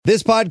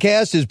This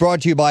podcast is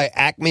brought to you by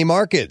Acme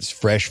Markets,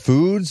 fresh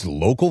foods,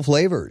 local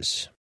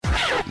flavors.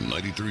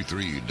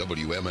 93.3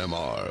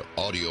 WMMR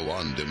Audio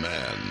on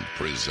Demand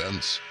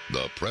presents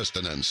the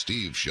Preston and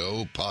Steve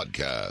Show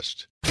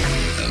podcast.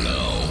 And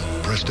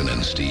now, Preston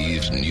and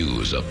Steve's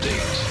news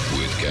update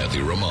with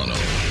Kathy Romano.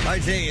 All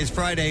right, today is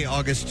Friday,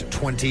 August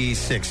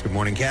 26th. Good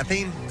morning,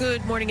 Kathy.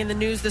 Good morning. In the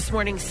news this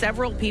morning,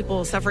 several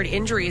people suffered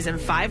injuries and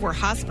 5 were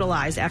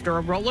hospitalized after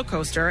a roller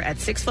coaster at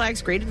Six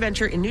Flags Great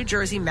Adventure in New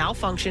Jersey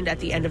malfunctioned at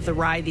the end of the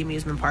ride, the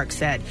amusement park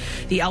said.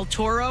 The El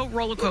Toro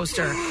roller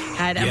coaster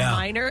had a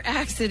minor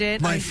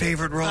accident. My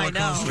favorite roller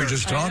coaster. We were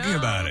just talking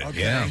about it.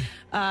 Okay. Yeah.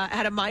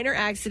 Had a minor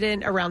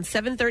accident around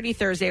 7:30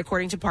 Thursday,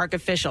 according to park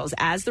officials.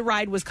 As the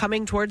ride was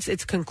coming towards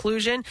its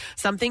conclusion,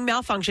 something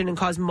malfunctioned and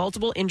caused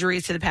multiple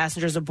injuries to the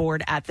passengers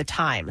aboard at the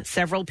time.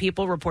 Several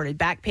people reported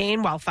back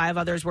pain, while 5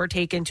 others were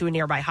taken to a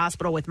nearby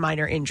hospital with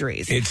minor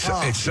injuries. It's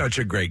such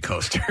a great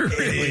coaster. It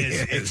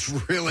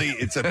really is.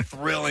 It's a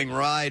thrilling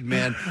ride,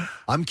 man.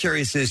 I'm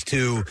curious as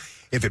to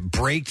if it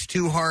braked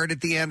too hard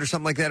at the end or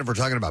something like that. If we're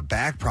talking about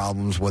back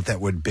problems, what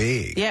that would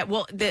be. Yeah,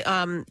 well,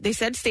 they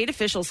said state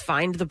officials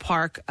fined the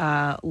park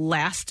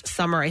last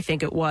summer, I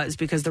think it was,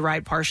 because the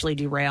ride partially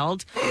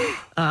derailed.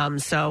 So I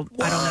don't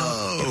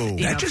know.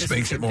 That just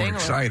makes it more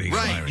exciting.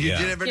 Right. You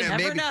never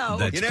know.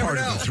 That's you never part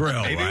know. of the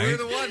thrill, Maybe right? we're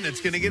the one that's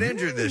going to get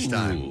injured this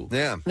time.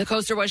 Yeah. The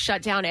coaster was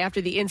shut down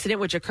after the incident,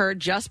 which occurred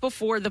just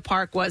before the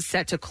park was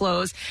set to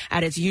close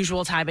at its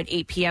usual time at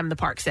 8 p.m., the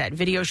park said.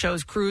 Video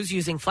shows crews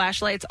using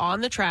flashlights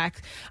on the track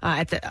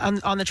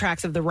on the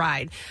tracks of the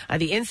ride.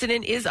 The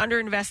incident is under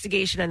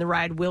investigation and the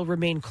ride will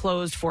remain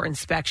closed for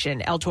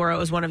inspection. El Toro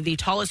is one of the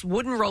tallest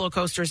wooden roller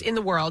coasters in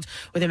the world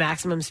with a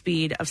maximum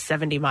speed of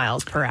 70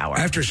 miles per hour.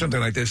 After something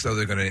like this, though,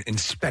 they're going to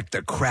inspect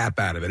the crap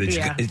out of it.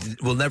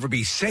 It will never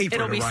be safer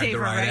to ride the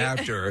ride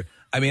after.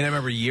 I mean, I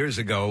remember years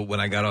ago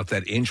when I got off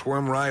that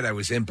inchworm ride, I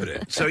was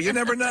impotent. So you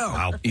never know.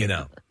 Wow. You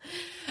know.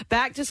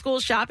 Back to school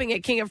shopping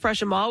at King of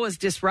Prussia Mall was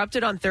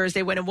disrupted on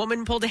Thursday when a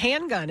woman pulled a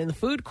handgun in the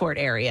food court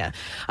area.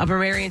 Upper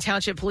Marion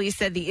Township Police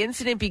said the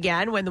incident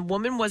began when the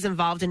woman was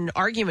involved in an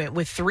argument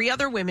with 3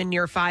 other women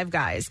near Five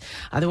Guys.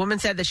 The woman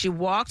said that she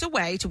walked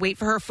away to wait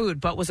for her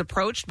food, but was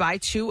approached by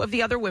 2 of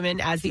the other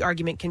women as the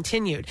argument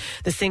continued.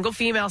 The single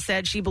female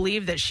said she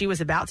believed that she was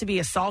about to be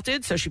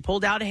assaulted, so she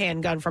pulled out a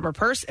handgun from her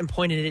purse and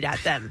pointed it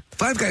at them.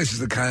 Five Guys is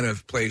the kind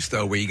of place,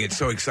 though, where you get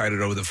so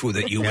excited over the food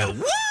that you will.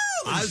 Woo!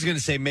 I was going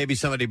to say maybe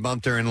somebody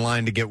bumped her in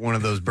line to get one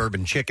of those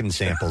bourbon chicken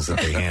samples that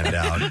they hand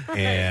out,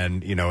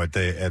 and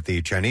at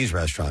the Chinese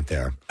restaurant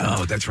there.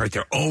 Oh, that's right.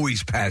 They're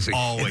always passing.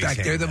 Always. In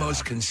fact, they're the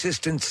most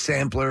consistent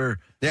sampler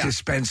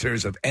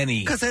dispensers of any.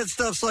 Because that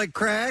stuff's like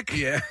crack.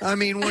 Yeah. I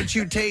mean, once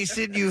you taste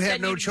it, you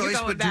have no choice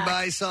but to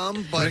buy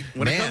some. But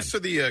when it comes to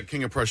the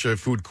King of Prussia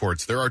food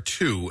courts, there are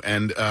 2,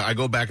 and I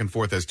go back and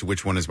forth as to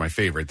which one is my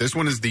favorite. This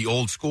one is the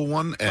old school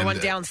one. And, the one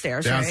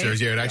downstairs,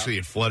 Downstairs, right? yeah.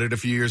 It flooded a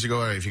few years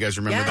ago, if you guys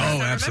remember that.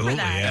 Oh, absolutely,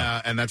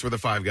 yeah. And that's where the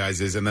Five Guys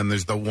is. And then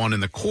there's the one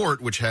in the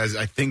court, which has,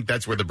 I think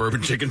that's where the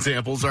bourbon chicken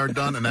samples are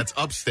done, and that's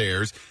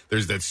upstairs.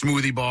 There's that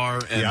smoothie bar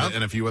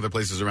and a few other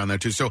places around there,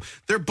 too. So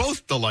they're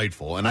both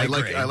delightful, and I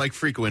like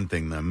frequenting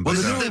them. Well,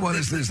 the new one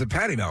is the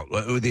patty melt,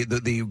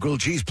 the grilled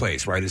cheese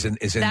place, right? That's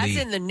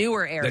in the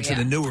newer area. That's in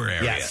the newer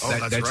area. Yes.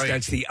 That's right.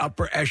 That's the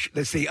upper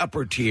that's the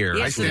upper tier.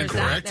 Yes, I stand there's that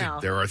corrected. now.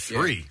 There are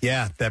 3.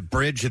 Yeah, that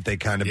bridge that they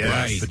kind of built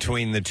Right.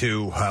 between the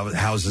 2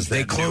 houses.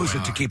 They that close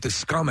it to keep the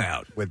scum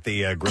out. with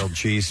the grilled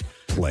cheese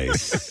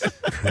place.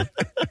 And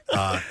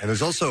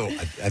there's also,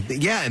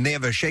 and they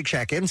have a Shake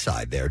Shack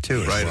inside there,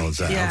 too. Right. As well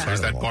as, outside There's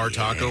of the that mall. bar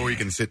taco where you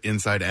can sit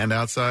inside and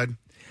outside.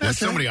 There's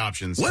so many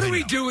options. What I are we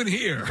know. doing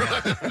here?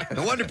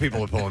 No wonder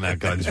people are pulling out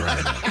guns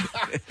right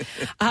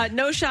now.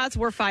 No shots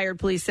were fired,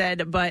 police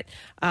said, but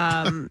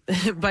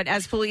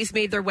as police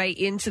made their way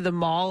into the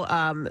mall,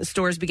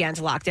 stores began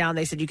to lock down.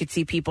 They said you could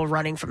see people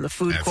running from the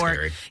food That's court.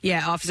 scary.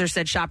 Yeah, officers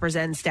said shoppers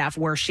and staff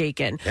were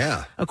shaken.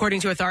 Yeah.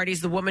 According to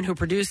authorities, the woman who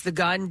produced the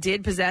gun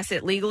did possess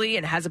it legally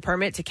and has a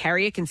permit to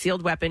carry a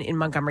concealed weapon in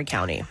Montgomery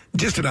County.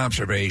 Just an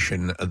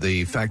observation: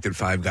 the fact that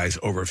Five Guys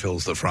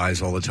overfills the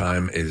fries all the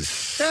time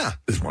is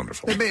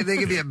wonderful. They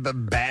give you a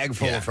bag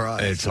full of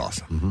fries. It's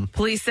awesome. Mm-hmm.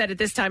 Police said at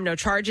this time no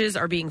charges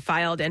are being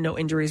filed and no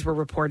injuries were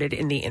reported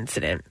in the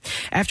incident.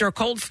 After a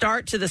cold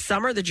start to the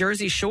summer, the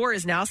Jersey Shore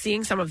is now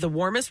seeing some of the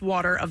warmest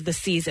water of the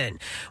season.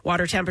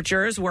 Water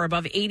temperatures were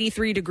above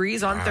 83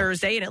 degrees on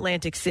Thursday in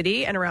Atlantic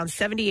City and around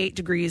 78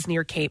 degrees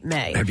near Cape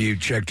May. Have you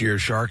checked your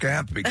Shark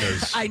app?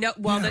 Because I know.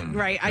 Well,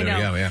 I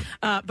know.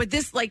 But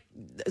this,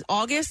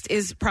 August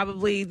is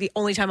probably the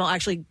only time I'll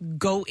actually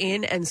go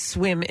in and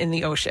swim in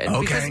the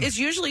ocean because it's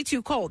usually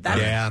too cold.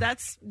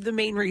 That's the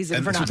main reason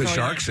And for that's not what the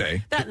going sharks in.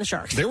 say. That and the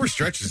sharks. There were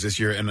stretches this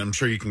year, and I'm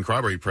sure you can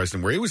corroborate,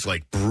 Preston, where it was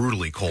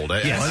brutally cold.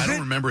 I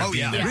don't remember it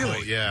being that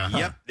cold.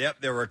 Yeah.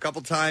 Yep. There were a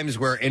couple times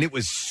and it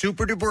was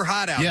super duper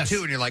hot out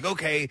too, and you're like,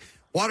 okay,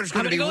 water's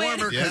going to be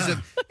warmer because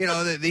of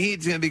the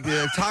heat's going to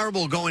be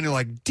tolerable. Going, you're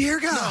like,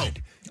 dear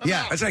God.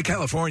 Yeah. That's like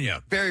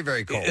California. Very,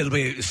 very cold. It'll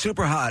be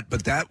super hot,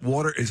 but that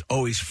water is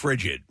always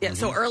frigid. Yeah,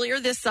 so earlier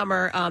this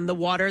summer, the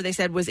water, they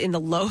said, was in the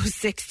low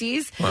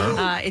 60s.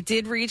 Wow. It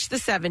did reach the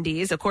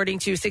 70s, according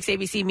to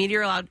 6ABC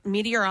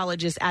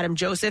meteorologist Adam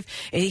Joseph.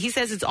 He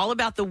says it's all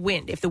about the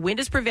wind. If the wind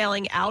is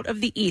prevailing out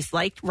of the east,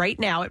 like right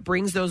now, it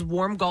brings those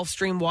warm Gulf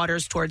Stream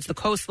waters towards the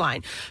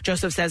coastline.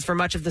 Joseph says for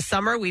much of the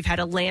summer, we've had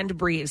a land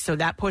breeze, so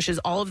that pushes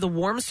all of the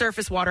warm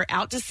surface water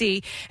out to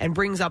sea and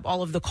brings up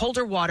all of the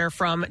colder water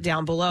from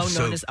down below,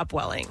 known as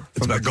upwelling.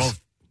 From the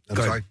Gulf. I'm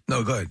sorry.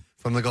 No, go ahead.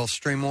 From the Gulf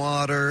Stream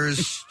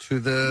waters to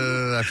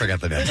the... I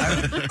forgot the name.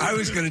 I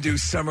was going to do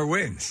summer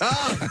winds.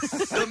 Oh,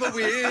 summer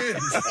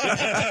winds.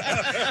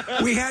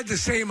 We had the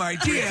same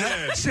idea.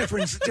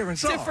 Different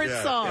song. Different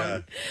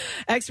song.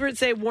 Experts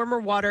say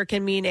warmer water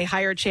can mean a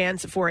higher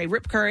chance for a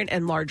rip current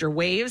and larger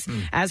waves.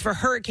 As for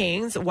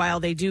hurricanes, while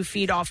they do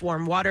feed off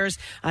warm waters,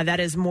 that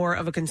is more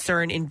of a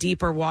concern in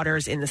deeper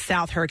waters in the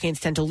south.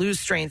 Hurricanes tend to lose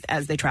strength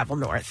as they travel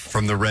north.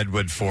 From the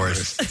redwood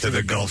forest to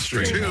the Gulf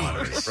Stream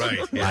waters. Right.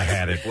 Yeah. I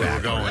had it Where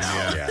we're backwards. going.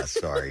 Yeah,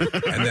 sorry.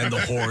 And then the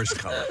whores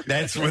come.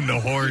 That's when the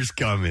whores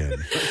come in.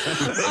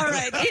 All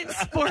right, it's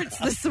sports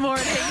this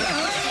morning.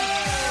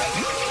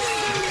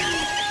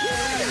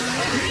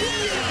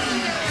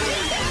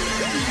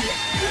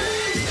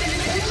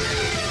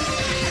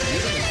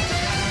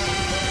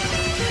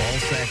 Ball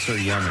sacks are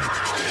yummy.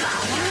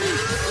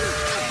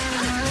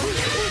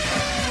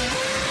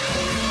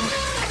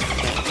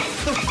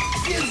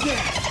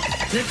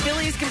 The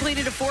Phillies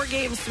completed a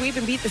 4-game sweep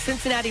and beat the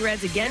Cincinnati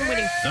Reds again,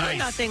 winning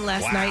 4-0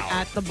 last night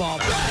at the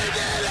ballpark.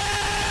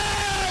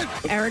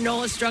 Aaron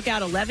Nola struck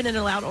out 11 and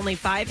allowed only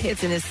 5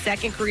 hits in his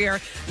second career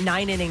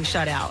 9-inning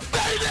shutout.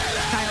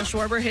 Kyle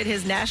Schwarber hit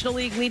his National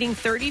League leading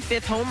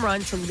 35th home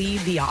run to lead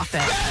the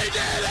offense.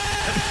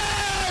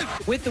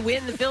 With the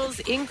win, the Phils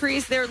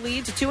increased their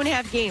lead to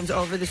 2.5 games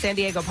over the San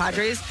Diego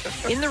Padres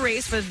in the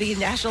race for the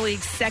National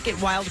League's second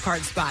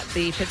wildcard spot.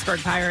 The Pittsburgh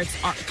Pirates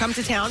come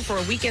to town for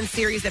a weekend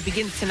series that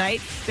begins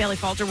tonight. Bailey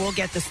Falter will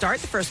get the start.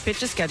 The first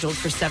pitch is scheduled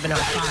for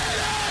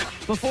 7:05.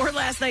 Before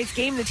last night's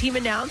game, the team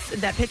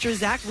announced that pitcher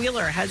Zach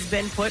Wheeler has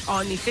been put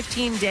on the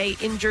 15-day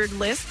injured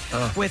list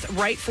with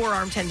right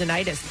forearm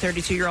tendonitis. The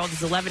 32-year-old is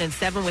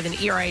 11-7 with an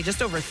ERA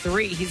just over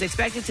 3. He's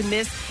expected to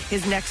miss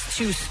his next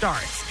 2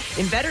 starts.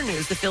 In better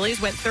news, the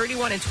Phillies went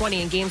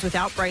 31-20 in games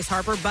without Bryce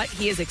Harper, but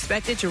he is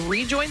expected to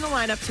rejoin the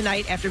lineup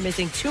tonight after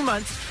missing 2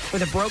 months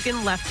with a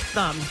broken left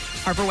thumb.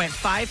 Harper went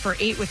 5 for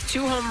 8 with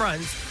 2 home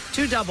runs,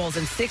 2 doubles,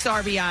 and 6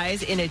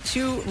 RBIs in a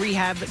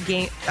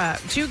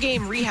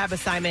 2-game rehab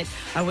assignment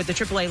with the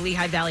AAA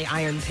Lehigh Valley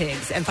Iron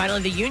Pigs. And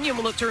finally, the Union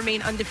will look to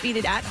remain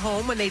undefeated at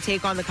home when they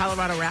take on the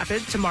Colorado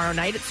Rapids tomorrow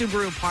night at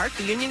Subaru Park.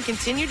 The Union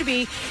continue to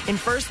be in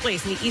first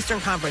place in the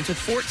Eastern Conference with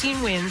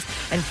 14 wins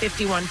and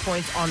 51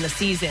 points on the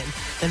season.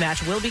 The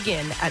match will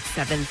begin at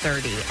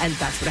 7:30, and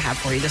that's what I have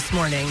for you this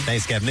morning.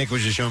 Thanks, Gav. Nick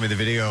was just showing me the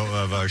video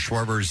of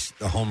Schwarber's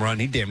home run.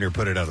 He damn near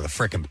put it out of the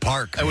frickin'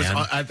 park. It was,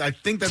 man. I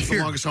think that's the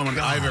longest home run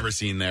I've ever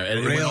seen there.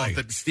 And Really?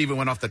 Steve, it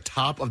went off the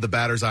top of the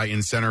batter's eye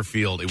in center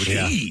field. It was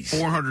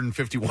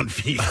 451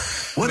 feet.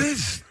 What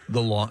is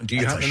the long? Do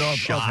you have an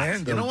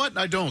offhand? You know what?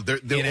 I don't. They're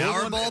in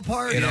our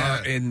ballpark?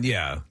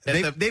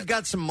 They've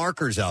got some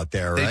markers out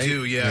there, right? They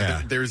do,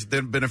 yeah. There's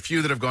been a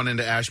few that have gone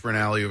into Ashburn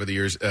Alley over the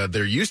years.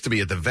 There used to be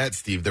at the Vet,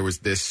 Steve, there was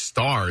this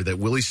star that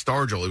Willie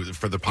Stargell, it was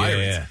for the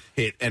Pirates,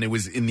 hit, and it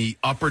was in the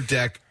upper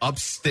deck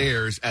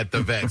upstairs at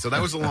the Vet. So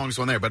that was the longest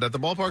one there. But at the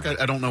ballpark,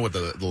 I don't know what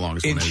the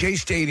longest one is. In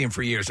Chase Stadium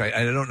for years, I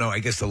don't know. I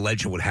guess the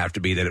legend would have to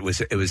be that it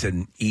was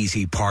an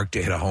easy park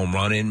to hit a home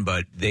run in,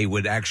 but they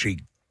would actually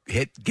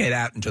get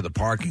out into the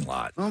parking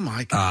lot. Oh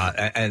my God!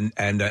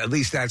 And at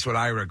least that's what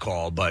I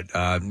recall. But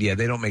they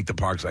don't make the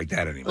parks like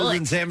that anymore. Well,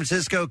 in San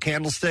Francisco,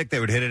 Candlestick, they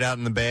would hit it out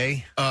in the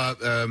bay.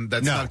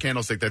 That's not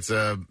Candlestick. That's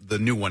the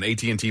new one,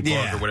 AT&T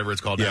Park or whatever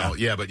it's called now.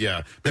 Yeah, but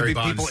there'd be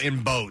people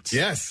in boats.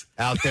 Yes,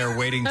 out there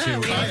waiting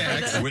to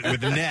kayaks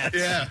with nets,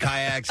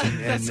 kayaks,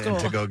 and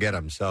to go get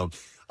them. So.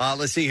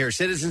 Let's see here.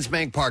 Citizens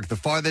Bank Park, the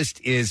farthest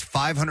is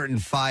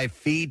 505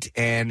 feet,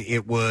 and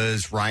it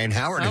was Ryan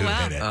Howard who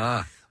hit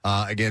it.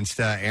 Against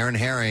Aaron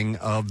Herring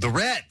of the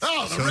Reds.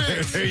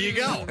 Reds. There you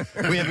go.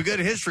 We have a good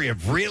history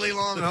of really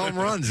long home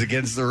runs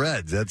against the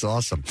Reds. That's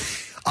awesome.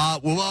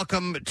 Well,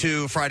 welcome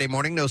to Friday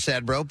morning. No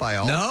sad bro by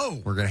all.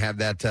 No, we're going to have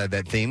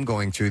that theme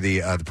going through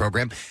the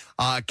program.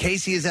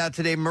 Casey is out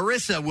today.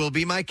 Marissa will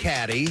be my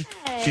caddy.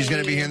 Hey. She's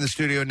going to be here in the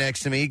studio next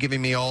to me,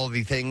 giving me all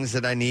the things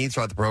that I need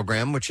throughout the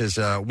program, which is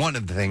one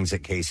of the things that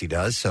Casey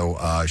does. So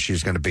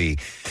she's going to be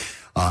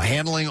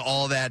handling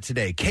all that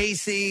today.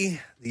 Casey,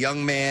 the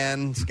young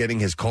man, is getting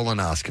his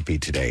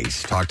colonoscopy today.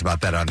 He's talked about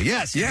that on the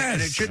yes,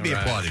 and it should be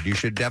applauded. You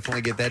should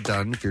definitely get that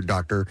done if your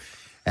doctor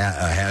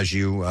has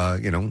you,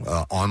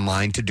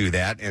 online to do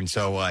that. And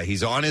so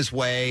he's on his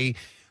way.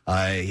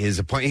 his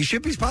appointment.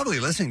 He's probably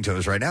listening to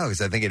us right now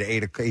because I think at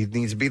 8 he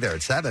needs to be there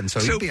at 7, so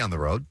he'll be on the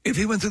road. If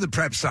he went through the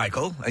prep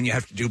cycle, and you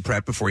have to do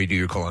prep before you do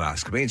your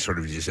colonoscopy and sort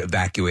of just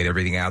evacuate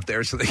everything out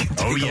there so they can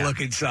take a look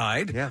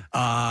inside.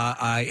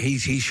 Yeah.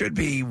 He should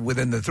be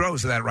within the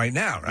throes of that right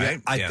now, right? Yeah,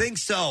 I think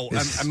so.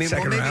 I mean,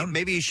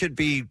 maybe he should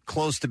be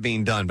close to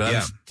being done. But I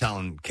was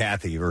telling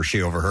Kathy, or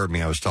she overheard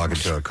me. I was talking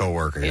to a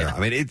coworker here. I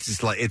mean,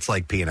 it's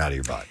like peeing out of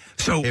your butt.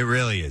 So it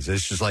really is.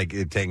 It's just like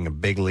taking a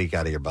big leak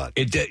out of your butt.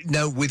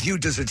 Now, with you,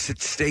 does it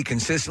stay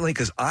consistently?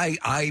 Because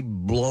I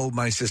blow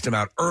my system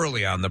out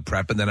early on the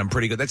prep, and then I'm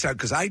pretty good. That's how,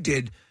 because I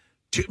did.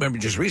 Remember,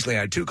 just recently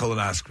I had 2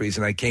 colonoscopies,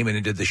 and I came in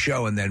and did the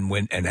show, and then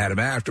went and had them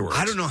afterwards.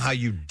 I don't know how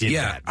you did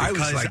that.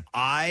 Because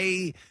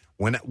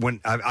when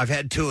I've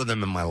had 2 of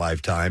them in my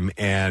lifetime,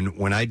 and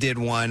when I did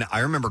one, I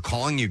remember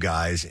calling you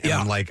guys,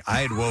 and I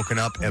had woken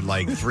up at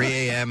 3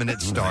 a.m. and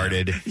it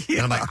started, and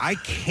I'm like, I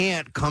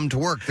can't come to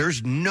work.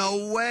 There's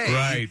no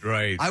way.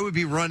 Right. I would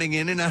be running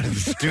in and out of the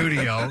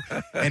studio,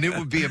 and it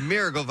would be a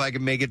miracle if I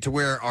could make it to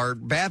where our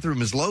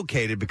bathroom is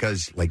located,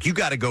 because you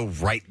got to go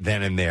right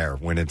then and there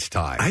when it's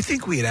time. I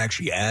think we had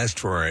actually asked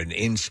for an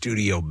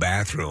in-studio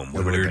bathroom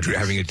when we were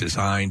having it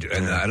designed,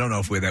 and I don't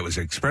know if that was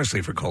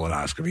expressly for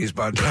colonoscopies,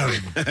 but...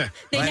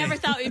 They never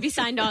thought we'd be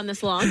signed on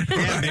this long. Maybe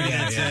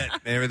that's it.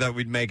 They never thought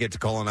we'd make it to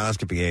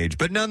colonoscopy age.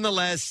 But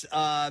nonetheless,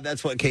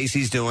 that's what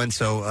Casey's doing.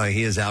 So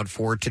he is out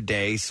for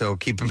today. So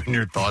keep him in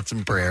your thoughts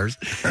and prayers.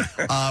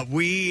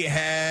 We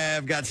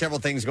have got several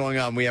things going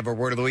on. We have our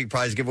Word of the Week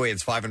prize giveaway.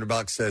 It's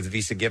 $500, the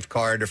Visa gift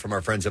card from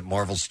our friends at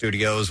Marvel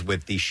Studios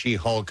with the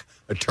She-Hulk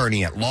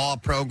Attorney at Law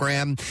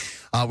program.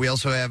 We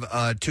also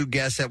have 2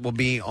 guests that will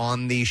be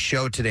on the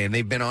show today, and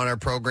they've been on our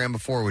program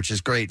before, which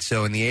is great.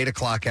 So in the 8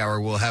 o'clock hour,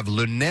 we'll have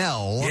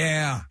Lunell.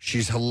 Yeah.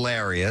 She's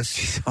hilarious.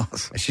 She's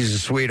awesome. She's a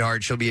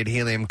sweetheart. She'll be at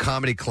Helium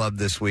Comedy Club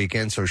this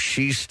weekend, so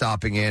she's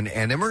stopping in.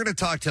 And then we're going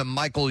to talk to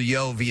Michael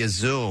Yo via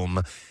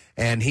Zoom.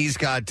 And he's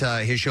got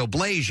his show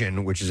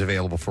Blasian, which is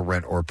available for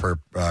rent or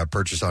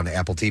purchase on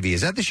Apple TV.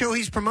 Is that the show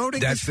he's promoting?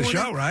 That's the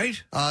show, right?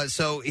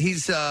 So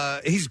he's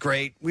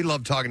great. We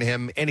love talking to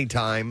him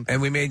anytime.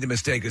 And we made the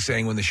mistake of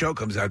saying when the show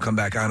comes out, come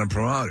back on and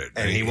promote it.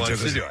 And he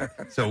wants to do it.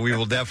 So we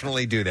will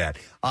definitely do that.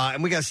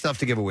 And we got stuff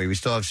to give away. We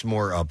still have some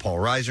more Paul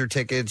Reiser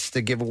tickets to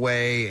give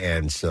away,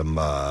 and some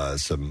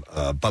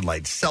Bud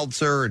Light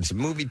Seltzer, and some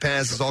movie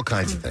passes, all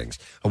kinds of things.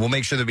 And we'll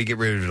make sure that we get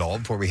rid of it all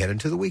before we head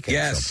into the weekend.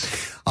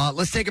 Yes. So,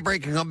 let's take a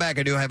break and come back.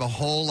 I do have a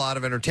whole lot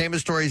of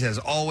entertainment stories, as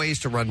always,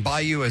 to run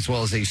by you, as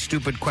well as a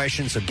stupid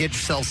question. So get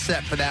yourself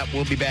set for that.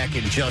 We'll be back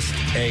in just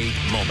a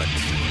moment.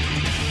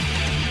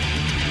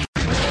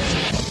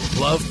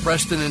 Love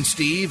Preston and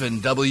Steve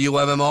and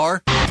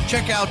WMMR?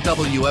 Check out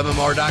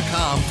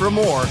WMMR.com for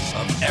more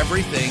of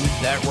everything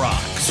that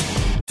rocks.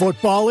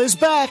 Football is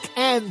back,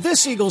 and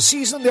this Eagles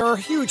season there are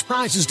huge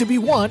prizes to be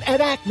won at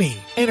Acme.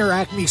 Enter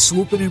Acme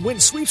Swoop In and Win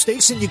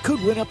sweepstakes, and you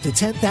could win up to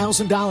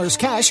 $10,000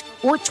 cash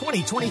or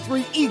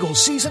 2023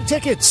 Eagles season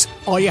tickets.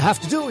 All you have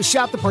to do is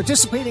shop the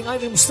participating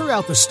items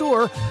throughout the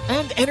store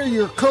and enter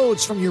your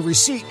codes from your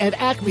receipt at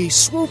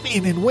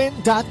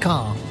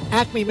acmeswoopinandwin.com.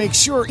 Acme makes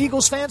sure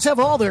Eagles fans have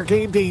all their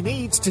game day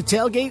needs to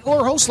tailgate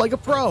or host like a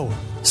pro.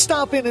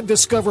 Stop in and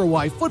discover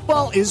why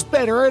football is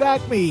better at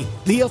Acme,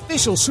 the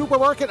official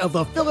supermarket of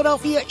the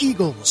Philadelphia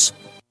Eagles.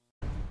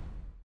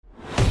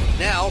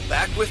 Now,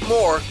 back with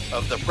more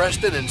of the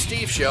Preston and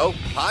Steve Show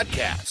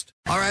podcast.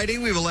 All righty,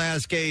 we will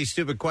ask a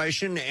stupid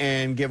question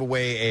and give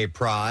away a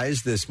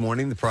prize this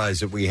morning. The prize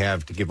that we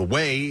have to give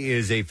away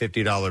is a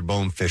 $50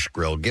 Bonefish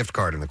Grill gift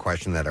card. And the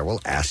question that I will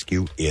ask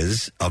you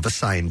is of a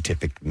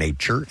scientific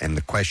nature. And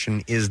the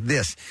question is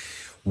this.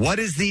 What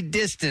is the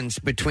distance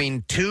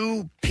between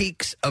 2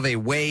 peaks of a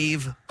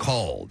wave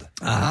called?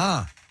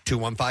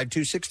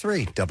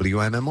 215-263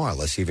 WMMR.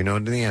 Let's see if you know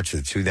the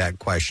answer to that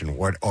question.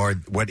 What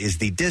is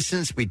the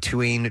distance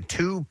between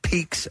 2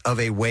 peaks of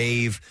a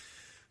wave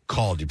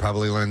called? You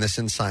probably learned this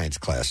in science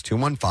class.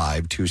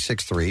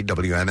 215-263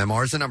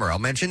 WMMR is the number. I'll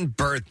mention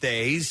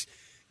birthdays.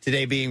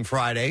 Today being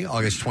Friday,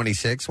 August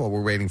 26th, while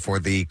we're waiting for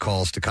the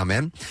calls to come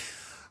in.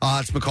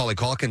 It's Macaulay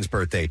Culkin's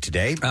birthday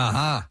today.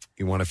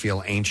 You want to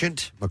feel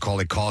ancient?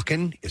 Macaulay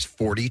Culkin is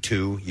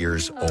 42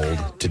 years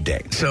old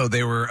today. So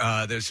they were.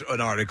 There's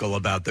an article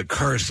about the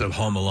curse of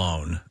Home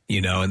Alone,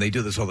 and they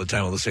do this all the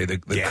time. They'll say the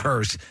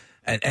curse.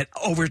 And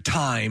over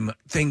time,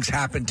 things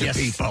happen to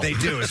people. They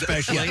do,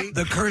 especially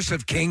the curse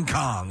of King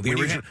Kong. The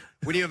original.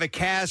 When you have a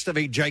cast of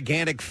a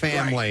gigantic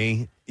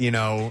family,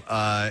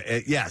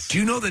 yes. Do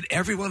you know that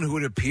everyone who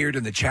had appeared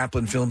in the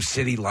Chaplin film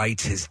City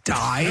Lights has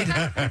died?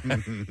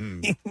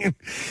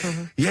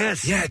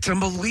 Yes. Yeah, it's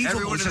unbelievable.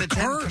 Everyone in the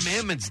Ten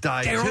Commandments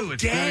died, too.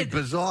 It's very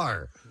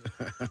bizarre.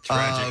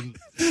 Tragic.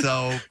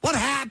 So, what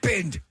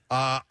happened?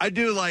 I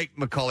do like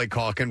Macaulay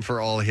Culkin for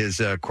all his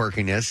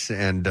quirkiness,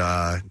 and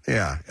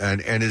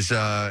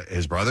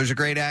his brother's a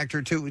great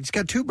actor too. He's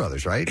got 2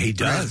 brothers, right? He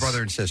does. His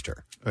brother and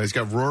sister. He's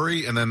got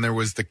Rory, and then there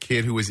was the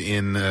kid who was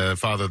in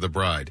Father of the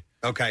Bride.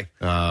 Okay.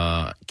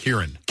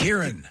 Kieran.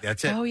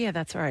 That's it. Oh, yeah,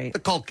 that's right. The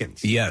Culkins.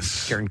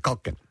 Yes. Kieran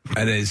Culkin.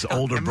 And his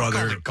older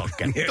brother.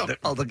 Culkin.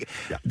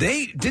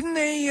 Didn't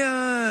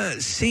they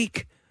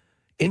seek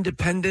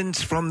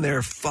independence from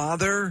their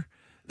father?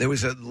 There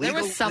was a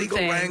legal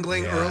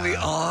wrangling early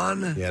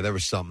on. Yeah, there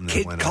was something.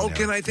 Kid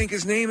Culkin, I think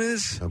his name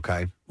is.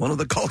 Okay. One of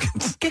the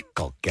Culkins. Kid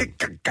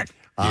Culkin.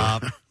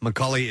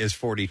 Macaulay is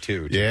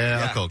 42.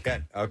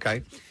 Culkin.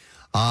 Okay.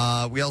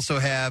 We also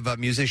have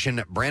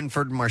musician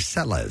Branford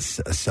Marcellus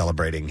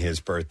celebrating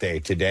his birthday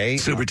today.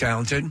 Super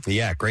talented.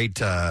 Yeah, great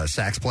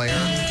sax player.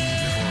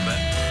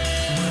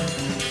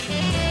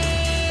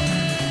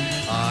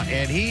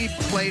 And he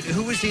played.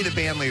 Who was he the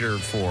band leader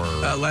for?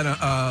 Leno.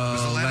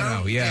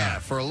 Leno? Yeah,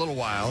 for a little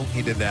while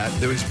he did that.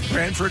 There was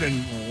Branford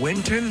and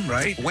Winton,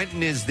 right?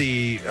 Winton is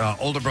the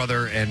older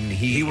brother, and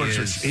he's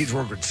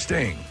worked with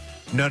Sting.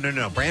 No.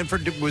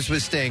 Branford was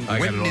with Sting.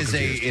 Winton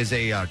is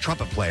a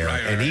trumpet player,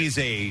 and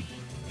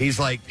he's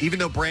like, even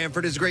though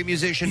Branford is a great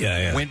musician,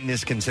 Winton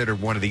is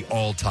considered one of the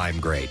all-time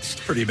greats.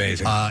 Pretty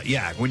amazing.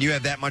 When you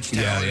have that much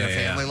talent in a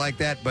family like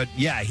that. But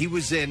he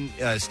was in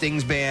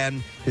Sting's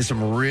band. Did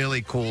some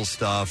really cool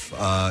stuff.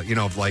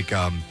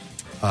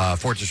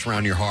 Fortress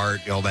Around Your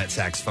Heart, all that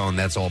saxophone.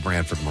 That's all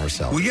Branford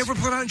Marcellus. Will you ever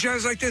put on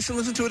jazz like this and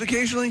listen to it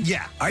occasionally?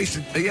 Yeah, I used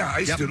to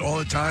do it all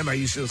the time. I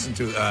used to listen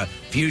to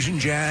fusion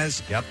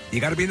jazz. Yep,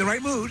 you got to be in the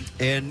right mood,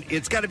 and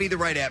it's got to be the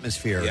right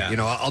atmosphere. Yeah.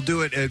 I'll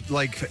do it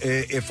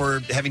if we're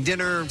having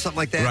dinner or something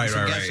like that.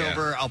 Some guests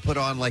over, I'll put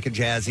on like a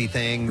jazzy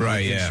thing,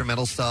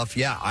 instrumental stuff.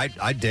 Yeah,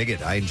 I dig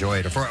it. I enjoy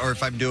it. Or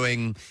if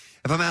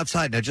I'm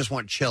outside and I just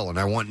want chill and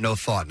I want no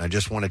thought and I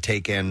just want to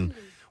take in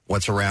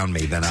what's around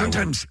me, then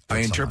sometimes I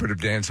interpretive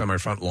dance on my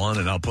front lawn,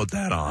 and I'll put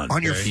that on.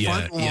 On your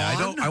front lawn?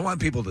 Yeah, I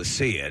want people to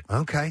see it.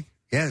 Okay.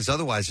 Yeah,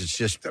 otherwise it's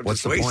just,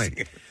 what's the point?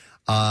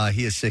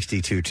 He is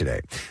 62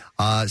 today.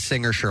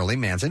 Singer Shirley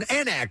Manson,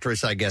 and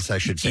actress, I guess I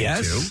should say,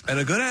 too. And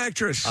a good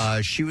actress.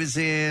 She was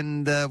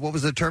in, what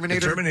was the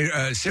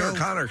Terminator? Sarah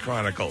Connor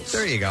Chronicles.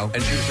 There you go.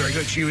 And she was very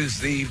good. She was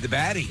the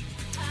baddie.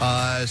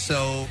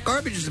 So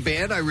Garbage is a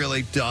band I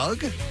really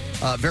dug.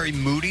 Very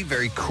moody,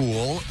 very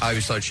cool. I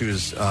always thought she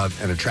was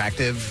an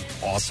attractive,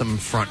 awesome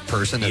front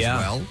person as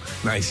well.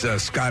 Nice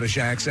Scottish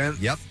accent.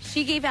 Yep.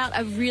 She gave out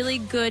a really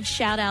good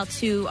shout out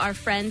to our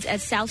friends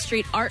at South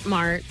Street Art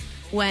Mart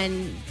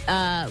when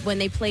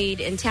they played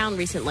in town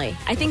recently.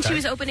 I think she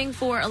was opening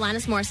for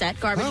Alanis Morissette.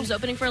 Garbage was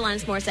opening for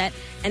Alanis Morissette,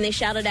 and they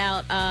shouted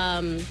out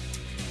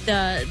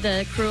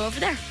the crew over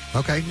there.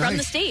 Okay, from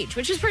the stage,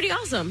 which is pretty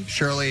awesome.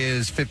 Shirley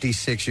is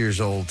 56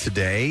 years old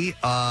today.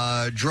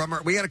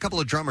 Drummer, we got a couple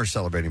of drummers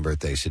celebrating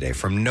birthdays today.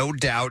 From No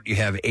Doubt, you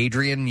have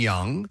Adrian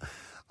Young,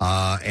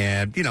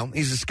 and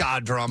he's a ska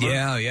drummer.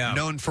 Yeah.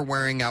 Known for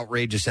wearing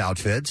outrageous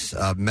outfits.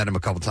 Met him a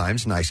couple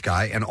times. Nice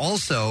guy. And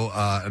also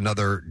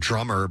another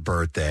drummer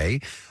birthday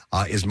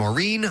is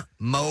Maureen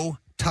Mo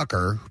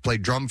Tucker, who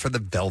played drum for the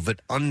Velvet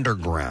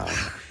Underground,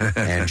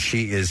 and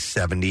she is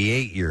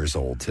 78 years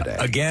old today.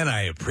 Again,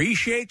 I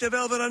appreciate the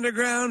Velvet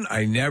Underground.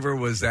 I never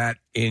was that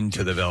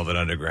into the Velvet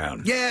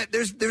Underground. Yeah,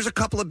 there's a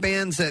couple of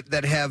bands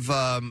that have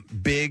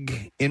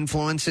big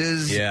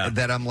influences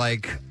that I'm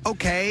like,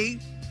 okay,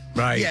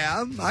 right,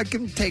 yeah, I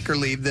can take or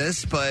leave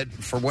this, but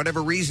for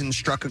whatever reason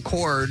struck a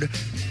chord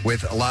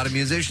with a lot of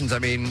musicians. I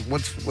mean,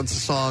 what's the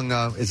song?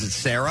 Is it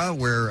Sarah?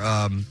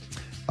 Where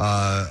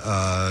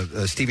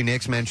Stevie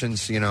Nicks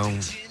mentions,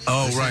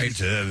 Oh, right.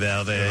 To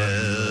Velvet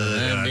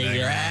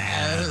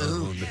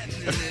Underground.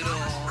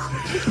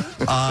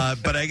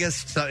 But I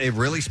guess it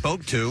really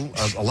spoke to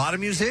a lot of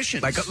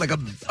musicians. Like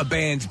a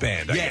band's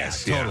band, I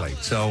guess. Totally.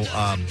 So,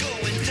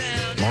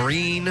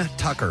 Maureen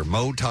Tucker,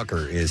 Mo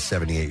Tucker, is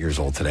 78 years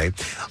old today.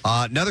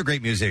 Another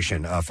great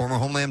musician, former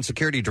Homeland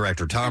Security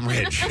Director, Tom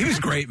Ridge. He was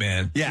great,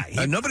 man. Yeah.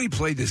 Nobody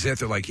played the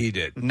zither like he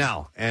did.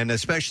 No. And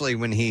especially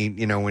when he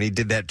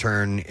did that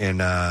turn in,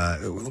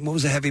 what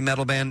was the heavy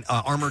metal band?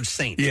 Armored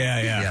Saint.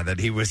 Yeah, that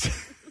he was...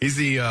 He's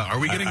the, are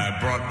we getting... I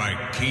brought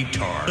my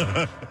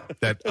guitar.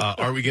 That,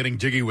 are we getting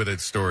jiggy with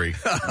it story?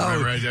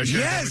 Remember, I shared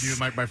that with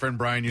you. My friend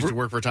Brian used to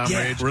work for Tom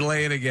Ridge.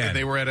 Relay it again. And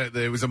they were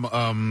it was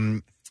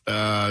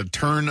a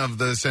turn of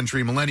the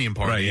century millennium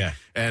party. Right, yeah.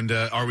 And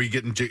are we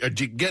getting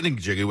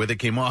jiggy with it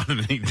came on,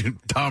 and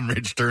Tom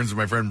Ridge turns to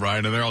my friend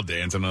Brian, and they're all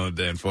dancing on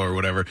the dance floor or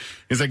whatever.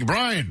 He's like,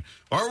 Brian,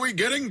 are we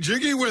getting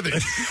jiggy with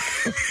it?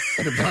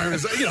 And Brian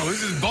was like,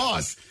 this is his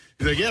boss.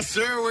 He's like, yes,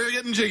 sir, we're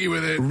getting jiggy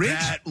with it.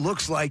 Ridge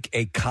looks like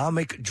a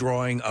comic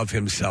drawing of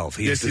himself.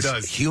 He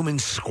does. Human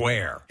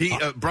square.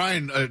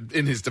 Brian,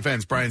 in his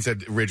defense, Brian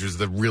said Ridge was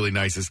the really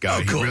nicest guy.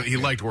 Oh, cool. He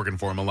liked working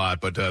for him a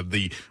lot, but are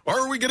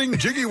we getting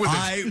jiggy with it?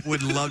 I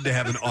would love to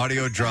have an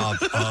audio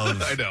drop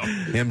of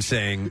him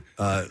saying,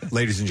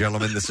 ladies and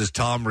gentlemen, this is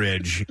Tom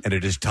Ridge, and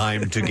it is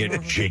time to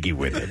get jiggy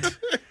with it.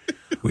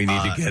 We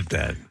need to get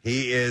that.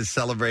 He is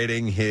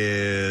celebrating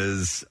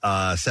his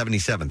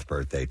 77th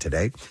birthday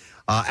today.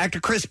 Actor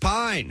Chris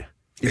Pine.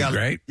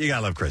 Great. You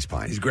gotta love Chris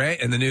Pine. He's great.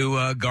 And the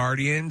new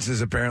Guardians is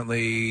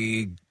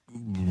apparently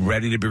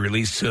ready to be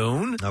released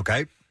soon.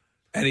 Okay.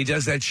 And he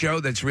does that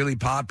show that's really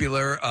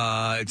popular.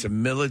 It's a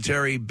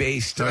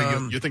military-based...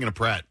 You're thinking of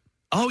Pratt.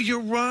 Oh,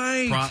 you're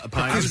right.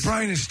 Chris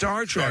Pine is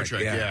Star Trek.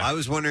 Yeah. I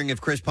was wondering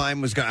if Chris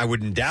Pine was going. I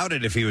wouldn't doubt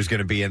it if he was going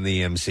to be in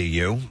the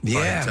MCU.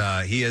 Yeah,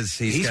 but,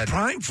 he's got,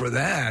 primed for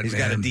that. He's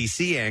got a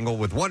DC angle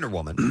with Wonder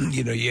Woman.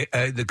 They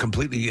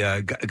completely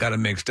got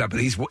him mixed up.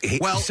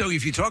 But so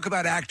if you talk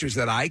about actors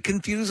that I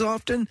confuse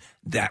often,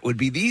 that would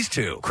be these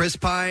two: Chris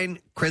Pine,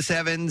 Chris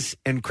Evans,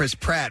 and Chris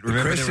Pratt.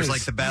 Remember, there was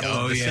like the battle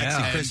of the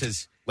sexy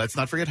Chris's. Let's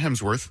not forget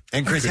Hemsworth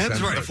And Chris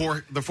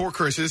Hemsworth. The four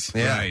Chris's.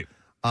 Yeah. Right.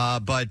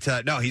 But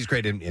no, he's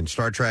great in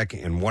Star Trek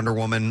and Wonder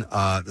Woman.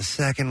 The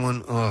second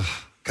one,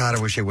 God,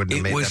 I wish they wouldn't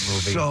have made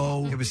that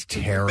movie. It was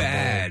terrible.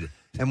 Bad.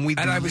 And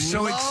I was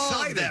so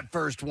excited. That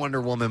first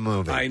Wonder Woman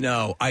movie. I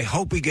know. I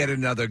hope we get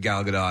another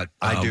Gal Gadot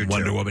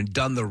Wonder Woman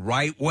done the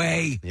right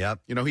way. Yep.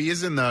 He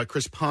is in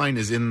Chris Pine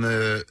is in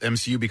the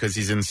MCU because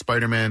he's in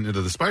Spider-Man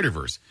Into the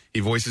Spider-Verse. He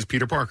voices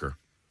Peter Parker.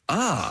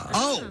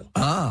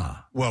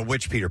 Well,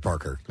 which Peter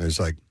Parker? There's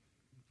like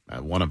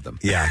one of them.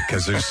 Yeah,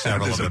 because there's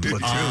several There's of them. a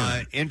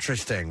platoon.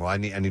 Interesting. Well, I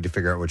need to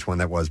figure out which one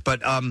that was.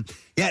 But and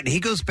he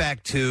goes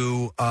back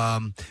to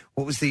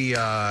what was the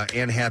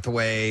Anne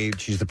Hathaway?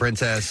 She's the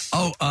princess.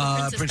 Oh,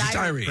 Princess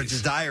Diaries.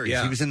 Princess Diaries.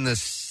 Yeah. He was in the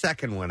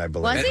second one, I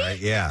believe. Was he? Right?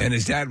 Yeah. And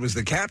his dad was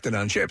the captain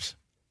on ships.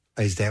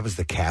 His dad was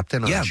the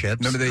captain on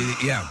ships. Remember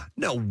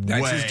No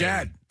That's way. his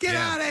dad. Get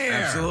out of here.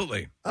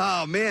 Absolutely.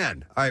 Oh,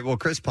 man. All right. Well,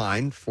 Chris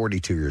Pine,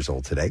 42 years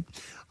old today.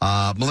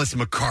 Melissa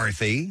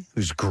McCarthy,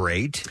 who's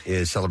great,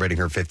 is celebrating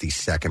her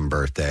 52nd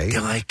birthday.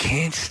 I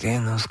can't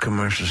stand those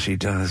commercials she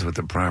does with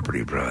the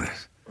Property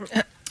Brothers.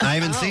 I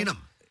haven't seen them.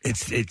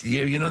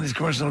 You know these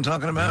commercials I'm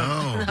talking about?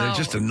 No. They're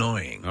just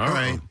annoying. All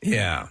right.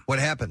 Yeah. What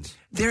happens?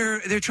 They're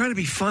trying to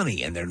be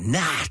funny, and they're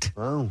not.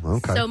 Oh,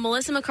 okay. So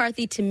Melissa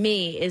McCarthy to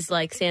me is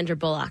like Sandra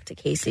Bullock to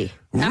Casey.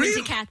 Really?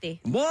 To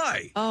Kathy.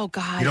 Why? Oh,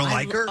 God. You don't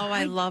like her? Oh,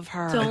 I love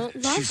her.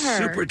 Don't love She's her.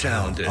 super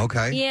talented.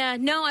 Okay. Yeah,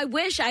 no, I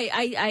wish.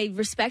 I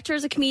respect her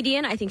as a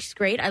comedian. I think she's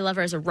great. I love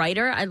her as a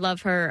writer. I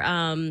love her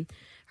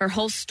her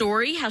whole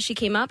story, how she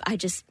came up.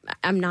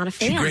 I'm not a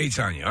fan. She grates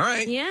on you. All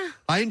right. Yeah.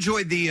 I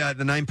enjoyed the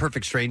Nine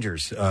Perfect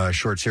Strangers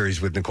short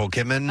series with Nicole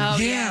Kidman. Oh,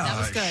 yeah, that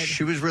was good.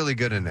 She was really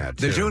good in that,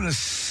 They're too. doing a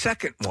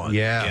second one.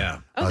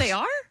 Yeah. Oh, they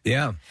are?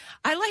 Yeah.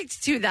 I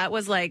liked, too, that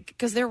was like,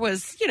 because there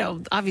was,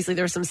 obviously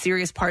there were some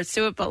serious parts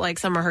to it, but like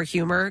some of her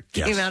humor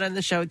came out in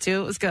the show,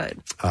 too. It was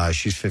good.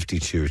 She's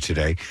 52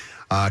 today.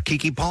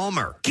 Kiki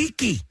Palmer.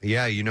 Kiki.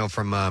 Yeah,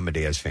 from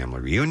Medea's Family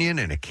Reunion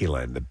and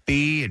Akilah and the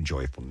Bee and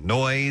Joyful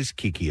Noise.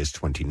 Kiki is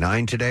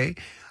 29 today.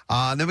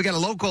 Then we got a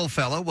local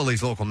fellow. Well,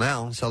 he's local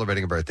now,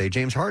 celebrating a birthday.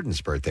 James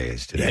Harden's birthday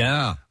is today.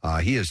 Yeah.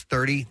 He is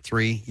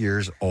 33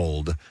 years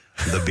old,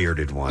 the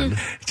bearded one.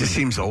 It just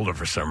seems older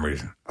for some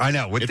reason. I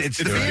know. It's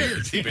the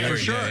beard. beard. For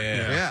sure.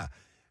 Yeah.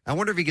 I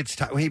wonder if he gets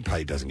tired. Well, he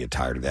probably doesn't get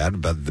tired of that,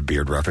 about the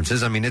beard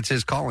references. I mean, it's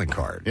his calling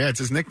card. Yeah, it's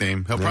his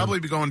nickname. He'll probably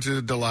be going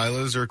to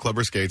Delilah's or Club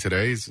Risque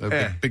today. He's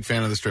a big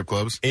fan of the strip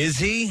clubs. Is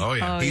he? Oh,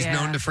 yeah. He's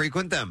known to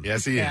frequent them.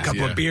 Yes, he is. A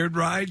couple of beard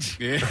rides.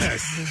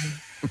 Yes.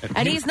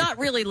 And he's not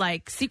really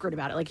like secret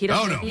about it. Like he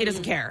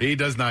doesn't care. He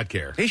does not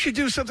care. He should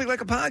do something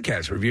like a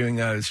podcast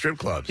reviewing strip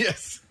clubs.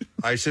 Yes.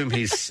 I assume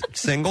he's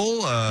single.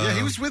 Yeah,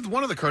 he was with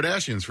one of the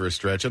Kardashians for a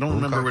stretch. I don't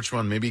remember which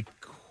one. Maybe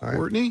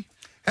Courtney?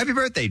 Happy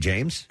birthday,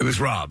 James. It was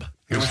Rob.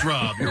 It was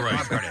Rob. You're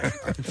right.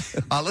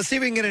 Let's see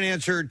if we can get an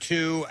answer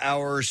to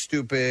our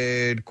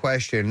stupid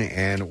question.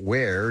 And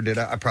where did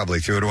I probably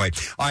threw it away.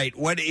 All right.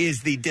 What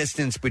is the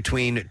distance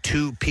between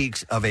two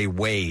peaks of a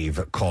wave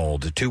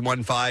called?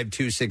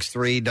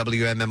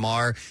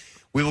 215-263-WMMR.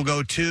 We will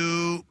go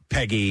to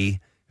Peggy,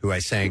 who I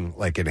sang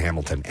like in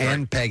Hamilton.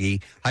 And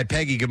Peggy. Hi,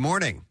 Peggy. Good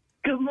morning.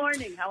 Good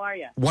morning. How are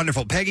you?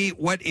 Wonderful. Peggy,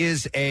 what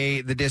is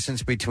the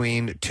distance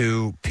between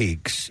two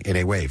peaks in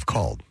a wave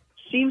called?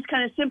 Seems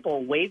kind of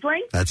simple.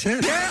 Wavelength? That's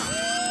it.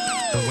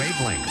 Yeah. The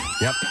wavelength.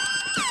 Yep.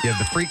 You have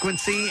the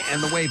frequency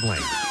and the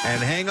wavelength.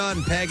 And hang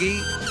on,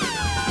 Peggy.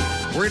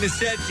 We're going to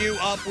set you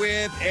up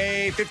with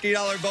a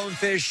 $50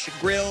 Bonefish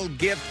Grill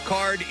gift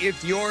card.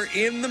 If you're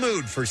in the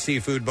mood for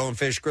seafood,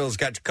 Bonefish Grill's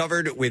got you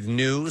covered with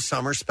new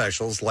summer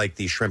specials like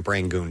the Shrimp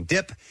Rangoon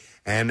Dip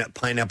and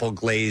pineapple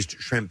glazed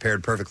shrimp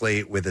paired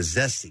perfectly with a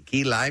zesty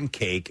key lime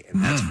cake,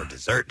 and that's for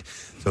dessert.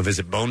 So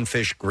visit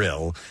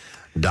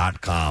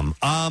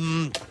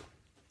bonefishgrill.com.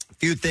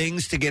 Few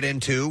things to get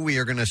into. We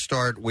are going to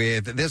start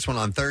with this one.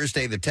 On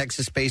Thursday, the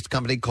Texas-based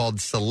company called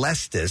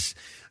Celestis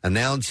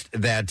announced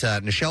that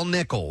Nichelle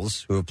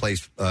Nichols, who of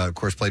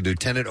course played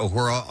Lieutenant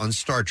Uhura on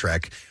Star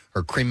Trek,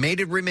 her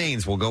cremated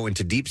remains will go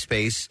into deep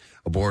space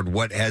aboard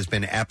what has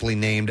been aptly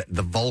named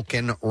the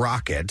Vulcan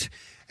rocket.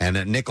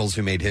 And Nichols,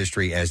 who made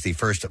history as the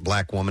first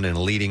black woman in a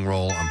leading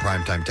role on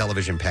primetime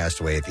television,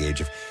 passed away at the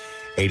age of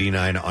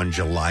 89 on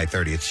July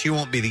 30th. She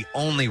won't be the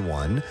only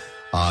one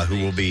who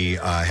will be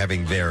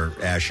having their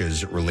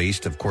ashes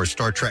released. Of course,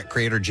 Star Trek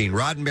creator Gene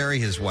Roddenberry,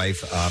 his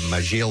wife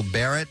Majel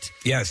Barrett.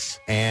 Yes.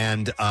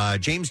 And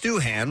James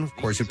Doohan, of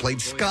course, who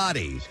played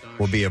Scotty,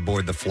 will be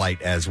aboard the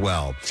flight as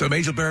well. So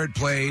Majel Barrett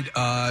played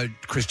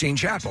Christine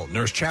Chapel,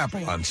 Nurse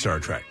Chapel on Star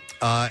Trek.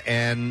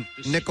 And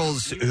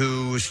Nichols,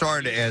 who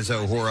starred as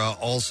Uhura,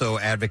 also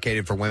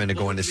advocated for women to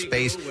go into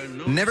space.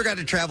 Never got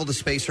to travel to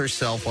space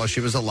herself while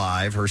she was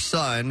alive. Her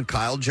son,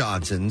 Kyle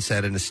Johnson,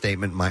 said in a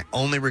statement, "My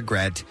only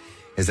regret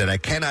is that I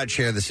cannot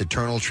share this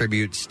eternal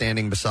tribute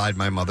standing beside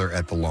my mother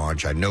at the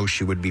launch. I know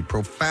she would be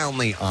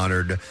profoundly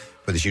honored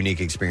for this unique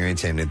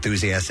experience and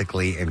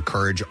enthusiastically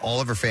encourage all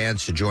of her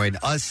fans to join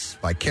us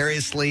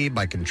vicariously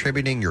by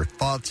contributing your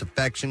thoughts,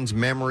 affections,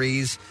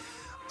 memories,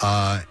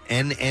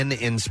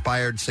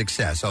 NN-inspired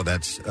success." Oh,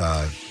 that's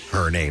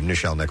her name,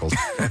 Nichelle Nichols.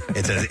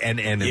 It says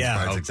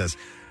NN-inspired success.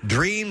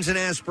 "Dreams and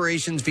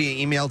aspirations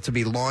via email to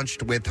be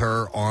launched with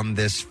her on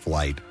this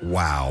flight."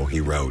 Wow, he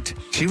wrote.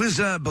 She was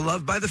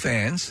beloved by the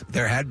fans.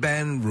 There had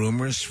been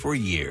rumors for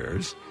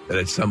years that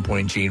at some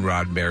point Gene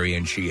Roddenberry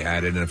and she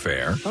had an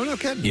affair. Oh, no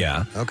kidding.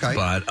 Yeah. Okay.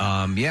 But,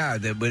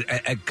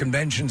 at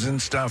conventions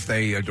and stuff,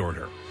 they adored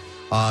her.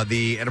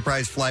 The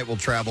Enterprise flight will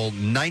travel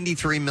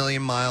 93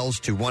 million miles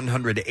to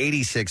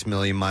 186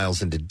 million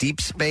miles into deep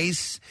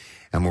space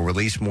and will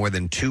release more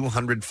than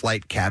 200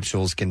 flight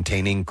capsules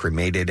containing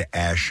cremated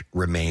ash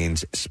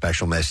remains,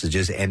 special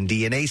messages, and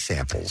DNA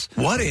samples.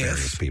 What of if,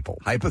 various people,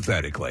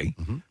 hypothetically,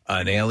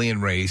 an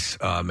alien race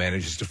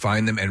manages to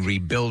find them and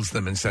rebuilds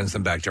them and sends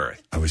them back to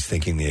Earth? I was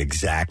thinking the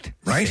exact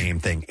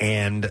same thing.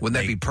 And wouldn't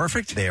that be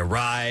perfect? They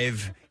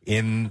arrive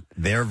in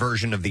their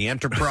version of the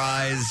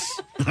Enterprise,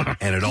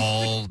 and it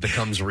all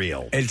becomes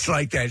real. It's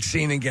like that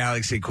scene in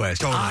Galaxy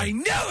Quest. Totally. I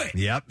knew it!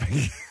 Yep.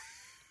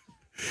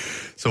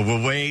 So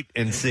we'll wait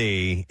and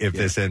see if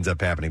this ends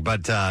up happening.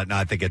 But no,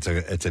 I think it's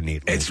a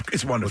neat move.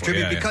 It's wonderful.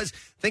 Tribute, because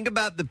think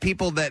about the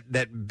people that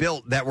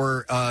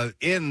were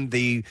in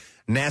the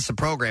NASA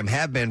program,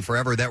 have been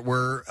forever, that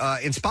were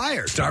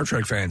inspired. Star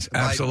Trek fans,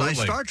 absolutely.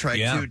 By Star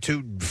Trek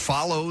to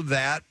follow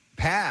that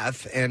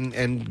path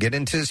and get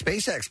into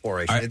space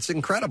exploration. It's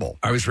incredible.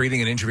 I was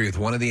reading an interview with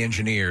one of the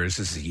engineers,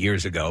 this is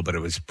years ago, but it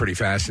was pretty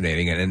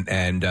fascinating,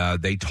 and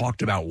they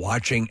talked about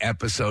watching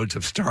episodes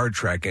of Star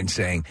Trek and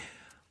saying,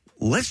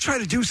 let's try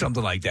to do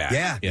something like that.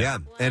 Yeah.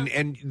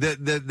 And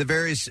the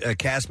various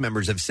cast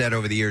members have said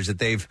over the years that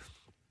they've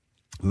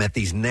met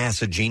these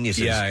NASA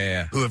geniuses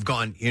who have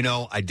gone,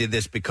 I did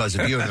this because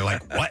of you. And they're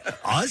like, what?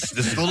 Us?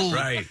 This little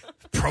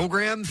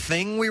program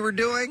thing we were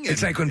doing?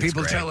 It's like when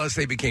people tell us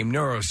they became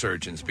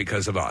neurosurgeons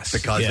because of us.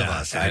 Because of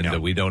us.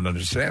 And we don't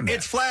understand that.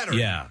 It's flattering.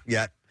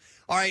 Yeah.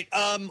 All right,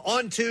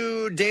 on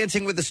to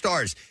Dancing with the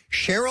Stars.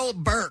 Cheryl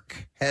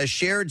Burke has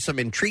shared some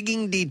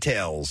intriguing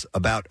details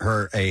about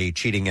her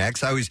cheating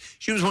ex.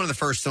 She was one of the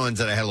first ones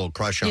that I had a little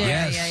crush on.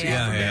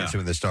 Dancing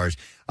with the Stars.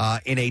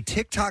 In a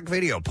TikTok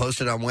video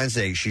posted on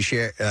Wednesday, she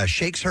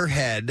shakes her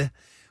head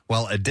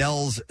while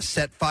Adele's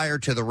Set Fire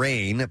to the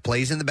Rain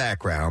plays in the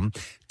background.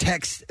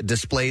 Text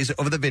displays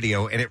over the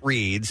video, and it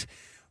reads,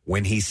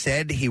 "When he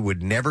said he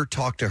would never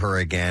talk to her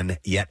again,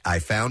 yet I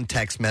found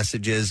text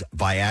messages,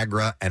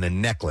 Viagra, and a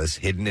necklace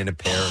hidden in a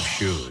pair of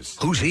shoes."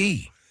 Who's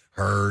he?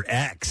 Her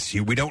ex.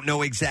 We don't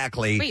know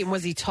exactly. Wait,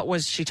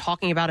 was she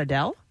talking about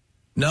Adele?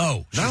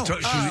 No.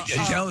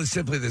 Adele is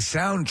simply the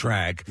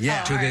soundtrack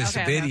to this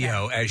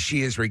video as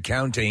she is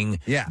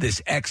recounting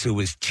this ex who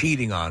was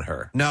cheating on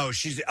her. No,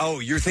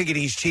 you're thinking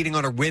he's cheating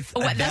on her with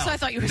Adele. That's what I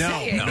thought you were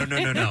saying.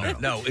 No.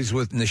 No, it's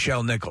with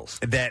Nichelle Nichols.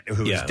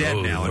 Who is dead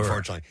now,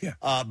 unfortunately. Yeah.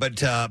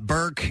 But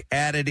Burke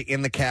added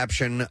in the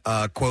caption,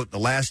 quote, "The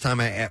last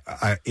time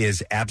I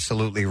is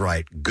absolutely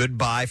right.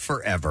 Goodbye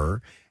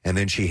forever." And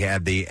then she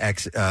had the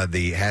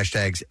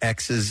hashtags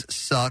exes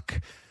suck.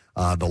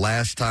 The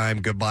last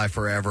time, goodbye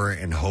forever,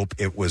 and hope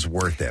it was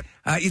worth it.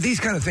 These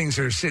kind of things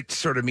sit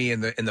sort of me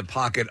in the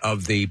pocket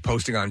of the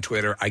posting on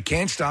Twitter. I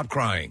can't stop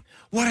crying.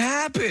 What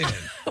happened?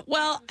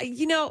 Well,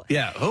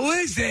 Yeah, who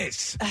is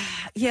this?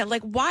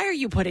 Why are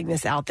you putting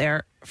this out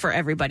there for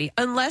everybody?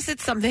 Unless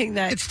it's something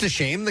that... It's to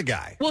shame the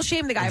guy. Well,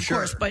 shame the guy, of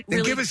course, but really...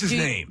 And give us his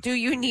name. Do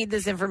you need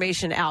this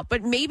information out?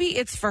 But maybe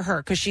it's for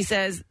her, because she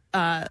says...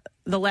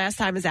 the last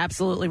time is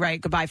absolutely right.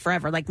 Goodbye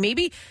forever. Like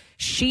maybe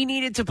she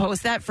needed to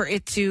post that for her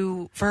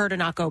to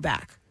not go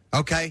back.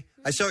 Okay,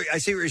 I see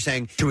what you're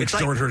saying. To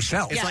extort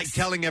herself. It's like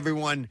telling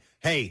everyone,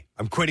 "Hey,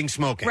 I'm quitting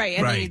smoking." Right.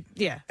 And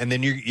and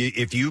then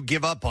if you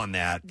give up on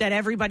that,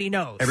 everybody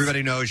knows.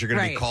 Everybody knows you're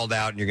going to be called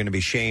out and you're going to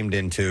be shamed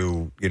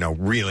into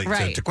really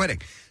to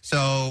quitting.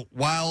 So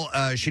while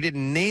she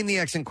didn't name the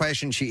ex in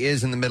question, she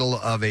is in the middle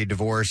of a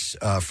divorce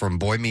from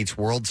Boy Meets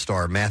World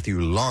star Matthew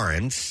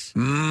Lawrence.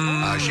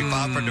 She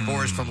filed for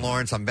divorce from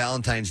Lawrence on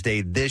Valentine's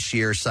Day this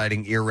year,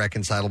 citing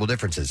irreconcilable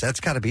differences. That's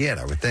got to be it,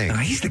 I would think.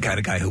 He's the kind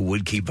of guy who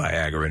would keep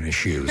Viagra in his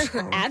shoes.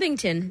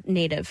 Abington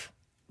native.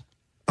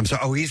 I'm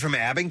sorry. Oh, he's from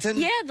Abington?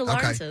 Yeah, the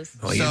Lawrences.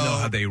 Well, you know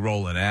how they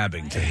roll in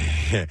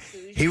Abington.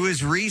 He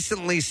was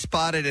recently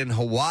spotted in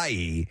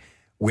Hawaii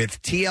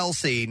with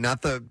TLC,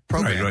 not the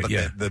program, but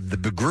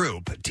the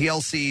group,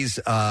 TLC's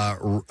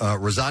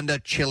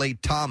Rosanda Chili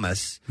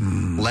Thomas,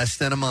 less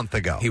than a month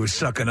ago. He was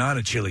sucking on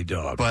a chili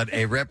dog. But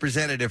a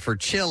representative for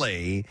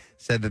Chili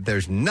said that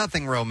there's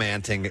nothing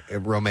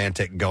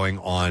romantic going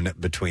on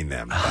between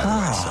them, by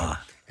the way.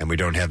 And we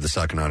don't have the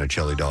sucking on a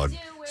chili dog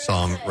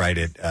song right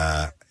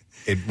at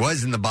It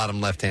was in the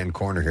bottom left-hand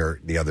corner here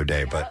the other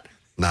day, but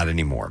not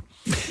anymore.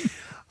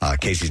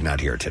 Casey's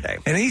not here today.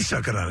 And he's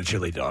sucking on a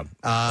chili dog.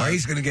 Or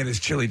he's going to get his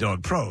chili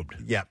dog probed.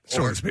 Yeah.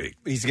 So to speak.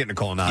 He's getting a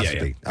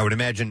colonoscopy. Yeah. I would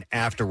imagine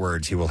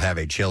afterwards he will have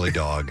a chili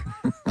dog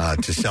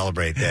to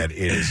celebrate that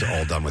it is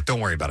all done with. Don't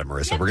worry about it,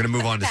 Marissa. We're going to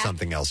move on to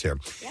something else here.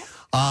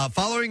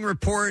 Following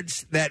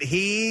reports that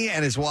he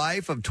and his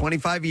wife of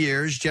 25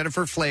 years,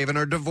 Jennifer Flavin,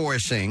 are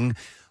divorcing,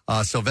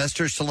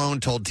 Sylvester Stallone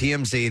told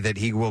TMZ that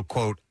he will,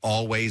 quote,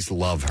 always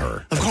love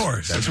her. Of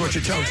course. That's what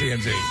you tell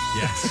TMZ.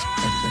 Yes.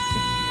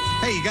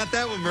 Hey, you got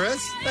that one,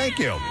 Marissa? Thank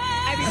you.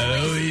 I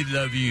always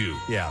love you.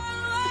 Yeah.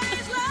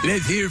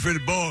 Let's hear for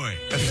the boy.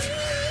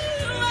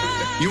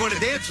 You want to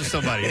dance with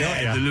somebody, don't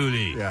you?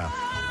 Absolutely. Yeah.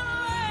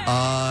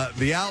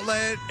 The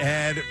outlet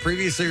had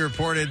previously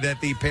reported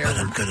that the pair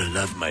I'm going to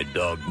love my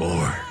dog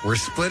more. were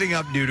splitting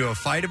up due to a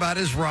fight about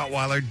his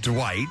Rottweiler,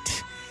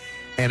 Dwight.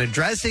 And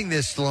addressing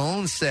this,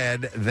 Stallone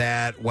said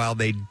that while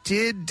they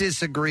did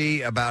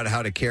disagree about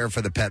how to care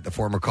for the pet, the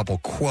former couple,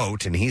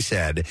 quote, and he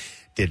said,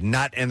 did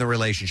not end the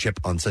relationship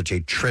on such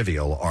a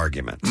trivial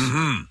argument.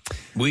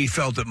 Mm-hmm. We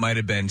felt it might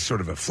have been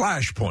sort of a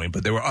flashpoint,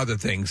 but there were other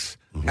things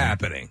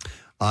happening.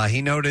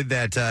 He noted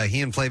that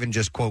he and Flavin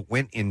just, quote,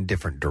 went in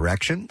different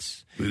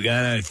directions. We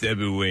got our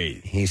separate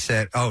ways. He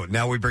said, oh,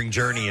 now we bring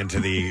Journey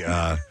into the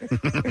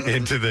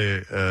into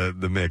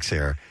the mix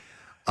here.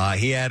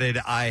 He added,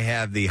 I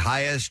have the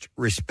highest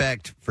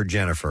respect for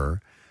Jennifer.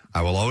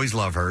 I will always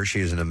love her.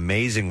 She is an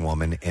amazing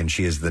woman, and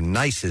she is the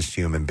nicest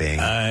human being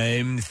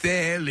I'm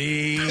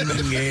sailing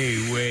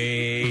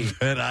away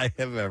that I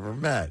have ever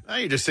met. Now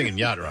you're just singing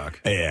Yacht Rock.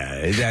 Yeah,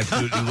 it's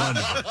absolutely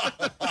wonderful.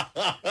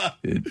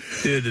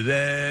 To the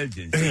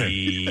legend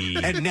sea.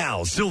 And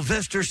now,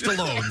 Sylvester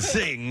Stallone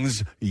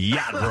sings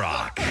Yacht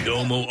Rock.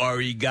 Domo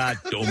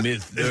arigato,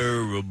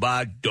 Mr.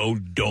 Roboto.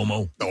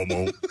 Domo.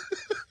 Domo.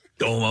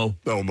 Domo.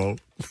 Domo.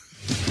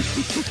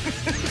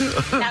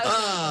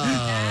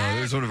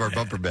 There's one of our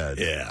bumper beds.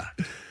 Yeah.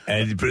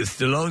 And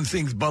Stallone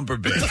sings bumper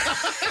bed.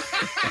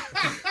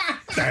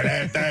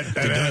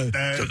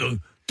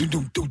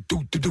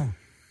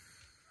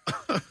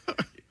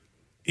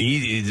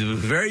 He's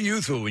very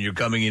useful when you're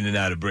coming in and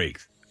out of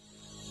breaks.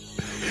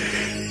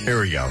 Here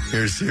we go.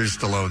 Here's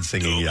Stallone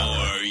singing Domo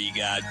Yacht Rock.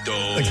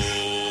 arigato.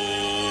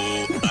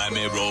 I'm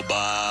a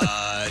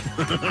robot.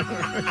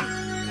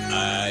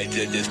 I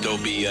did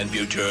dystopian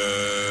future.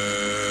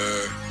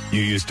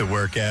 You used to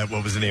work at,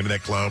 what was the name of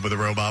that club where the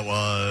robot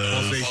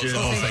was? Pulsations.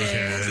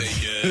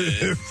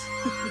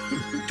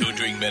 2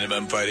 drink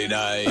minimum Friday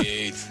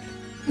nights.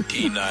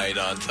 Tea night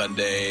on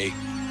Sunday.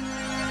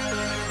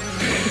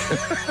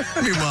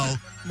 Meanwhile,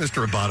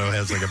 Mr. Roboto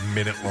has like a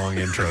minute-long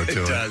intro to it.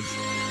 It does.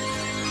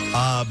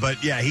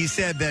 But yeah, he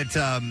said that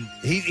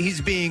he's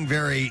being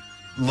very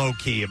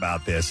low-key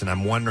about this, and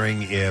I'm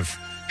wondering if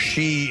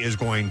she is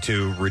going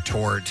to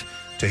retort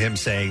to him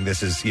saying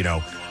this is,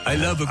 I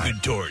love a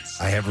good tort.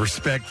 I have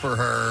respect for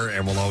her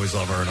and will always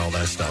love her and all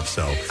that stuff.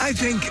 So I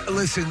think,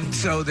 listen,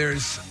 so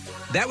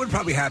that would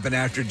probably happen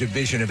after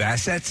division of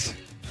assets.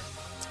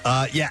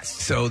 Yes.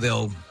 So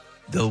they'll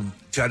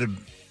try to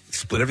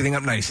split everything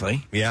up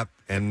nicely. Yep.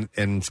 And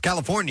it's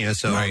California,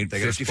 so right,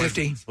 they got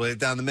 50-50. Split it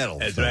down the middle.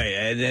 That's right.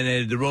 And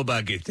then the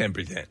robot gets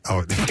 10%.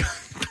 Oh.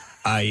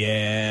 I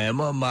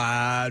am a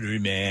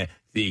modern man.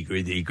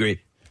 Secret.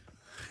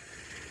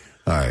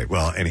 All right.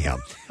 Well, anyhow,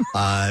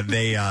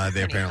 they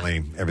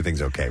apparently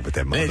everything's okay with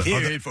them. Let's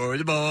hear it for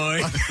the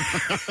boy.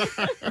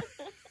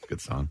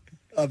 Good song.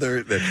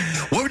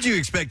 What would you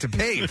expect to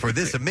pay for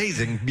this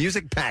amazing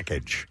music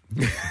package?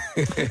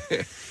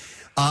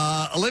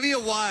 Olivia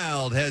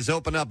Wilde has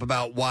opened up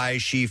about why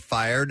she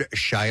fired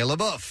Shia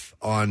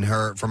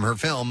LaBeouf from her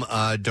film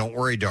Don't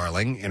Worry,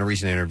 Darling, in a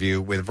recent interview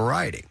with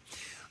Variety.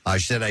 She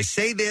said, I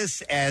say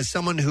this as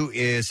someone who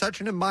is such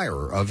an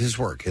admirer of his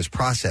work. His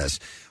process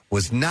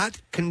was not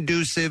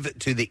conducive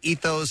to the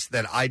ethos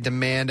that I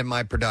demand in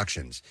my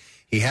productions.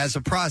 He has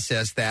a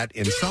process that,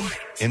 in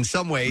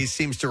some ways,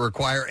 seems to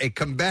require a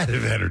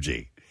combative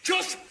energy.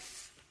 Just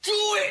do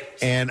it!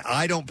 And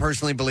I don't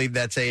personally believe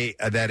that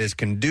is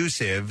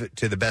conducive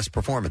to the best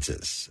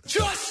performances.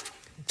 Just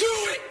do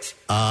it!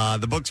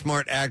 The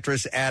Booksmart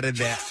actress added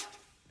that...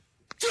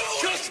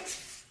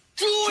 Just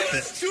do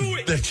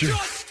it!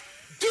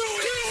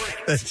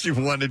 That you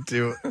wanted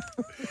to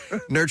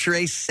nurture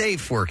a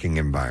safe working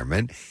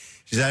environment.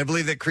 She said, I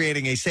believe that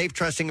creating a safe,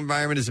 trusting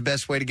environment is the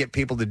best way to get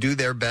people to do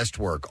their best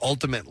work.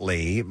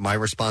 Ultimately, my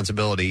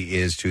responsibility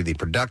is to the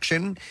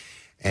production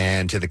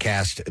and to the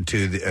cast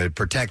to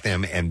protect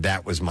them, and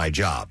that was my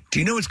job. Do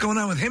you know what's going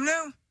on with him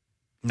now?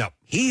 No.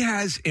 He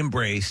has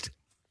embraced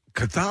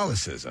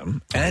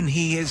Catholicism, and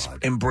he has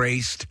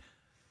embraced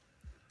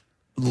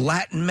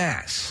Latin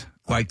Mass.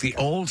 Like the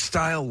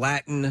old-style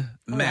Latin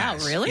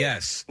Mass. Wow, really?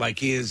 Yes. Like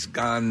he has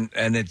gone,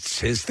 and it's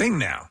his thing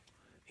now.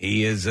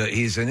 He's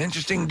an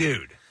interesting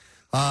dude.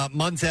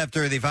 Months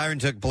after the firing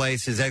took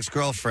place, his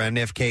ex-girlfriend,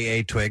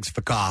 FKA Twigs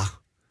Fakah,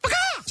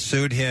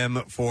 sued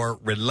him for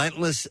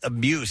relentless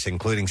abuse,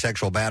 including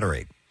sexual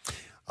battery.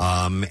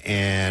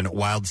 And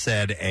Wilde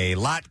said, a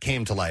lot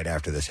came to light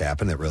after this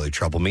happened that really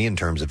troubled me in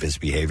terms of his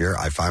behavior.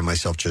 I find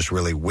myself just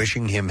really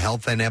wishing him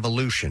health and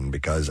evolution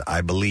because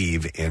I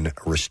believe in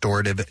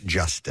restorative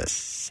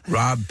justice.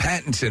 Rob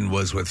Pattinson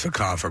was with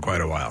Fakar for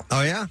quite a while.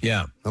 Oh, yeah?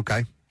 Yeah.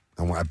 Okay.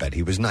 I bet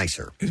he was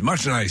nicer. He's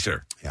much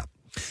nicer. Yeah.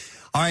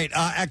 All right.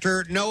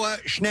 Actor Noah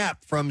Schnapp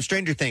from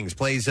Stranger Things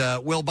plays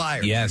Will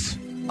Byers. Yes.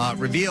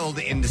 Revealed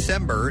in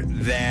December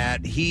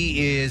that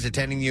he is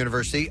attending the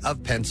University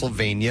of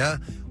Pennsylvania,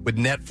 with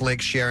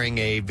Netflix sharing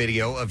a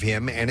video of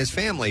him and his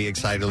family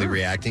excitedly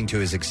reacting to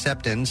his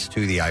acceptance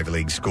to the Ivy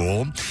League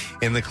school.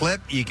 In the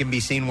clip, you can be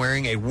seen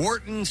wearing a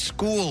Wharton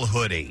school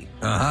hoodie.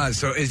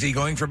 So is he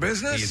going for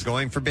business? He's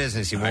going for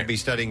business. He won't be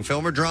studying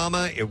film or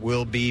drama. It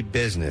will be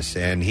business.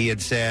 And he had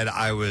said,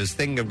 I was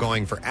thinking of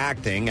going for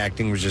acting.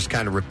 Acting was just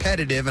kind of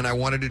repetitive, and I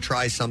wanted to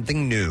try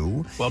something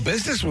new. Well,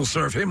 business will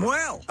serve him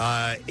well.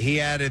 He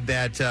added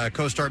that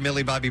co-star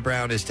Millie Bobby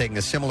Brown is taking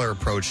a similar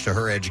approach to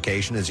her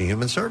education as a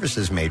human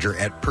services major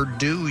at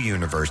Purdue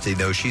University,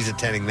 though she's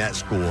attending that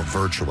school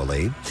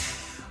virtually.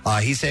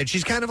 He said,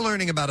 she's kind of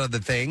learning about other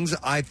things.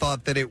 I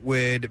thought that it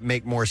would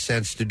make more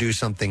sense to do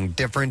something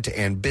different,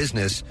 and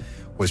business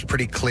was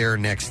pretty clear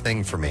next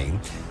thing for me.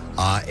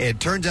 It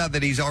turns out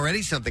that he's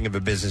already something of a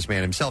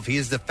businessman himself. He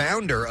is the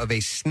founder of a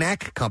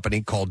snack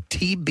company called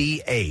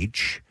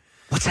TBH.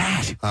 What's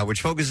that?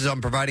 Which focuses on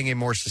providing a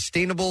more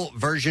sustainable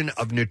version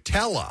of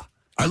Nutella.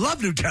 I love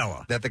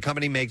Nutella. That the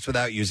company makes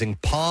without using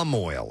palm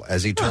oil,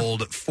 as he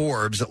told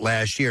Forbes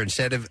last year.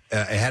 Instead of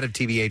ahead of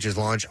TBH's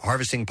launch,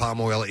 harvesting palm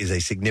oil is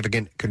a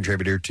significant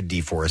contributor to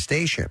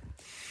deforestation.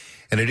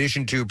 In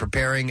addition to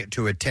preparing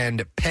to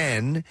attend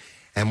Penn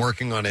and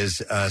working on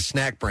his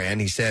snack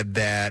brand, he said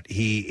that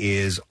he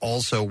is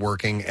also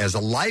working as a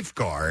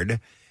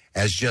lifeguard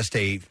as just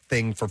a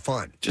thing for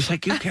fun. Just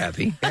like you,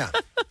 Kathy. Yeah.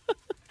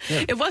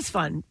 Yeah. It was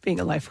fun being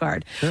a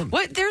lifeguard. Yeah.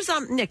 What there's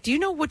Nick, do you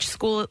know which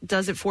school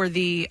does it for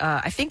the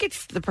I think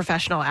it's the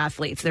professional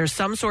athletes. There's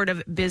some sort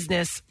of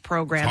business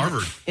program. It's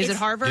Harvard. Is it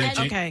Harvard? Yeah,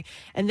 okay.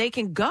 And they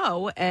can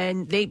go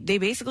and they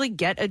basically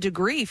get a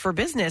degree for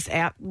business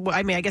at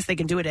I mean, I guess they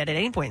can do it at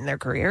any point in their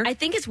career. I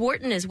think it's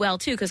Wharton as well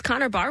too, because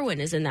Connor Barwin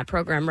is in that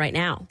program right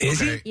now.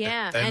 Is he?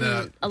 Yeah,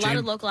 and a lot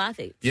of local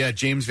athletes. Yeah,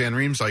 James Van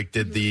Riemsdyk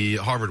did the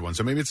Harvard one,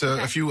 so maybe it's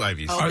a few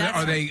Ivies. Oh,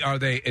 are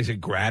they? Is it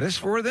gratis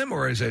for them,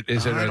 or is it?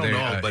 I don't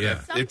know, but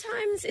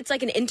sometimes it's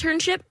like an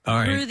internship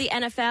through the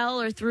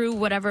NFL or through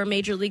whatever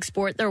major league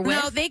sport they're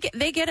with. No, they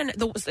get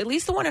at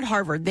least the one at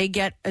Harvard. They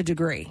get a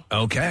degree.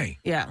 Okay.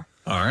 Yeah.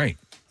 All right.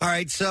 All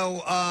right,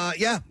 so,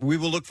 we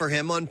will look for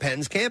him on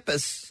Penn's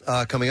campus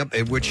coming up,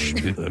 which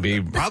will be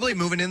probably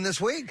moving in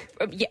this week.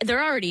 Yeah,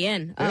 they're already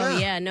in. Yeah. Oh,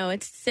 yeah. No,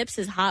 Sips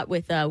is hot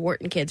with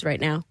Wharton kids right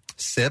now.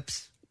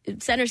 Sips?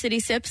 Center City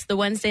Sips, the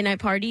Wednesday night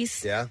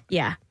parties. Yeah?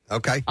 Yeah.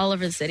 Okay. All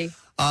over the city.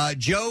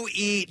 Joe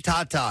E.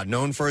 Tata,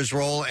 known for his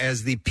role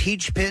as the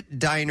Peach Pit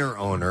diner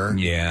owner,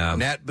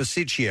 Nat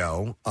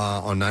Bosicchio,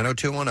 on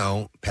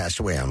 90210, passed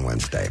away on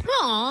Wednesday.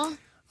 Aww.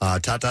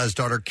 Tata's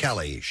daughter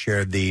Kelly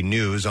shared the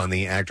news on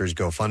the actor's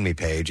GoFundMe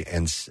page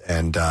and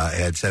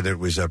had said it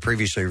was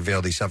previously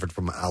revealed he suffered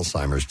from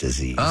Alzheimer's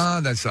disease.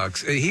 Oh, that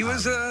sucks. He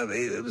was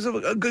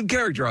a good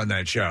character on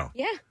that show.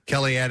 Yeah.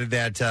 Kelly added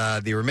that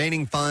the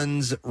remaining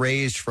funds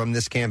raised from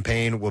this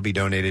campaign will be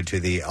donated to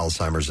the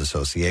Alzheimer's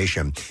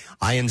Association.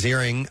 Ian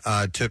Ziering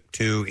took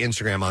to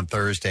Instagram on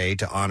Thursday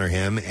to honor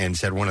him and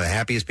said one of the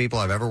happiest people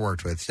I've ever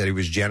worked with. Said he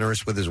was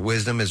generous with his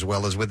wisdom as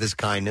well as with his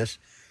kindness.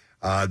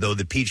 Though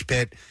the Peach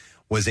Pit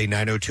was a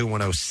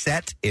 90210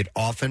 set, it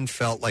often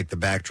felt like the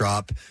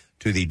backdrop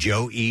to the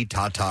Joe E.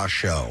 Tata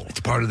show.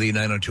 It's part of the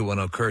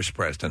 90210 curse,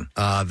 Preston.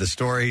 The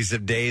stories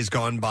of days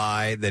gone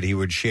by that he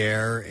would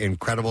share,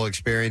 incredible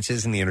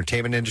experiences in the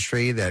entertainment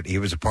industry that he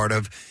was a part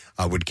of,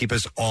 would keep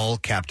us all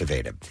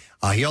captivated.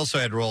 He also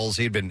had roles.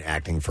 He'd been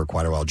acting for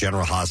quite a while.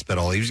 General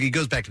Hospital. He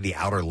goes back to The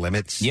Outer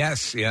Limits.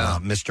 Yes, yeah.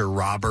 Mr.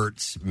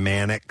 Roberts,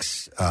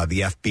 Mannix, the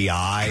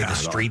FBI, The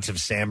Streets of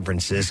San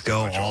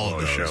Francisco, all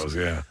of those shows,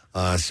 yeah.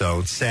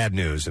 So sad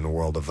news in the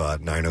world of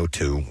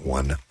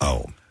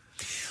 90210.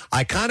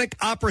 Iconic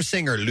opera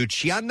singer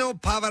Luciano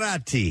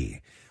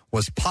Pavarotti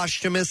was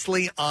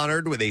posthumously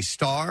honored with a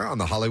star on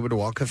the Hollywood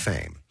Walk of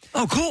Fame.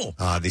 Oh, cool.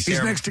 He's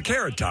next to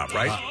Carrot Top,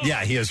 right?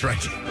 Yeah, he is right.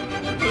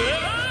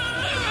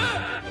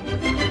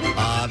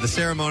 The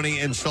ceremony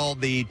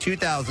installed the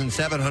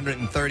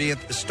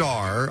 2,730th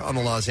star on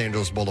the Los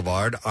Angeles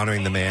Boulevard,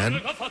 honoring the man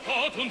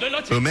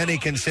who many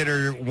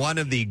consider one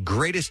of the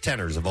greatest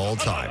tenors of all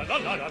time.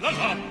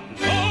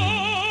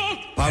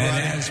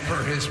 And as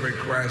per his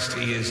request,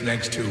 he is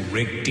next to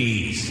Rick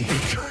Dees.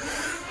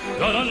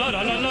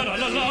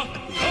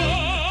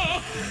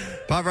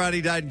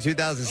 Pavarotti died in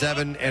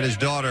 2007, and his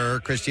daughter,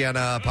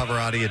 Christiana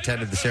Pavarotti,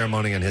 attended the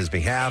ceremony on his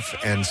behalf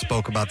and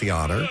spoke about the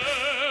honor.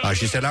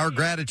 She said, our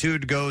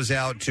gratitude goes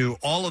out to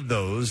all of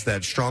those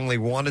that strongly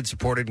wanted,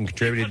 supported, and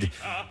contributed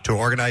to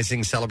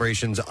organizing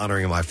celebrations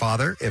honoring my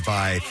father. If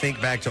I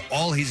think back to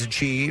all he's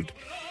achieved,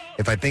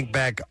 if I think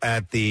back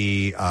at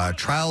the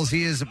trails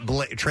he has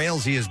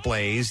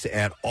blazed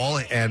at all,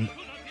 and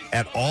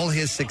at all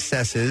his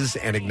successes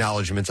and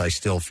acknowledgments, I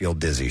still feel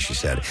dizzy, she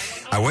said.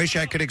 I wish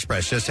I could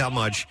express just how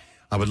much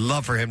I would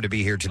love for him to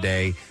be here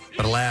today,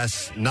 but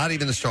alas, not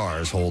even the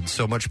stars hold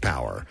so much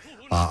power.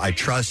 I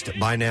trust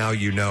by now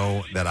you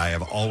know that I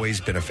have always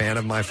been a fan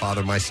of my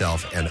father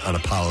myself, and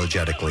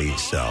unapologetically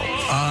so.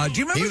 Do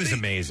you remember he was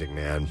amazing,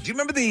 man. Do you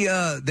remember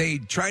they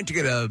tried to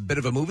get a bit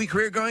of a movie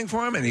career going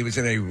for him, and he was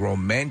in a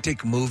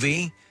romantic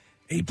movie.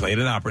 He played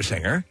an opera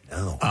singer.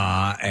 Oh.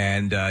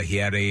 And he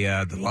had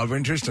the love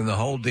interest and the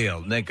whole deal.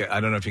 Nick, I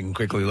don't know if you can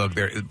quickly look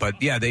there,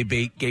 but yeah, they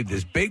gave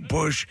this big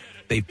push.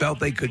 They felt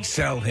they could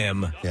sell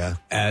him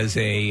as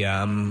a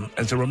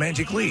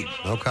romantic lead.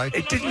 Okay.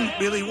 It didn't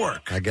really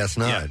work. I guess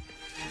not. Yeah.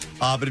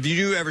 But if you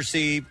do ever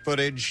see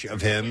footage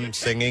of him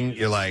singing,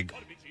 you're like,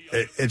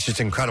 it's just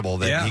incredible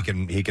that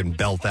he can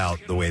belt out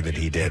the way that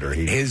he did, or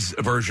his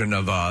version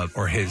of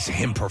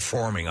him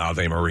performing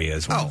Ave Maria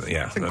as well.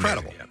 It's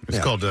incredible. Yeah. It's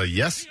called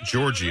Yes,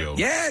 Giorgio.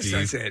 Yes, Steve.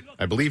 that's it.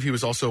 I believe he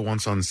was also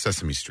once on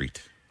Sesame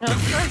Street.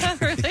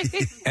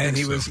 Really? And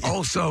he was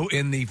also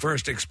in the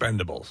first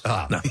Expendables.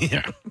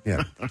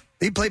 Yeah.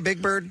 He played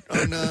Big Bird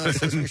on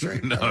Sesame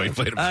Street? No, he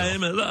played himself.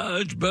 I'm a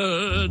large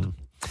bird.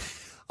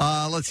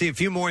 Let's see, a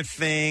few more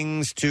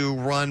things to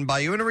run by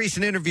you. In a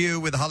recent interview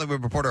with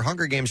Hollywood Reporter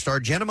Hunger Games star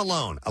Jenna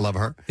Malone, I love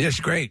her. Yes,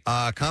 great.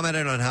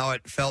 Commented on how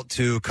it felt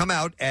to come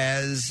out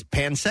as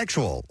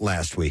pansexual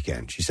last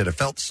weekend. She said, it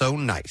felt so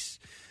nice.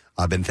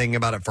 I've been thinking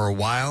about it for a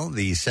while.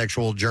 The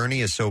sexual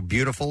journey is so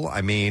beautiful.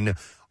 I mean,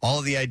 all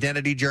of the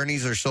identity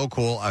journeys are so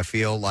cool. I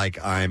feel like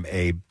I'm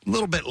a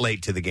little bit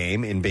late to the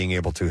game in being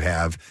able to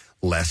have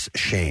less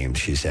shame,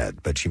 she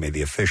said. But she made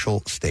the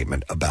official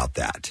statement about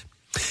that.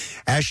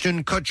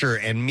 Ashton Kutcher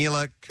and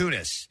Mila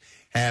Kunis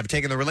have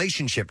taken the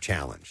relationship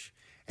challenge,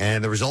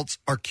 and the results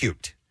are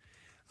cute.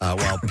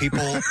 While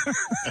people...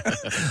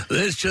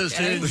 This just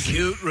is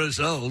cute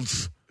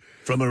results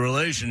from a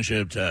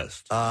relationship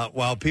test.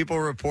 While people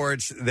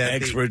reports that...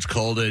 Experts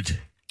called it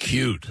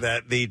cute.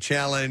 That the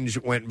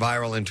challenge went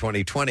viral in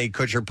 2020.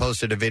 Kutcher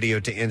posted a video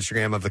to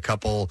Instagram of the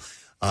couple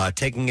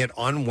taking it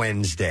on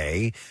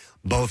Wednesday.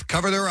 Both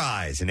cover their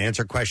eyes and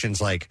answer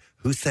questions like,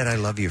 who said I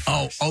love you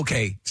first? Oh,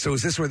 okay. So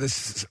is this where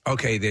this...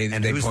 Okay, they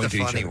who's point the to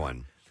each funny other.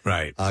 one?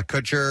 Right.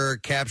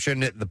 Kutcher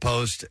captioned the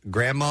post,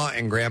 Grandma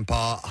and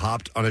Grandpa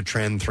hopped on a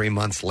trend 3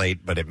 months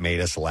late, but it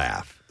made us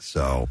laugh.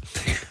 So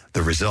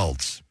the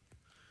results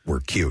were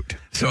cute.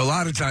 So a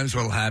lot of times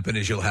what'll happen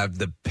is you'll have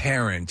the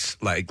parents,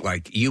 like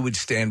you would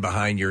stand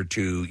behind your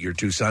two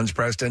sons,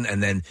 Preston,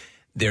 and then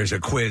there's a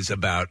quiz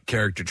about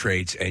character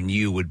traits, and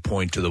you would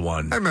point to the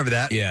one. I remember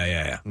that.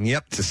 Yeah.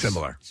 Yep. It's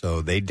similar.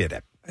 So they did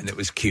it. And it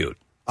was cute.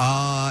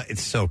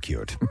 It's so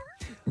cute.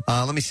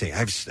 Let me see. I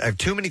have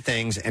too many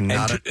things and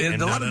not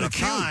enough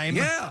time.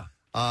 Yeah.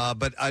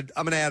 But I'm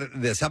going to add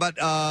this. How about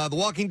The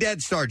Walking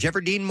Dead star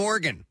Jeffrey Dean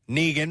Morgan?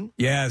 Negan.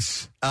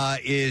 Yes.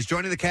 Is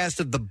joining the cast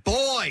of The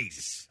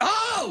Boys.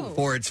 Oh!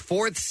 For its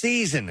 4th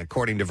season,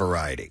 according to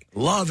Variety.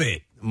 Love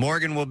it.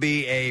 Morgan will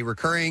be a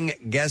recurring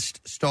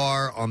guest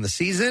star on the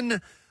season,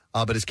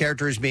 but his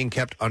character is being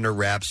kept under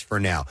wraps for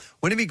now.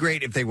 Wouldn't it be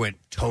great if they went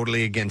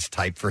totally against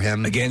type for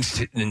him? Because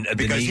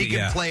he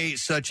can play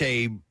such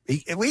a...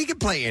 He can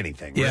play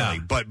anything, really.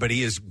 But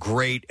he is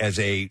great as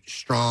a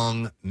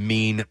strong,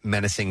 mean,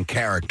 menacing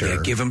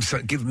character. Yeah,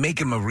 make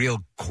him a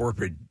real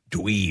corporate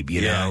dweeb, you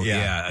know?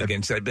 Yeah,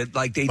 against that. But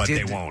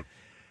they won't.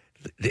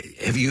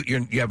 Have you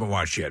haven't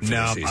watched yet? For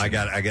No, the season.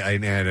 I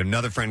had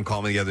another friend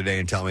call me the other day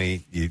and tell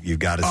me you've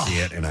got to see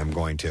it, and I'm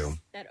going to.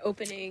 That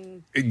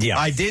opening. Yeah,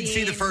 I did scene,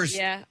 see the first.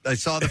 Yeah. I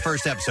saw the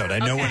first episode.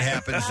 I know what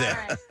happens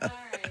there.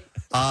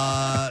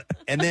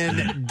 And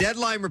then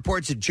Deadline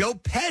reports that Joe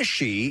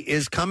Pesci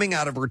is coming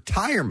out of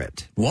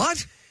retirement.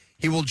 What?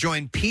 He will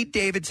join Pete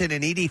Davidson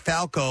and Edie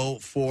Falco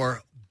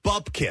for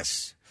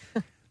Bupkiss,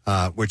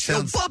 which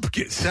sounds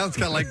sounds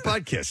kind of like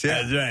Budkiss.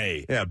 Yeah, that's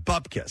right. Yeah,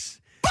 Bupkiss.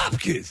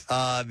 Bupkiss.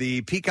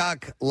 The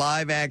Peacock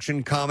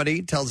live-action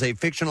comedy tells a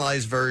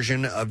fictionalized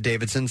version of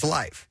Davidson's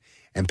life,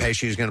 and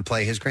Pesci is going to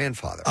play his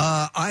grandfather.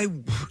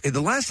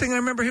 The last thing I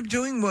remember him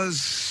doing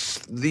was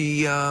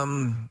the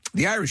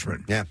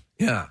Irishman. Yeah,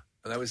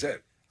 that was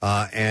it.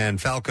 And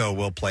Falco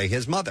will play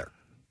his mother.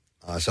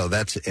 So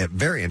that's a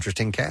very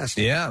interesting cast.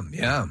 Yeah.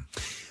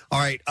 All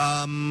right,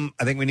 I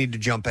think we need to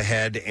jump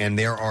ahead, and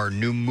there are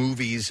new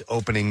movies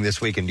opening this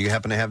weekend. Do you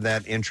happen to have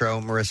that intro,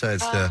 Marissa?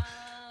 It's the...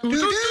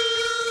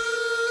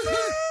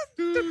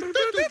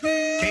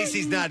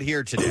 Casey's not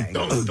here today.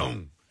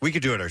 We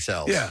could do it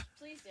ourselves. Yeah.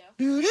 Please do.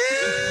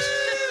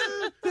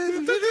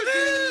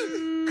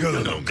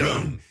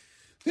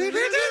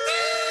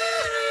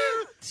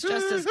 It's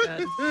just as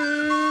good.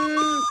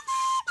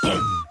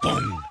 I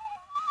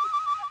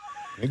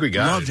think we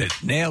got Loved it.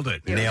 Nailed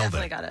it. Yeah, Nailed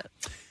definitely it. got it.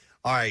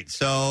 All right,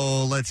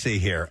 so let's see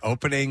here.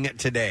 Opening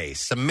today,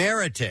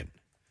 Samaritan.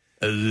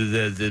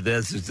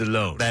 That's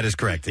Stallone. That is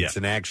correct. It's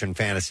an action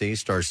fantasy.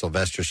 Stars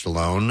Sylvester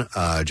Stallone,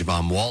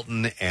 Javon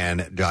Walton,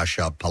 and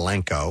Joshua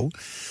Palenko.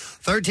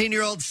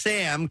 13-year-old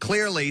Sam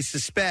clearly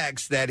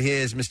suspects that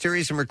his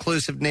mysterious and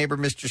reclusive neighbor,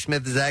 Mr.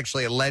 Smith, is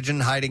actually a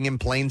legend hiding in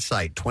plain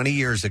sight. 20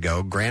 years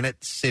ago,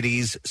 Granite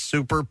City's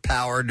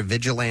super-powered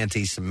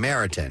vigilante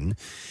Samaritan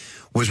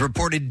was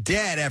reported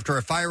dead after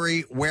a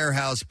fiery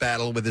warehouse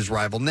battle with his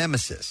rival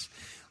nemesis.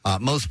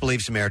 Most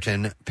believe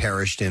Samaritan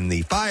perished in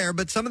the fire,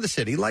 but some of the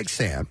city, like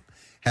Sam,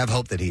 have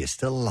hope that he is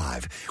still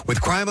alive.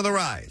 With crime on the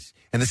rise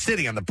and the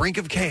city on the brink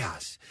of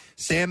chaos,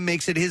 Sam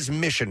makes it his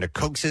mission to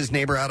coax his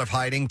neighbor out of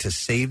hiding to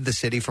save the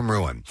city from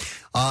ruin.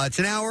 It's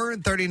an hour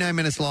and 39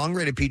 minutes long,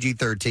 rated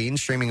PG-13,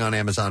 streaming on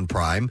Amazon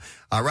Prime.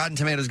 Rotten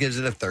Tomatoes gives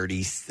it a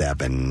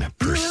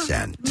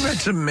 37%. Read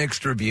some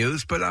mixed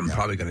reviews, but I'm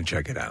probably going to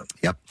check it out.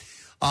 Yep.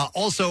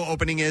 Also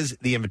opening is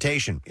The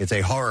Invitation. It's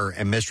a horror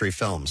and mystery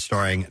film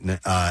starring,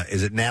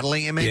 is it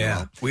Natalie Emmanuel?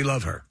 Yeah, we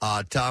love her.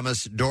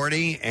 Thomas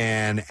Doherty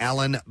and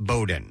Alan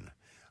Bowden.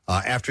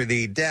 After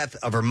the death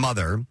of her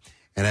mother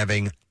and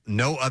having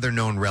no other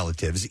known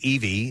relatives,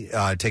 Evie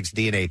takes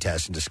DNA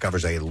test and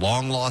discovers a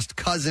long-lost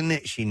cousin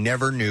she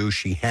never knew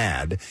she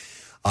had.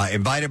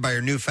 Invited by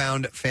her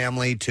newfound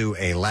family to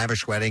a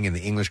lavish wedding in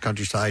the English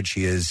countryside,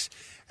 she is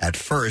at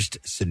first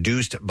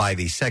seduced by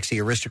the sexy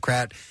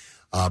aristocrat,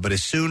 but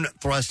is soon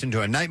thrust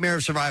into a nightmare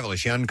of survival as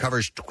she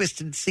uncovers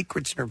twisted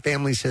secrets in her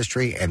family's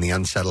history and the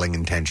unsettling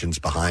intentions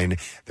behind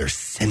their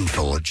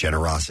sinful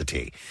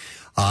generosity.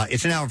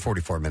 It's an hour and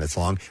 44 minutes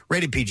long,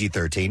 rated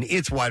PG-13.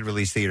 It's wide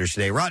release theaters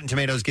today. Rotten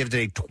Tomatoes gives it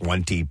a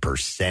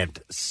 20%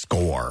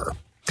 score.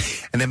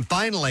 And then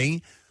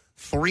finally,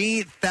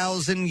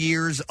 3,000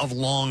 Years of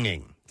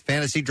Longing.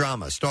 Fantasy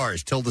drama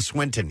stars Tilda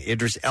Swinton,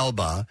 Idris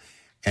Elba,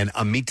 and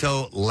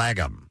Amito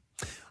Lagam.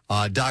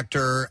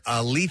 Dr.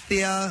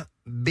 Alethea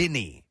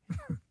Binney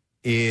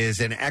is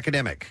an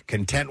academic,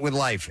 content with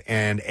life,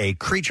 and a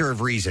creature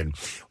of reason.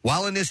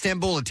 While in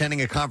Istanbul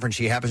attending a conference,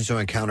 she happens to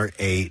encounter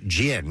a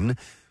djinn,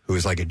 who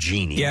is like a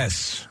genie.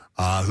 Yes.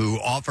 Who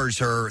offers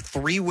her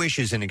 3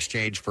 wishes in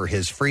exchange for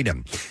his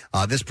freedom.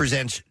 This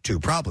presents 2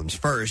 problems.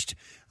 First,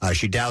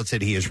 she doubts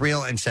that he is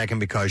real, and second,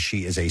 because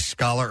she is a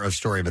scholar of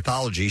story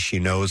mythology, she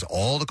knows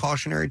all the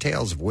cautionary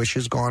tales of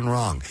wishes gone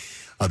wrong.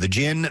 The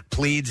djinn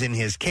pleads in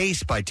his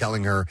case by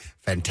telling her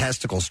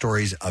fantastical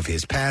stories of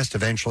his past.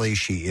 Eventually,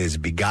 she is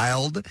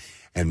beguiled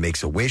and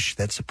makes a wish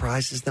that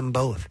surprises them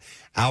both.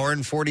 Hour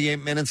and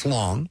 48 minutes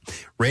long,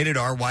 rated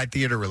R, wide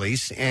theater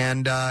release,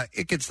 and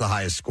it gets the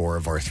highest score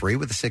of our 3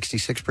 with a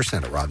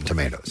 66% at Rotten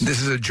Tomatoes.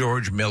 This is a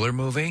George Miller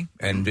movie,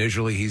 and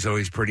visually he's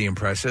always pretty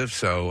impressive,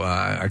 so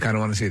I kind of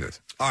want to see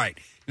this. All right,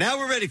 now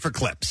we're ready for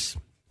clips.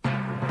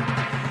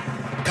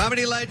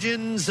 Comedy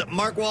legends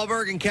Mark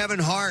Wahlberg and Kevin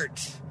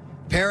Hart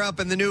pair up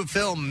in the new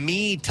film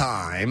Me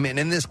Time, and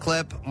in this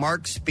clip,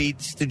 Mark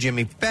speaks to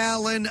Jimmy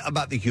Fallon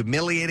about the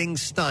humiliating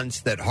stunts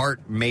that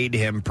Hart made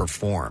him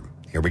perform.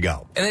 Here we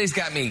go. And then he's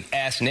got me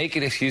ass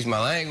naked, excuse my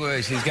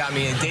language. He's got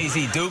me in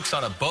Daisy Dukes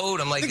on a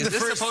boat. I'm like, is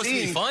this supposed to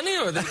be funny,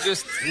 or they're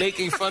just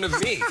making fun of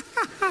me?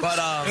 But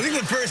I think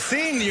the first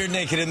scene you're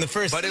naked in the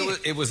first scene. But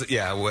it was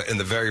in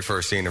the very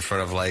first scene in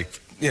front of a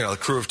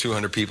crew of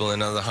 200 people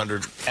and another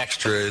 100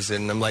 extras,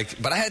 and I'm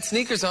like, but I had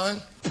sneakers on.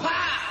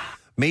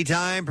 Me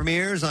Time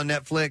premieres on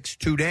Netflix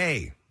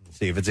today.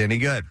 See if it's any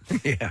good.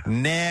 Yeah.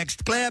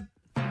 Next clip.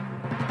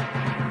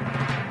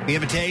 The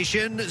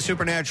Invitation,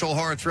 supernatural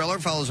horror thriller,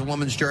 follows a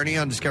woman's journey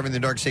on discovering the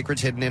dark secrets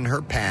hidden in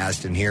her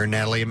past. And here,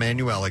 Natalie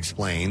Emmanuel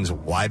explains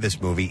why this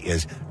movie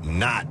is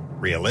not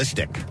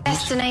realistic.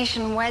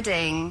 Destination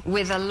wedding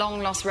with a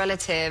long-lost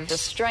relative, a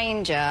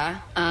stranger,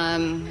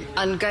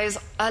 and goes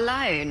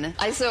alone.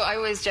 I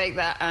always joke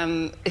that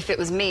if it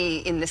was me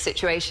in this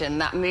situation,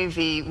 that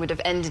movie would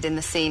have ended in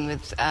the scene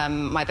with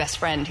my best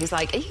friend, who's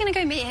like, are you going to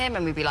go meet him?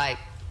 And we'd be like,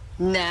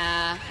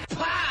 nah.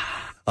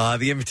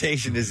 The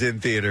Invitation is in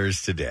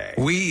theaters today.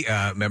 We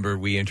remember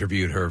we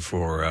interviewed her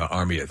for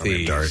Army of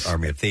Thieves.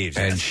 Army of Thieves.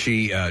 And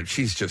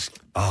she's just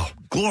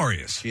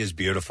glorious. She is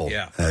beautiful.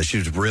 Yeah. She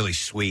was really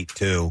sweet,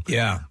 too.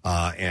 Yeah.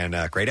 And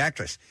a great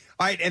actress.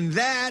 All right, and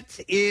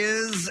that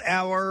is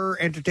our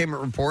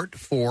entertainment report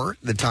for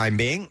the time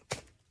being.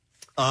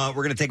 We're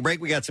going to take a break.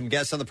 We got some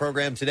guests on the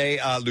program today.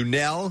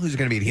 Lunel, who's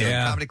going to be at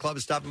Healing Comedy Club,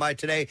 is stopping by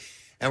today.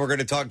 And we're going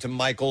to talk to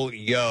Michael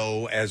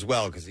Yo as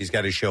well, because he's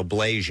got his show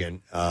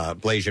Blasian,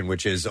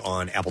 which is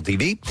on Apple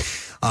TV.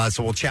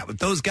 So we'll chat with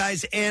those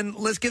guys, and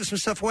let's give some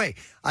stuff away.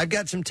 I've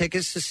got some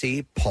tickets to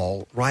see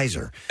Paul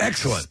Reiser.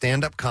 Excellent.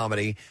 Stand-up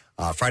comedy,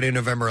 Friday,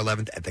 November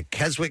 11th at the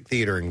Keswick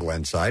Theater in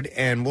Glenside.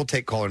 And we'll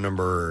take caller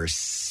number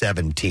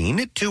 17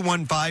 at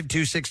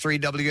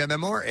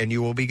 215-263-WMMR, and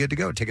you will be good to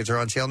go. Tickets are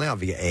on sale now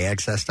via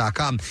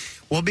AXS.com.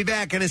 We'll be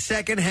back in a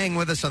second. Hang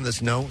with us on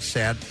this No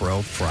Sad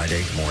Bro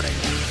Friday morning.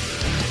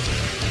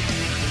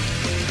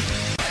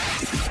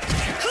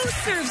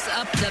 Serves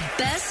up the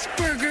best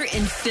burger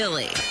in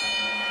Philly.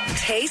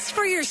 Taste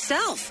for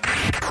yourself.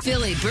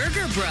 Philly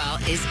Burger Bro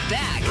is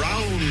back.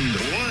 Round 1,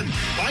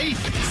 fight.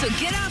 So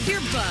get off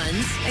your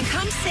buns and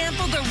come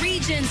sample the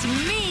region's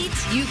meat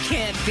you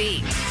can't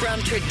beat.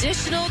 From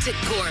traditional to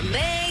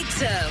gourmet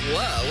to,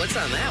 whoa, what's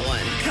on that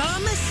one?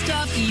 Come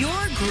stuff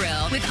your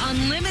grill with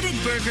unlimited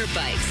burger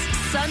bites.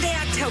 Sunday,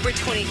 October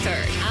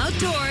 23rd.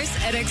 Outdoors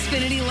at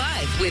Xfinity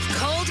Live with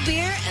cold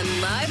beer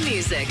and live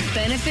music.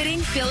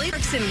 Benefiting Philly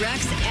Parks and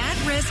Rec's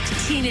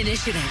At-Risk Teen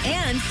Initiative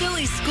and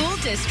Philly School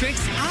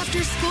District's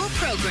after-school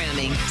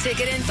programming.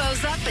 Ticket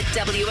info's up at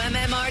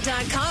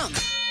WMMR.com.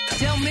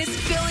 Don't miss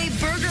Philly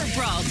Burger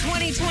Brawl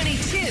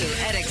 2022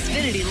 at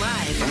Xfinity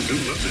Live. I do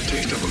love the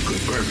taste of a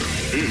good burger.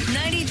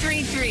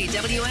 93.3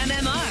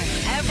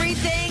 WMMR.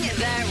 Everything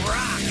that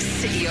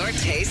rocks your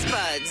taste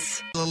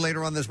buds. A little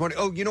later on this morning.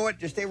 Oh, you know what?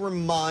 Just a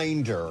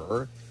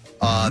reminder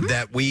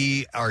that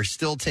we are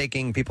still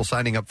taking people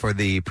signing up for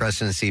the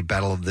Presidency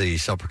Battle of the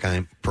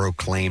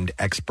Self-Proclaimed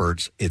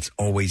Experts. It's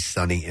Always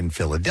Sunny in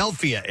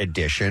Philadelphia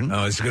edition.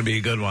 Oh, it's going to be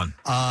a good one.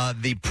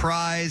 The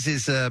prize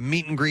is a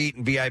meet and greet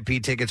and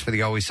VIP tickets for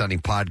the Always Sunny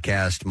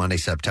podcast Monday,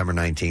 September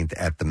 19th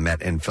at the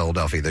Met in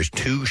Philadelphia. There's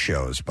 2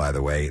 shows, by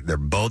the way. They're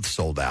both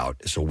sold out,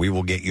 so we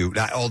will get you.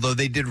 Although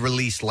they did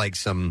release like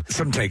some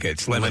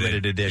tickets,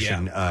 limited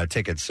edition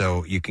tickets,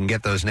 so you can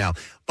get those now.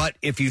 But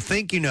if you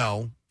think you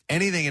know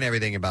anything and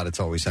everything about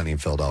It's Always Sunny in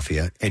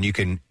Philadelphia, and you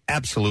can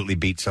absolutely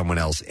beat someone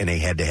else in a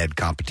head-to-head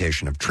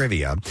competition of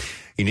trivia,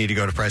 you need to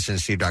go to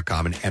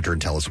PrestonandSteve.com and enter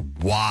and tell us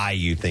why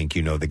you think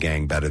you know the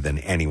gang better than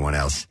anyone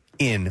else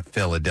in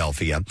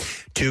Philadelphia.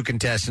 2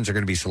 contestants are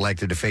going to be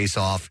selected to face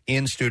off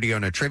in studio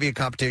in a trivia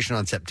competition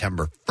on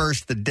September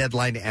 1st. The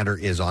deadline to enter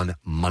is on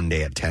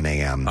Monday at 10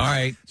 a.m. All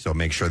right. So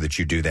make sure that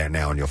you do that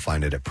now, and you'll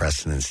find it at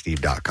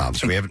PrestonandSteve.com.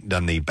 So we haven't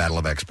done the Battle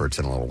of Experts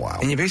in a little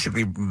while. And you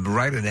basically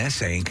write an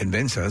essay and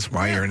convince us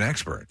why you're an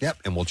expert. Yep,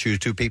 and we'll choose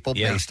 2 people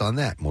based on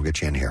that, and we'll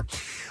get you in here.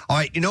 All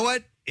right, you know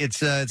what?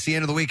 It's the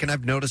end of the week, and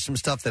I've noticed some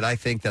stuff that I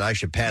think that I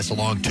should pass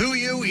along to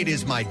you. It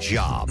is my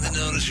job. The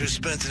noticer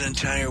spent an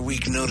entire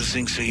week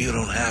noticing so you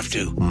don't have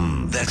to.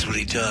 That's what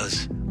he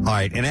does. All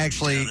right, and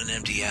actually... Down an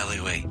empty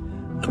alleyway,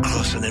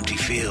 across an empty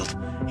field.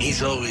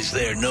 He's always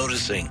there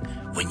noticing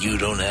when you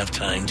don't have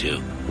time to.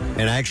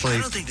 And actually...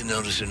 I don't think the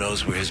noticer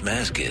knows where his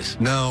mask is.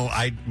 No,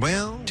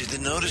 Did the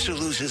noticer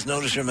lose his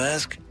noticer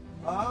mask?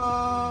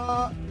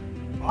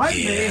 I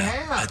may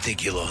have. I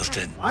think you lost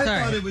it. I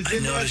thought it was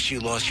in I noticed you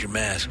lost your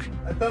mask.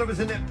 I thought it was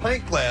in that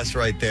pint glass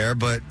right there,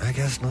 but I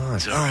guess not.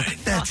 It's all right.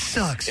 That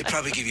sucks. It'd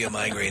probably give you a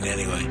migraine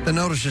anyway. The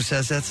noticer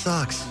says that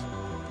sucks.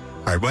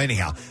 All right, well,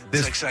 anyhow.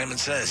 It's like Simon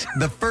Says.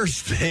 The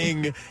first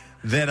thing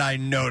that I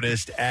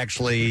noticed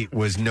actually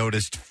was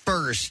noticed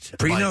first.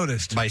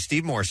 Pre-noticed. By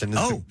Steve Morrison.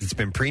 It's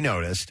been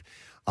pre-noticed.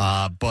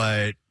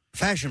 But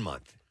Fashion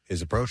Month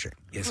is approaching.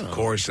 Yes, of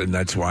course, and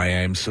that's why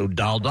I'm so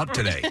dolled up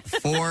today.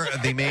 4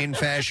 of the main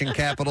fashion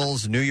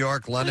capitals, New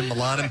York, London,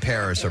 Milan, and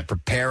Paris, are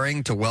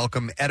preparing to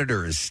welcome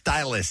editors,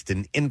 stylists,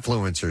 and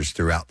influencers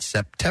throughout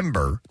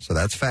September. So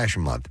that's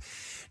Fashion Month.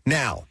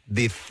 Now,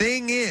 the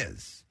thing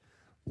is,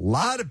 a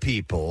lot of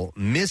people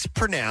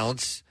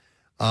mispronounce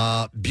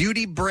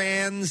beauty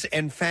brands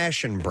and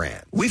fashion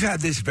brands. We've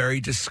had this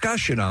very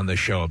discussion on the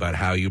show about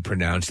how you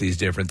pronounce these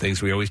different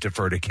things. We always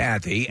defer to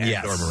Kathy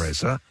and or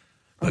Marissa.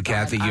 But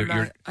Kathy,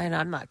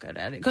 I'm not good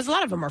at it because a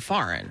lot of them are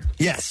foreign.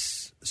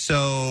 Yes.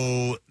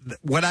 So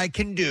what I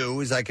can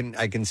do is I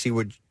can see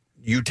what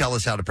you tell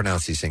us how to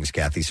pronounce these things,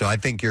 Kathy. So I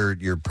think you're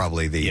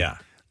probably the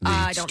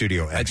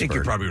studio expert. I think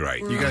you're probably right.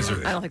 You guys are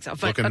I don't think so.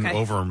 But, looking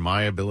over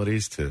my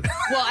abilities to.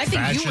 Well, I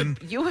think fashion.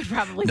 you would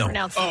probably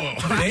pronounce them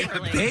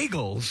properly.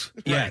 Bagels.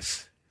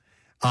 Yes.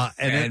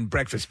 And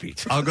breakfast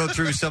pizza. I'll go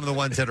through some of the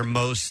ones that are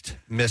most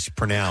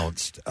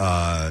mispronounced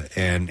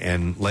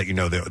and let you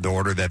know the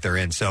order that they're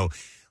in. So.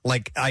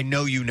 Like, I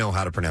know you know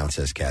how to pronounce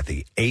this,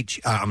 Kathy.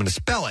 I'm going to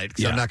spell it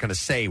because I'm not going to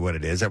say what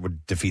it is. That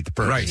would defeat the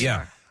purpose. Right,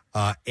 yeah.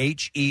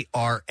 Hermes.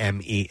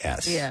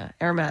 Yeah,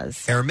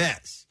 Hermes.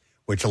 Hermes,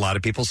 which a lot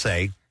of people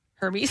say.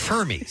 Hermes.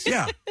 Hermes.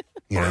 Yeah.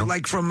 Or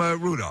like from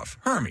Rudolph.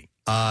 Hermes.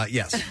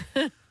 Yes.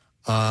 Hermes.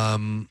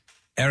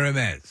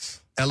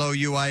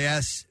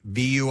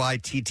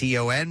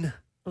 Louisvuitton.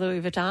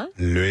 Louis Vuitton.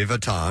 Louis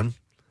Vuitton.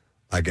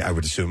 I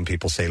would assume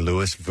people say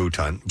Louis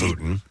Vuitton.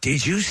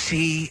 Did you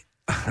see...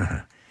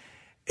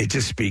 It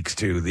just speaks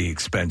to the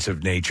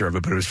expensive nature of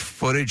it, but it was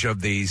footage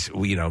of these,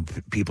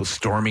 people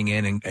storming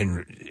in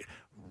and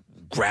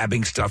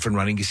grabbing stuff and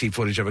running. You see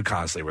footage of it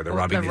constantly where they're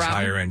robbing these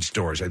higher-end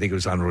stores. I think it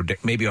was on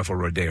maybe off a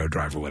Rodeo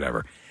Drive or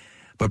whatever.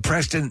 But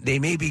Preston, they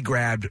maybe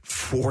grabbed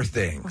 4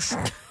 things.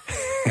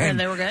 And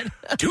they were good.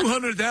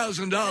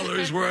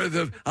 $200,000 worth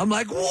of. I'm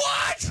like,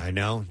 what? I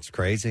know. It's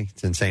crazy.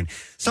 It's insane.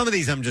 Some of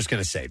these I'm just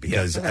going to say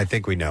because I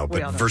think we know.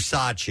 But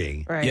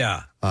Versace. Right.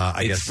 Yeah.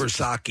 I guess guess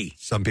Versace.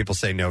 Some people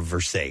say no,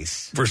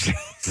 Versace. Versace.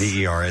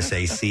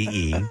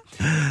 Versace.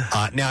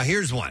 Now,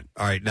 here's one.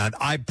 All right. Now,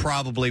 I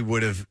probably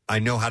would have. I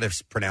know how to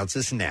pronounce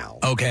this now.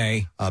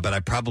 Okay. But I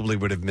probably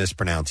would have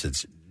mispronounced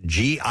it.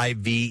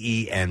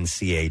 Givenchy.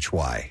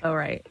 Oh,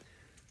 right.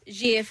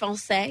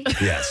 Givenchy.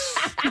 Yes.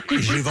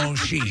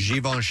 Givenchy.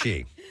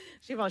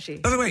 Givenchy.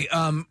 By the way,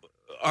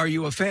 are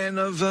you a fan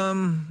of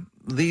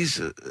these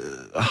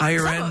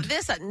higher end?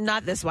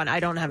 Not this one. I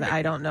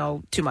don't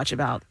know too much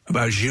about.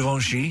 About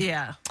Givenchy?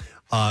 Yeah.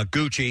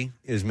 Gucci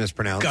is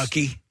mispronounced.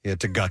 Gucky. Yeah,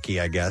 to Gucky,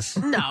 I guess.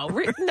 No,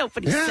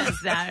 nobody says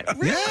that.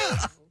 Really?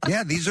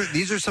 Yeah.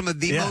 These are some of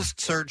the most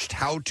searched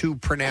how to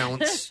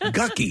pronounce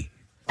Gucky.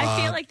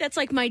 I feel like that's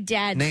like my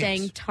dad names.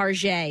 saying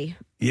Target.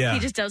 Yeah. He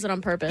just does it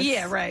on purpose.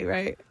 Yeah,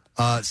 right.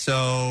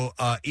 So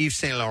Yves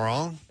Saint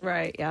Laurent,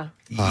 Right, yeah.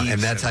 and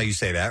that's how you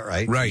say that,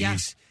 right? Right. Yeah.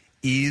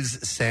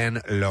 Yves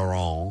Saint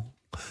Laurent.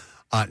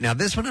 Now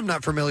this one I'm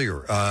not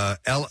familiar.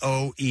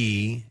 Loewe.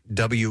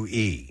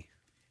 Loewe.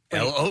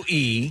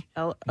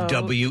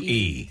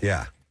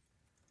 Yeah.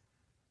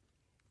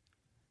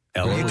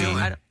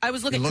 Loewe. I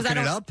was looking You because I looking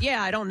don't. it up?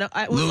 Yeah, I don't know.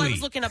 I Louis.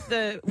 was looking up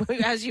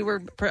as you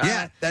were.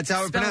 Yeah, that's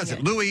how I pronounce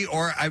it. Louis,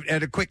 or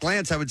at a quick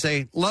glance, I would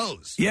say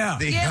Lowe's. Yeah.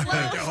 The, Yeah,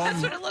 Lowe's.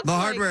 That's what it looks the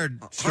like. hardware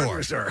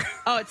store.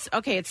 Oh, it's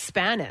okay. It's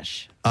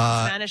Spanish.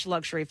 Spanish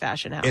luxury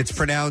fashion house. It's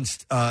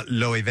pronounced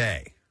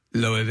Loewe.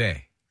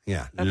 Loewe.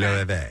 Yeah,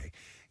 Loewe.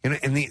 And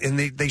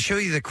they show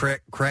you the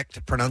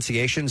correct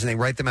pronunciations, and they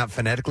write them out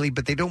phonetically,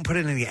 but they don't put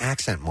in any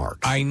accent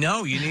marks. I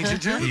know. You need to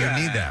do that. You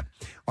need that.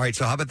 All right,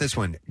 so how about this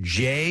one?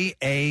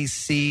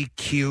 Jacquemus.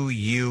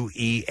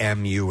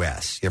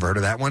 You ever heard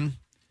of that one?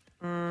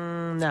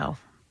 No.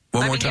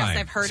 One more Yes, time.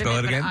 I've heard Spell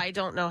of it it, again. but I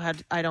don't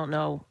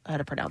know how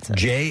to pronounce it.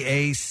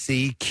 Jacquemus.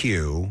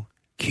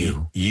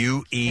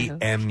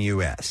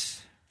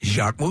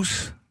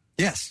 Jacquemus?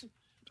 Yes.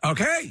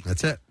 Okay.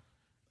 That's it.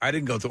 I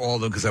didn't go through all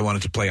of them because I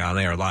wanted to play on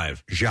air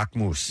live.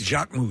 Jacquemus.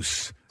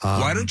 Jacquemus.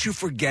 Why don't you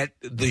forget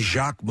the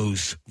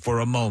Jacquemus for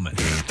a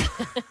moment?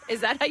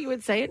 Is that how you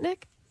would say it,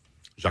 Nick?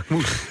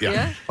 Jacquemus.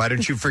 Yeah. Why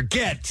don't you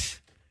forget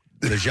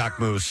the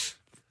Jacquemus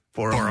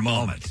For a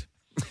moment.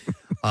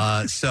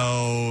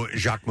 So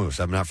Jacquemus,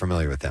 I'm not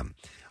familiar with them.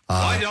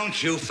 Why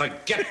don't you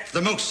forget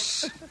the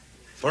moose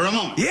for a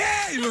moment?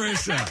 Yeah,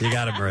 Marissa. You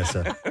got it,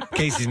 Marissa.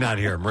 Casey's not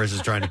here.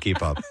 Marissa's trying to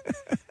keep up.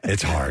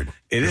 It's hard.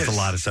 It's a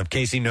lot of stuff.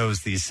 Casey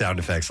knows these sound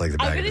effects like the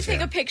back I'm of going to his take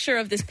hand. a picture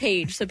of this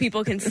page so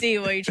people can see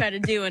what you try to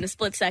do in a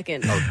split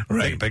second.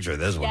 Take a picture of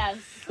this one. Yes.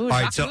 Ooh, All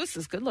right, so Jacques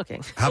is good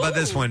looking. how about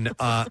this one? The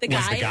was the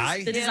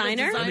guy? The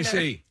designer? Let me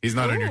see. He's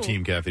not on your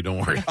team, Kathy.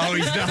 Don't worry. Oh,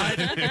 he's not.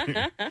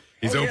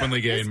 He's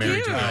openly gay and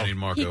married to a guy named He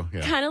Marco.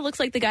 Yeah. kind of looks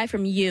like the guy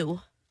from You.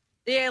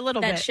 Yeah, a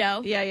little That bit.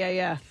 show?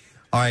 Yeah.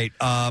 All right.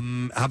 How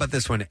about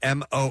this one?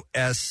 Moschino.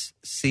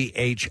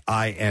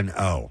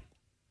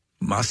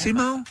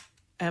 Massimo?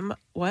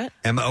 What?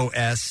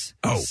 Mos.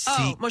 Oh,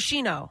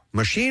 Moschino.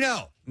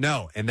 Moschino.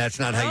 No, and that's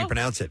not how you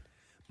pronounce it.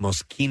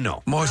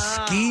 Moschino.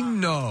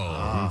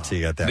 Moschino. So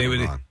you got that They one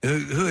would, wrong.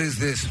 who is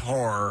this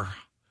whore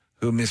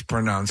who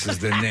mispronounces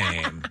the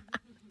name?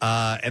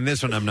 And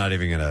this one I'm not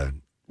even going to.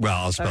 Well,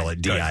 I'll spell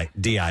it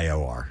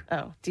Dior.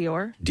 Oh,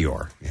 Dior.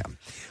 Dior, yeah.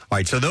 All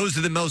right, so those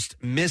are the most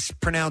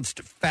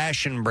mispronounced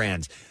fashion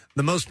brands,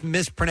 the most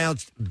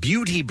mispronounced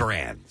beauty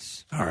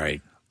brands. All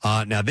right.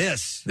 Now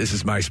this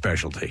is my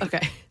specialty.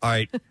 Okay. All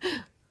right.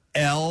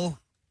 L,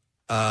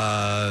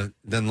 then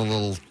the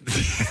little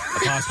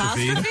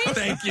apostrophe.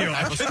 Thank you.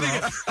 I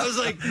was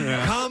like,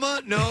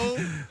 comma, no.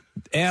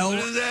 L. What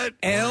is that?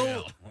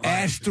 L.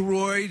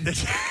 Asteroid.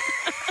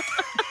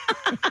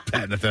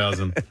 Patting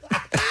 1,000.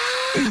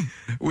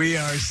 We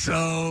are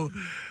so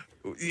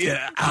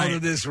out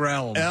of this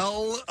realm.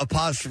 L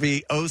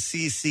apostrophe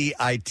OCCITANE.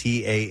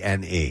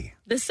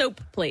 The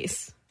soap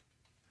place.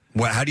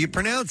 What? How do you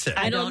pronounce it?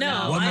 I don't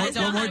know. One more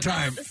I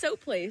time. The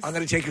soap place. I'm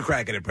going to take a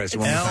crack at it, Preston.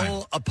 One more time.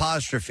 L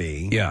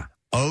apostrophe Yeah.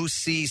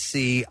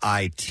 OCCITANE.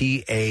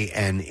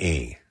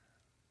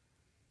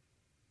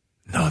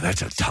 No,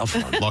 that's a tough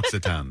one.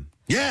 L'Occitane.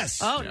 Yes.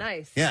 Oh,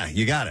 nice. Yeah,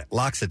 you got it.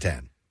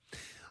 L'Occitane.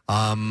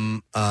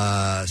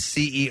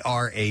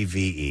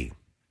 CERAVE.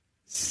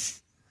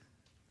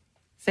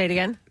 Say it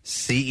again.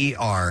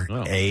 CERAVE.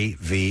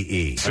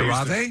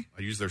 Cerave?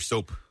 I use their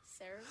soap.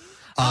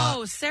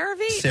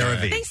 CeraVe?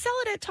 CeraVe. They sell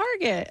it at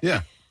Target.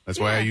 Yeah, that's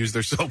why I use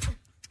their soap.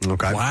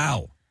 Okay.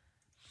 Wow.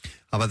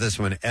 How about this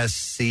one?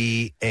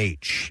 SCHWARZ.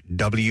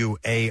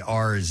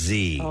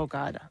 Oh,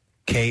 God.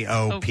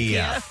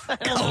 KOPF.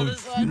 I love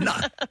this one.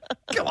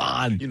 Come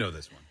on. You know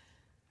this one.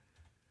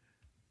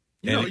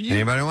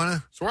 Anybody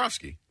want to?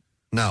 Swarovski.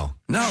 No.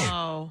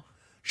 Oh.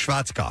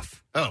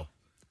 Schwarzkopf. Oh.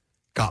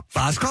 Kopf.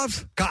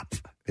 Boskopf?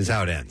 Kopf is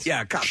how it ends.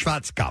 Yeah, Kopf.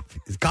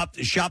 Schwarzkopf.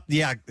 Kopf. Shop.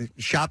 Yeah.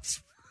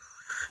 Shops.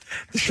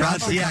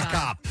 Shots. Yeah.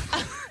 Kopf.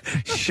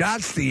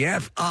 Shots the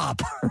F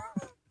up.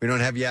 We don't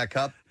have yeah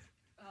cup.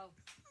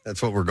 That's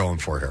what we're going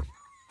for here.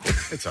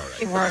 It's all right.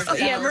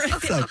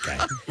 It's okay.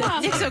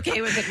 Nick's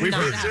okay with it. We've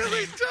not heard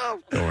happening.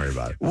 Don't worry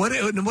about it. What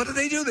do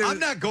they do? I'm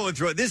not going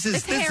through it. This is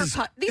It's hair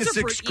cut. These it's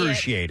are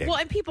excruciating. Well,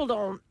 and people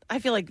don't. I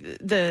feel like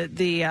the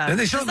And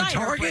they sell them at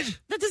designer Target?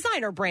 the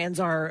designer brands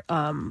are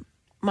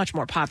much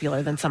more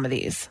popular than some of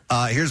these.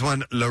 Here's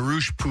one: La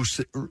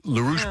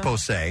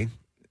Roche-Posay.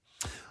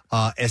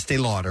 Estee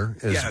Lauder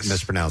is Yes.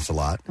 mispronounced a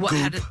lot. What?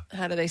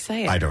 How do they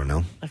say it? I don't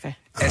know. Okay.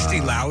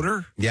 Estee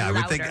Lauder? Yeah, I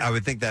would Louder.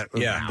 think that.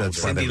 Yeah.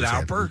 that's why they Cindy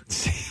would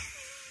say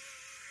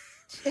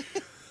Lauper? it.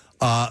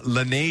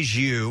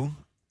 Laneige.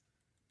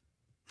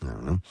 I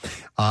don't know.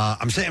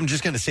 I'm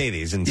just going to say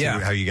these and see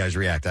how you guys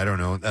react. I don't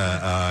know.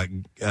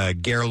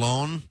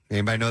 Guerlain.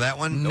 Anybody know that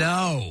one?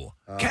 No.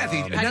 Kathy,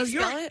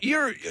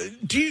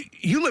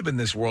 you live in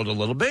this world a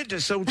little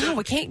bit, so no,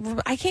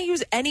 I can't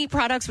use any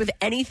products with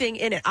anything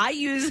in it. I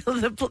use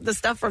the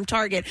stuff from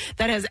Target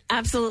that has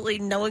absolutely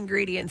no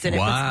ingredients in it,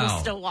 but will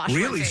still wash.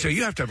 Really? My face. So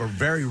you have to have a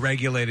very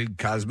regulated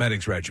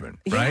cosmetics regimen,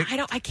 right?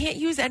 Yeah, I can't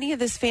use any of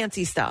this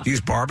fancy stuff.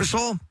 Use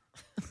Barbasol?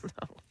 No.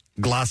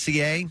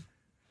 Glacier.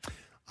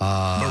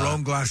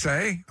 Marron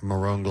Glacé,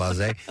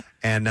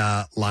 and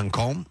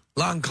Lancôme.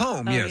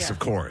 Lancôme, yes, of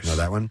course. Know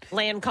that one?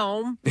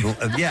 Lancôme.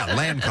 Yeah,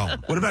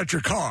 Lancôme. What about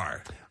your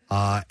car?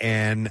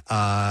 And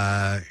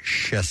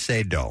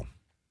Shiseido.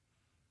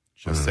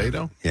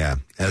 Shiseido? Yeah,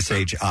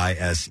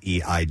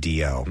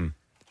 Shiseido.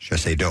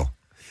 Shiseido.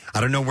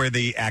 I don't know where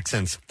the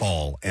accents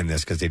fall in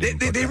this because they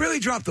didn't. They really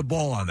dropped the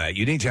ball on that.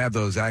 You need to have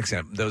those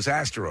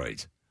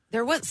asteroids.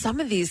 There was some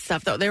of these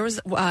stuff, though. There was,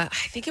 I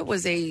think it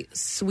was a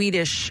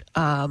Swedish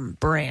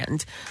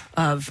brand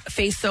of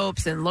face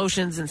soaps and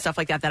lotions and stuff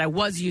like that I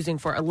was using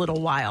for a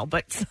little while.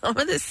 But some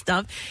of this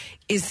stuff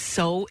is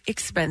so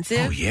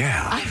expensive. Oh,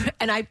 yeah.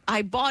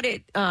 I bought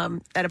it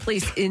at a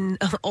place in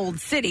Old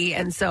City,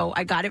 and so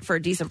I got it for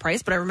a decent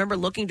price. But I remember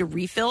looking to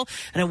refill,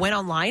 and I went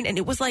online, and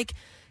it was like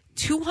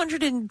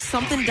 $200 and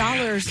something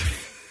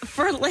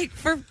for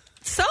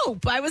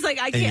soap. I was like,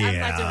 I can't.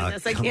 I'm not doing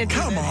this. I can't.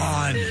 Come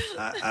on.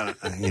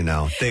 You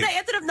know, I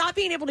ended up not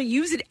being able to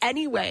use it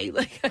anyway.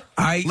 Let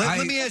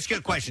me ask you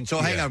a question. So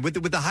hang on with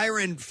the higher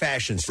end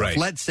fashion stuff. Right.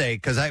 Let's say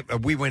because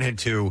we went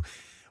into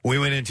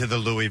the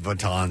Louis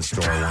Vuitton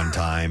store one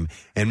time,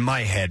 and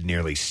my head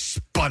nearly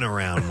spun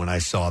around when I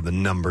saw the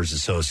numbers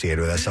associated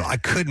with that. So I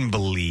couldn't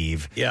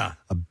believe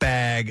a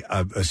bag,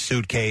 a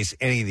suitcase,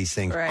 any of these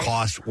things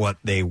cost what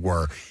they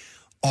were.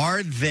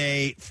 Are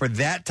they, for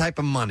that type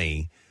of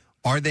money,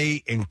 are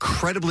they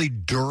incredibly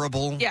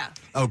durable? Yeah.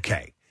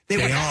 Okay. They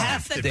would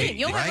have to be,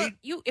 be, right?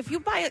 If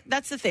you buy it,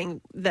 that's the thing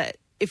that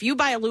if you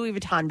buy a Louis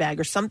Vuitton bag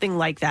or something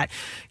like that,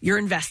 you're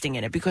investing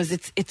in it because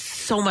it's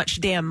so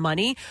much damn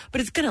money,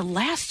 but it's going to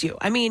last you.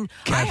 I mean,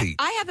 Kathy.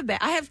 I have a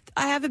bag.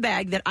 I have a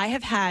bag that I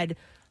have had.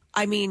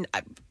 I mean,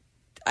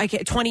 I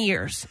get 20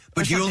 years.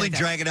 But you only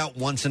drag it out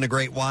once in a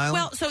great while?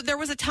 Well, so there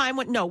was a time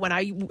when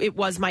it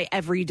was my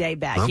everyday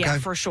bag. Okay. Yeah,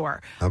 for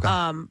sure. Okay.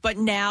 But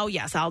now,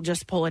 yes, I'll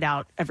just pull it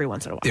out every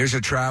once in a while. There's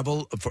a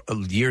travel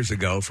years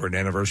ago for an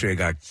anniversary. I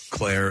got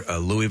Claire a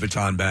Louis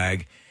Vuitton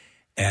bag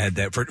and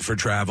that for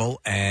travel,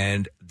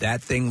 and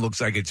that thing looks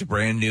like it's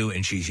brand new,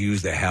 and she's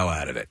used the hell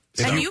out of it.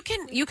 And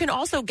you can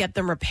also get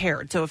them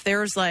repaired. So if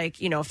there's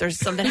if there's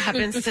something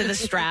happens to the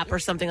strap or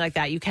something like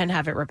that, you can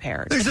have it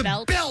repaired. There's a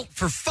belt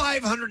for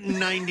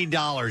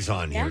 $590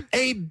 on here.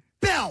 A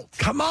belt.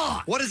 Come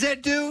on. What does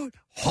that do?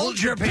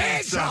 Hold your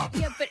pants up.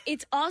 Yeah, but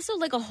it's also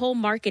like a whole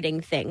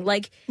marketing thing.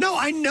 No,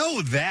 I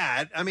know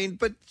that. I mean,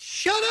 but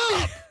shut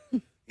up.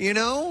 You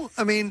know,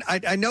 I mean,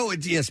 I know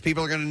it's, yes,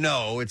 people are going to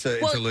know it's a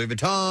Louis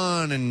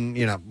Vuitton, and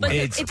but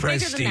it's bigger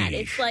prestige. than that.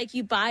 It's like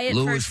you buy it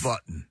Louis for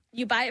Vuitton.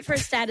 You buy it for a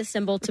status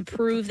symbol to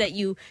prove that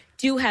you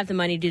do have the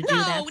money to do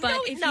that. But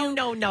No.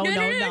 But Yeah,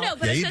 I you was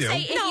do. gonna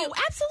say,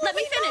 Absolutely let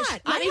me finish.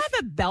 not. I have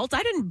a belt.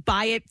 I didn't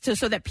buy it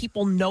so that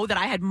people know that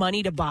I had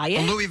money to buy it.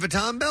 A Louis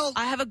Vuitton belt?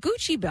 I have a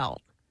Gucci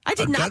belt. I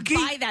did not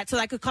buy that so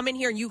that I could come in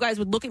here and you guys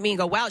would look at me and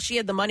go, wow, she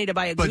had the money to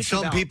buy a Gucci belt. But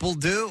some people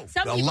do.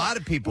 A lot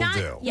of people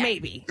do. Yeah.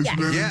 Maybe. Yeah.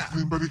 Is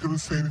anybody going to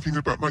say anything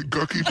about my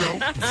Gucci belt?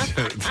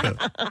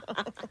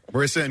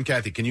 Marissa and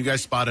Kathy, can you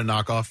guys spot a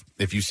knockoff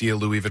if you see a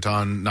Louis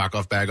Vuitton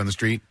knockoff bag on the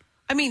street?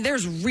 I mean,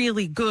 there's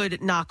really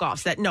good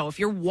knockoffs that, if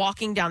you're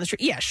walking down the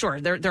street, yeah,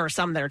 sure, there are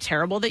some that are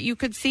terrible that you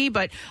could see,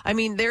 but I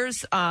mean, they're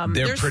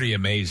pretty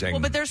amazing.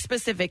 Well, but there's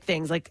specific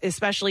things, like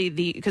especially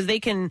because they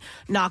can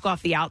knock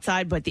off the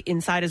outside, but the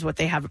inside is what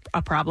they have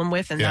a problem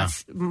with, and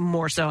that's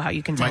more so how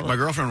you can tell. My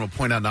girlfriend will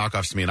point out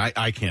knockoffs to me, and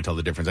I can't tell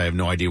the difference. I have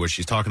no idea what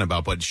she's talking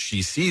about, but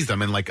she sees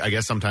them, and I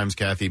guess sometimes,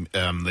 Kathy,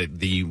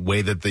 the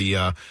way that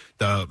the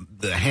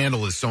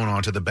handle is sewn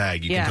onto the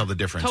bag, you can tell the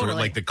difference. Totally. Or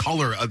like the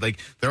color,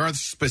 there are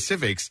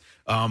specifics.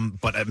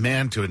 But a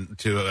man to an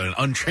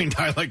untrained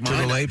eye like mine,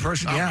 to the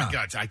layperson, my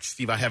God,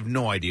 Steve, I have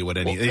no idea what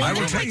any. I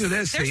will tell you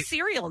this: there's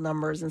serial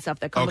numbers and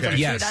stuff that come with them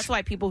too. That's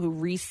why people who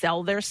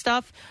resell their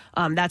stuff,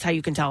 that's how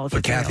you can tell if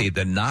it's Kathy, real.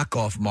 the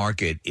knockoff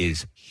market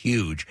is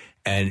huge,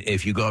 and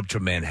if you go up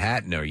to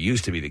Manhattan, or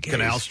used to be the case,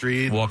 Canal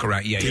Street, walk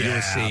around, you're going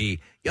to see.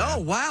 Oh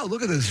wow!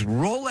 Look at this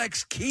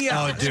Rolex Kia.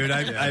 Oh, dude,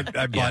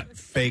 I bought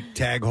fake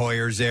Tag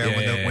Heuers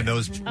there when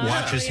those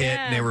watches hit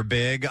and they were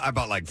big. I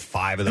bought like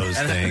 5 of those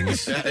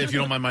things. If you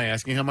don't mind my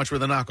asking, how much were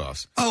the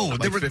knockoffs? Oh,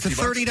 they were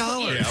 $50.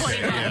 $30.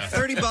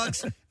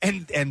 $30,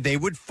 and they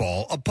would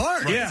fall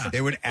apart. Yeah,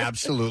 they would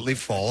absolutely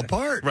fall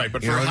apart. Right,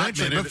 but for a hot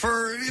minute, but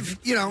for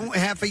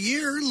half a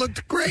year, it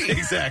looked great.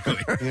 Exactly.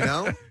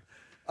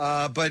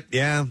 But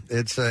yeah,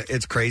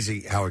 it's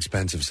crazy how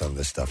expensive some of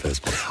this stuff is.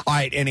 All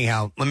right,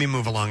 anyhow, let me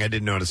move along. I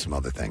did notice some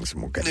other things,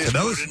 and we'll get There's to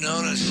those. more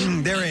to notice.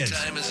 There is.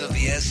 Time is of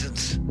the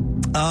essence.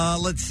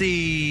 Let's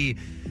see.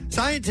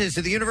 Scientists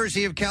at the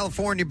University of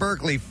California,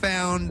 Berkeley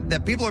found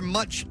that people are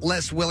much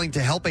less willing to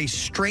help a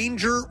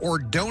stranger or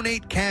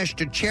donate cash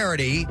to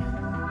charity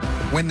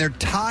when they're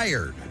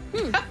tired.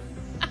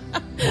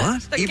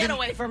 What? Get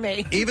away from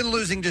me. Even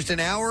losing just an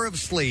hour of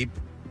sleep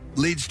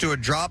leads to a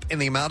drop in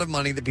the amount of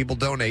money that people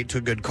donate to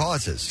good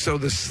causes. So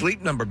the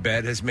sleep number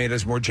bed has made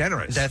us more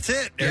generous. That's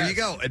it. There you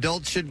go.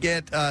 Adults should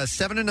get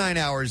 7 to 9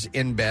 hours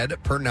in bed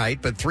per night,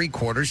 but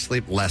 3/4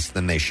 sleep less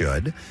than they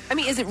should. I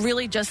mean, is it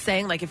really just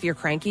saying, like, if you're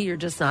cranky, you're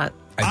just not...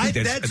 I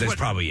think that's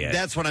probably it.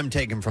 That's what I'm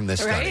taking from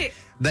this Right?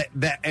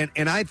 study.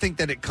 And I think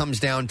that it comes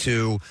down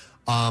to...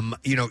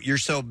 you're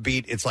so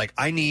beat. It's like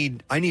I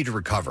need to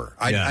recover.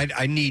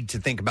 I need to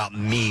think about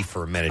me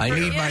for a minute. I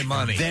need my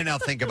money. Then I'll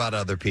think about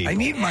other people. I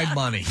need my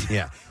money.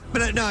 Yeah,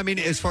 but no, I mean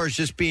as far as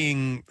just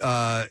being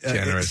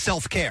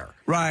self care.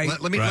 Right.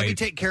 Let me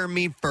take care of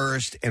me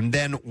first, and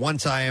then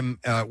once I'm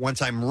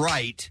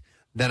right,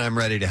 then I'm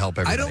ready to help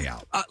everybody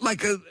out.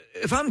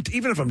 If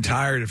I'm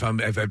tired,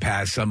 if I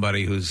pass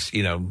somebody who's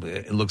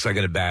it looks like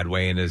in a bad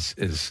way and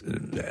is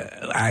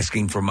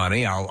asking for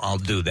money, I'll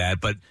do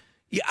that. But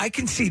yeah, I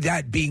can see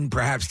that being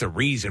perhaps the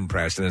reason,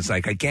 Preston. It's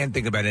like I can't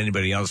think about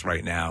anybody else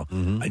right now.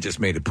 I just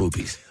made it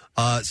poopies.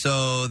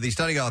 So the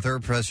study author,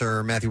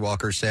 Professor Matthew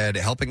Walker, said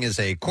helping is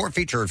a core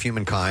feature of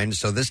humankind.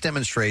 So this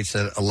demonstrates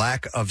that a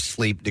lack of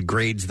sleep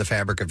degrades the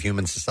fabric of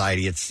human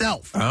society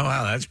itself. Oh,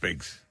 wow, that's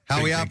big.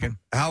 How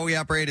we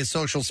operate as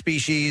social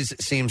species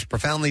seems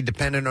profoundly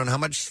dependent on how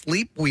much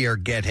sleep we are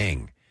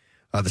getting.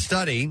 The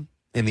study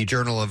in the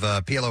Journal of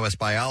PLOS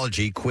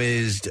Biology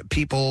quizzed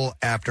people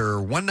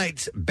after one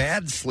night's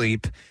bad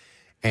sleep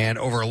and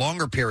over a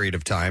longer period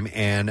of time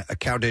and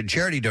counted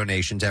charity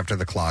donations after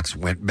the clocks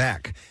went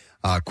back.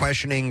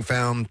 Questioning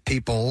found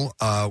people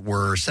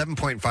were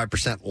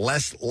 7.5%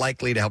 less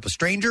likely to help a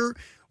stranger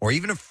or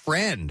even a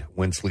friend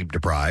when sleep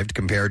deprived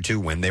compared to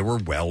when they were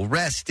well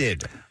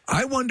rested.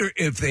 I wonder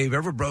if they've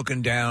ever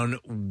broken down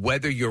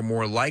whether you're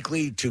more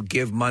likely to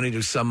give money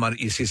to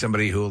somebody. You see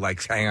somebody who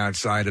likes hang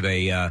outside of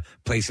a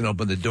place and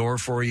open the door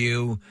for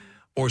you,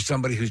 or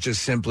somebody who's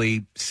just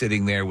simply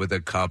sitting there with a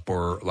cup,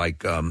 or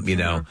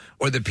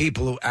or the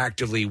people who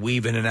actively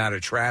weave in and out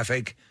of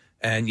traffic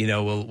and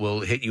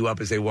will hit you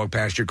up as they walk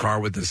past your car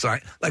with the sign,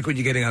 like when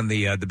you're getting on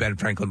the Ben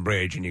Franklin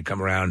Bridge and you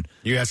come around.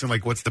 You asking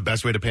what's the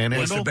best way to panhandle?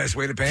 What's the best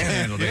way to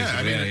panhandle?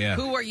 Yeah.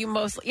 Who are you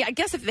mostly? Yeah, I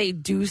guess if they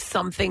do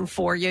something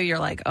for you, you're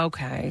like,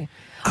 okay.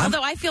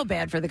 Although I feel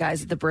bad for the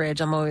guys at the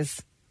bridge. I'm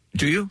always.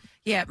 Do you?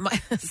 Yeah,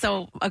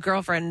 so a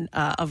girlfriend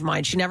of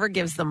mine, she never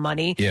gives them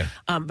money. Yeah.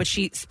 But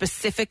she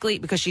specifically,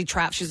 because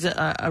she's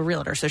a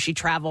realtor, so she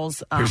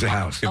travels Here's a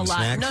house. a lot.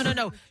 Snacks?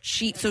 No.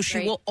 She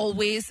will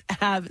always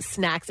have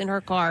snacks in her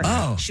car.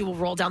 Oh. She will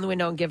roll down the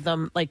window and give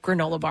them like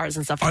granola bars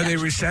and stuff. Are like they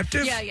that.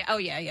 receptive? Yeah. Oh,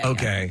 yeah.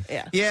 Okay.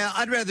 Yeah.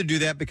 I'd rather do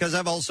that because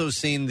I've also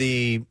seen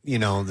the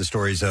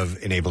stories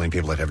of enabling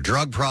people that have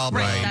drug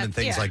problems and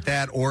things like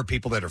that, or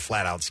people that are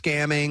flat out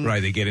scamming.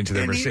 Right, they get into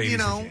their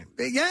Mercedes.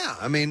 Yeah.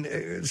 I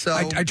mean, so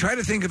I try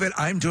to think of it.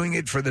 I'm doing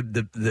it for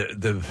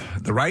the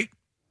right,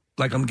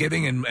 like I'm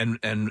giving,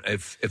 and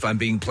if I'm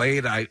being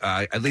played, I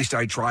at least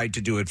I tried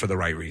to do it for the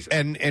right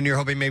reason. And you're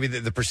hoping maybe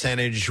that the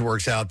percentage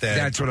works out that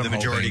that's what the I'm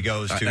majority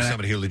hoping. goes to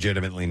somebody who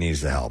legitimately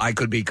needs the help. I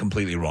could be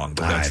completely wrong,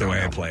 but that's the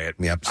way I play it.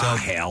 Yep. So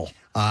hell,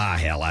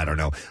 I don't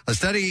know. A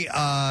study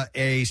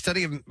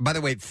of, by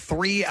the way,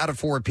 3 out of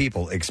 4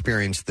 people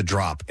experienced the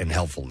drop in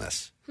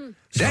helpfulness.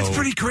 That's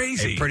pretty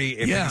crazy. A pretty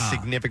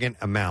significant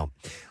amount.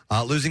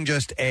 Losing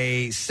just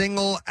a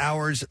single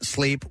hour's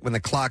sleep when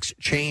the clocks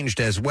changed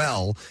as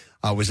well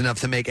was enough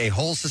to make a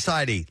whole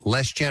society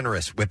less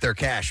generous with their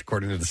cash,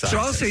 according to the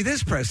scientists. So I'll say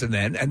this, Preston,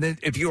 then, and then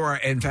if you are,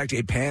 in fact,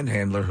 a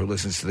panhandler who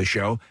listens to the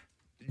show,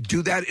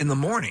 do that in the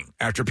morning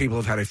after people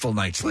have had a full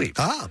night's sleep.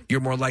 You're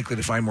more likely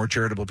to find more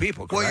charitable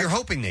people. Correct? Well, you're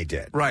hoping they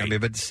did. Right. I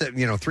mean, but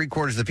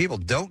 3/4 of the people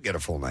don't get a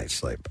full night's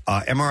sleep.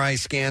 MRI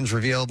scans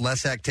revealed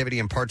less activity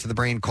in parts of the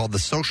brain called the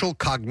social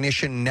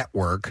cognition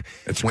network.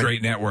 It's a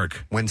great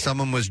network. When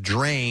someone was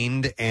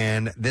drained,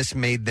 and this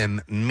made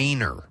them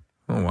meaner.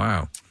 Oh,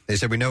 wow. They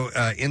said we know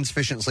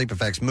insufficient sleep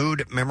affects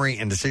mood, memory,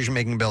 and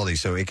decision-making ability,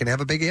 so it can have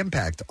a big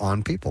impact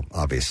on people,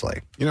 obviously.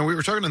 We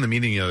were talking in the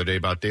meeting the other day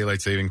about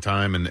daylight saving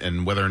time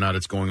and whether or not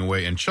it's going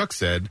away, and Chuck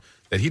said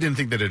that he didn't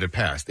think that it had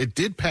passed. It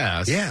did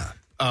pass. Yeah.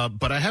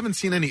 But I haven't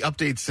seen any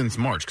updates since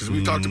March, because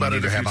we've talked about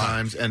it a few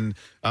times, and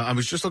I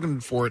was just looking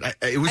for it.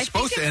 It was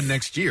supposed to end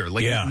next year.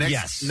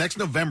 Next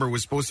November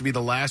was supposed to be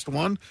the last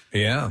one.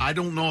 Yeah. I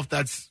don't know if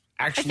that's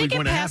actually I think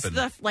going it to passed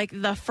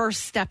happen. the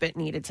first step it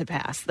needed to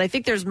pass. I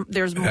think there's more It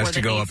has that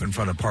to go needs, up in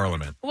front of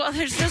Parliament. Well,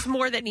 there's just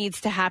more that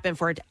needs to happen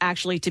for it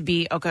actually to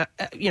be okay.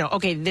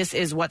 Okay, this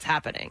is what's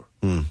happening.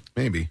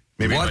 Maybe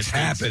what's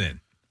happening?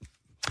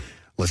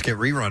 Let's get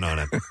rerun on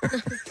it.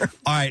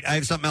 All right, I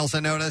have something else I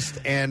noticed,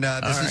 and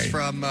this is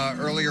from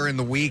earlier in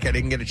the week. I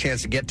didn't get a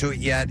chance to get to it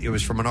yet. It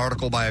was from an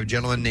article by a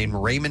gentleman named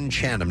Raymond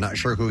Chen. I'm not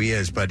sure who he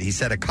is, but he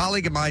said a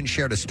colleague of mine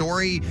shared a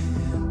story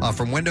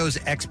from Windows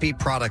XP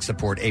product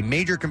support. A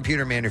major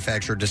computer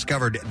manufacturer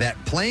discovered that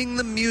playing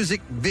the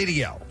music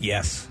video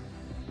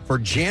for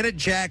Janet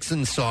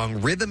Jackson's song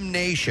Rhythm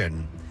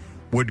Nation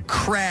would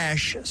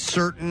crash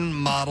certain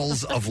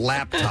models of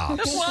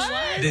laptops.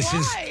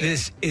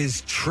 This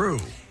is true.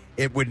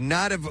 It would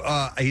not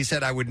have, he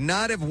said, I would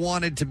not have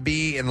wanted to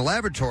be in the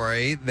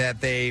laboratory that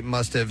they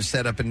must have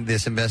set up in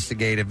this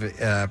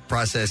investigative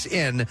process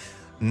in,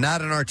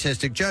 not an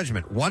artistic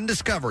judgment. One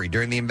discovery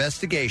during the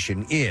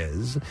investigation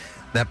is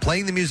that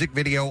playing the music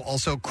video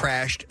also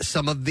crashed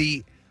some of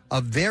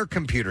their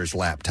computers'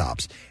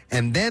 laptops.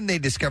 And then they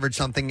discovered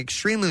something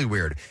extremely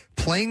weird.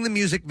 Playing the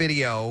music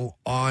video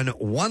on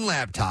one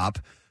laptop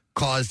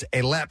caused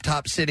a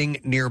laptop sitting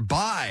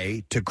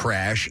nearby to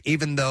crash,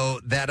 even though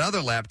that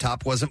other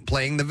laptop wasn't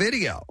playing the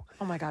video.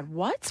 Oh, my God.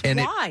 What? And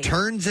Why? it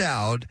turns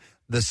out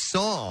the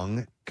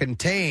song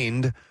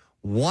contained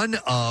one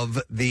of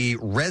the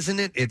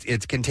resonant,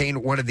 it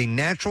contained one of the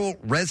natural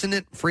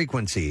resonant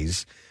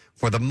frequencies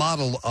for the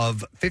model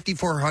of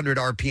 5,400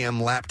 RPM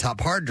laptop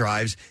hard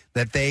drives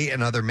that they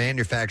and other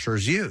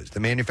manufacturers use. The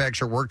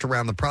manufacturer worked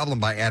around the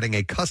problem by adding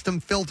a custom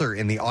filter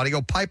in the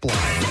audio pipeline.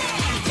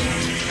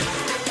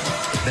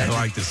 I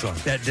like this song.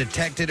 That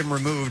detected and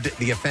removed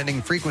the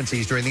offending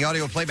frequencies during the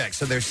audio playback.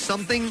 So there's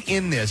something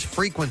in this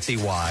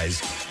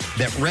frequency-wise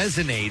that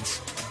resonates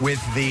with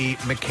the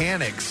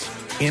mechanics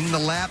in the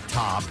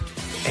laptop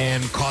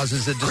and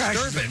causes a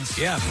disturbance.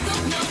 Yeah.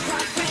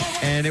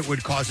 And it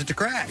would cause it to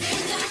crash,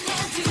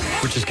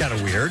 which is kind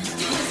of weird.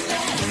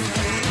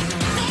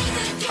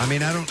 I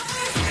mean,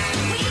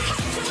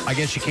 I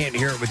guess you can't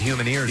hear it with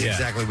human ears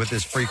exactly with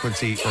this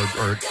frequency,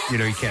 or you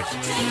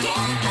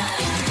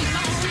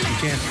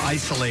can't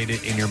isolate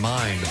it in your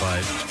mind,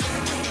 but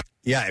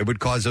yeah, it would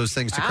cause those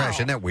things to crash.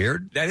 Isn't that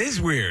weird? That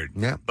is weird.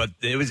 Yeah. But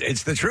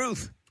it's the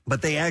truth.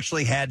 But they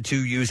actually had to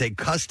use a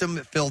custom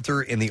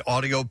filter in the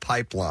audio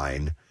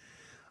pipeline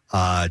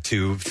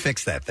to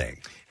fix that thing.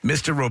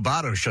 Mr.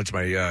 Roboto shuts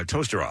my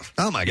toaster off.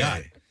 Oh, my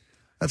God.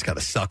 That's got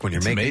to suck when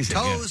you're making amazing,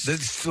 toast. Yeah.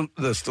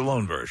 The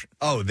Stallone version.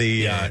 Oh,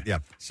 yeah.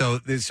 So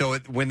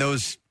when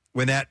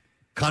that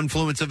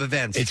confluence of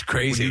events, it's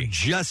crazy. When you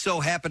just so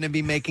happen to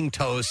be making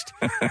toast,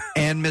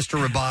 and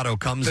Mr. Roboto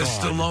comes the on,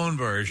 Stallone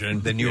version,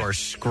 then you are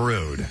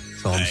screwed.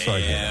 So I'm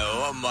sorry.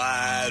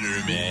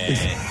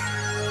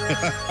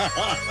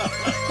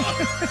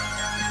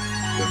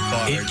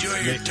 Enjoy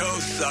your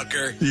toast,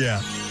 sucker.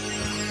 Yeah.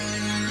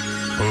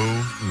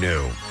 Who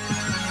knew?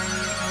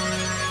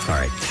 All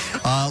right.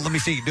 Let me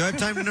see. Do I have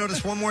time to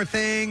notice one more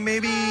thing,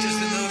 maybe? Just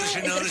to notice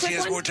or notice. He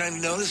has more time to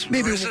notice.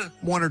 Maybe Marissa?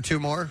 one or two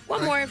more.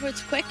 One more if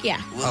it's quick,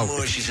 yeah. One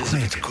more, she says,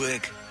 if it's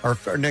quick. Our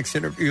next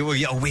interview.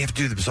 Well, we have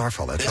to do the Bizarre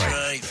File. That's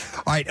right.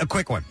 All right, a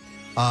quick one.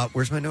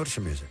 Where's my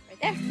noticer music?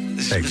 Right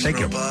there. Thank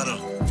you. Roboto.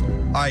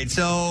 All right,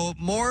 so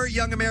more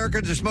young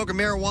Americans are smoking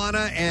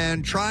marijuana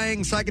and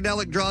trying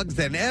psychedelic drugs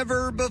than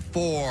ever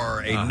before.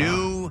 A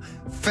new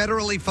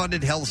federally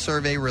funded health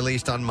survey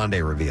released on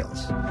Monday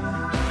reveals.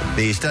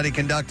 The study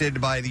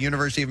conducted by the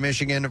University of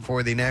Michigan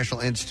for the National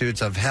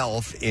Institutes of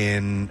Health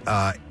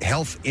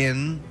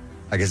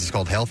I guess it's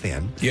called Health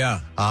In.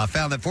 Yeah.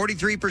 Found that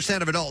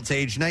 43% of adults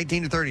aged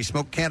 19 to 30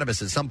 smoked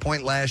cannabis at some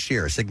point last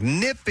year. A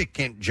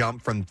significant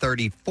jump from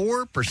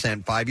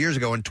 34% 5 years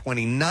ago and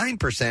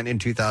 29% in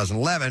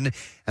 2011,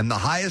 and the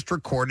highest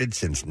recorded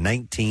since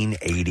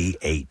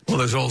 1988. Well,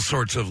 there's all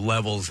sorts of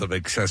levels of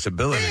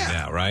accessibility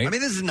now, right? I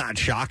mean, this is not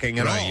shocking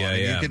at all.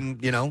 Yeah, You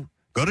can,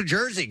 go to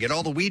Jersey, get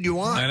all the weed you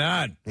want. Why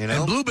not?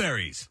 And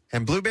blueberries.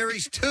 And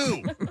blueberries,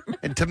 too.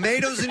 And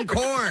tomatoes and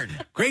corn.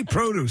 Great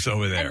produce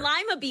over there. And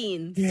lima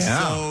beans. Yeah.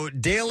 So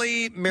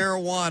daily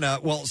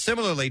marijuana, well,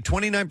 similarly,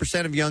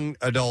 29% of young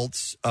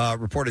adults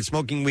reported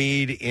smoking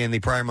weed in the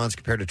prior months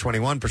compared to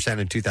 21%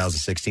 in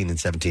 2016 and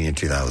 17 in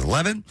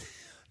 2011.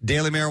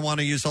 Daily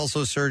marijuana use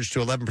also surged to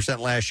 11%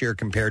 last year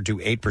compared to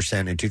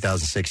 8% in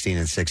 2016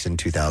 and 6% in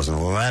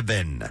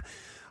 2011.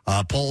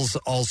 Polls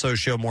also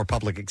show more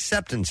public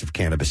acceptance of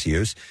cannabis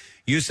use.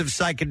 Use of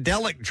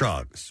psychedelic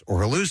drugs or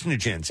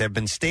hallucinogens have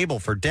been stable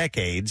for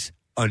decades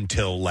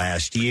until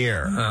last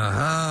year.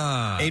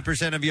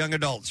 8% of young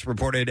adults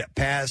reported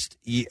past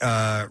year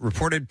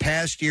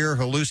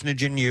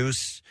hallucinogen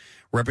use,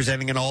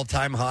 representing an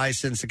all-time high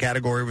since the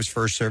category was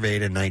first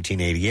surveyed in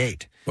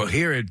 1988. Well,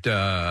 here at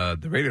the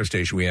radio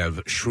station, we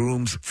have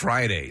Shrooms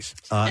Fridays,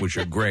 which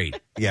are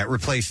great. Yeah, it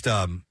replaced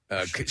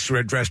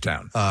Dress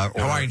Down.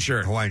 Hawaiian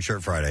Shirt. Hawaiian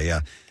Shirt Friday, yeah.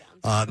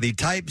 The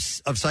types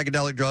of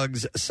psychedelic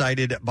drugs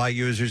cited by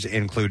users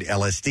include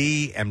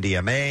LSD,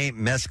 MDMA,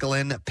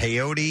 mescaline,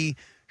 peyote,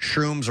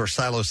 shrooms or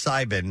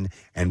psilocybin,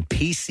 and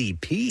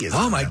PCP.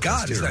 Oh, my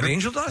God. Is that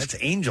angel dust? That's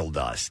angel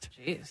dust.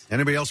 Jeez.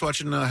 Anybody else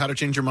watching How to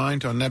Change Your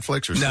Mind on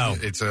Netflix? Or No.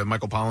 It's a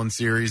Michael Pollan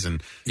series.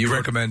 And you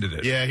recommended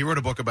it. Yeah, he wrote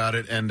a book about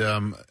it. And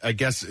I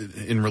guess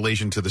in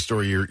relation to the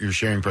story you're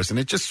sharing, Preston,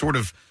 it just sort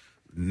of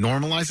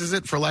normalizes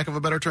it, for lack of a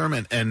better term,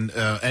 and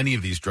any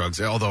of these drugs,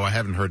 although I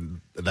haven't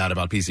heard that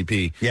about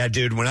PCP. Yeah,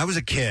 dude, when I was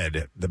a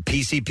kid, the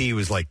PCP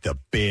was like the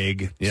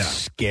big,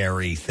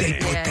 scary thing. They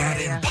put that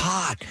in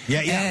pot.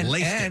 Yeah,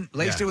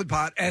 laced it with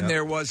pot. And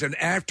there was an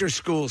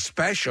after-school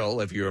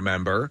special, if you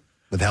remember.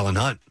 With Helen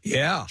Hunt.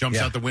 Yeah. Jumps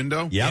out the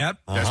window. Yep.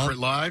 Desperate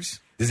Lives.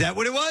 Is that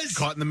what it was?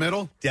 Caught in the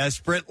Middle?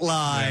 Desperate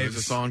Lives. Yeah, there's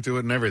a song to it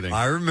and everything.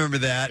 I remember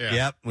that. Yeah.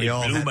 Yep.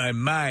 It blew my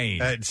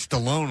mind.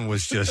 Stallone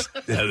was just...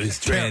 I was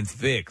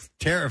transfixed.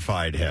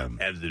 Terrified him.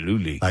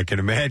 Absolutely. I can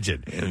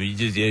imagine.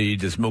 You're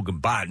just smoking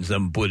pot and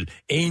someone put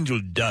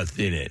angel dust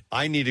in it.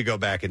 I need to go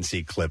back and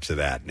see clips of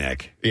that,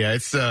 Nick. Yeah,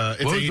 it's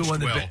aged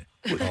well.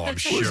 I'm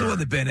sure. What was the one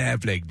that Ben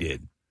Affleck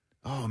did?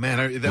 Oh,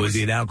 man. Was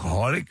he an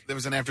alcoholic? There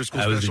was an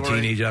after-school I special, was a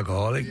teenage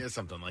alcoholic? Yeah,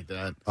 something like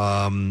that.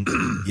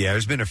 Yeah,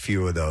 there's been a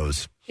few of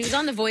those. He was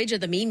on the Voyage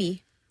of the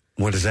Mimi.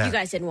 What is that? You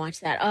guys didn't watch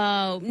that.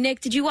 Oh,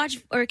 Nick, did you watch,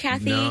 or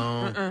Kathy?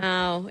 No.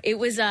 Oh, it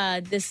was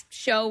this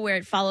show where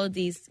it followed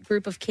these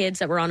group of kids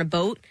that were on a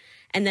boat.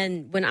 And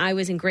then when I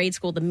was in grade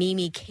school, the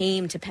Mimi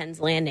came to Penn's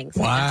Landing.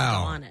 So we got to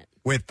go on it.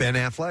 With Ben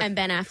Affleck? And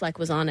Ben Affleck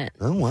was on it.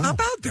 Oh, wow. How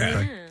about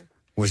that? Yeah.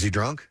 Was he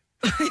drunk?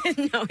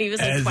 No, he was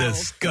like As 12. a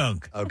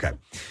skunk. Okay.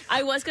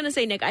 I was going to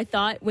say, Nick, I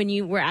thought when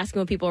you were asking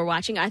what people were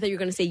watching, I thought you were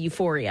going to say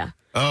Euphoria.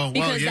 Oh, well,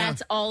 Because yeah.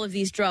 that's all of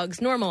these drugs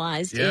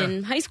normalized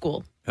in high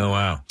school. Oh,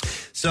 wow.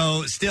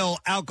 So, still,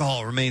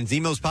 alcohol remains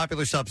the most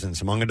popular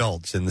substance among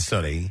adults in the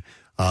study,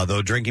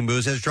 though drinking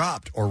booze has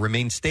dropped or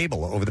remained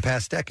stable over the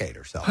past decade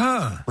or so.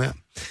 Huh. Yeah.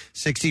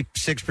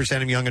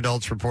 66% of young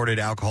adults reported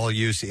alcohol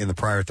use in the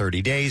prior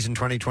 30 days in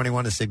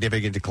 2021, a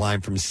significant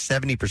decline from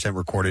 70%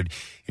 recorded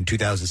in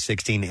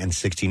 2016 and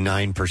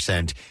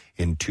 69%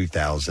 in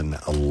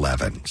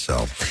 2011. So,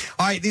 all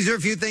right, these are a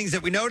few things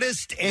that we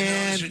noticed,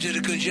 and You did a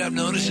good job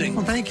noticing.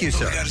 Well, thank you,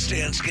 sir. We got to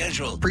stay on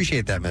schedule.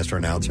 Appreciate that, Mr.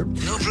 Announcer.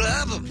 No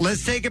problem.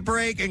 Let's take a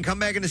break and come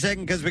back in a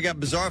second because we got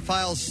Bizarre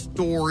File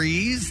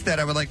stories that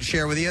I would like to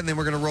share with you, and then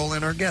we're going to roll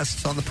in our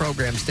guests on the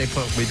program. Stay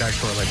put. We'll be back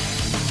shortly.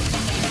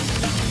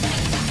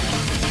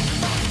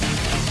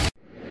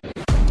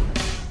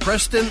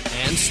 Preston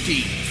and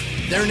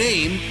Steve. Their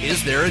name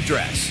is their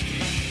address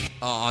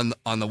on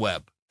the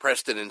web.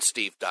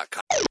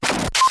 PrestonandSteve.com.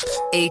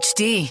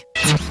 HD.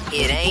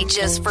 It ain't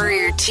just for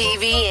your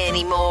TV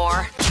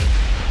anymore.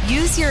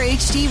 Use your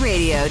HD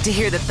radio to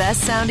hear the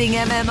best sounding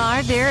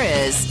MMR there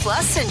is.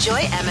 Plus, enjoy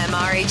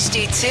MMR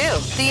HD 2,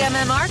 the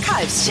MM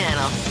Archives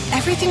channel.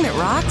 Everything that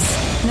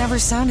rocks never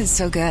sounded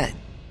so good.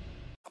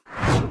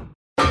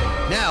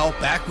 Now,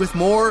 back with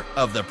more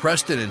of the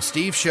Preston and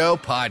Steve Show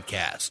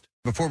podcast.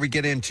 Before we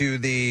get into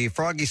the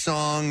Froggy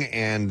song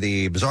and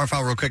the Bizarre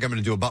File real quick, I'm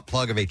going to do a butt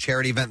plug of a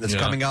charity event that's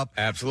coming up.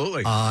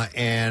 Absolutely.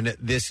 And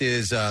this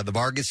is the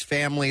Vargas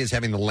family is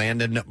having the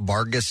Landon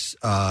Vargas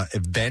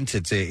event.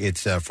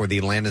 It's for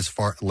the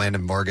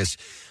Landon Vargas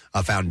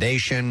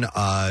Foundation.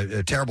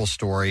 A terrible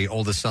story.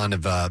 Oldest son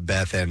of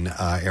Beth and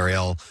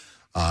Ariel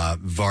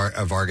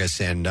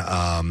Vargas, and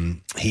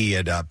he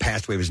had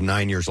passed away. He was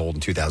 9 years old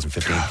in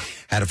 2015.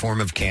 Had a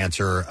form of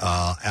cancer.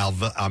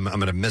 I'm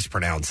going to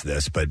mispronounce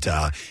this, but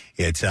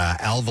it's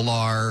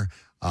alveolar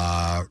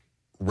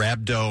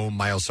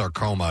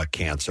rhabdomyosarcoma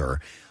cancer.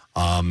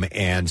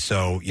 And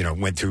so,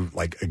 went through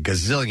like a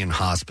gazillion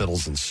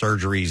hospitals and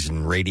surgeries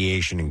and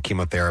radiation and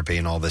chemotherapy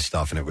and all this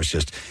stuff, and it was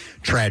just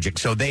tragic.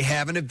 So they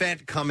have an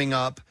event coming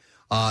up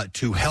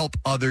to help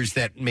others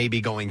that may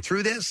be going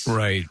through this,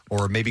 right,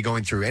 or maybe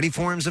going through any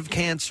forms of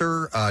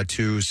cancer,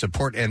 to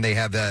support. And they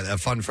have a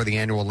fund for the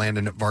annual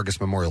Landon Vargas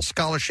Memorial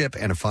Scholarship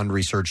and a fund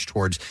research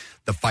towards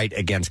the fight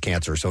against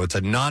cancer. So it's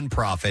a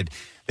nonprofit.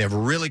 They have a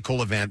really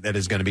cool event that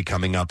is going to be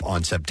coming up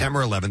on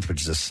September 11th,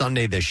 which is a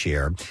Sunday this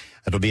year.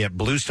 It'll be at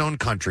Bluestone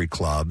Country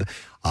Club.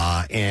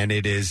 And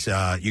it is,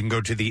 you can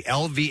go to the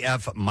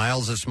LVF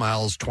Miles of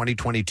Smiles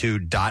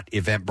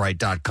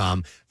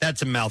 2022.eventbrite.com.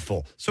 That's a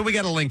mouthful. So we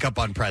got a link up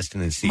on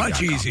Preston and Steve.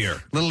 Much easier.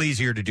 A little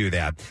easier to do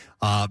that.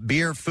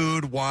 Beer,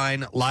 food,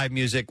 wine, live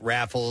music,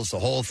 raffles, the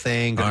whole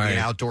thing. Going to be an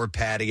outdoor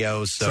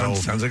patio. So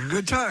sounds like a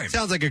good time.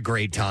 Sounds like a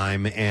great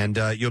time. And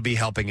you'll be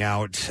helping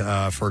out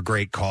for a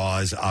great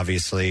cause,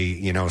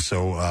 obviously.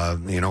 So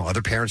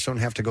other parents don't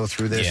have to go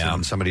through this. Yeah.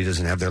 And somebody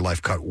doesn't have their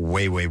life cut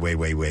way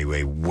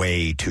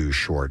too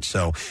short.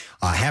 So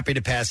happy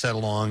to pass that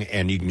along.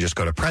 And you can just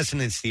go to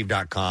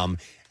PrestonandSteve.com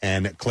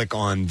and click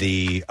on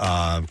the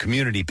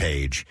community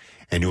page,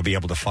 and you'll be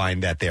able to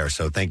find that there.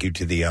 So thank you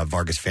to the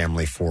Vargas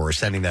family for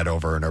sending that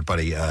over, and our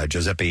buddy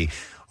Giuseppe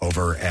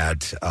over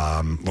at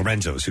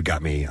Lorenzo's who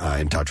got me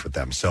in touch with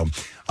them. So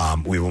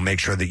we will make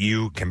sure that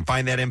you can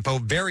find that info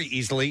very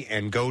easily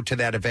and go to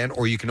that event,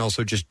 or you can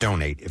also just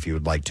donate if you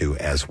would like to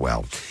as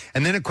well.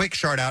 And then a quick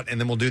shout out,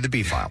 and then we'll do the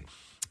B-file.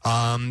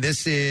 This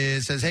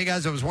says, hey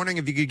guys, I was wondering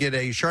if you could get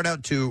a shout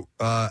out to,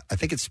 I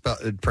think it's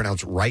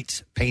pronounced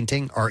Wright's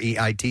Painting,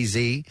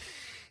 REITZ,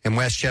 in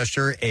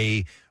Westchester,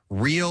 a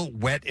real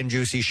wet and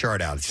juicy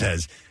shout out. It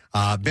says,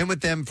 been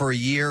with them for a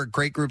year,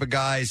 great group of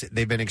guys.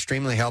 They've been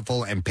extremely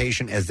helpful and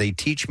patient as they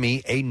teach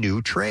me a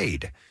new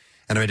trade.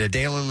 And I've been a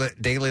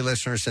daily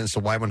listener since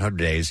the Y100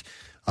 days.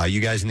 You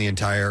guys and the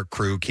entire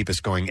crew keep us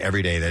going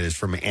every day. That is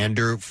from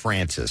Andrew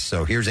Francis.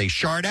 So here's a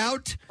shout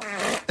out.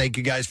 Thank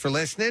you guys for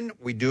listening.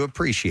 We do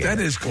appreciate it. That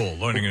is cool,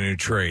 learning a new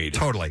trade.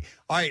 Totally.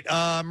 All right,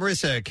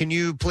 Marissa, can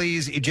you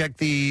please eject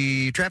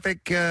the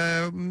traffic?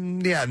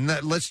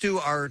 Let's do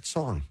our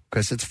song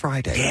because it's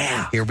Friday.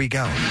 Yeah. Here we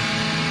go.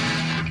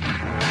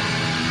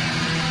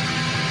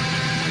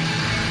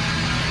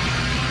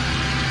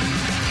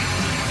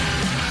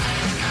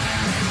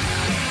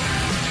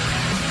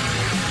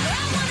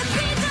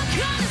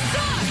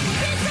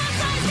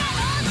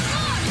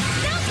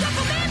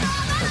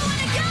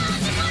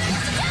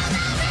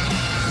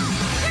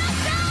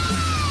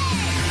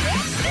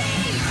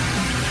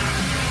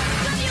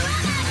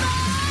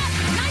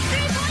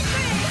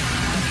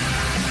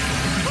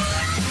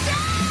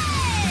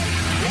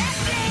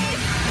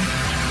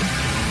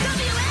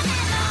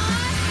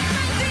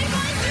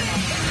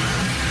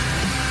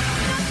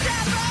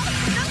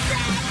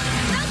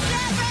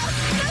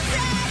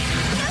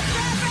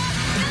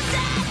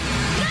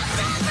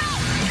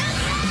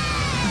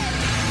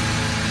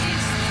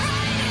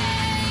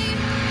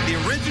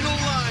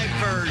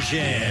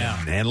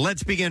 edition. And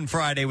let's begin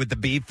Friday with the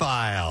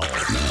B-File.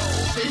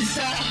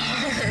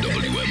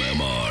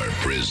 WMMR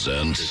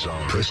presents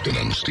Preston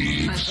and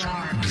Steve's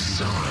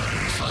Bizarre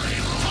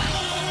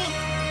File.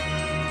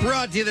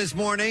 Brought to you this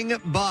morning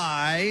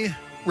by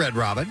Red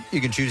Robin.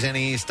 You can choose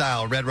any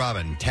style. Red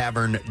Robin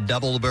Tavern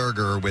Double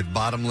Burger with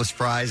bottomless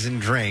fries and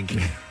drink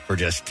for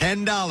just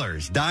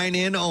 $10. Dine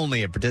in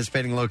only at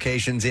participating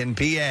locations in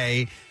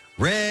PA.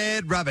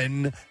 Red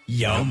Robin.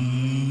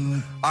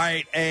 Yum. All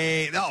right.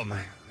 I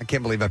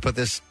can't believe I put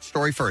this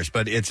story first,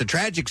 but it's a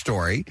tragic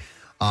story.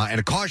 And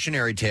a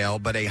cautionary tale,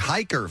 but a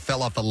hiker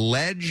fell off a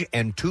ledge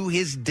and to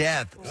his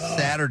death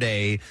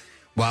Saturday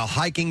while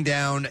hiking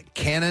down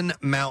Cannon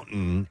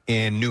Mountain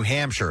in New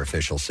Hampshire,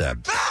 officials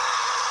said.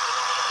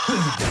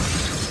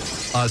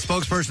 A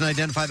spokesperson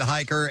identified the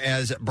hiker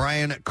as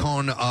Brian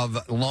Cohn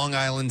of Long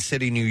Island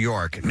City, New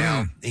York.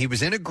 Now, he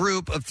was in a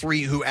group of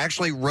 3 who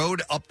actually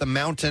rode up the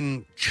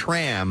mountain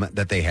tram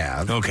that they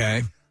have.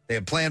 Okay. They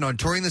had planned on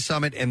touring the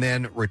summit and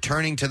then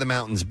returning to the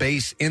mountain's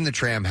base in the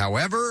tram.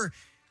 However,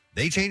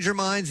 they changed their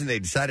minds and they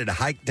decided to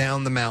hike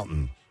down the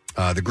mountain.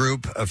 The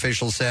group,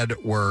 officials said,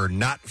 were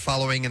not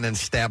following an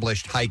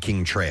established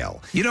hiking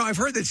trail. You know, I've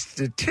heard that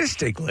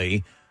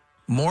statistically,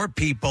 more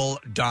people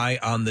die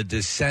on the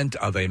descent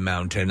of a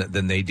mountain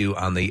than they do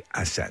on the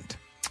ascent.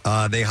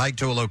 They hiked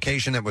to a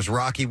location that was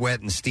rocky,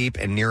 wet, and steep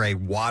and near a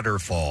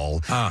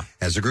waterfall.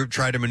 As the group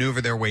tried to maneuver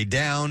their way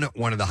down,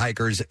 one of the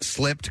hikers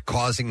slipped,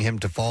 causing him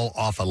to fall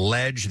off a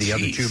ledge. The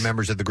other 2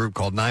 members of the group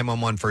called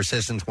 911 for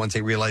assistance once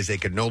they realized they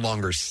could no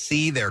longer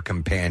see their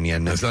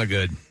companion. That's not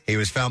good. He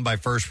was found by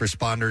first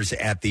responders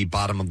at the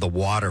bottom of the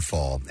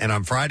waterfall. And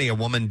on Friday, a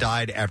woman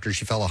died after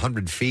she fell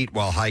 100 feet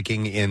while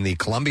hiking in the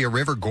Columbia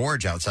River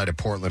Gorge outside of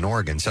Portland,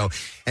 Oregon. So,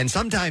 and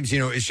sometimes,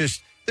 it's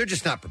just... they're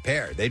just not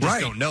prepared. They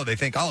just don't know. They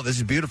think, oh, this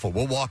is beautiful.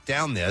 We'll walk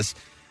down this.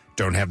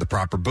 Don't have the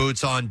proper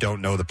boots on.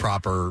 Don't know the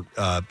proper,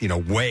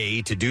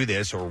 way to do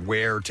this or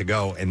where to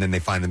go. And then they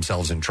find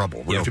themselves in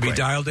trouble. You have to quick. be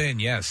dialed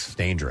in, yes. It's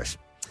dangerous.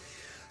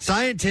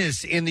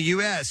 Scientists in the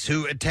U.S.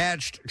 who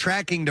attached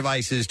tracking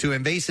devices to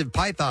invasive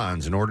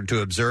pythons in order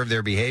to observe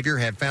their behavior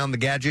have found the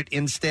gadget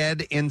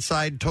instead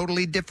inside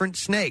totally different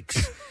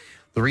snakes.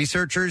 The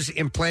researchers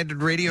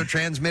implanted radio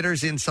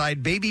transmitters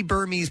inside baby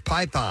Burmese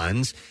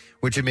pythons,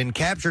 which had been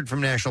captured from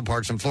national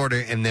parks in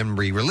Florida and then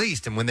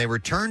re-released. And when they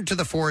returned to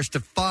the forest to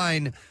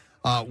find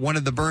one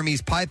of the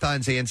Burmese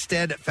pythons, they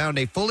instead found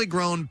a fully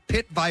grown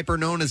pit viper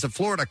known as a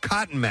Florida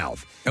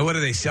cottonmouth. And what,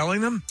 are they selling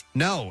them?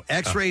 No.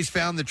 X-rays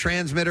found the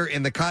transmitter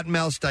in the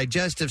cottonmouth's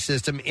digestive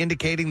system,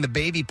 indicating the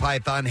baby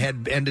python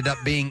had ended up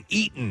being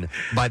eaten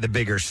by the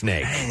bigger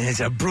snake.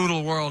 It's a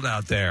brutal world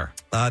out there.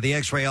 The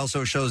X-ray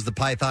also shows the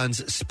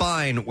python's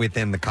spine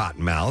within the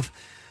cottonmouth.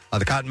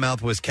 The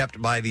cottonmouth was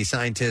kept by the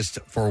scientists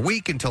for a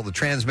week until the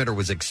transmitter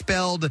was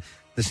expelled.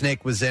 The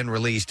snake was then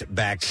released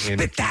back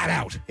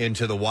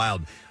into the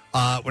wild.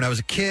 When I was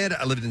a kid,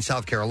 I lived in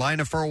South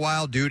Carolina for a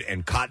while, dude,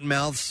 and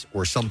cottonmouths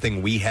were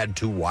something we had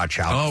to watch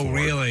out for. Oh,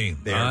 really?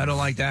 I don't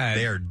like that.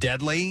 They are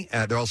deadly.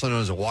 They're also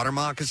known as a water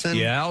moccasin.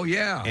 Yeah, oh,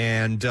 yeah.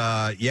 And,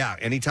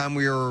 anytime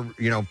we were,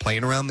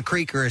 playing around the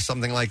creek or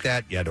something like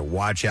that, you had to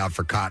watch out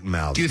for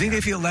cottonmouths. Do you think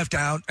they feel left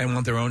out and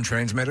want their own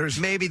transmitters?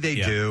 Maybe they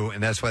do,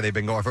 and that's why they've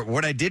been going for it.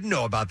 What I didn't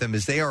know about them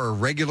is they are a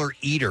regular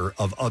eater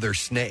of other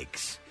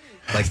snakes.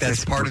 Like,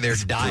 that's part of their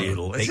diet.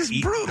 Brutal. They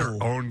eat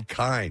their own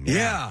kind.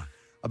 Yeah.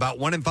 About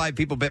 1 in 5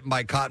 people bitten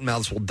by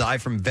cottonmouths will die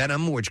from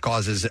venom, which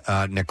causes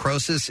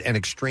necrosis and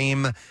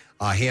extreme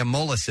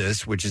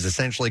hemolysis, which is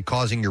essentially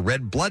causing your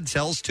red blood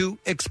cells to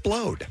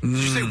explode. Did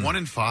you say 1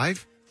 in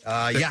 5?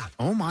 Yeah.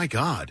 Oh, my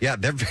God. Yeah,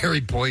 they're very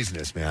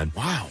poisonous, man.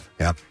 Wow.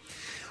 Yep.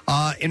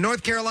 In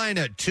North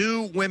Carolina,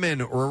 2 women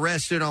were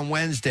arrested on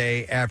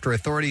Wednesday after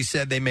authorities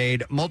said they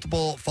made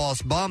multiple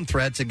false bomb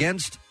threats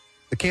against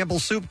the Campbell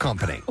Soup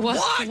Company.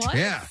 What?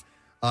 Yeah.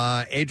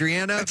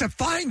 Adriana. That's a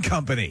fine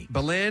company.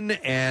 Boleyn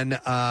and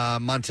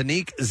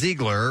Montanique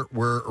Ziegler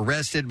were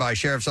arrested by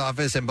sheriff's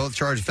office and both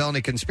charged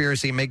felony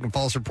conspiracy and making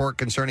false report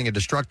concerning a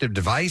destructive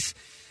device.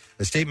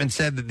 The statement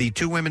said that the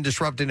 2 women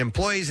disrupted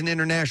employees and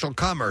international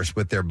commerce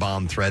with their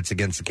bomb threats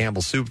against the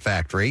Campbell Soup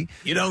Factory.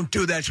 You don't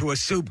do that to a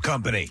soup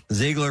company.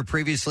 Ziegler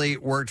previously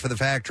worked for the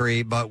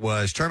factory, but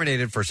was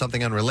terminated for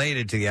something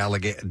unrelated to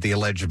the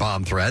alleged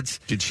bomb threats.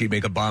 Did she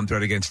make a bomb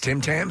threat against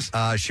Tim Tams?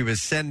 She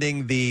was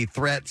sending the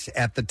threats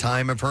at the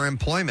time of her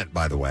employment,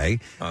 by the way.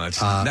 Oh,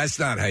 that's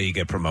not how you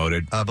get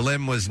promoted.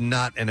 Boleyn was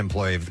not an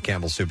employee of the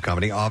Campbell Soup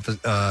Company.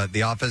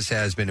 The office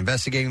has been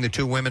investigating the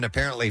 2 women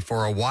apparently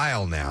for a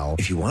while now.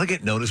 If you want to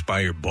get noticed by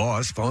your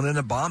boss, phone in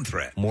a bomb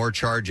threat. More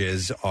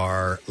charges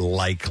are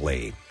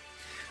likely.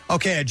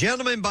 Okay, a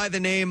gentleman by the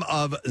name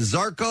of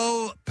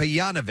Zarko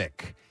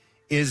Pejanovic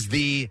is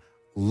the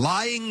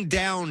lying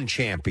down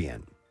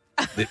champion.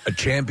 A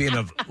champion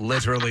of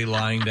literally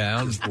lying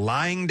down? Just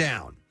lying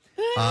down.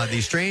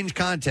 The strange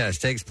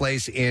contest takes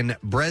place in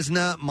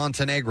Bresna,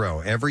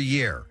 Montenegro every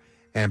year.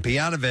 And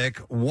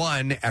Pejanovic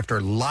won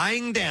after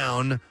lying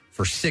down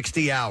for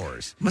 60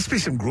 hours. Must be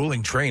some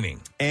grueling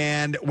training.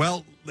 And,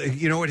 well,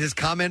 you know what his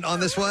comment on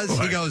this was?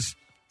 What? He goes,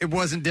 it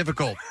wasn't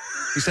difficult.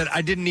 He said,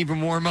 I didn't even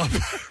warm up.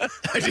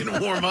 I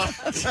didn't warm up.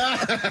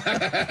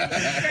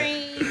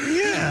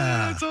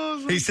 Yeah. That's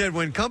awesome. He said,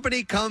 when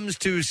company comes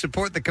to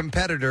support the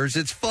competitors,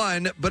 it's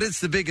fun, but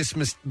the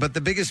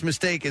biggest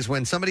mistake is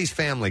when somebody's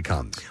family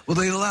comes. Will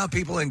they allow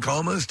people in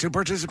comas to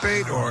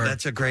participate? Or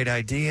That's a great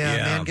idea,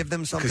 man. Give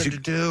them something to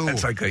do.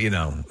 That's like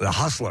a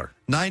hustler.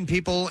 9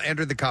 people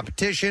entered the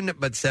competition,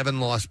 but 7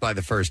 lost by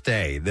the first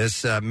day.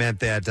 This meant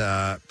that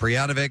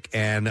Priyanovic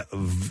and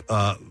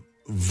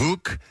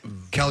Vuk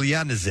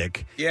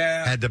Kalyanizik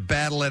had to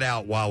battle it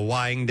out while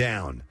lying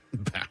down.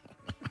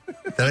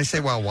 Did I say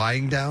while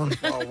lying down?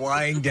 While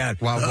lying down.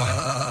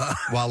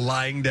 While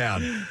lying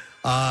down.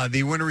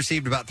 The winner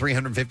received about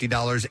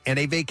 $350 and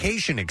a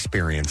vacation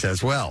experience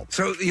as well.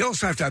 So you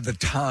also have to have the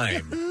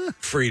time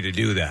free to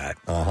do that.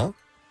 Uh-huh.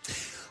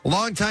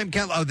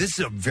 This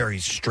is a very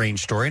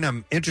strange story, and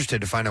I'm interested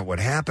to find out what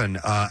happened.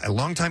 A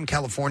longtime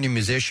California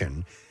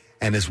musician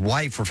and his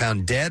wife were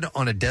found dead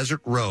on a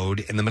desert road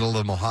in the middle of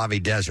the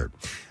Mojave Desert.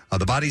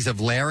 The bodies of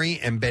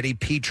Larry and Betty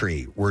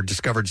Petrie were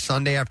discovered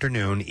Sunday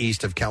afternoon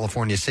east of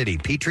California City.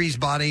 Petrie's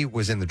body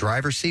was in the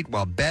driver's seat,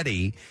 while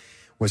Betty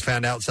was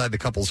found outside the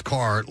couple's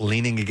car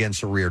leaning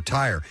against a rear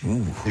tire.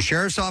 Ooh. The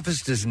sheriff's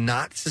office does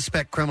not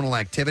suspect criminal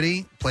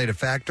activity played a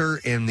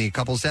factor in the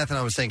couple's death, and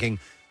I was thinking,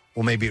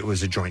 well, maybe it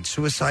was a joint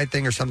suicide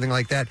thing or something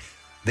like that.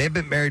 They've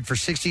been married for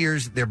 60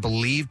 years. They're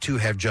believed to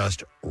have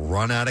just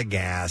run out of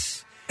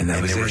gas, and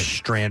they were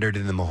stranded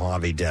in the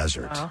Mojave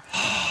Desert.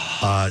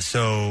 Wow.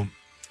 So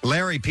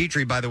Larry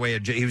Petrie, by the way,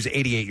 he was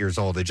 88 years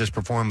old. They just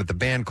performed with the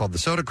band called the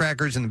Soda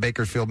Crackers in the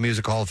Bakersfield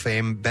Music Hall of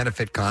Fame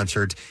benefit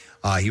concert.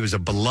 He was a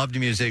beloved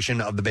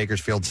musician of the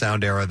Bakersfield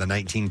sound era of the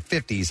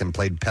 1950s and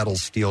played pedal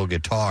steel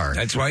guitar.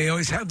 That's why you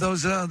always have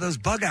those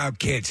bug-out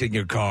kits in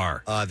your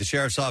car. The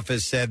sheriff's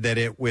office said that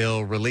it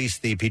will release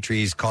the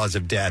Petrie's cause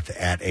of death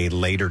at a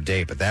later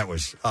date, but that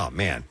was,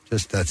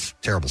 that's a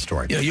terrible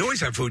story. Yeah, you always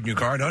have food in your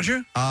car, don't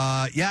you?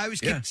 I always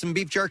keep some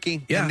beef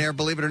jerky in there,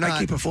 believe it or not. I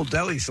keep a full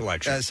deli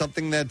selection.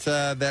 Something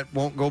that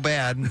won't go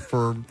bad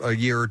for a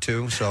year or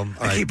two. So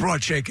I keep raw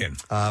chicken.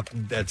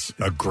 That's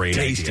a great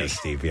Tasty. idea,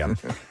 Steve. Yeah.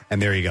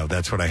 And there you go.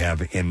 That's what I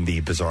have in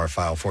the bizarre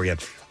file for you. All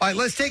right,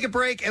 let's take a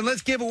break and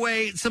let's give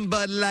away some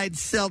Bud Light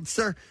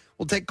Seltzer.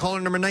 We'll take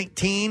caller number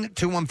 19,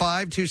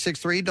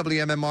 215-263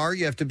 WMMR.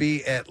 You have to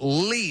be at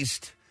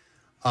least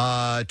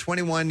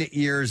 21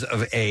 years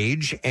of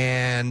age,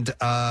 and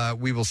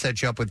we will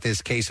set you up with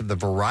this case of the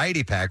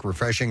Variety Pack,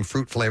 refreshing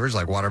fruit flavors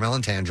like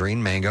watermelon,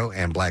 tangerine, mango,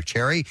 and black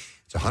cherry.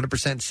 It's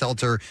 100%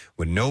 seltzer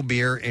with no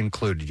beer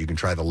included. You can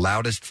try the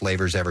loudest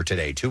flavors ever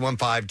today.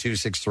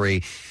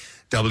 215-263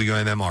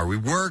 WMMR. We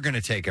were going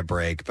to take a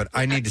break, but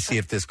I need to see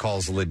if this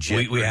call's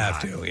legit. We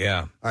have to,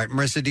 yeah. All right,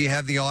 Marissa, do you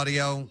have the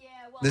audio? Yeah.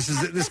 Well,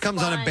 this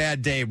comes on a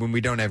bad day when we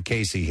don't have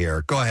Casey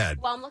here. Go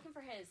ahead. Well, I'm looking for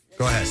his.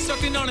 Go ahead.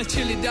 Sucking on a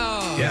chili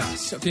dog. Yeah.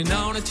 Sucking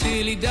on a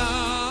chili dog.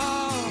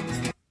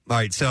 All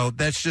right, so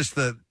that's just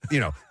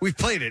we've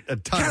played it a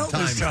ton of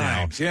times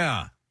now.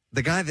 Yeah.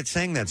 The guy that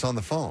sang that's on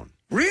the phone.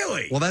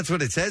 Really? Well, that's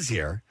what it says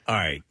here. All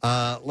right.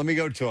 Let me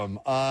go to him.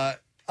 Hi,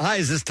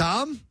 is this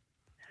Tom?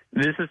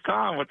 This is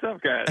Tom. What's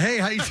up, guys? Hey,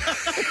 how you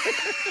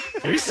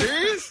Are you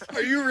serious?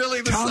 Are you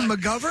really the Tom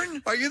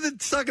McGovern? Are you the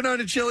sucking on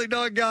a chili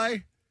dog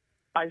guy?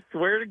 I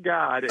swear to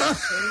God, I can't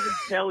even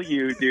tell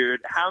you,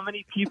 dude, how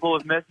many people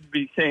have messaged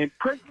me saying,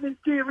 Preston and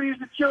Steve are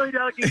using chili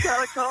dog. You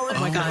gotta call it. Oh,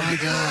 my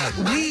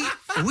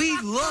God. We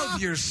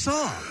love your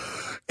song.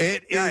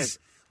 It is.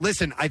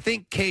 Listen, I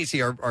think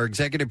Casey, our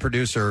executive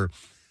producer,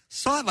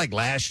 saw it like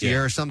last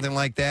year or something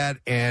like that,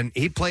 and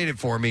he played it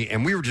for me,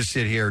 and we were just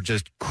sitting here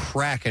just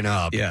cracking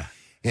up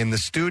in the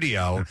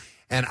studio.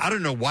 And I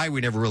don't know why we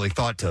never really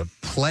thought to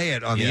play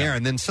it on the air.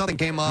 And then something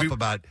came up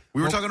about...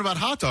 We were talking about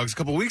hot dogs a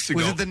couple weeks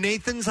ago. Was it the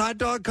Nathan's hot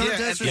dog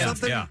contest or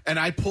something? Yeah. And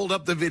I pulled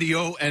up the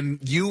video, and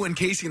you and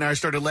Casey and I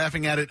started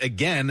laughing at it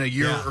again a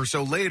year or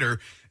so later.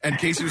 And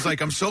Casey was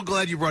like, I'm so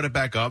glad you brought it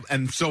back up.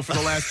 And so for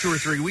the last 2 or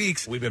 3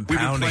 weeks, we've been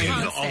playing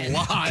it a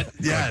lot.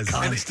 Yes.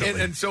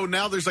 And so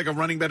now there's like a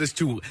running bet as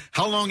to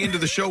how long into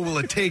the show will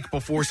it take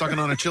before Sucking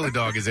on a Chili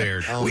Dog is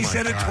aired. We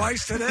said it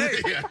twice today.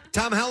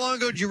 Tom, how long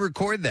ago did you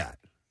record that?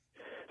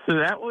 So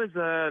that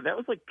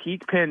was like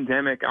peak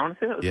pandemic. I want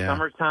to say that was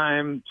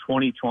summertime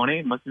 2020.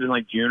 It must have been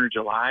like June or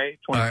July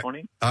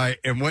 2020. All right.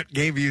 And what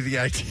gave you the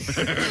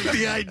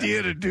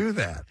idea to do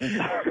that?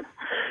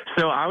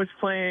 So I was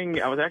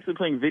actually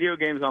playing video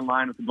games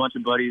online with a bunch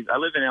of buddies. I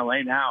live in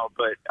LA now,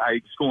 but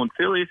I school in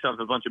Philly, so I have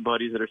a bunch of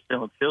buddies that are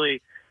still in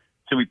Philly.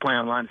 So we play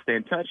online to stay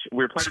in touch.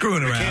 We were playing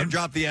screwing around. Can't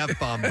drop the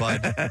F-bomb,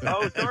 bud.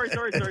 Oh, sorry.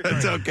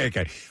 It's okay.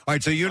 All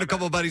right, so you and a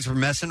couple of buddies were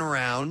messing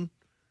around.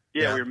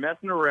 Yeah, we were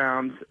messing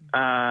around,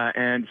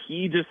 and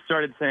he just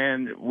started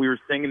saying, we were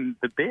singing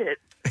the bit,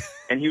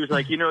 and he was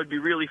like, it'd be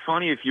really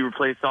funny if you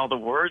replaced all the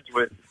words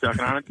with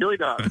Sucking on a Chili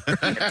Dog.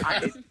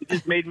 It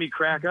just made me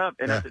crack up,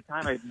 and at the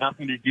time I had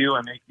nothing to do.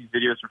 I make these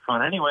videos for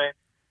fun anyway.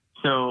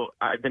 So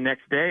the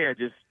next day I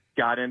just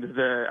got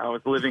into I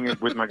was living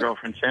with my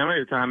girlfriend's family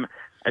at the time,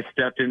 I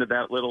stepped into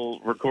that little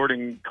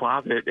recording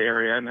closet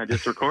area and I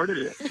just recorded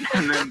it.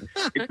 And then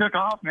it took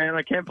off, man.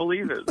 I can't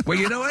believe it. Well,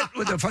 you know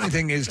what? The funny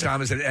thing is,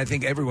 Tom, is that I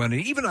think everyone,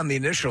 even on the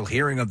initial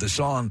hearing of the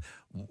song,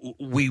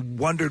 we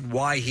wondered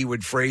why he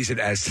would phrase it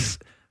as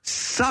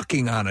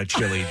sucking on a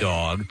chili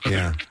dog.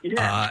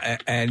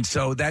 And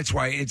so that's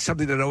why it's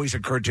something that always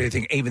occurred to, I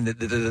think, even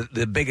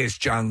the biggest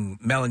John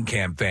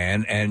Mellencamp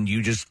fan, and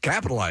you just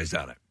capitalized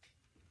on it.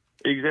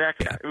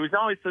 Exactly. Yeah. It was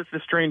always such a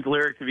strange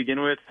lyric to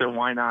begin with, so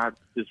why not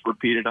just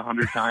repeat it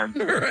 100 times?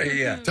 Right,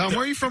 yeah. Tom,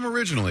 where are you from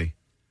originally?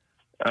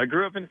 I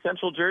grew up in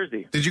Central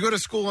Jersey. Did you go to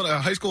school,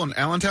 high school in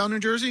Allentown, New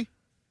Jersey?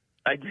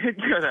 I did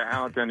go to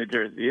Allentown, New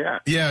Jersey, yeah.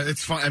 Yeah,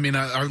 it's fun. I mean,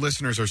 our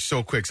listeners are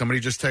so quick. Somebody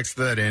just texted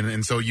that in,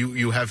 and so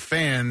you have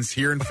fans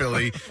here in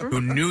Philly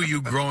who knew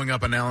you growing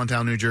up in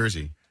Allentown, New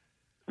Jersey.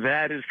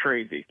 That is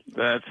crazy.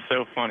 That's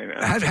so funny,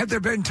 man. Have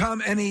there been,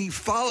 Tom, any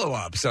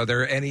follow-ups? Are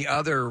there any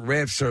other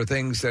riffs or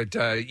things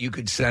that you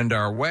could send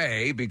our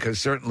way?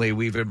 Because certainly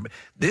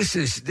this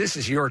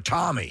is your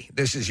Tommy.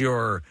 This is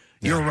your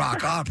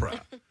rock opera.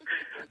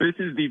 This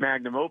is the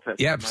magnum opus.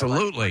 Yeah,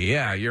 absolutely.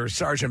 Yeah, your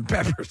Sgt.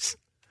 Pepper's.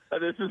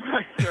 This is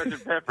my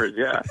Sgt. Pepper's,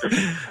 yeah.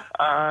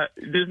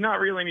 There's not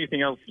really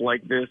anything else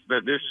like this,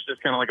 but this is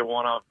just kind of like a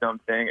one-off dumb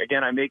thing.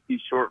 Again, I make these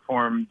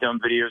short-form dumb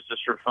videos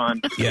just for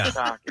fun,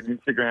 TikTok and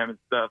Instagram and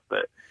stuff,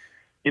 but,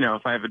 you know,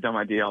 if I have a dumb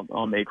idea,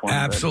 I'll make one.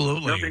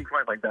 Absolutely. Nothing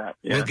quite like that.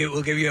 Yeah.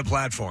 We'll give you a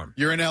platform.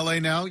 You're in L.A.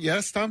 now,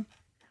 yes, Tom?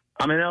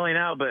 I'm in L.A.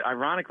 now, but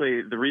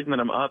ironically, the reason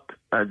that I'm up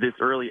this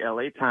early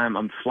L.A. time,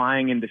 I'm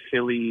flying into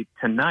Philly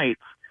tonight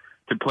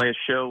to play a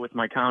show with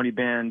my comedy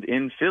band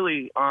in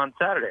Philly on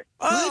Saturday.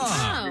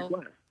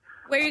 Oh.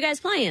 Where are you guys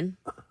playing?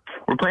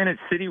 We're playing at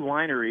City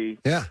Winery,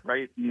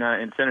 right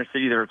in Center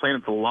City. They were playing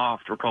at the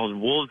Loft. We're called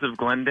Wolves of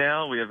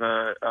Glendale. We have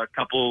a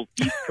couple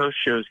East Coast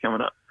shows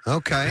coming up.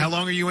 Okay. How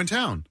long are you in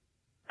town?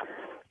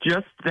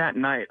 Just that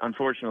night,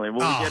 unfortunately. We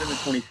get in the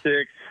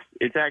 26th.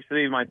 It's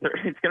actually it's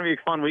going to be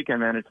a fun weekend,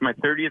 man. It's my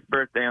 30th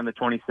birthday on the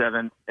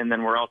 27th, and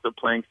then we're also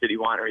playing City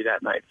Winery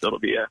that night, so it'll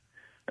be a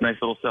nice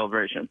little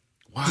celebration.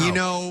 Wow. You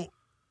know,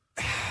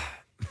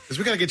 because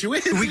we got to get you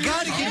in. We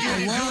got to get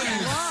you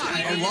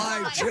a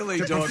live chili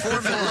dog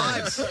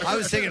performance live. I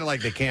was thinking of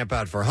like the Camp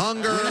Out for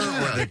Hunger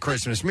or the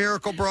Christmas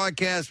Miracle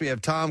broadcast. We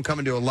have Tom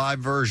coming to a live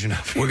version of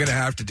it. We're going to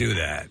have to do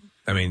that.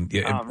 I mean,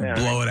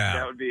 blow it out.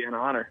 That would be an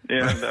honor.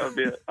 Yeah, that would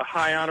be a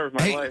high honor of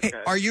my life. Hey,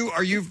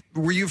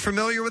 were you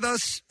familiar with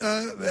us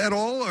at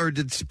all, or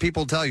did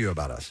people tell you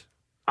about us?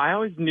 I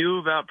always knew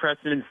about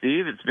Preston and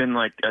Steve. It's been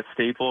like a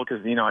staple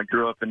because, you know, I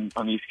grew up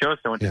on the East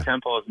Coast. I went to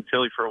Temple. I was in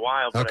Philly for a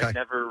while, but I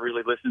never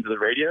really listened to the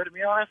radio, to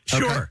be honest.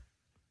 Sure.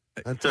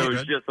 So it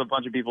was just a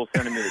bunch of people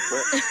sending me the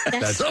clip.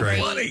 That's so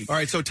great. Funny. All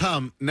right, so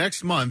Tom,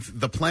 next month,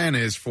 the plan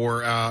is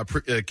for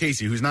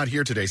Casey, who's not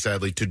here today,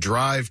 sadly, to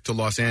drive to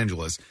Los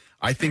Angeles.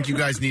 I think you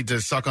guys need to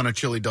suck on a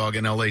chili dog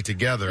in L.A.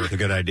 together. That's a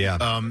good idea.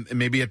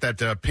 Maybe at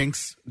that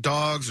Pink's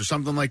Dogs or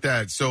something like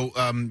that. So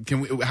can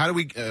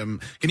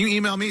you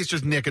email me? It's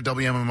just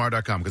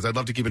nick@wmmr.com because I'd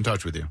love to keep in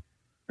touch with you.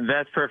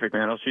 That's perfect,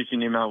 man. I'll shoot you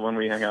an email when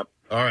we hang up.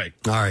 All right.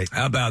 How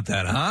about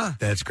that, huh?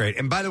 That's great.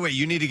 And by the way,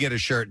 you need to get a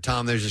shirt,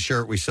 Tom. There's a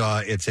shirt we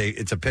saw. It's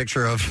a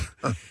picture of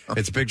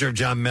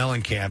John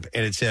Mellencamp,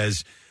 and it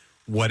says,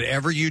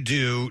 "Whatever you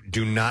do,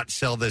 do not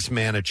sell this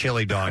man a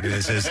chili dog." And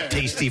it says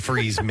Tasty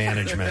Freeze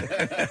Management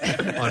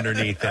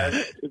underneath that.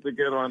 It's a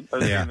good one.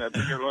 That's a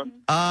good one.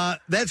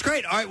 That's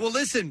great. All right. Well,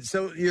 listen.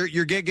 So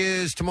your gig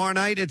is tomorrow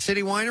night at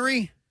City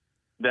Winery?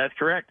 That's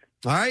correct.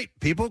 All right,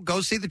 people,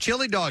 go see the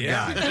chili dog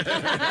guy.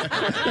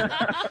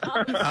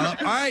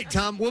 All right,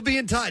 Tom, we'll be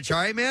in touch. All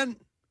right, man?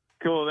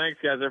 Cool.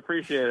 Thanks, guys. I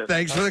appreciate it.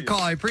 Thanks for the call.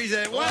 I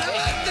appreciate it. What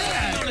about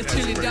that? On a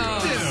chili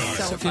dog.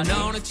 Sucking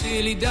on a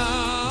chili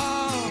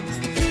dog.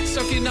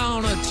 Sucking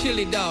on a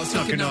chili dog.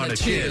 Sucking on a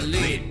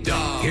chili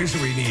dog. Here's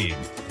what we need.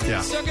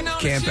 Yeah.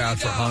 Camp Out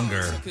for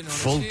Hunger.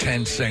 Full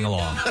tent sing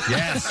along.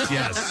 Yes.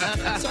 Yeah.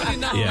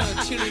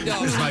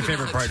 This is my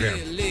favorite program.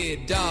 Chili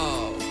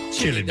dog.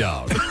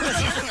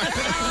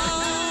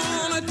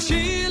 On a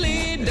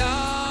chili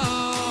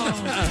dog.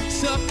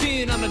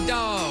 Sucking on a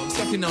dog.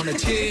 Sucking on a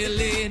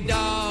chili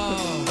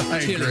dog. I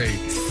agree.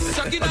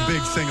 Sucking a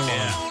big sing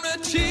along. on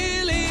a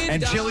chili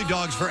And dog. chili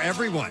dogs for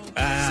everyone.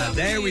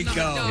 There we go.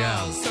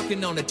 Yeah.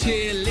 Sucking on a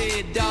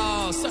chili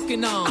dog.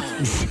 Sucking on.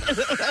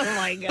 Oh,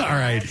 my God. All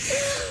right.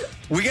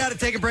 We got to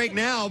take a break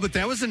now, but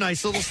that was a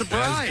nice little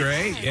surprise. That was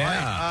great,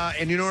 yeah. Right,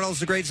 and you know what else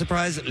is a great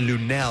surprise?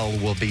 Lunel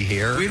will be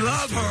here. We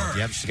love her.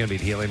 Yep, she's going to be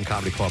at Helium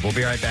Comedy Club. We'll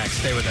be right back.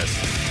 Stay with us.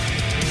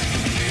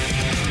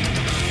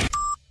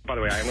 By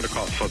the way, I'm going to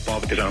call it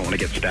football because I don't want to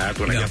get stabbed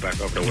when I get back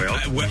over to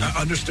Wales.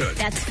 Understood.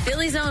 That's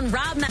Philly's own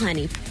Rob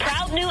Mahoney,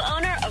 proud new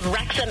owner of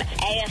Wrexham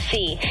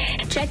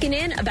AFC, checking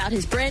in about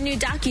his brand new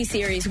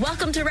docuseries,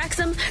 Welcome to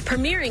Wrexham,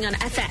 premiering on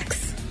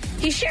FX.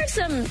 He shared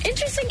some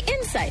interesting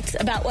insights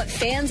about what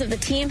fans of the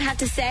team had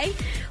to say.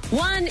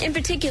 One in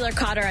particular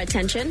caught our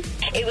attention.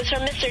 It was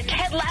from Mr.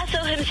 Ted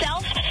Lasso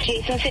himself,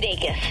 Jason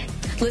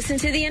Sudeikis. Listen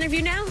to the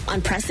interview now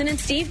on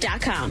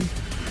PrestonandSteve.com.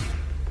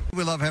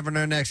 We love having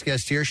our next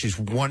guest here. She's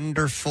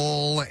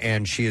wonderful,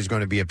 and she is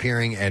going to be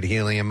appearing at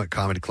Helium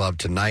Comedy Club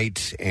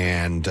tonight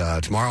and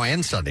tomorrow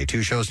and Sunday.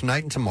 2 shows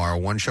tonight and tomorrow,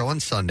 1 show on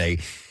Sunday.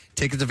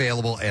 Tickets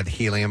available at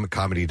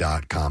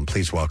heliumcomedy.com.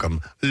 Please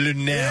welcome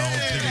Linnell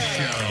to the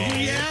show.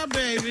 Yeah,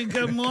 baby.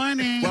 Good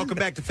morning. Welcome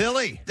back to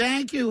Philly.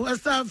 Thank you.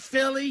 What's up,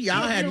 Philly?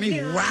 Y'all had me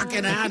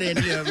rocking out in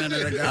here a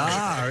minute ago. Really?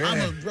 I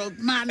almost broke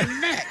my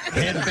neck.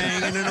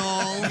 Headbanging and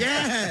all.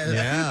 Yes.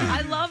 Yeah.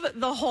 I love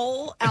the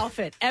whole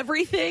outfit.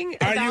 Everything.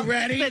 Are you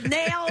ready? The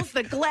nails,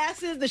 the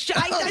glasses, the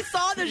I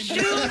saw the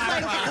shoes.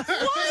 Like,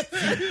 what?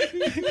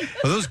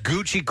 Are those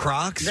Gucci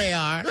Crocs? They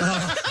are.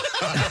 The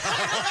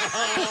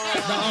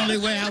only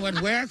way I would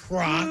wear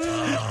Crocs.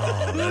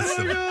 Oh, that's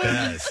the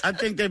best. I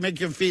think they make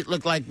your feet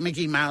look like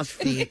Mickey Mouse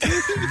feet.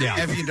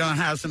 If you don't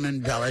have some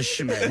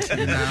embellishment,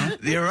 you know?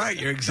 You're right.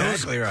 You're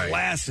exactly Those right.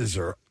 Glasses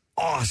are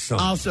awesome.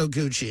 Also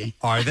Gucci.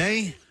 Are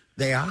they?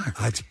 They are.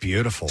 That's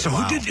beautiful. So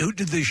Wow. who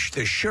did the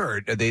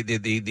shirt? The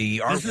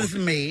artwork? This is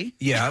me.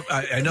 Yeah,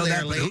 I know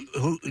Clearly. that. But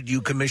who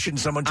you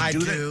commissioned someone to I do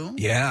do. that?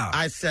 Yeah.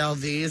 I sell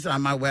these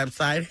on my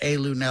website,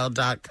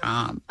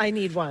 heylunell.com. I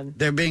need one.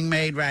 They're being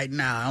made right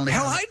now.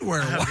 I'd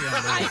wear one.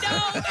 I know.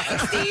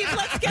 Steve,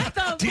 let's get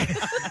them.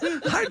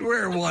 I'd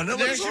wear one. That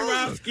They're looks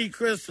awesome. Swarovski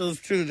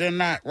crystals, too. They're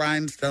not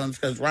rhinestones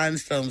because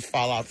rhinestones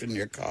fall off in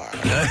your car.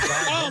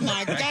 Oh,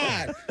 my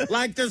God.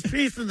 Like this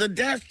piece of the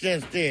desk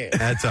just did.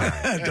 That's all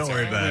right. Don't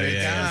worry about it.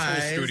 Yeah.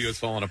 The studio's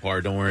falling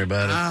apart. Don't worry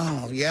about it.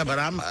 Oh, yeah, but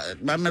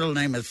my middle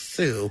name is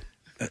Sue.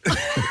 Fall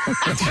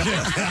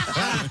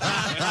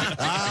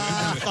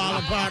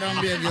apart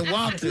on me if you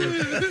want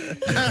to.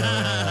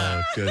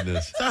 Oh,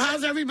 goodness. So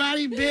how's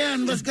everybody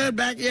been? What's good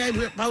back? Yeah,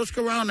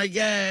 post-corona,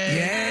 yay.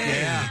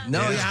 Yeah. No,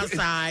 we it's-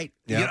 outside.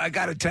 You know, I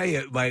got to tell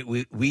you, my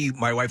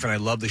wife and I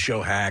love the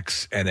show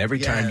Hacks, and every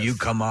time you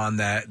come on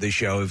the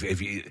show,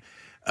 if you.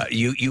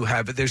 You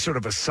have there's sort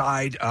of a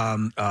side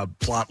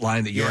plot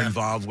line that you're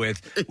involved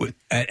with,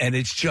 and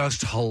it's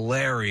just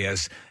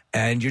hilarious.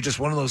 And you're just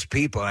one of those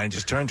people. And I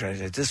just turned to her and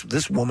said,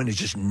 "This woman is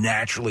just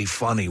naturally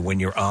funny when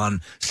you're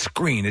on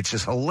screen. It's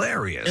just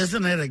hilarious,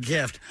 Isn't it a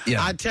gift?"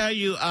 Yeah. I tell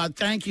you,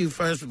 thank you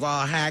first of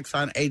all, Hacks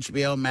on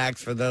HBO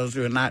Max for those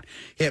who are not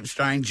hip,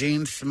 starring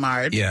Gene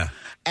Smart. Yeah,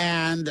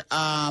 and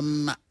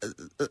my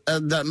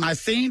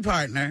scene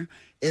partner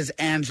is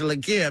Angela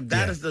Gibb.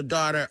 That is the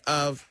daughter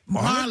of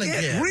Marla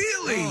Gibb.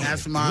 Really?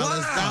 That's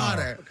Marla's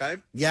daughter. Okay.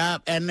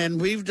 Yep. And then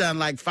we've done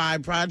like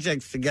 5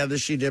 projects together.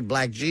 She did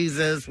Black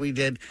Jesus. We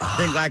did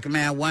Think Like a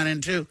Man 1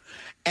 and 2.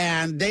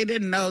 And they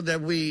didn't know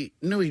that we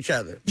knew each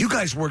other. You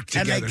guys worked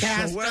together and they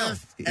cast so well.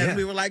 us, and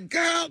we were like,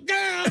 girl.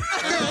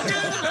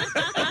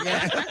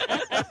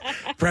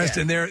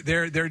 Preston,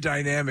 their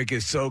dynamic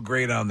is so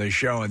great on the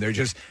show, and they're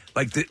just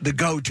like the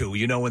go-to.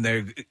 You know, when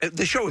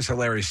the show is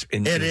hilarious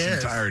in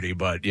its entirety,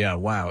 but yeah,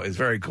 wow, it's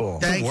very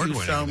cool. Thank you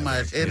so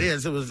much. It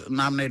is. It was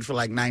nominated for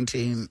like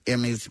 19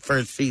 Emmys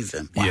first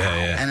season. Wow.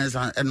 Yeah. And it's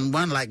on, and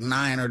won like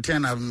 9 or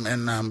 10 of them.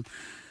 And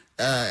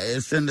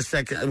it's in the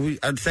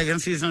second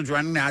season is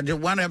running now. I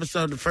did 1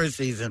 episode the first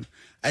season.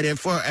 I did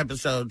 4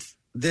 episodes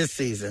this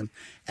season,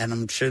 and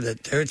I'm sure the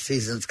 3rd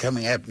season's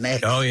coming up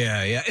next. Oh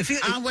yeah.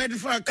 I'm waiting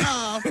for a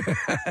call.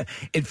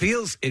 It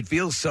feels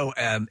so.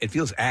 It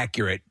feels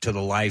accurate to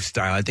the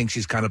lifestyle. I think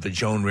she's kind of a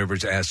Joan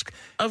Rivers-esque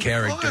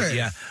character. Course.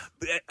 Yeah.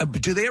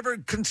 But do they ever?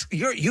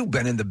 You've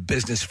been in the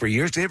business for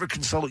years. Do they ever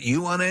consult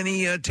you on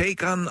any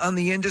take on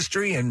the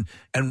industry and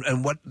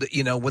what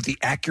what the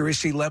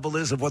accuracy level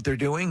is of what they're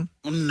doing?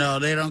 No,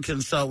 they don't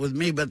consult with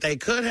me, but they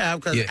could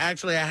have because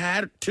actually I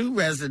had 2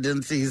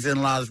 residencies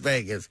in Las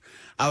Vegas.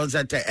 I was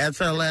at the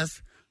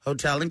SLS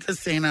Hotel and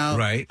Casino,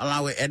 right,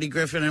 along with Eddie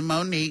Griffin and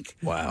Monique.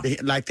 Wow.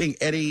 I think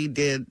Eddie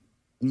did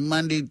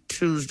Monday,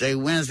 Tuesday,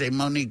 Wednesday.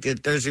 Monique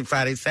did Thursday,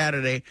 Friday,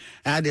 Saturday.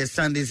 And I did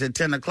Sundays at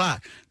 10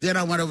 o'clock. Then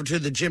I went over to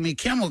the Jimmy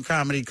Kimmel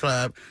Comedy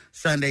Club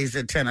Sundays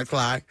at 10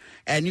 o'clock.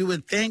 And you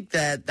would think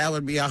that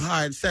would be a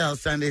hard sell,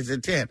 Sundays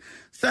at 10.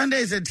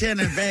 Sundays at 10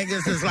 in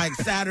Vegas is like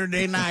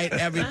Saturday night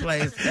every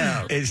place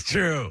else. It's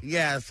true.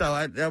 Yeah,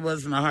 so that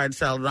wasn't a hard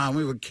sell at all.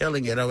 We were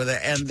killing it over there.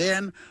 And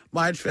then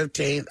March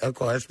 15th, of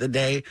course, the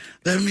day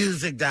the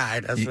music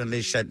died. That's when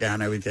they shut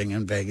down everything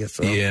in Vegas.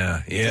 So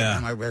yeah.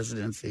 My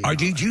residency.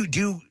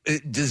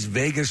 Does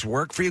Vegas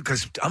work for you?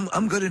 Because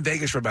I'm good in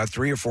Vegas for about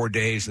 3 or 4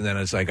 days, and then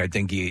it's like I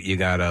think you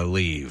gotta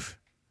leave.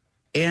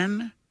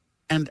 In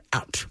and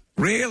out.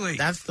 Really?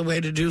 That's the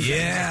way to do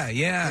Vegas.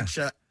 Yeah.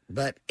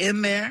 But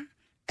in there.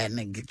 And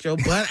then get your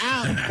butt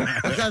out.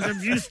 Because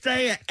if you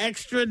stay an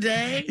extra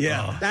day,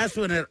 that's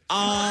when it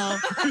all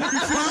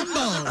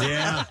crumbles.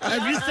 Yeah.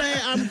 If you say,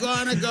 I'm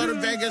going to go to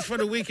Vegas for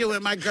the weekend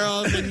with my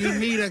girls, and you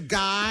meet a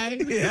guy,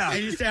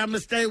 and you say, I'm going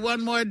to stay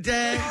 1 more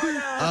day,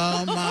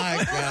 oh,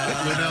 my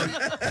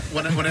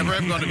God. Whenever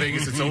I've gone to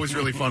Vegas, it's always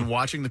really fun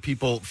watching the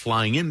people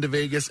flying into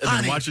Vegas and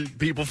then watching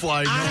people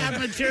flying home. I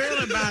have material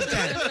about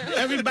that.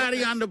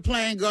 Everybody on the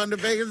plane going to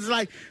Vegas is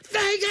like,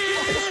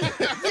 Vegas!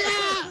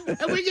 Yeah!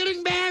 And we're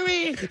getting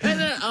married!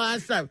 And then all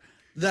that stuff.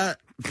 The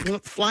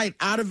flight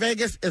out of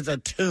Vegas is a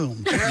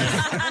tomb.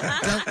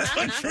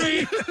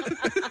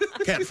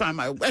 Okay, can't find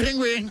my wedding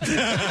ring.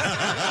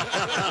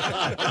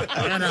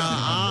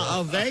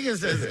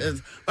 Vegas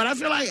is, but I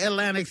feel like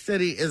Atlantic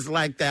City is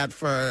like that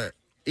for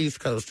East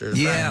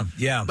Coasters. Yeah,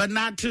 yeah. But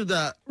not to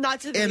the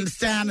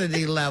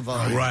insanity level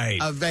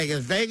of Vegas.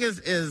 Vegas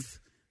is,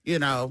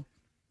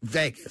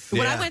 Vegas.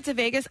 When I went to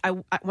Vegas,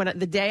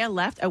 the day I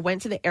left, I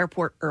went to the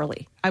airport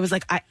early. I was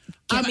like,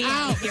 get me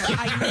out of here.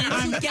 I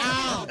need to get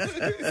out.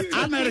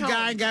 I met a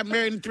guy and got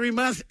married in 3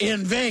 months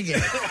in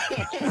Vegas.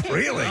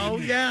 Really? Oh,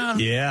 yeah.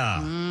 Yeah.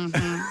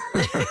 Mm-hmm.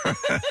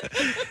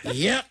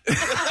 Yep.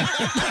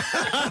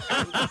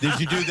 Did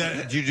you do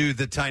that? Did you do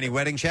the tiny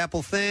wedding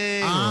chapel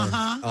thing?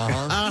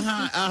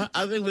 I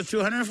think it was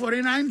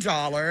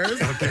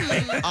 $249.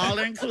 Okay. All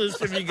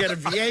inclusive. You get a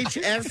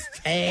VHS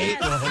tape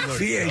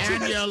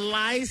and your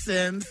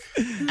license.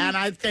 And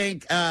I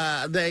think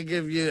they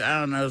give you, I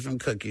don't know, some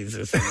cookies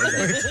or something like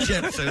that.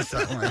 Chips or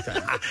something like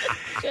that.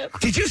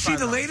 Did you see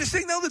the latest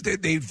thing, though,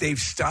 that they've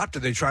stopped,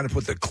 and they're trying to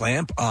put the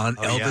clamp on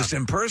Elvis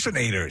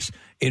impersonators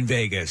in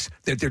Vegas?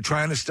 That they're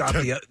trying to stop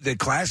the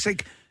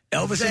classic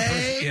Elvis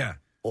impersonators. Yeah.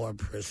 Or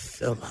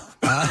Priscilla.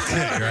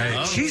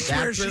 Right. She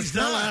swears she's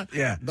not.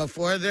 Yeah.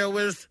 Before there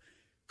was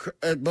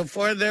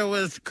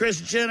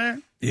Kris Jenner,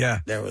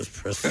 there was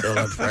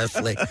Priscilla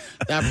Presley.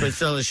 That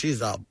Priscilla,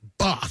 she's a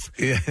boss.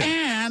 Yeah.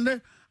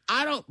 And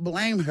I don't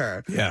blame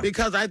her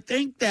because I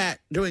think that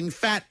doing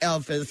Fat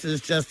Elvis is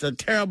just a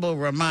terrible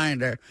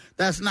reminder.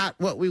 That's not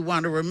what we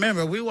want to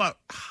remember. We want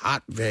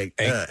hot Elvis.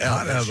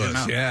 Hot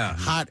Elvis,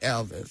 Hot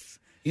Elvis.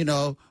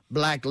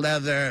 Black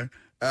leather,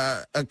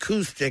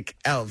 acoustic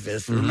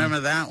Elvis. Mm-hmm. Remember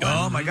that one?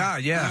 Oh, my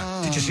God, yeah.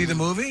 Oh. Did you see the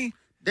movie?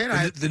 Did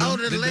I? The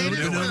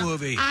latest new one?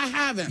 movie. I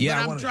haven't, but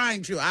I'm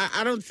trying to.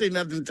 I don't see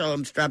nothing until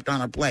I'm strapped on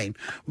a plane.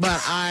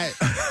 But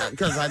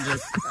because I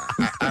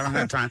don't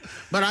have time.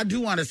 But I do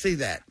want to see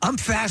that. I'm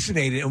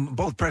fascinated.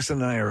 Both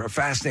Preston and I are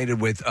fascinated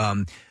with.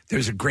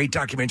 There's a great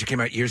documentary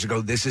came out years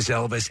ago. This is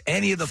Elvis.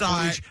 Any of the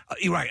footage,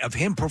 of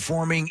him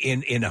performing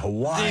in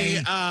Hawaii.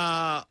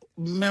 The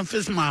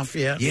Memphis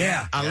Mafia.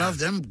 Yeah, I love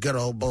them good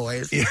old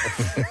boys. Yeah.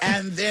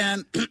 And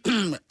then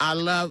I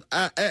love.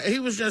 He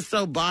was just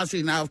so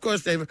bossy. Now, of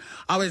course, they've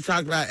always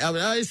talked about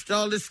Elvis. Oh, he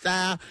stole his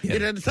style.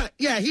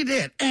 Yeah, he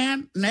did.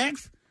 And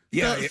next.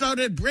 Yeah, so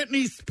did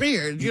Britney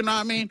Spears, you know what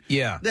I mean?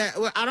 Yeah.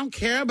 I don't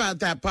care about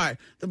that part.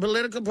 The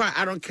political part,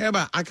 I don't care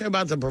about. I care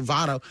about the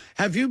bravado.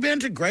 Have you been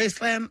to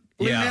Graceland,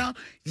 Linnell?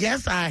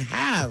 Yes, I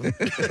have.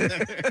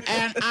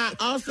 And I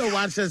also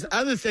watched this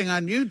other thing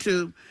on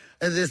YouTube.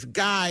 This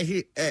guy,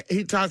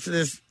 he talks to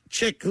this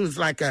chick who's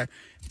like a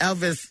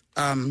Elvis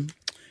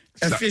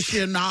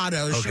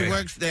aficionado. Okay. She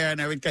works there and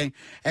everything.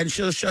 And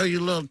she'll show you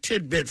little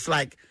tidbits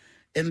like,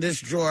 in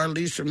this drawer,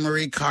 Lisa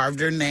Marie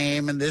carved her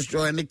name. In this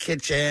drawer in the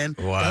kitchen,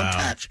 wow. Don't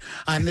touch.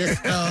 On this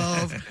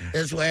stove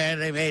is where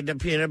they made the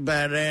peanut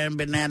butter and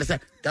banana stuff.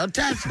 Don't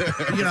touch.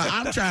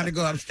 I'm trying to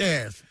go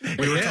upstairs.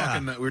 We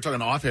were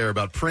talking off air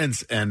about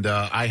Prince, and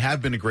I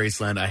have been to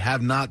Graceland. I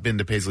have not been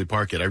to Paisley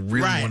Park yet. I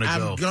really want to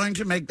go. I'm going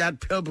to make that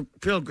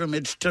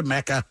pilgrimage to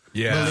Mecca.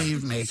 Yeah.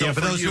 Believe me. So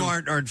for those who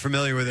aren't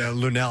familiar with it,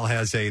 Lunel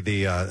has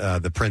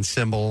the Prince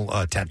symbol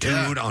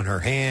tattooed on her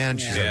hand.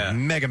 She's a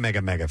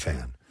mega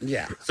fan.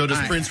 Yeah. So does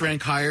Prince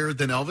rank higher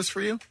than Elvis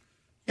for you?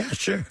 Yeah,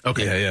 sure.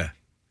 Okay. Yeah.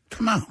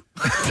 Come on.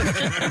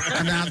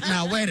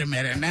 now, wait a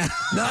minute. Now,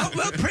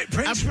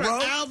 Prince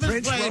wrote. Elvis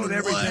Prince played wrote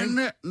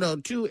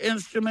everything. two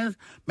instruments,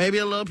 maybe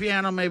a little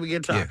piano, maybe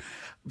guitar. Yeah.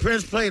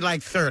 Prince played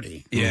like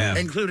 30,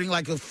 including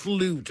like a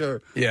flute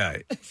or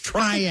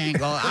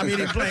triangle. I mean,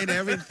 he played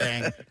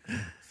everything.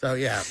 So,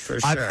 yeah, for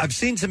sure. I've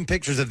seen some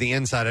pictures of the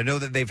inside. I know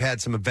that they've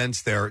had some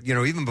events there,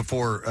 even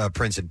before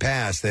Prince had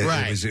passed.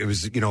 It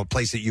was a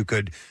place that you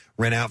could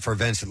rent out for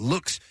events. It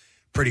looks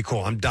pretty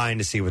cool. I'm dying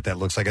to see what that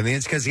looks like. I mean,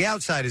 it's because the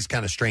outside is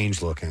kind of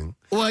strange looking.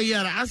 Well, the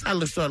outside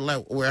looks sort of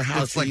like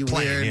warehouse, like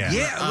weird.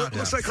 It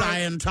looks like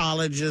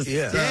Scientologist.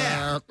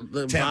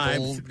 The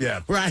temple. Vibes,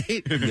 yeah.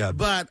 Right? Yeah.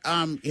 But,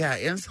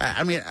 inside.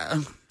 I mean...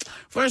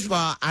 First of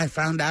all, I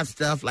found out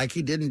stuff like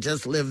he didn't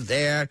just live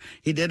there.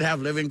 He did have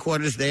living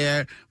quarters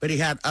there, but he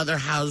had other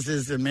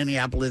houses in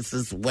Minneapolis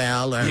as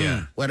well,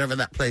 or whatever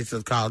that place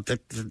is called,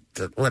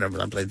 whatever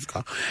that place is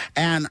called.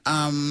 And,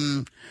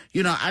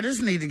 I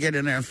just need to get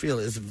in there and feel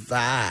his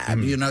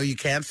vibe. You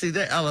can't see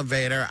the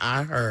elevator,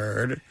 I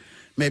heard.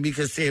 Maybe you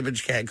can see it, but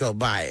you can't go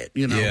by it,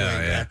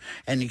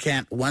 And you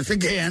can't, once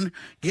again,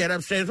 get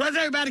upstairs. What's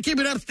everybody keep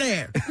it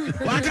upstairs?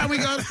 Why can't we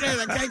go upstairs?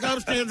 I can't go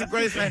upstairs at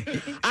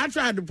Graceland. I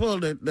tried to pull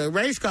the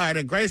race car at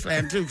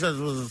Graceland, too, because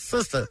it was a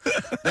sister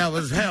that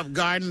was help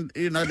garden.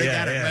 They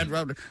got it red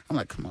road. I'm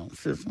like, come on,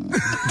 sister.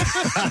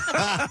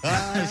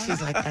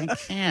 She's like, I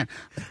can't.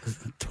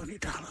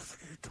 $20.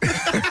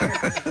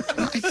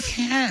 I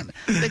can't.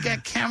 They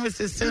got cameras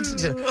that's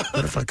sensitive.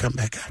 What if I come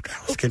back after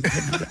I was getting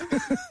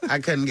I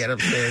couldn't get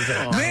upstairs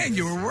at all. Man,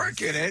 you were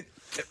working it.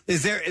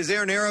 Is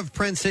there an era of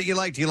Prince that you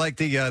like? Do you like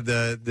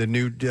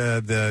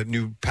the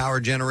new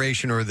power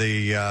generation or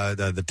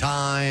the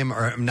time,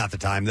 or not the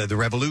time, the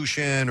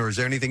revolution, or is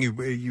there anything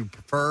you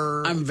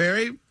prefer? I'm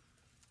very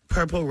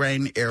Purple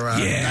Rain era.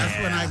 Yeah.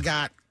 That's when I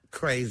got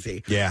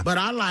crazy. Yeah. But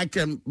I liked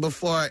him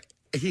before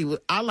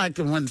I liked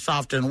him when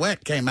Soft and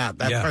Wet came out,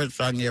 that first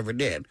song he ever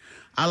did.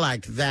 I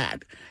liked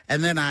that.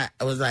 And then I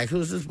was like,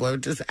 who's this boy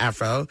with this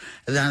afro?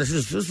 And then I was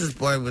who's this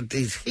boy with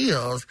these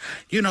heels?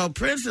 You know,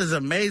 Prince is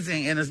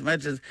amazing in as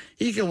much as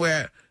he can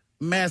wear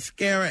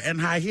mascara and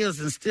high heels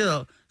and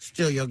still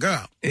your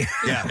girl.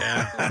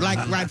 Yeah.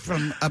 Like right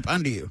from up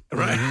under you.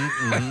 Right.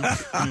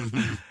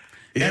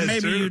 And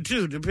maybe you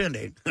too,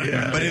 depending.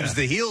 But it was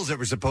the heels that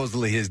were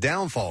supposedly his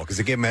downfall because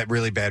it gave him that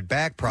really bad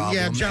back problem.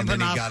 Yeah, jumping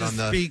and then he off got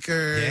the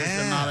speakers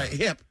and all that.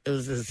 Hip. It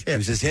was his hip. It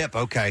was his hip,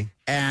 okay.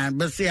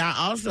 But see,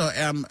 I also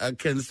am a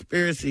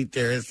conspiracy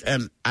theorist,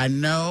 and I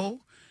know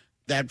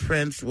that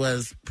Prince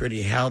was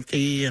pretty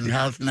healthy and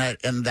health nut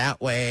in that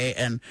way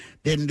and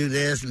didn't do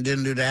this and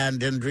didn't do that and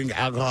didn't drink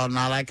alcohol and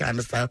all that kind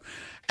of stuff.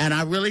 And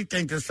I really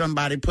think that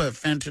somebody put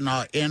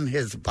fentanyl in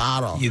his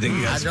bottle. You think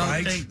he got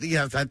spiked?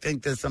 I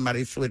think that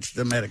somebody switched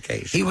the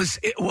medication. He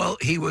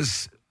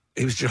was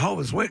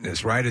Jehovah's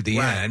Witness right at the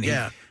end.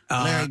 Yeah.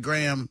 Larry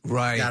Graham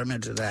got him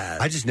into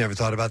that. I just never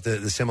thought about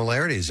the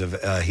similarities of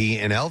he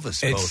and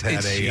Elvis both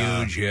had a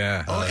huge,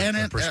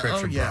 a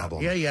prescription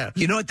problem. Yeah.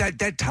 You know what,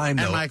 that time,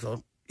 though. And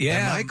Michael.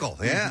 Yeah, and Michael.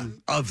 Yeah,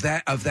 of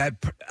that,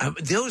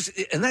 those,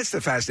 and that's the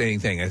fascinating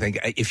thing. I think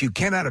if you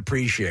cannot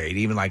appreciate,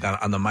 even like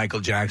on the Michael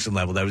Jackson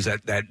level, there was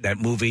that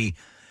movie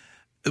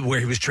where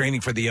he was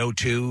training for the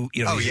O2.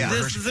 You know,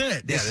 this is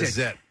it. This is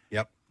it.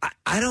 Yep.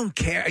 I don't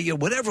care,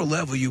 whatever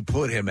level you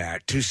put him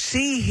at, to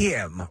see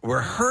him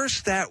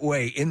rehearse that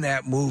way in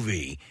that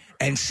movie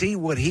and see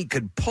what he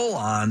could pull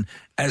on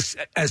as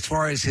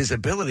far as his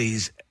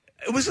abilities.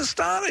 It was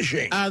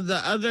astonishing.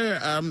 The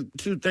other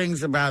two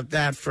things about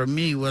that for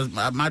me was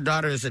my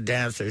daughter is a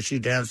dancer. She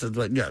dances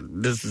with,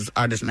 this is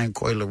artist named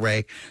Coi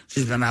Leray.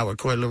 She's been out with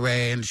Coi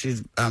Leray, and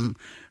she's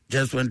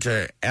just went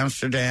to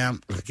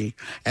Amsterdam,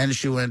 and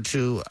she went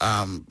to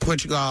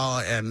Portugal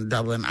and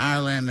Dublin,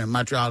 Ireland, and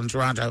Montreal and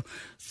Toronto.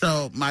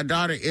 So my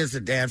daughter is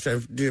a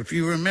dancer. If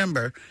you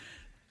remember,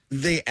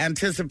 the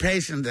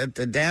anticipation that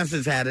the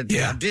dancers had at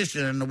the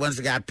audition and the ones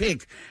that got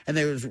picked, and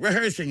they was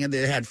rehearsing and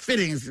they had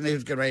fittings and they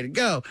was getting ready to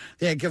go.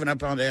 They had given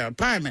up on their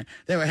apartment.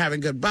 They were having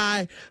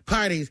goodbye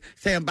parties,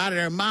 saying bye to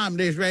their mom.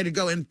 They was ready to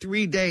go in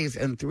 3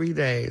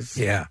 days.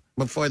 Yeah.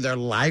 Before their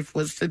life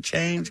was to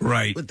change.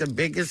 Right. With the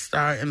biggest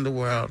star in the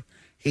world,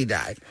 he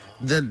died.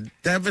 The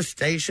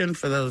devastation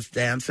for those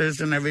dancers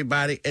and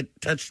everybody, it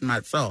touched my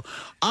soul.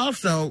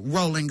 Also,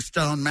 Rolling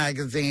Stone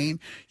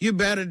magazine, you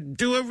better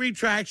do a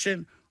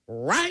retraction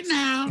right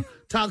now,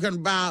 talking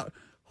about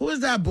who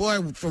is that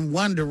boy from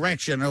One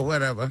Direction or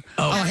whatever?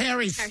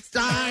 Harry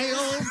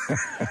Styles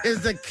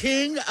is the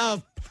king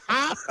of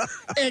pop.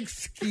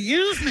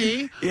 Excuse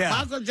me. Yeah.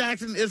 Michael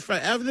Jackson is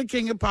forever the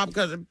king of pop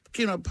because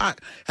king of pop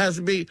has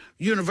to be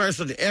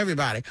universal to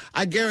everybody.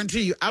 I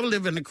guarantee you, I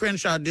live in the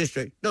Crenshaw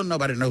district. Don't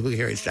nobody know who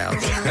Harry Styles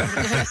is.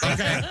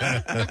 Okay?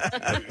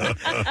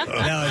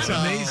 No, it's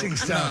amazing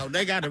stuff. No,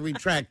 they got to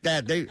retract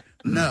that.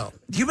 No.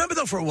 Do you remember,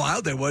 though, for a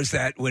while there was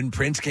that when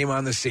Prince came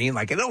on the scene,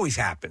 like it always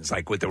happens,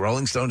 like with the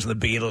Rolling Stones and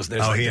the Beatles.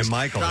 There's he and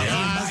Michael. The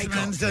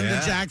Osmonds and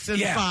the Jackson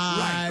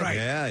 5. Right.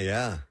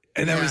 Yeah.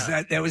 And there was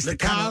the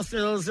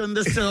Cowsills and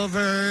the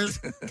Silvers.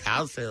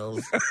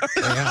 Cowsills.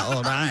 How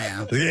old I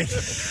am.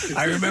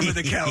 I remember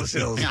the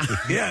Cowsills.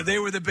 Yeah, they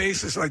were the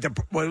basis, like it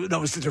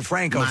was the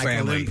DeFranco Michael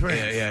family. And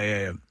Prince.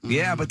 Yeah. Mm-hmm.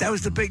 Yeah, but that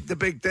was the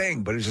big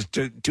thing. But it's just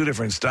two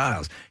different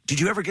styles. Did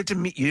you ever get to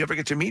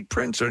meet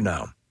Prince or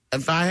no?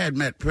 If I had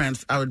met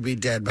Prince, I would be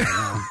dead by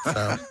now.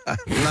 So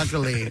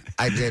luckily,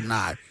 I did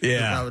not.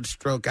 Yeah, I would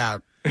stroke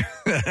out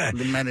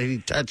the minute he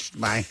touched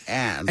my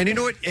hand. And you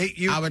know what?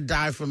 I would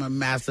die from a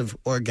massive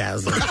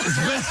orgasm.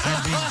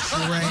 I'd be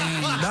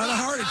drained. Not a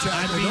heart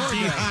attack. I'd be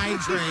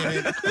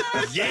dehydrated.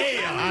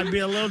 Yeah. I'd be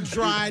a little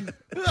dried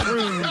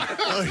prune.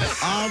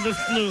 All the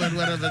fluid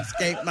would have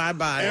escaped my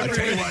body. I'll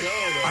tell you what,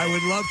 I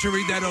would love to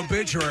read that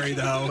obituary,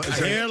 though.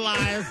 Here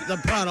lies the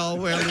puddle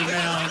where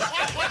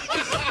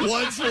Linnell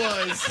once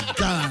was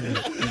done.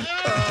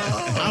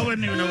 I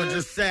wouldn't even know what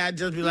to say. I'd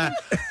just be like...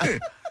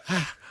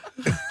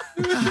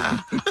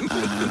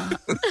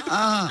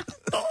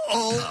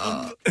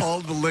 all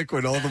the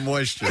liquid, all the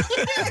moisture,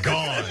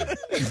 gone,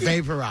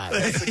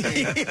 vaporized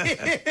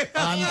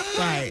on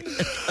site.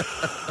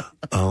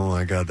 Oh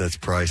my God, that's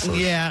priceless.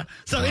 Yeah.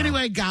 So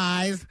anyway,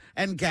 guys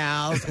and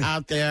gals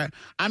out there,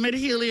 I'm at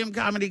Helium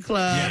Comedy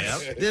Club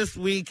this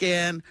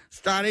weekend,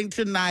 starting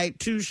tonight.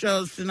 2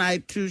 shows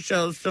tonight, 2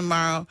 shows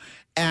tomorrow,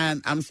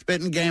 and I'm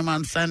spitting game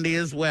on Sunday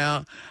as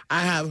well.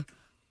 I have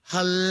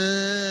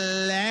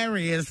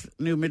hilarious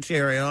new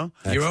material.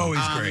 You're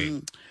always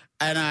great.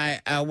 And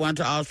I want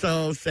to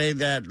also say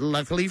that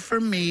luckily for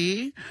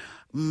me,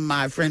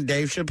 my friend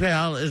Dave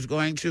Chappelle is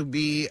going to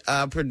be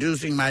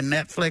producing my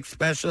Netflix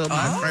special,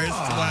 my first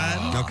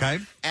one. Okay.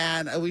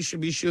 And we should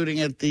be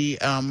shooting at the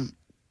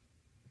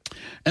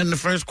in the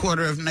first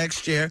quarter of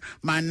next year.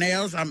 My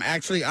nails, I'm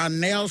actually on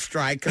nail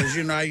strike because,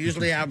 I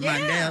usually have my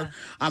nails.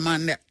 I'm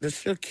on they're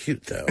still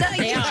cute, though.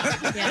 They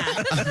are,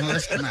 yeah.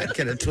 Let's not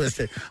get it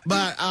twisted.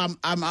 But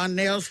I'm on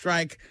nail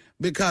strike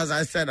because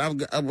I said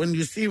when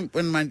you see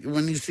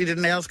the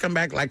nails come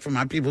back, like for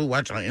my people who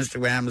watch on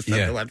Instagram and stuff,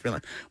 they watch me,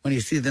 like, when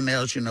you see the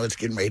nails, you know it's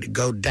getting ready to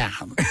go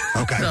down.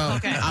 Okay. So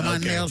I'm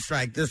on nail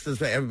strike. This is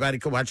where everybody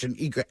can watch in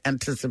eager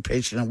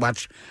anticipation and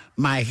watch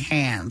my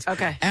hands.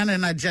 Okay. And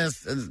then I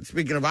just,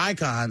 speaking of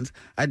icons,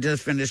 I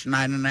just finished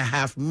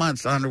 9.5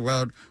 months on the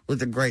road with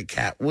the great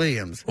Cat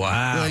Williams.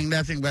 Wow. Doing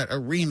nothing but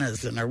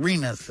arenas and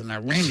arenas and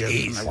arenas.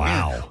 Jeez, and arenas.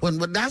 wow. When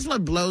that's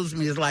what blows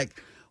me is like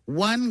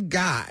one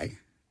guy,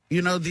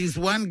 these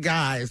one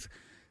guys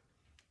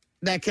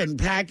that can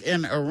pack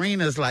in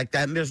arenas like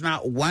that, and there's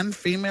not one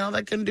female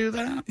that can do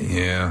that?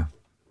 Yeah.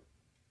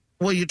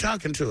 Well, you're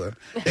talking to her.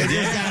 They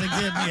just got to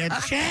give me a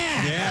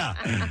chance.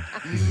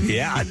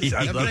 Yeah.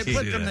 I'd love They to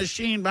put do the that.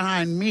 machine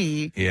behind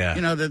me,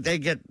 that they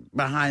get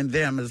behind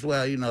them as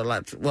well,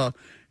 lots. Well,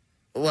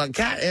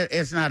 Cat,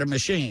 it's not a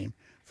machine.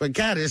 For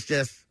Cat, it's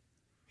just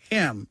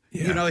him.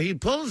 Yeah. He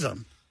pulls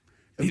them.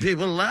 And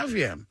people love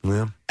him.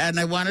 Yeah. And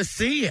they want to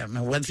see him.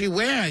 And what's he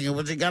wearing? And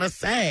what's he got to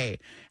say?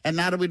 And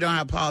now that we don't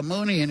have Paul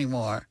Mooney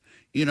anymore,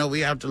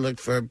 we have to look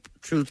for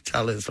truth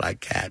tellers like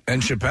Cat.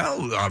 And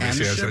Chappelle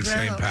obviously has that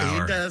same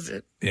power. He does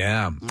it.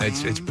 Yeah,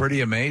 it's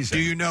pretty amazing.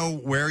 Do you know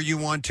where you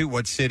want to?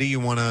 What city you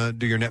want to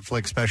do your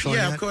Netflix special?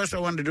 Yeah, in of course I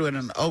wanted to do it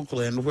in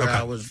Oakland, where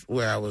I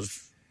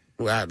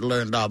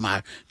learned all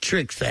my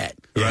tricks at.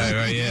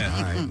 Right, yeah.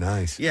 All right,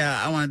 nice. Yeah,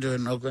 I want to do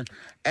it in Oakland.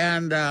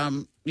 And,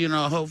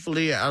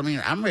 hopefully,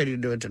 I'm ready to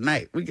do it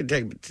tonight. We can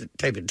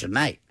tape it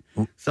tonight.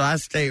 So I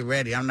stay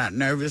ready. I'm not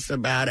nervous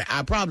about it.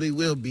 I probably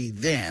will be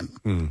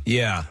then.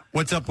 Yeah.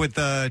 What's up with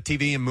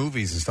TV and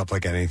movies and stuff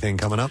like that? Anything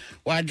coming up?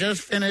 Well, I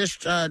just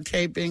finished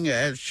taping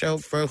a show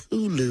for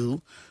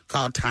Hulu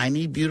called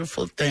Tiny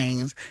Beautiful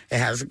Things. It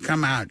hasn't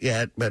come out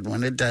yet, but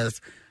when it does,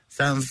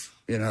 sounds,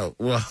 real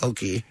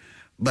hokey.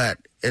 But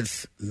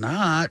it's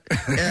not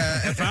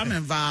if I'm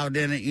involved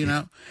in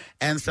it,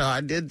 And so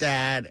I did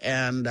that.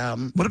 And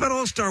what about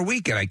All Star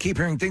Weekend? I keep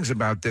hearing things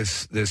about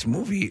this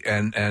movie,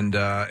 and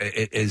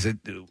is it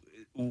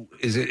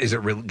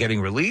getting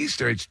released,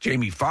 or it's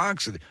Jamie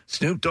Foxx,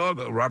 Snoop Dogg,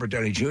 Robert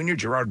Downey Jr.,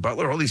 Gerard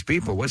Butler, all these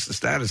people? What's the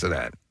status of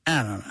that?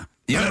 I don't know.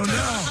 You don't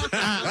know?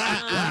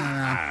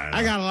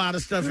 I got a lot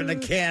of stuff in the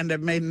can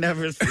that may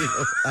never see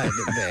the light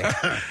of day.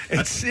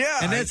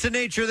 And that's the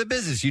nature of the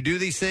business. You do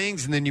these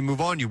things, and then you move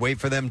on. You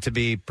wait for them to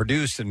be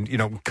produced and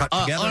cut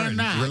together and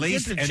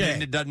released, and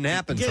then it doesn't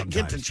happen sometimes.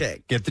 Get the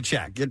check. Get the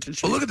check.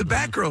 Well, look at the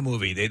Batgirl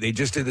movie. They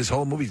just did this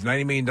whole movie. It's a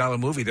 $90 million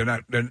movie. They're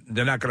not going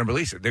to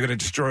release it. They're going to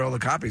destroy all the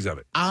copies of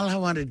it. All I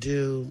want to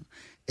do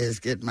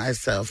is get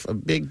myself a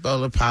big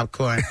bowl of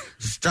popcorn,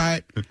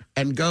 start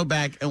and go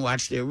back and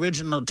watch the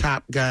original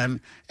Top Gun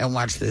and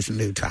watch this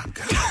new Top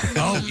Gun.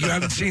 Oh, you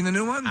haven't seen the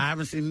new one? I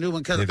haven't seen the new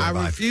one because I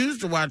refuse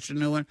to watch the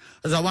new one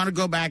because I want to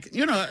go back.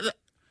 When the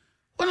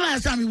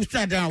last time you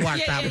sat down and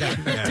watched Top Gun?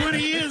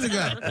 20 years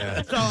ago.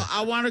 Yeah. So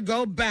I want to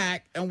go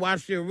back and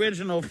watch the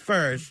original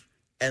first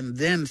and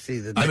then see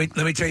the new Let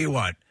me tell you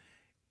what.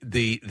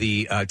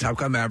 The Top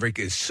Gun Maverick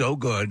is so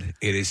good.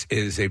 It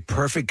is a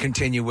perfect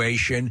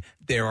continuation.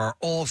 There are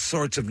all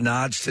sorts of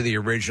nods to the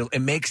original. It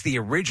makes the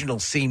original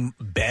seem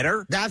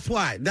better. That's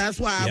why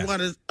I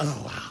want to.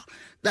 Oh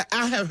wow!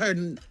 I have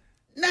heard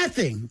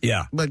nothing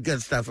but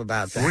good stuff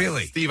about that.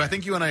 Really? Steve, I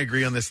think you and I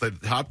agree on this,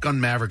 that Top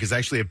Gun Maverick is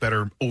actually a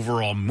better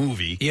overall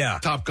movie. Yeah.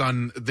 Top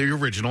Gun, the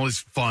original, is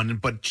fun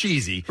but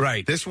cheesy.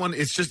 Right. This one,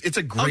 it's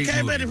a great movie.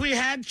 Okay, but if we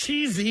had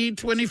cheesy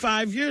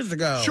 25 years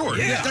ago. Sure,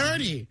 yeah.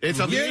 30 it's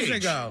years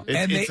ago.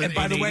 And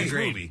by the way,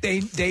 movie.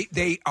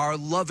 they are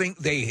loving,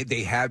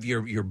 they have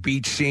your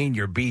beach scene,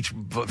 your beach,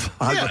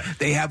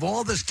 they have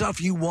all the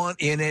stuff you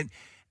want in it.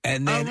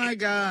 And then, oh my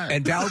God!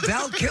 And Val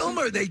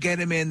Kilmer, they get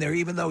him in there,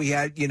 even though he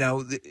has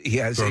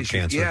throat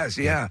cancer. Yes,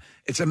 yeah,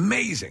 it's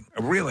amazing,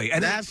 really.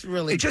 And that's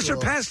really it just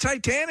cool. surpassed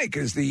Titanic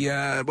as the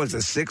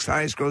the sixth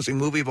highest grossing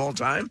movie of all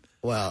time.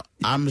 Well,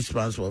 I'm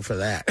responsible for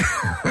that.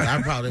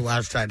 I probably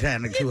watched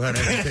Titanic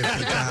 250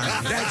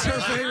 times. That's her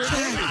favorite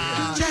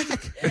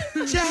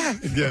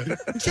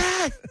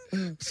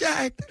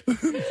Jack.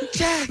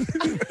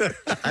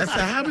 I said,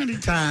 how many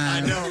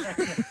times? I know.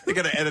 You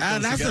got to edit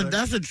those together.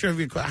 That's a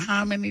trivia question.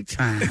 How many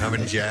times? How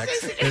many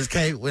Jacks? Does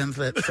Kate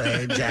Winslet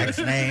say Jack's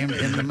name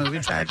in the movie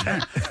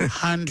Titanic?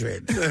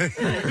 Hundreds.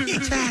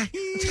 Jack.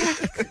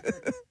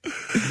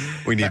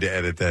 We need to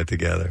edit that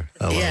together.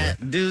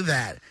 Do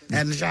that.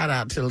 And shout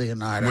out to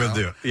Leonardo. We'll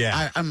do it.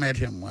 Yeah. I met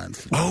him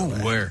once. Oh,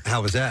 where?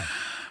 How was that?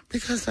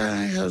 Because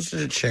I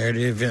hosted a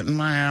charity event in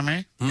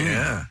Miami.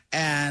 Yeah.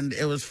 And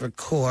it was for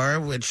CORE,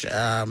 which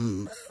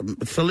Salil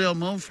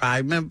Moonfry,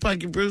 remember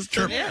Punky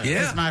Brewster? Yeah.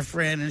 Is my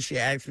friend, and she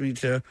asked me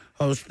to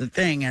host the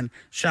thing. And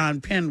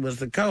Sean Penn was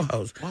the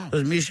co-host. Wow. It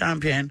was me, Sean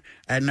Penn.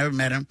 I had never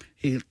met him.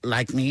 He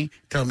liked me,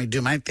 told me to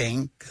do my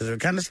thing, because they were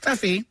kind of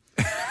stuffy.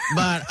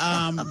 But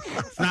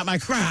it's not my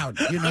crowd.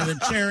 The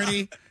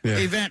charity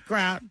event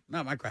crowd,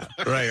 not my crowd.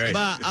 Right.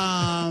 But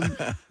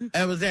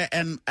it was there,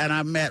 and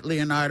I met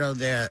Leonardo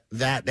there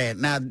that day.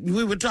 Now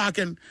we were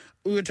talking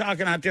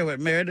out there with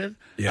Meredith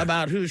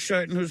about who's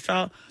short and who's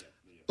tall.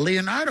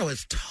 Leonardo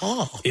is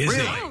tall. Is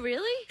he? Oh,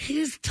 really?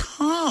 He's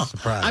tall.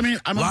 Surprise. I mean,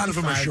 I'm A lot only of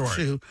them are 5'2".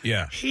 short.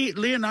 Yeah.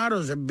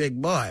 Leonardo's a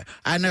big boy.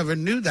 I never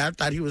knew that. I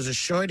thought he was a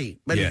shorty,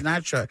 but he's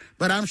not short.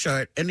 But I'm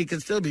short, and he can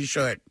still be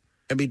short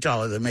and be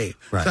taller than me.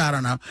 Right. So I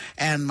don't know.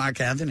 And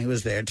Mark Anthony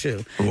was there,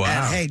 too. Wow.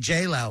 And, hey,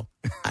 J-Lo,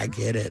 I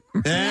get it.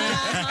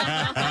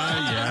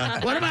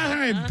 Yeah. What about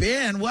her and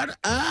Ben? What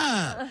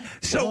up?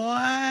 So,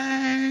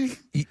 boy.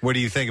 What do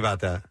you think about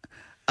that?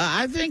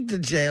 I think the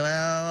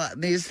J-Lo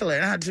needs to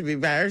learn how to be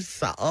by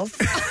herself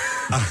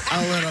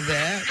a little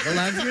bit.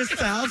 Love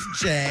yourself,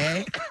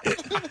 Jay.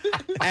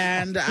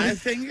 And I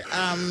think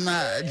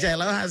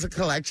J-Lo has a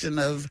collection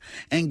of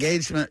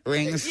engagement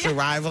rings to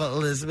rival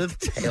Elizabeth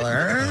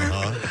Taylor.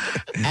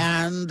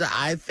 And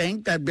I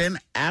think that Ben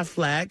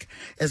Affleck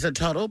is a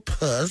total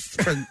puss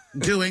for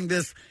doing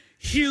this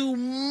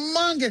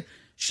humongous...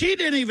 She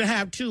didn't even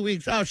have 2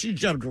 weeks off. She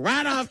jumped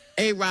right off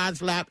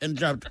A-Rod's lap and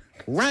jumped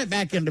right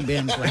back into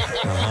Ben's lap.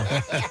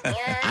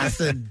 I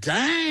said,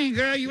 dang,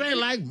 girl, you ain't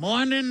like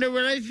mourning the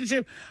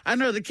relationship. I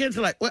know the kids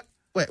are like, what?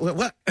 Wait,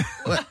 what?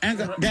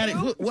 Uncle, Daddy,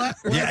 what?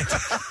 Yeah.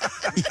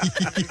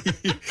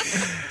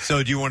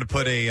 So do you want to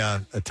put a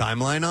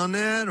timeline on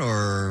that,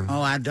 or?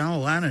 Oh, I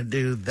don't want to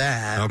do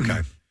that.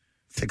 Okay.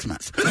 6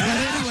 months. But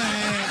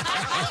anyway.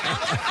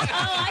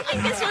 I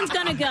think this one's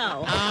going to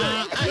go.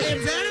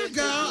 It better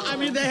go. I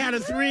mean, they had a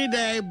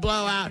 3-day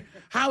blowout.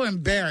 How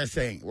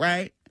embarrassing,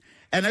 right?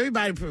 And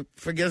everybody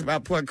forgets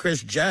about poor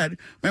Chris Judd.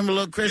 Remember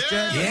little Chris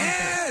Judd?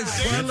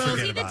 Yes. Was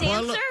he the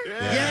dancer?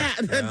 Yeah,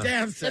 the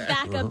dancer. The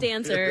backup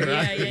dancer.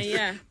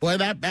 Yeah. Boy,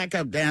 that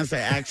backup dancer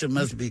action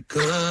must be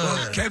good.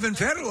 Well, Kevin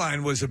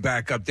Federline was a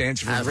backup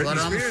dancer for That's Britney what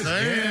I'm Spears.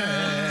 saying.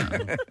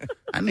 Yeah.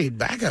 I need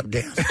backup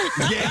dancers.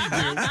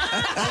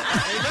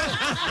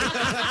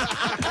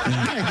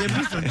 Give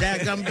me some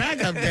daggum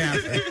backup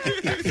dancers.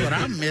 That's what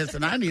I'm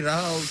missing. I need a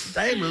whole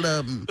stable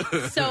of them.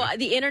 So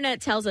the internet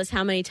tells us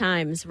how many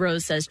times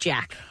Rose says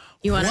Jack.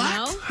 You want to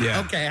know? Yeah.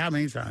 Okay, how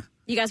many times?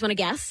 You guys want to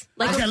guess?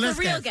 Like Okay, for let's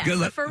real guess.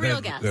 guess. For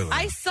real guess.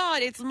 I saw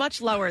it. It's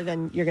much lower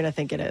than you're going to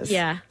think it is.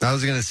 Yeah. I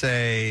was going to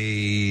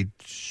say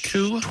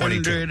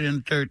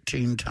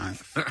 213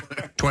 times.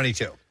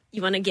 22.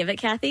 You want to give it,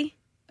 Kathy?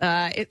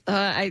 I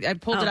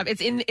pulled it up.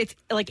 It's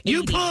like 80.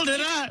 You pulled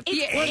it up.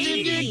 It's Well, then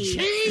you 80.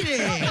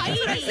 cheated.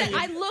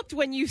 I looked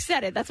when you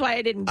said it. That's why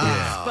I didn't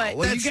guess. But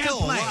Well, you That's can't still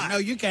a play. lot. No,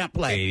 you can't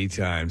play. 80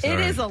 times. it all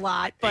is right. a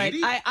lot. But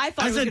 80? I thought I it was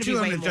said going to be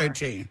way more.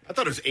 213. I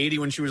thought it was 80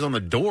 when she was on the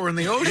door in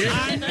the ocean.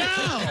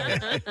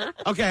 I know.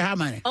 Okay, how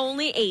many?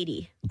 Only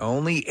 80.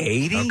 Only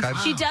 80? Okay.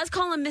 She does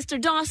call him Mr.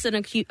 Dawson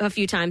a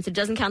few times. It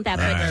doesn't count that.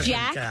 But doesn't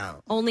Jack,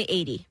 count. only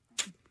 80.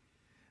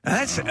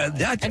 That's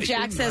And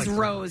Jack says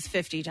Rose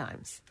 50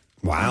 times.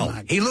 Wow.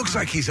 He looks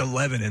like he's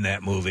 11 in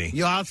that movie.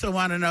 You also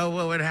want to know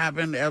what would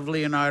happen if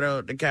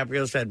Leonardo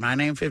DiCaprio said my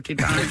name 50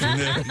 times?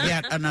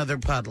 Yet another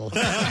puddle.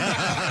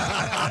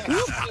 That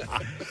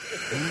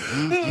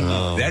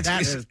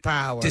is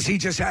power. Does he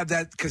just have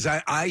that? Because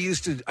I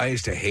used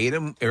to hate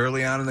him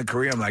early on in the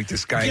career. I'm like,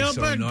 this guy is so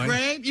Gilbert annoying.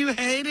 Grape, you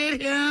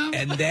hated him?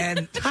 And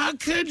then How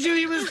could you?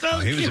 He was so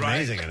He was cute.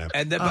 amazing in it.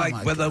 And then, Oh,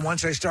 my but then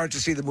once I start to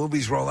see the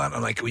movies roll out,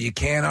 I'm like, well, you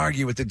can't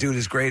argue with the dude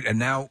is great. And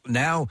now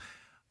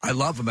I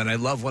love him, and I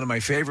love one of my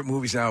favorite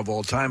movies now of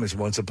all time is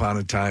Once Upon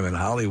a Time in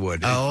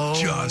Hollywood. Oh,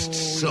 It's just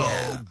so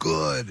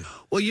good.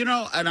 Well, you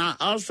know, and I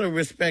also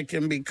respect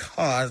him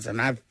because,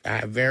 and I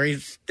have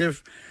very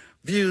stiff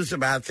views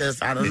about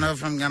this. I don't know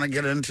if I'm going to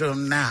get into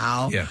them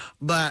now. Yeah.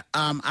 But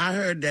I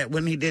heard that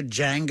when he did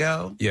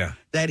Django,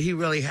 that he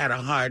really had a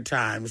hard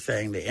time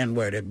saying the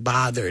N-word. It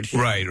bothered him.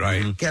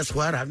 Right. Guess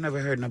what? I've never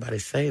heard nobody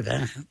say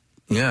that.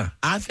 Yeah.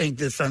 I think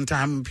that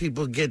sometimes when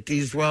people get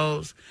these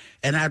roles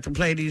and have to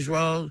play these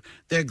roles,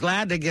 they're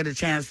glad to get a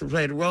chance to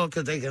play the role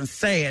because they can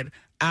say it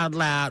out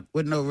loud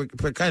with no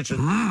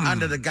repercussions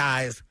under the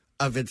guise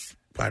of it's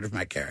part of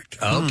my character.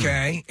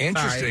 Okay,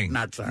 interesting. Sorry,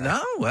 not sorry.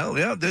 No, well,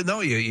 yeah,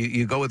 no,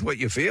 you go with what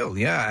you feel.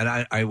 Yeah,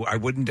 and I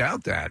wouldn't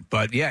doubt that.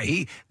 But yeah,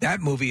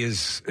 that movie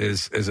is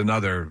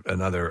another. It's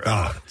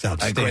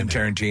outstanding. Quentin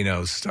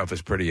Tarantino's stuff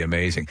is pretty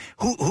amazing.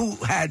 Who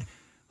had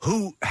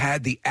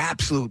the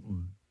absolute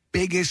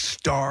biggest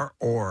star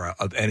aura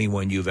of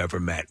anyone you've ever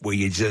met, where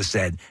you just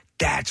said,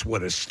 that's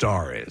what a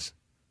star is?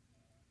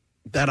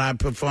 That I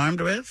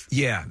performed with?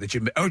 Yeah, that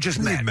you or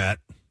just met.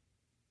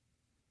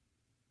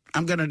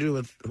 I'm going to do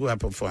with who I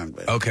performed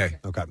with. Okay.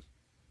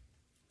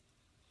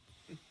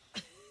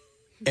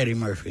 Eddie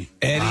Murphy.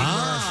 Eddie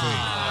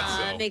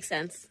That makes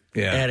sense.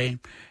 Yeah. Eddie.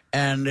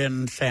 And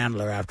then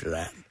Sandler after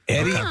that.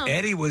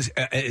 Eddie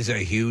is a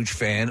huge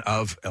fan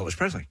of Elvis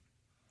Presley.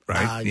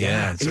 Right?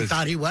 Yeah. So he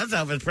thought he was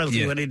Elvis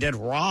Presley when he did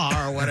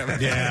Raw or whatever.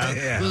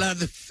 Yeah.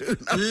 Leather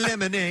suit.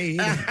 Lemonade.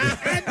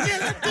 I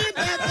just did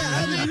that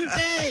the other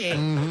day.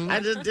 I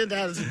just did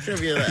that as a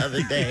trivia the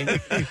other day.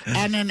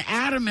 And then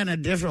Adam in a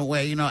different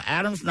way. You know,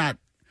 Adam's not.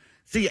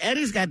 See,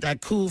 Eddie's got that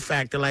cool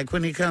factor. Like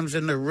when he comes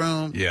in the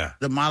room,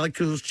 the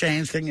molecules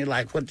change, and you're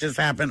like, what just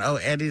happened? Oh,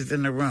 Eddie's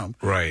in the room.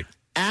 Right.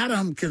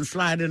 Adam can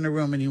slide in the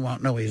room and you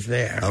won't know he's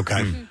there.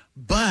 Okay.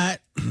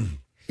 But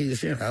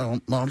He's,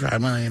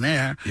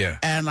 multi-millionaire. Yeah.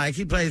 And,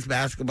 he plays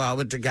basketball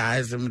with the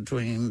guys in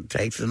between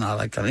takes and all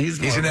that kind of. He's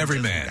an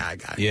everyman. Guy.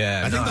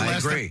 Yeah, I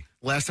agree.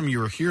 Last time you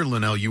were here,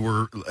 Linnell, you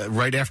were,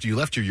 right after you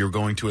left here, you were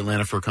going to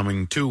Atlanta for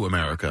Coming to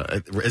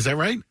America. Is that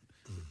right?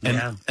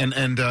 Yeah.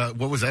 And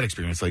what was that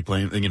experience like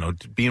playing,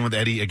 being with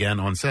Eddie again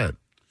on set?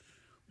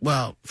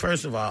 Well,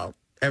 first of all,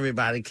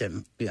 everybody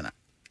can,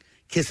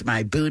 kiss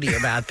my booty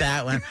about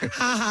that one. Ha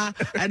ha.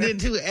 I did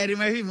 2 Eddie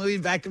Murphy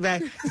movies back to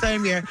back,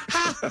 same year.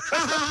 Ha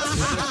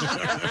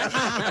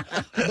ha.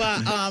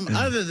 But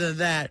other than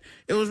that,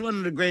 it was one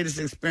of the greatest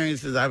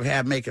experiences I've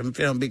had making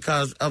film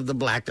because of the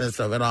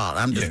blackness of it all.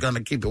 I'm just going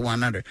to keep it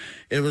 100.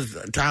 It was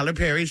Tyler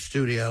Perry's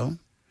studio.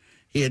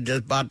 He had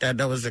just bought that.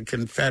 That was a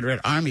Confederate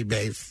Army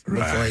base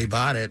before he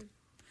bought it.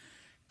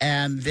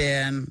 And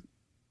then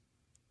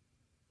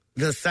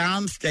the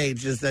sound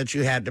stages that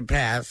you had to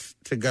pass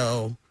to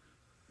go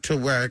to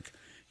work,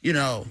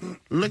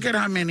 look at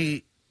how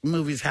many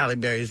movies Halle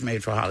Berry's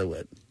made for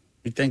Hollywood.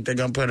 You think they're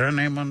going to put her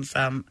name on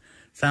the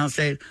sound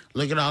stage?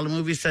 Look at all the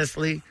movies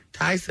Cecily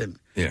Tyson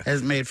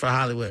has made for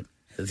Hollywood.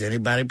 Has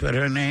anybody put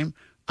her name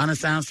on a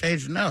sound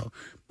stage? No.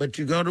 But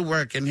you go to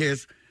work and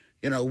here's,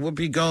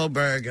 Whoopi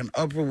Goldberg and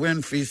Oprah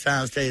Winfrey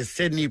soundstage,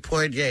 Sidney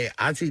Poitier,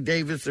 Ossie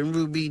Davis and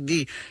Ruby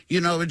Dee.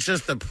 It's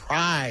just the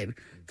pride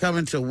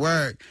coming to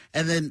work.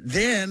 And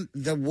then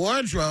the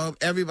wardrobe,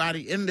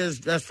 everybody in this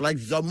dressed like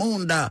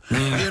Zamunda,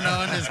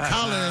 and his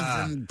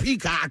colors and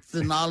peacocks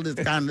and all this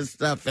kind of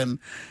stuff. And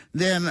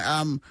then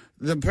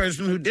the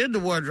person who did the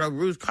wardrobe,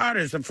 Ruth Carter,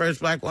 is the first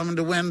black woman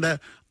to win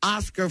the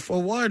Oscar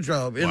for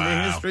wardrobe in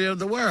the history of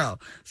the world.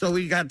 So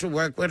we got to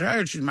work with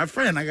her. She's my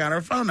friend. I got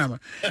her phone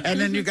number. And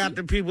then you got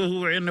the people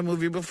who were in the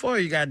movie before.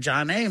 You got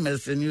John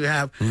Amos and you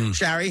have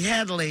Shari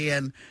Headley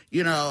and,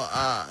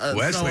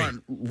 Wesley. So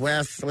on.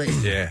 Wesley.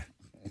 Yeah.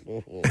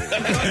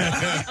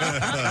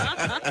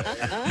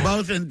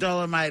 Both in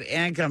Dolomite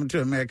and Coming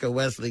to America,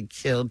 Wesley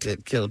killed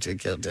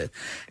it.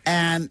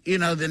 And,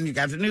 then you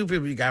got the new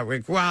people. You got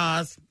Rick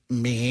Ross,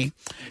 me.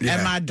 Yeah.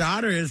 And my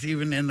daughter is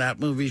even in that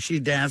movie. She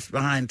danced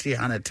behind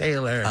Tiana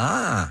Taylor.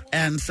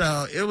 And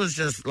so it was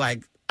just I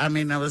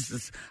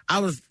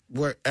was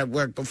at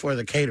work before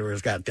the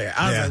caterers got there.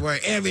 I was at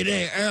work every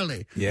day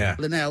early. Yeah.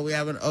 Linnell, we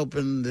haven't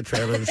opened the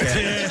trailer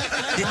yet.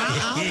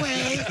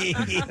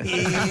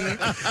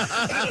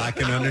 I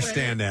can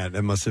understand that.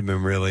 That must have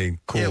been really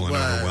cool and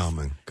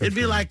overwhelming. It'd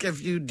be like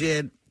if you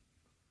did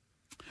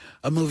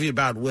a movie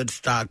about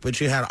Woodstock,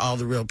 but you had all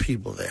the real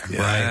people there.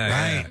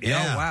 Right.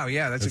 Yeah. Oh, wow.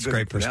 Yeah, that's a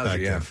great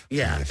perspective.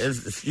 Yeah,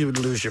 you would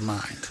lose your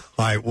mind.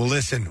 All right. Well,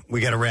 listen, we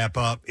got to wrap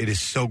up. It is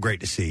so great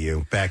to see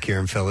you back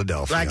here in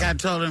Philadelphia. Like I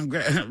told him,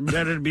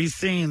 better to be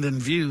seen than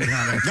viewed,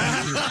 honey.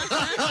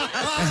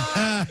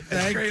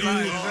 Thank you.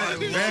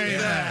 Very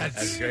much.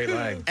 That's a great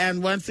line.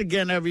 And once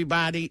again,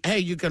 everybody, hey,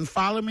 you can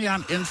follow me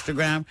on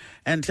Instagram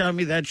and tell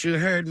me that you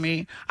heard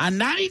me on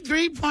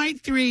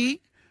 93.3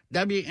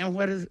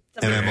 what is it?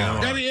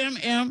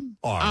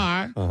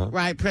 WMMR,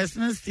 right?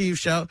 Preston and Steve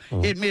Show.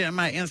 Hit me on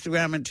my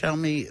Instagram and tell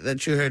me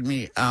that you heard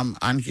me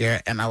on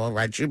here, and I will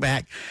write you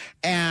back.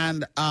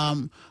 And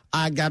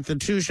I got the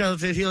 2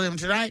 shows at Helium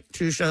tonight,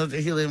 2 shows at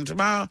Helium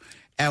tomorrow,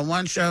 and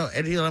 1 show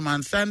at Helium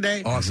on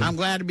Sunday. Awesome. I'm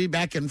glad to be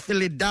back in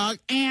Philly, dog,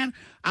 and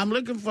I'm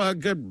looking for a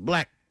good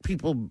black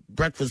people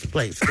breakfast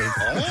place.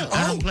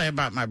 I don't play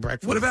about my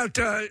breakfast. What about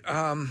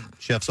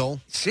Chef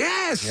Soul?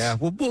 Yes. Yeah,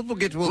 we'll talk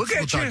to you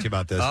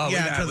about this.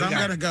 Because I'm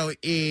going to go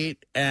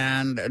eat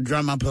and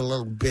drum up a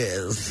little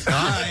biz. All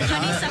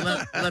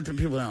right. Let the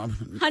people know.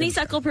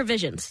 Honeysuckle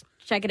Provisions.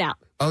 Check it out.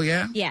 Oh,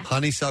 yeah? Yeah.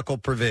 Honeysuckle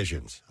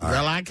Provisions.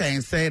 Well, I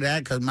can't say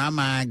that because my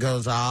mind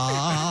goes, what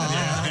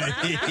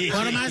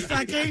am I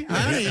sucking?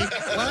 Honey,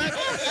 what?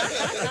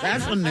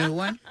 That's a new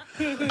one.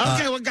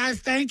 Okay, well, guys,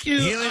 thank you.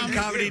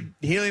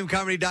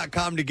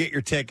 HeliumComedy.com to get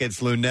your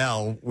tickets.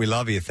 Lunell, we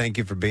love you. Thank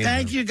you for being here.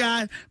 Thank you,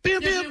 guys. Pew,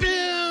 pew, pew.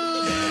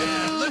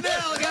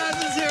 Lunell,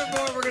 guys, is here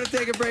for it. We're going to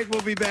take a break.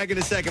 We'll be back in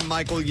a second.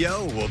 Michael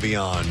Yo will be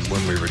on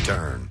when we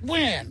return.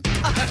 When?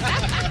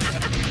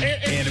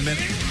 In a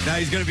minute. Now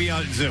he's going to be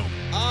on Zoom.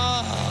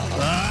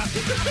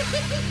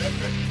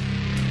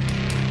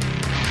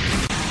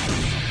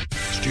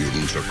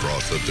 Students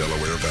across the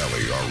Delaware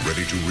Valley are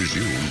ready to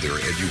resume their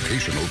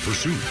educational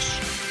pursuits.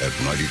 At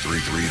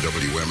 93.3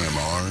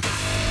 WMMR,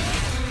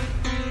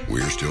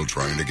 we're still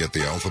trying to get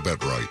the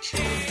alphabet right.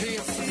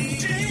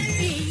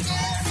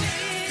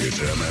 It's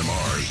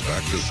MMR's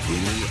Back to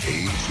School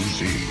A to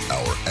Z,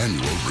 our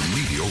annual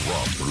remedial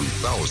romp through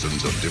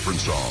thousands of different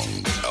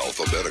songs,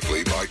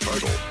 alphabetically by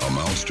title,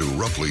 amounts to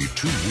roughly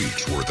 2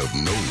 weeks worth of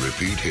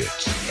no-repeat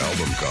hits,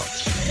 album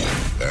cuts,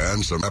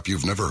 and some rap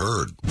you've never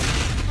heard.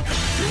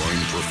 Join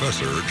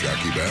Professor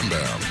Jackie Bam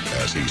Bam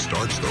as he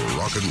starts the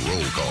rock and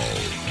roll call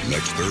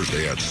next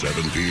Thursday at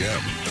 7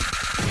 p.m.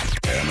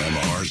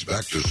 MMR's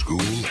Back to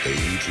School A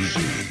to Z.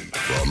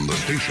 From the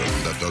station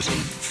that doesn't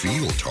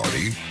feel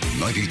tardy,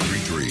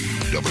 93.3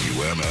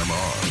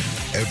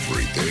 WMMR.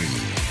 Everything,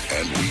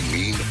 and we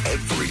mean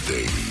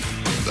everything,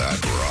 that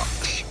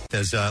rocks.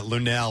 As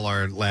Lunel,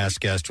 our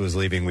last guest, was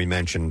leaving, we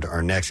mentioned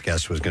our next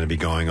guest was going to be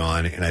going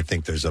on, and I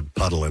think there's a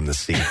puddle in the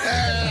seat.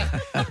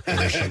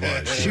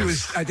 She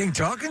was, I think,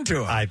 talking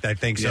to him. I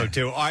think so,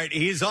 too. All right,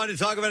 he's on to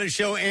talk about his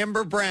show,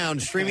 Amber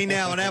Brown, streaming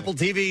now on Apple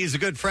TV. He's a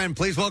good friend.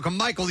 Please welcome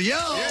Michael Yo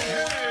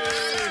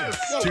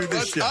to the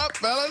What's show. up,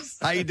 fellas?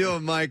 How you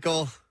doing,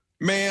 Michael?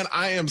 Man,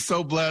 I am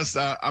so blessed.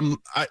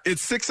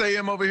 It's 6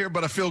 a.m. over here,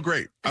 but I feel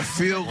great. I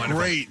feel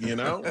great, you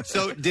know?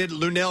 So did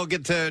Lunel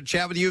get to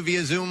chat with you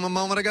via Zoom a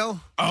moment ago?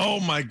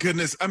 Oh, my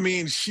goodness. I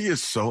mean, she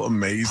is so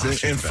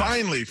amazing. And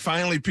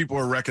finally, people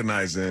are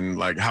recognizing,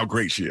 like, how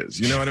great she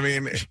is. You know what I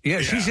mean? Yeah,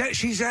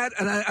 she's at,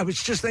 and I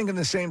was just thinking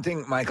the same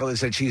thing, Michael,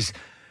 is that she's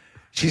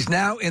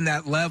now in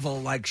that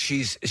level, like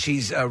she's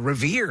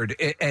revered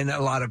in a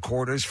lot of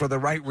quarters for the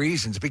right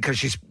reasons, because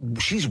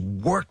she's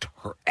worked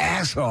her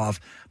ass off,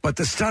 but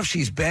the stuff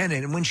she's been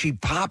in, and when she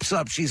pops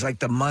up, she's like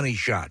the money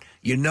shot.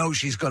 You know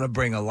she's going to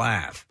bring a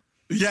laugh.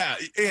 Yeah,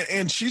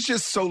 and she's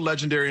just so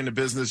legendary in the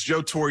business.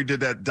 Joe Torre did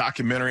that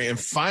documentary, and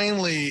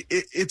finally,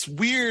 it's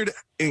weird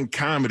in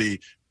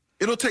comedy.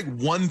 It'll take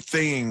one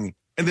thing,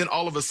 and then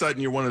all of a sudden,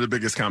 you're one of the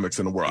biggest comics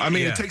in the world. I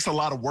mean, It takes a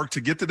lot of work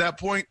to get to that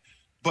point.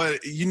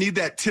 But you need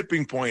that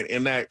tipping point,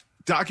 and that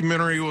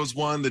documentary was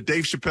one. The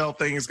Dave Chappelle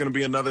thing is going to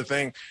be another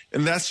thing,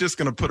 and that's just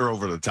going to put her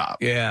over the top.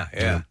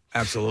 Yeah,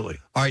 absolutely.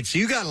 All right, so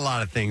you got a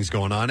lot of things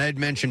going on. I had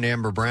mentioned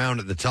Amber Brown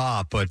at the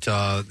top, but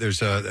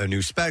there's a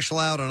new special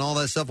out and all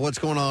that stuff. What's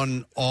going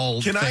on?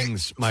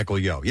 Michael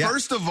Yo. Yeah.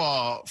 First of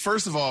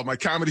all, my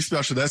comedy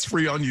special, that's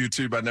free on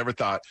YouTube. I never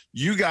thought.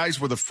 You guys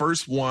were the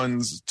first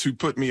ones to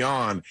put me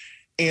on.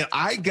 And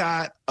I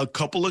got a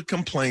couple of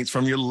complaints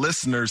from your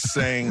listeners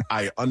saying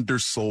I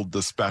undersold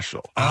the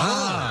special.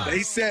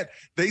 They said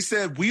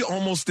we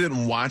almost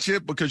didn't watch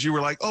it because you were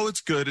like, oh,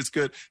 it's good.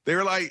 They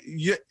were like,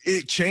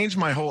 it changed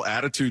my whole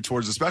attitude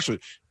towards the special.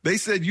 They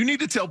said, you need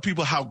to tell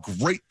people how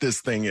great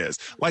this thing is.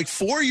 Like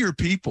 4 of your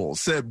people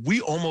said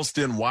we almost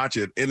didn't watch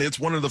it. And it's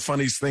one of the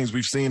funniest things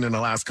we've seen in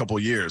the last couple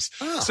of years.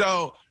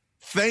 So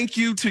thank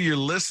you to your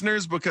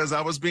listeners, because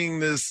I was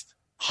being this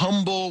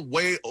humble,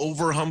 way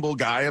over humble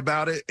guy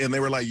about it, and they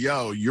were like,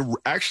 yo, you're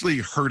actually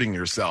hurting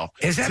yourself.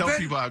 Tell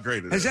people how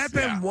great it is. Has that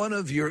been one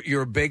of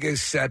your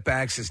biggest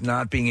setbacks, is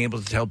not being able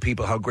to tell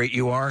people how great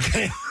you are?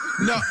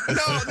 No.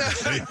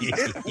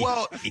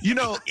 Well, you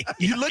know,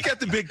 you look at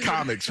the big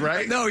comics,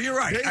 right? No, you're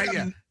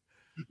right.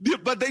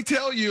 But they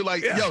tell you,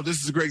 like, yo,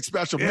 this is a great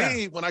special. Yeah.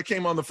 Me, when I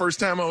came on the first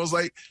time, I was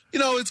like, you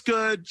know, it's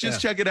good. Just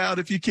check it out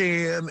if you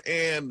can.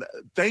 And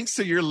thanks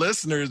to your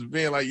listeners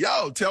being like,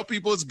 yo, tell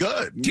people it's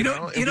good. You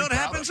know what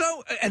happens,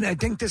 though? And I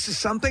think this is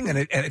something,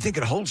 and I think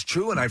it holds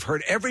true, and I've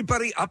heard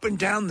everybody up and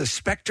down the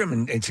spectrum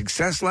and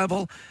success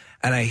level,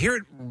 and I hear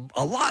it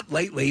a lot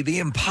lately, the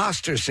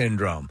imposter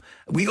syndrome.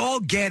 We all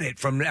get it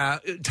from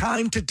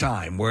time to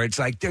time, where it's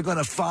like they're going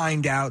to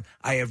find out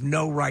I have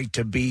no right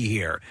to be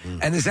here.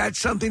 And is that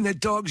something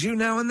that dogs you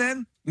now and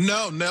then?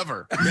 No,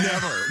 never.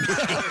 I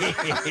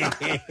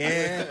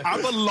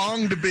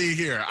belong to be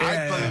here.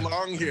 I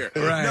belong here.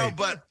 Right. No,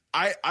 but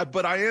I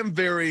am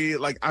very,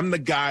 like, I'm the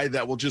guy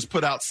that will just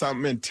put out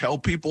something and tell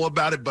people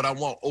about it, but I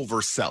won't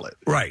oversell it.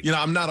 Right. You know,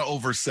 I'm not an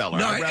overseller.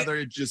 No, I'd rather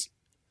it just...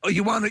 Oh,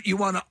 you want to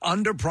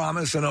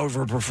underpromise and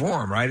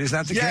overperform, right? Is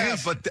that the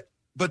case? Yeah,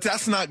 but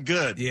that's not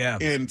good. Yeah.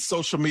 In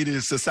social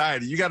media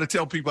society, you got to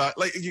tell people,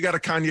 like, you got to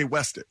Kanye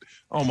West it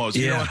almost.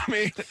 You know what I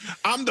mean?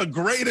 I'm the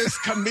greatest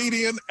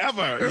comedian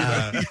ever. You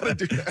gotta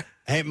do that.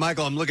 Hey,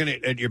 Michael, I'm looking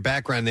at your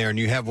background there, and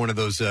you have one of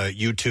those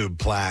YouTube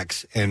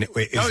plaques. And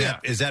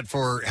is that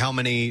for how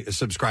many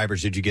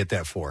subscribers did you get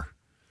that for?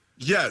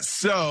 Yes.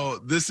 So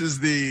this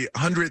is the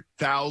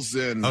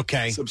 100,000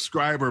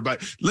 subscriber.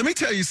 But let me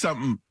tell you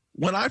something.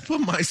 When I put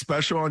my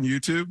special on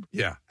YouTube,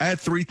 I had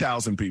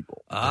 3,000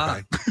 people.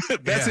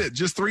 That's it.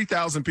 Just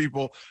 3,000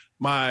 people.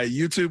 My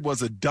YouTube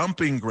was a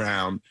dumping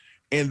ground.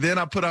 And then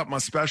I put out my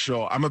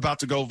special. I'm about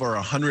to go over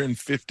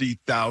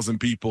 150,000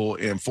 people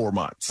in 4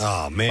 months.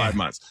 Oh, man. 5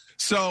 months.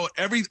 So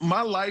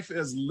my life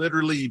has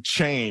literally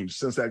changed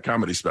since that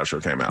comedy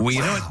special came out. Well, you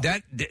know what?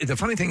 The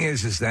funny thing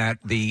is that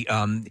the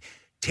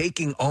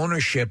taking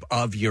ownership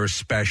of your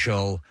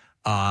special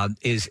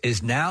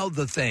is now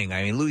the thing.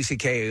 I mean, Louis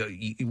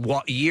C.K.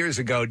 years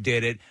ago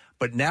did it,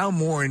 but now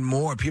more and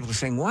more people are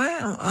saying,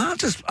 "Well, I'm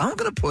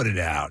going to put it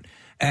out,"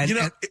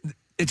 and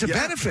it's a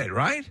benefit,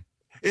 right?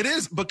 It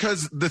is,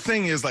 because the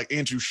thing is, like,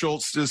 Andrew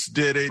Schultz just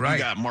did it. Right. You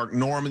got Mark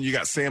Norman. You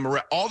got Sam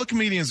Morril. All the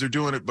comedians are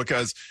doing it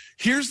because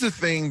here's the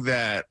thing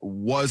that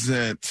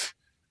wasn't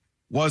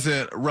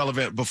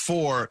relevant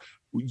before.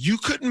 You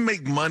couldn't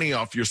make money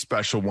off your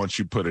special once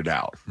you put it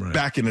out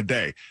back in the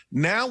day.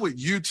 Now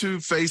with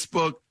YouTube,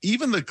 Facebook,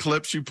 even the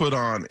clips you put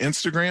on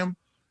Instagram,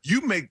 you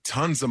make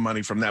tons of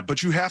money from that,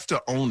 but you have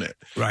to own it.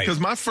 Right.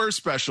 Because my first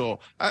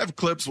special, I have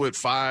clips with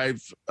 4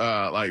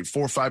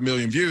 or 5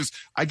 million views.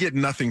 I get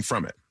nothing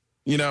from it.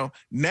 You know,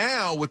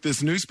 now with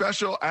this new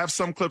special, I have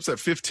some clips at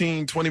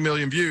 15, 20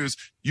 million views.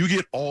 You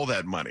get all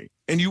that money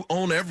and you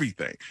own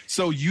everything.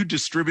 So you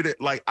distribute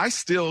it. Like, I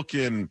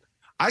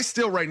I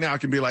still right now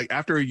can be like,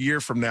 after a year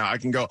from now, I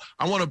can go,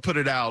 I want to put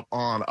it out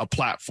on a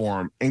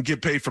platform and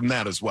get paid from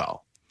that as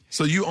well.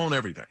 So you own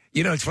everything.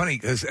 You know, it's funny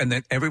because, and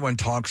then everyone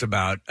talks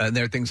about, and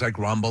there are things like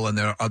Rumble and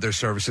there are other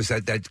services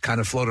that kind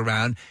of float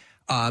around.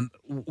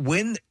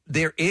 When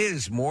there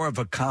is more of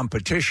a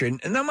competition,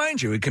 and now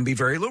mind you, it can be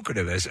very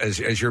lucrative,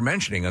 as you're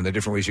mentioning on the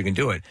different ways you can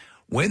do it.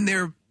 When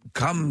there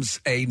comes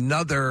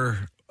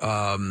another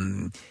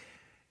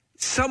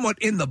somewhat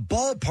in the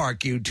ballpark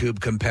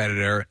YouTube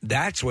competitor,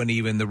 that's when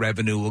even the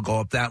revenue will go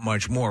up that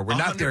much more. We're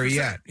not 100%. There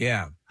yet.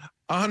 Yeah.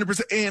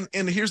 100%.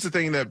 And here's the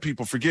thing that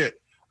people forget.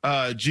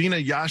 Gina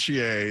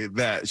Yashier,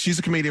 that she's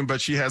a comedian,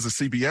 but she has a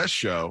CBS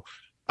show.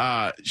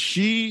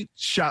 She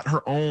shot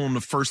her own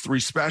first 3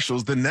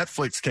 specials. Then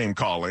Netflix came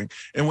calling.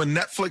 And when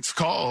Netflix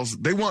calls,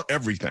 they want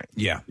everything.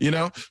 Yeah. You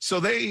know,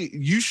 so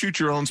you shoot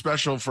your own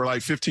special for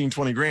like 15,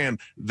 20 grand.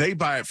 They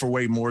buy it for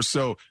way more.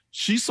 So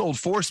she sold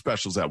 4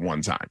 specials at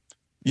one time.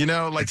 You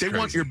know, like they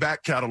want your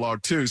back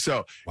catalog too.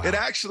 So it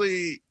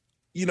actually,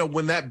 you know,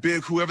 when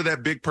whoever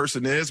that big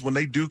person is, when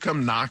they do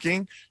come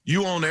knocking,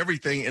 you own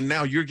everything, and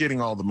now you're getting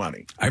all the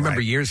money. I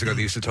remember years ago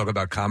they used to talk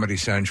about Comedy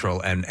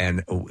Central and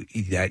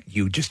that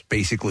you just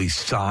basically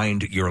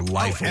signed your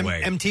life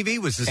away. MTV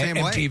was the same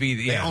way.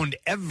 MTV, they owned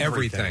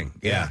everything.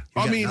 Yeah.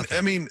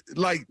 I mean,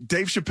 like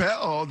Dave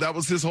Chappelle, that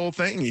was his whole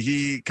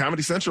thing.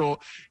 Comedy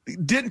Central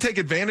didn't take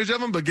advantage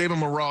of him, but gave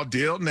him a raw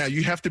deal. Now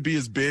you have to be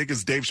as big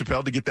as Dave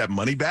Chappelle to get that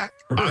money back,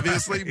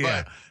 obviously,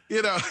 but.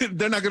 You know,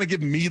 they're not going to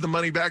give me the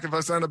money back if I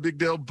sign a big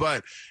deal,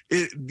 but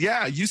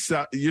you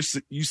sell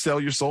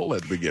your soul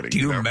at the beginning. Do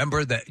you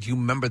remember that? Do you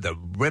remember the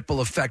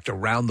ripple effect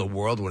around the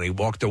world when he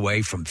walked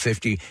away from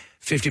 $50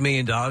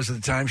 million at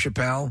the time,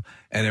 Chappelle,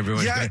 and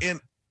everyone? Yeah, and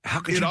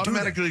how could it you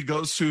automatically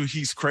goes to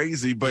he's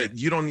crazy, but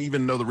you don't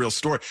even know the real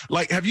story.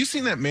 Like, have you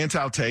seen that Manti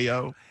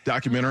Te'o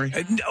documentary?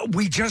 No,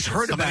 we just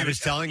heard about it. Was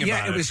telling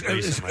about it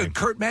was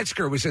Kurt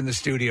Metzger was in the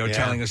studio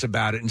telling us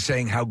about it and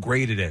saying how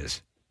great it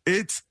is.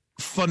 It's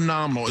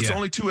phenomenal. It's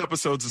only 2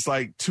 episodes. It's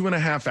like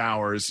 2.5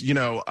 hours, you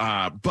know,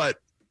 but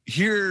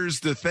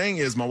here's the thing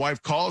is my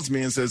wife calls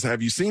me and says,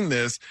 have you seen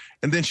this?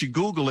 And then she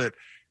Google it.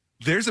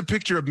 There's a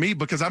picture of me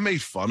because I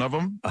made fun of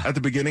him at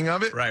the beginning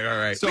of it.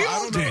 Right. So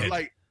I don't know,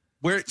 like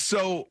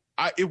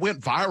it went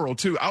viral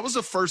too. I was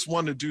the first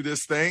one to do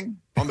this thing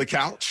on the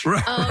couch.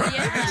 Right.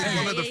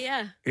 Oh,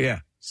 yeah.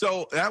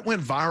 So that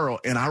went viral.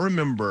 And I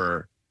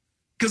remember,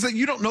 because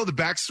you don't know the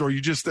backstory. You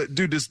just,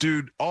 this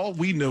dude, all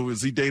we know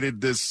is he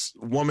dated this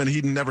woman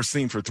he'd never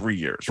seen for 3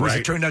 years, right?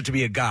 It turned out to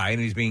be a guy, and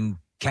he's being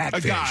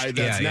catfished. A guy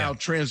that's now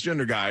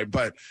transgender guy.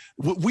 But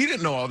we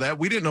didn't know all that.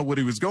 We didn't know what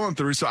he was going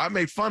through. So I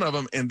made fun of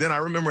him. And then I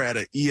remember at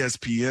an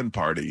ESPN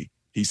party,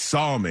 he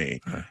saw me.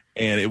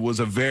 And it was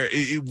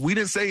we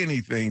didn't say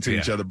anything to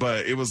each other,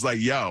 but it was like,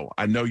 yo,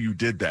 I know you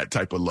did that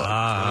type of look. You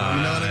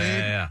know what I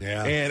mean?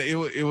 Yeah. And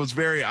it was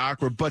very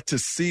awkward. But to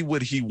see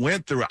what he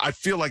went through, I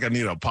feel like I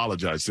need to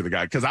apologize to the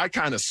guy because I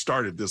kind of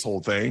started this whole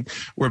thing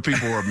where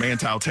people were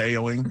Manti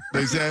Te'oing,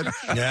 they said.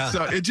 Yeah.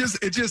 So it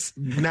just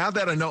now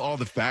that I know all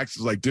the facts,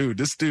 it's like, dude,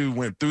 this dude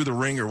went through the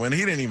ringer when he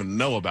didn't even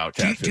know about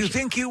catfishing. Do you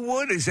think you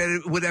would?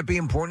 Would that be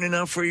important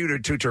enough for you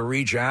to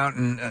reach out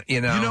and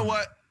You know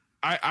what?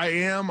 I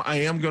am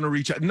going to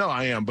reach out. No,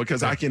 I am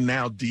because I can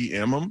now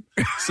DM them.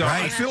 So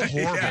I feel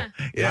horrible.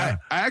 Yeah.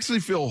 I actually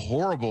feel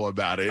horrible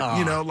about it.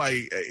 You know,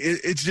 like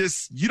it's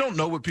just, you don't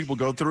know what people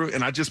go through.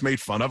 And I just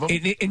made fun of them.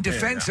 In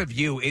defense of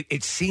you,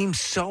 it seems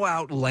so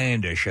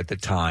outlandish at the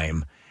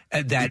time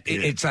that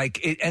it's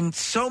like, and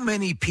so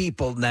many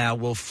people now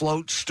will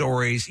float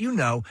stories, you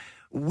know.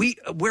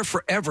 We're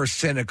forever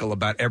cynical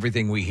about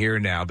everything we hear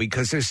now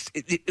because there's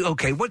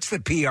what's the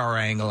PR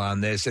angle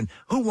on this and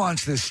who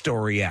wants this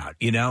story out?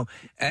 You know,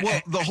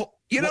 don't know.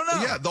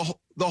 Yeah,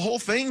 the whole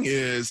thing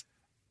is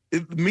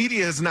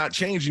media has not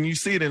changed, and you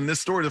see it in this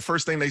story. The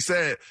first thing they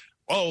said,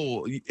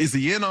 "Oh, is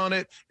he in on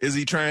it? Is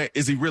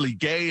he really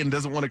gay and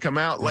doesn't want to come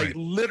out?" Right. Like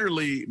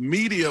literally,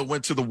 media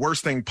went to the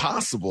worst thing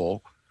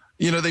possible.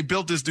 You know, they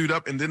built this dude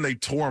up and then they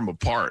tore him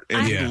apart.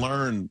 And you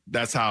learn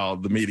that's how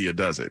the media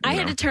does it. I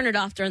had to turn it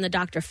off during the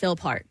Dr. Phil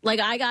part. Like,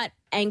 I got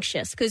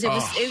anxious because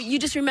you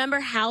just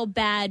remember how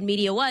bad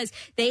media was.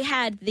 They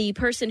had the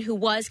person who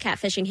was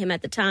catfishing him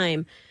at the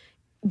time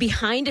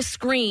behind a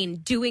screen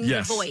doing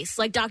the voice.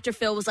 Like, Dr.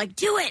 Phil was like,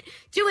 do it.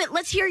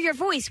 Let's hear your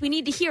voice. We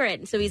need to hear it.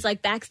 And so he's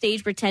like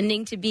backstage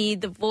pretending to be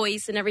the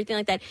voice and everything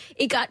like that.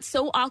 It got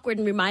so awkward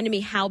and reminded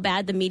me how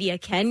bad the media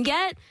can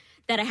get.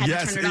 That I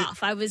had to turn it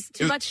off. I was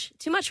too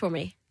much for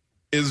me.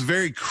 It's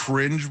very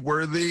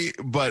cringeworthy,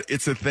 but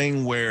it's a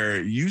thing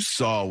where you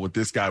saw what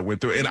this guy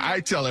went through. And I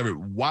tell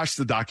everyone, watch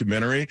the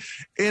documentary.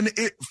 And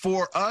it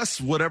for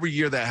us, whatever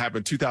year that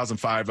happened,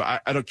 2005, I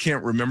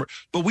can't remember.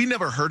 But we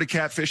never heard of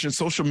catfish, and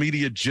social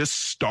media just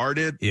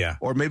started. Yeah.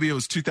 Or maybe it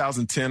was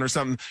 2010 or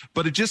something.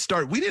 But it just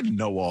started. We didn't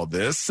know all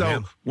this.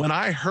 So when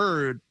I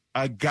heard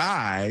a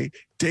guy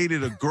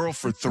dated a girl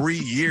for 3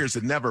 years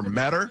and never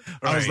met her,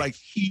 I was like,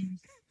 he's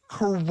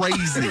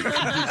crazy.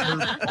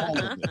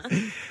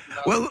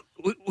 Well,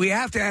 we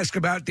have to ask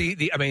about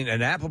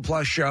an Apple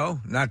Plus show,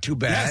 not too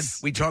bad.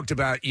 Yes. We talked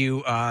about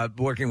you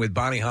working with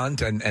Bonnie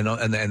Hunt and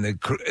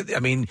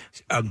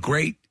a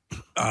great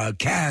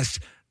cast.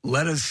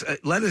 Let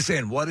us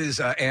in. What is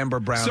Amber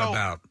Brown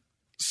about?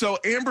 So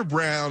Amber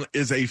Brown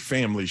is a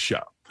family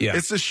show. Yeah.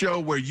 It's a show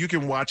where you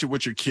can watch it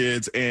with your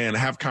kids and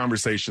have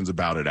conversations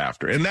about it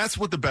after. And that's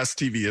what the best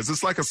TV is.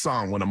 It's like a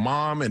song. When a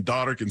mom and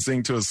daughter can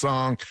sing to a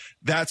song,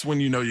 that's when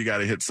you know you got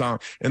a hit song.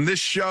 And this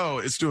show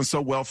is doing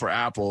so well for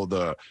Apple.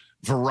 The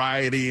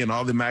Variety and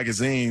all the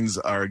magazines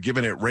are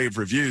giving it rave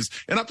reviews.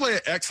 And I play an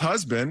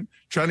ex-husband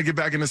trying to get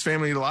back in his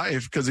family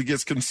life because he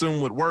gets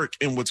consumed with work.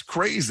 And what's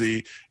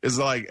crazy is,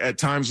 like, at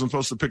times I'm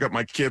supposed to pick up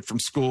my kid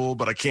from school,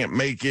 but I can't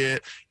make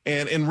it.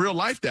 And in real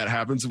life that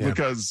happens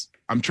because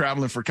I'm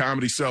traveling for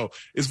comedy. So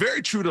it's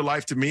very true to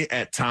life to me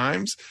at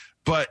times,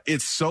 but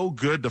it's so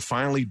good to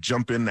finally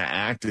jump into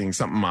acting,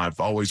 something I've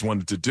always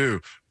wanted to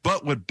do,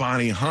 but with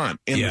Bonnie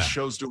Hunt. And the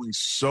show's doing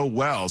so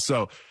well.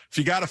 So if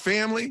you got a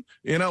family,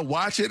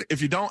 watch it.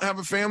 If you don't have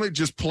a family,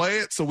 just play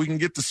it so we can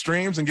get the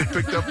streams and get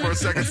picked up for a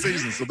second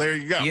season. So there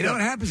you go. You know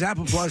what happens?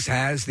 Apple Plus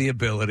has the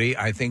ability.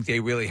 I think they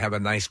really have a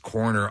nice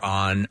corner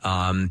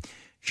on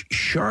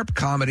sharp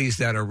comedies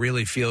that are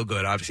really feel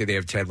good. Obviously, they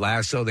have Ted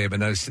Lasso. They have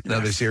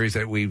another series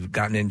that we've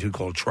gotten into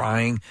called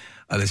Trying.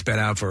 That's been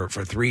out for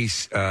three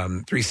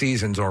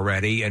seasons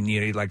already. And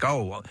you're like,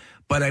 oh,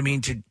 but I mean,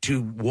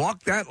 to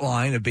walk that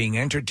line of being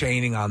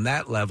entertaining on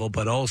that level,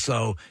 but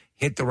also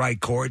hit the right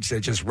chords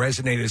that just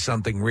resonate as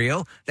something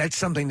real, that's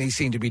something they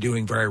seem to be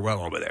doing very well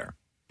over there.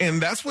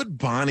 And that's what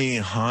Bonnie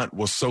Hunt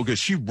was so good.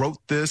 She wrote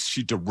this,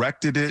 she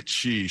directed it,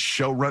 she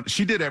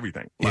she did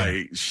everything. Yeah.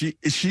 Like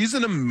she's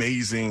an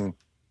amazing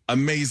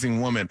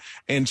woman.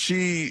 And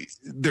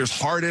there's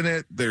heart in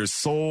it, there's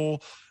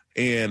soul.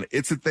 And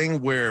it's a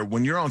thing where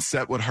when you're on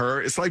set with her,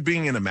 it's like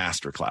being in a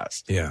master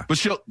class. Yeah. But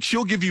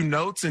she'll give you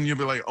notes and you'll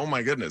be like, oh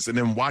my goodness. And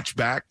then watch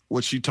back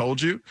what she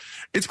told you.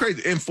 It's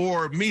crazy. And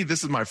for me,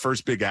 this is my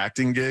first big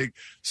acting gig.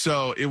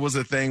 So it was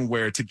a thing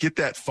where to get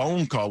that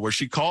phone call where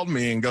she called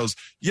me and goes,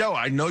 yo,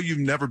 I know you've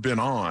never been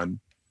on.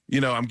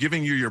 I'm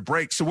giving you your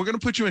break. So we're going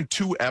to put you in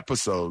 2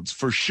 episodes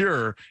for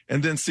sure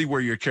and then see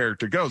where your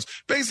character goes.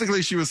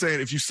 Basically, she was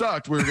saying, if you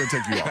sucked, we were going to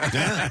take you off.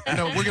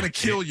 We're going to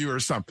kill you or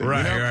something.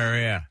 Right,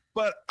 yeah.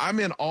 But I'm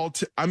in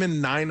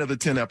 9 of the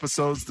 10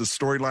 episodes. The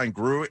storyline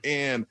grew,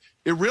 and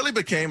it really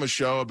became a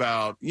show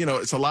about,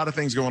 it's a lot of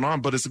things going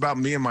on, but it's about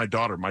me and my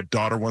daughter. My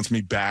daughter wants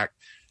me back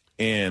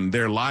in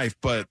their life,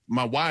 but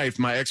my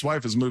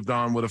ex-wife has moved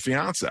on with a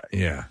fiance.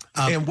 Yeah.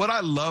 And what I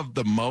love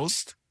the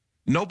most,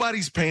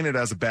 nobody's painted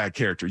as a bad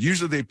character.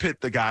 Usually they pit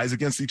the guys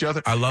against each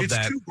other. I love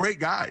that. It's 2 great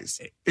guys.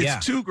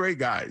 It's 2 great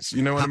guys.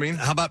 You know what I mean?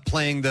 How about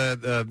playing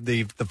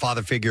the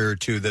father figure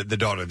to the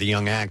daughter, the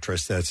young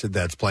actress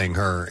that's playing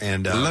her?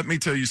 And let me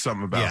tell you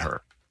something about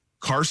her.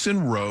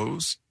 Carson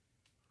Rose,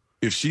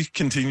 if she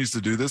continues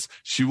to do this,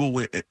 she will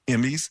win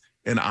Emmys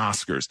and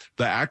Oscars.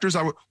 The actors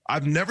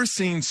I've never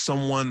seen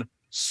someone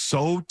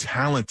so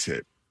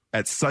talented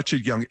at such a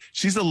young,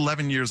 she's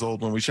 11 years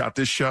old when we shot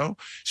this show.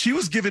 She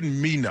was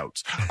giving me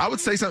notes. I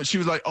would say something. She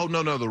was like, oh,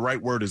 no, the right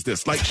word is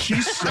this. Like,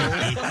 she's so,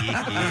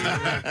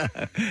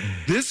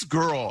 this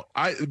girl,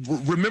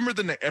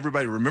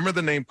 everybody remember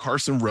the name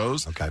Carson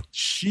Rose. Okay.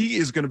 She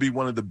is going to be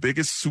one of the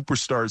biggest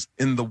superstars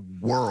in the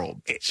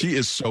world. She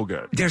is so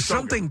good. There's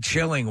something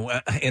chilling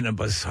in a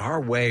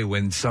bizarre way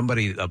when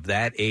somebody of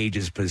that age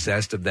is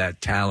possessed of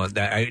that talent.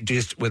 That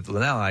with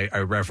Linnell, I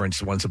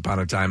referenced Once Upon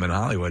a Time in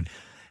Hollywood.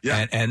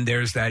 Yeah. And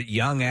there's that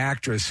young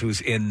actress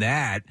who's in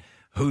that,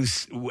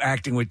 who's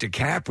acting with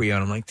DiCaprio.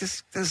 And I'm like,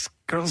 this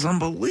girl's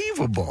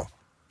unbelievable.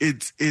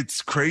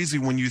 It's crazy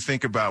when you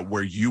think about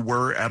where you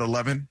were at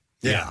 11.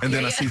 Yeah. And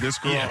then I see this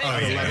girl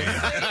at 11.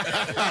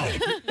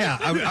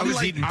 I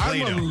was eating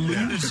Play-Doh. I'm a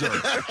loser.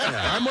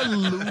 I'm a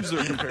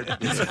loser compared to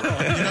this girl.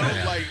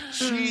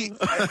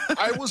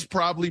 I was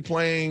probably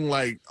playing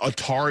like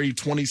Atari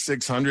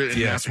 2600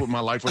 and that's what my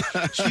life was.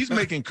 She's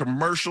making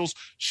commercials.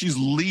 She's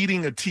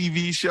leading a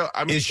TV show.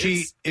 I mean, is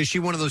she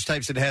one of those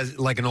types that has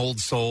like an old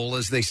soul,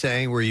 as they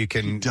say, where you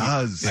can... She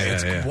does.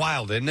 It's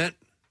wild, isn't it?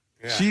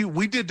 Yeah.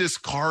 We did this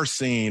car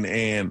scene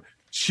and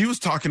she was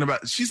talking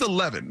about, she's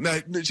 11.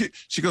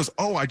 She goes,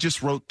 oh, I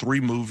just wrote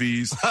 3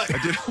 movies. Oh,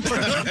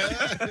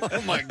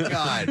 my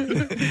God.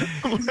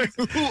 I'm like,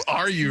 who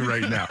are you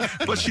right now?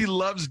 But she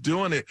loves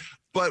doing it.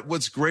 But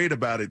what's great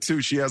about it,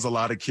 too, she has a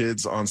lot of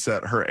kids on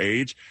set her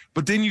age.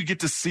 But then you get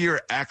to see her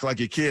act like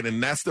a kid.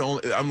 And that's the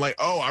only, I'm like,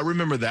 oh, I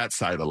remember that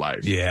side of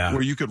life. Yeah.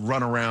 Where you could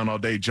run around all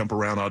day, jump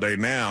around all day.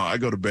 Now I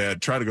go to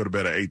bed, try to go to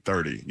bed at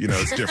 8:30.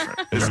 It's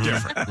different. It's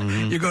different.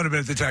 Mm-hmm. You go to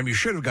bed at the time you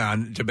should have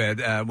gone to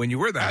bed when you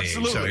were that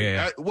Absolutely.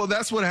 age. So, well,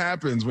 that's what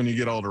happens when you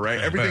get older, right?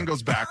 Everything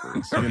goes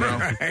backwards,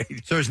 Right.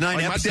 So there's 9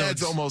 like episodes. My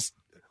dad's almost...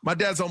 my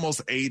dad's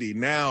almost 80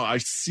 now. I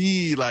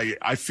see,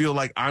 I feel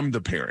like I'm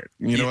the parent.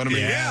 You know what I mean?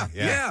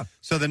 Yeah.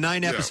 So the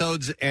 9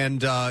 episodes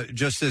and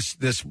just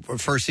this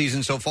first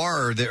season so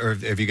far, or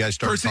have you guys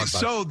started talking about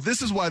So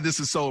this is why this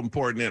is so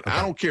important. And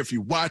I don't care if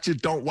you watch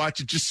it, don't watch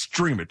it, just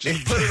stream it.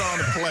 Just put it on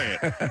and play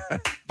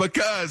it.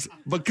 Because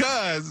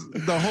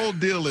the whole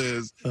deal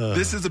is,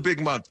 this is a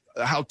big month.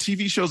 How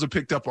TV shows are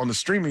picked up on the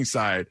streaming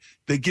side,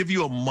 they give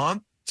you a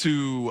month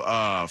to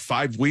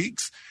 5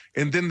 weeks.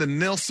 And then the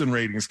Nielsen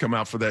ratings come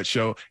out for that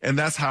show, and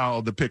that's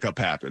how the pickup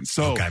happens.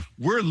 So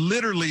we're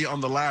literally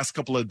on the last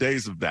couple of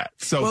days of that.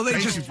 So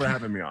thank you for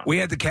having me on. We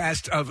had the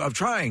cast of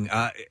Trying for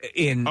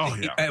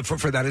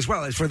that as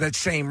well. It's for that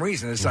same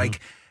reason. It's like,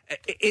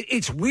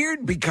 it's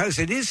weird because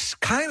it is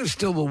kind of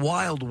still the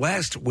Wild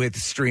West with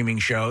streaming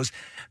shows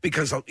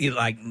because,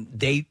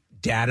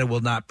 data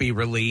will not be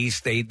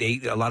released.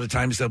 They a lot of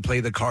times they'll play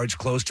the cards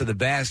close to the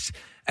vest.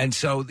 And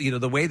so,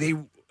 the way they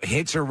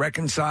hits are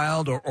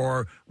reconciled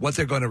or what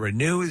they're going to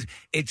renew,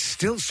 it's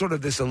still sort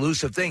of this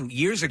elusive thing.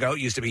 Years ago, it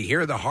used to be,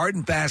 here are the hard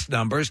and fast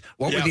numbers.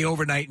 What were the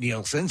overnight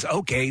Nielsen's?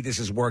 Okay, this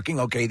is working.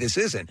 Okay, this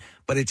isn't.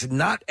 But it's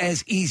not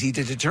as easy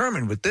to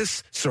determine with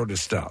this sort of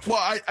stuff.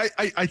 Well,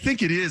 I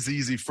think it is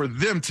easy for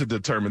them to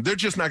determine. They're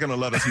just not going to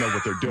let us know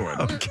what they're doing.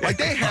 Like,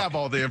 they have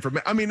all the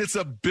information. I mean, it's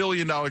 $1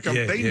 billion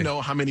company. They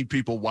know how many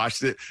people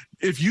watched it.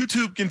 If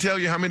YouTube can tell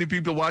you how many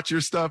people watch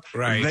your stuff,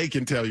 they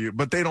can tell you.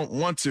 But they don't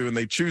want to, and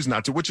they choose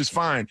not to, which is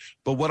fine.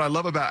 But what I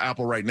love about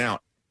Apple right now,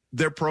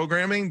 their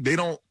programming, they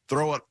don't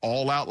throw it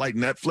all out like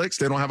Netflix.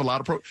 They don't have a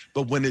lot of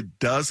but when it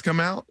does come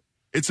out,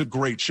 it's a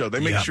great show. They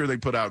make sure they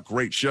put out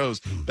great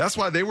shows. That's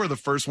why they were the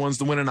first ones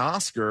to win an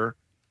Oscar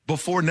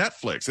before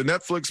Netflix. And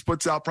Netflix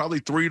puts out probably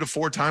 3 to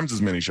 4 times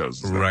as many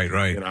shows as them,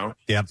 Right. You know?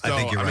 Yeah, so, I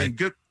think you're right.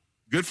 Mean,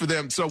 good for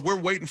them. So we're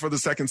waiting for the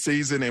second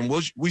season, and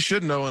we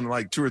should know in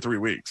like 2 or 3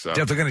 weeks. So.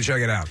 Definitely going to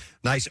check it out.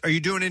 Nice. Are you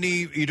doing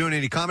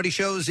any comedy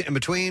shows in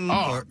between? Or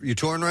are you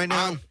touring right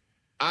now?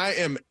 I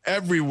am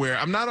everywhere.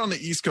 I'm not on the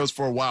East Coast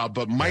for a while,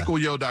 but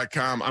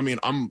michaelyo.com. I mean,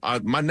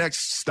 my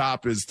next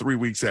stop is 3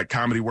 weeks at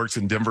Comedy Works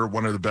in Denver,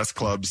 one of the best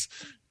clubs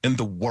in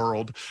the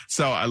world.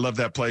 So I love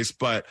that place.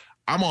 But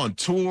I'm on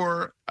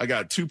tour. I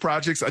got 2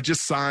 projects. I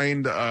just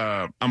signed.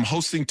 I'm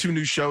hosting 2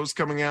 new shows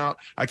coming out.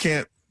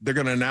 They're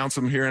going to announce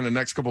them here in the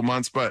next couple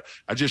months, but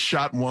I just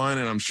shot one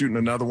and I'm shooting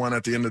another one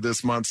at the end of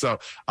this month. So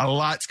a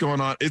lot's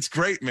going on. It's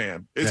great,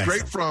 man. It's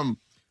great from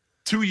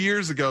 2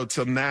 years ago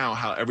till now,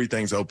 how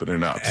everything's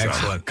opening up.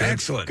 Excellent. So.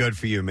 Excellent. Good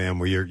for you, man.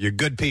 Well, you're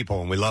good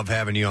people, and we love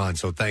having you on.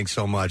 So thanks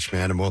so much,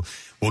 man. And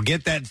we'll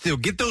get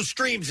those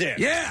streams in.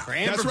 Yeah, for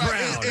Amber that's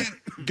right. Brown.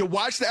 And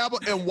watch the album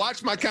and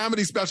watch my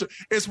comedy special.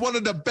 It's one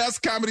of the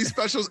best comedy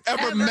specials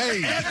ever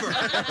made. Ever.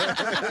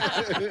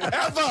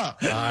 All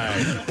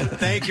right.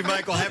 Thank you,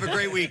 Michael. Have a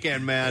great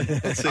weekend, man.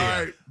 Let's see. All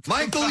right.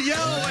 Michael Yo,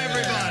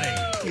 everybody.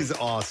 He's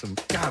awesome.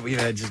 God, we've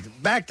had just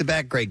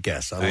back-to-back great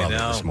guests. I love it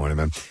this morning,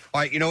 man.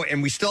 All right,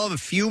 and we still have a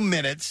few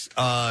minutes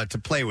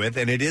to play with,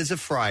 and it is a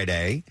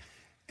Friday.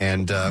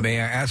 And may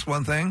I ask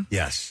one thing?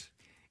 Yes.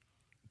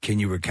 Can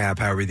you recap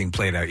how everything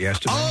played out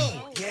yesterday?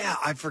 Oh, yeah,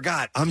 I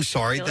forgot. I'm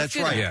sorry. That's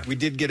right. Yeah. We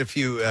did get a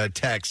few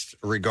texts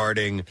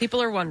regarding...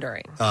 People are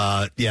wondering.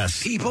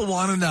 Yes. People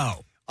want to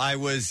know. I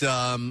was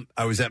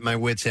at my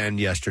wit's end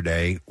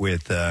yesterday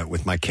with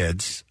my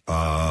kids,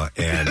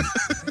 and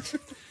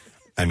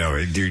I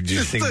know. Do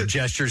you think the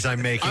gestures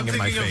I'm making in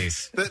my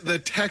face? The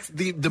text,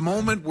 the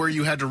moment where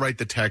you had to write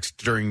the text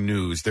during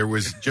news, there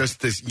was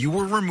just this. You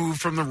were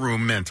removed from the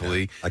room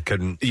mentally. I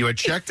couldn't. You had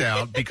checked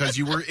out because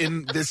you were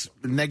in this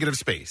negative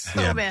space.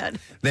 Oh man,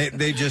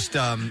 they just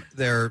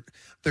they're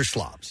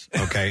slobs.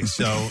 Okay,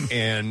 so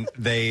and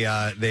they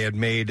had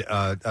made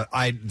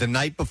the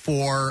night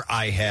before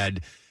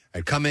I'd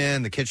come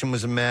in, the kitchen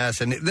was a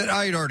mess, and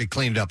I had already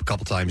cleaned it up a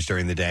couple times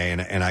during the day,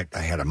 and I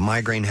had a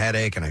migraine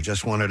headache, and I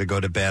just wanted to go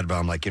to bed, but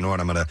I'm like, you know what,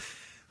 I'm gonna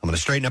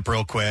straighten up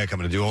real quick, I'm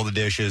gonna do all the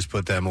dishes,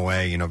 put them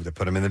away,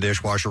 put them in the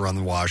dishwasher, run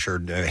the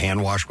washer,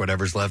 hand wash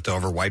whatever's left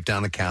over, wipe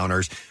down the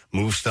counters,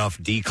 move stuff,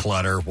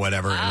 declutter,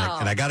 whatever,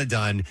 and I got it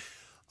done.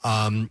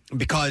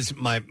 Because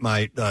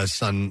my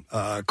son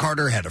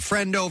Carter had a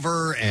friend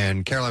over,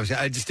 and Caroline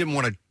I just didn't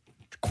want to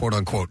quote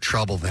unquote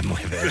trouble them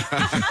with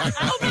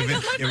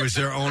it. It was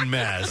their own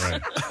mess.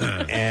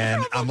 Right.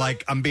 And I'm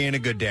like, I'm being a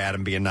good dad.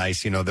 I'm being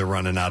nice. They're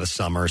running out of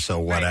summer, so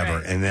whatever.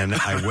 Right. And then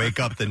I wake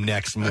up the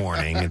next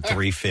morning at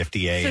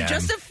 3:50 a.m. So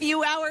just a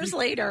few hours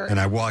later. And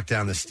I walk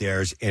down the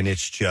stairs, and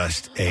it's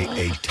just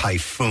a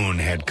typhoon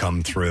had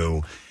come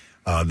through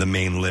the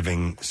main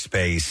living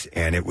space,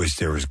 and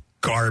there was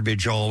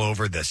garbage all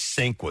over. The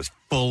sink was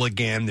full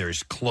again.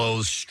 There's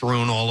clothes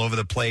strewn all over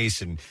the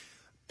place, and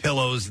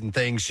pillows and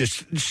things.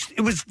 It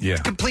was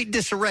complete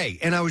disarray.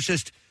 And I was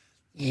just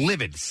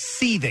livid,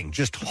 seething,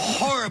 just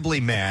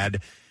horribly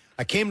mad.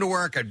 I came to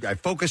work. I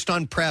focused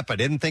on prep. I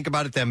didn't think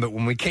about it then. But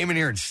when we came in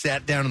here and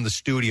sat down in the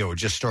studio, it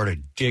just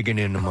started digging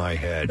into my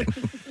head.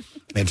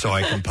 And so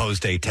I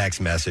composed a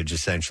text message,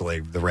 essentially,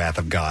 the wrath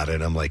of God.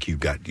 And I'm like, you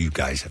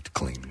guys have to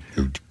clean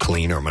or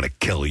I'm going to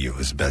kill you.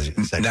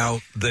 Now,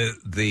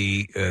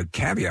 the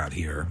caveat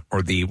here,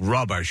 or the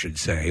rub, I should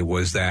say,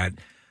 was that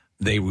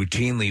they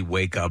routinely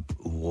wake up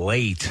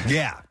late.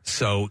 Yeah.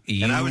 So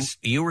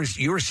you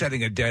were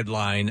setting a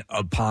deadline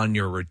upon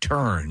your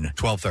return.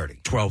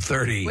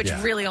 12:30. Which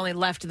really only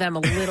left them a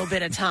little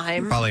bit of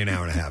time. Probably an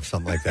hour and a half,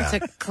 something like that.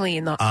 To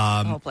clean the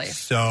whole place.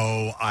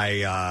 So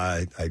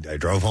I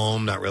drove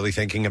home, not really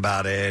thinking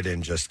about it,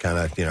 and just kind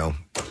of,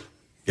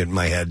 getting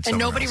my head And somewhere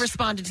nobody else.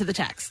 responded to the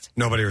text.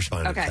 Nobody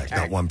responded Okay, to text, all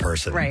not right. one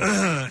person.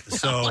 Right.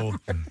 So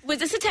Was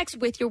this a text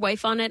with your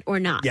wife on it or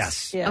not?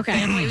 yes.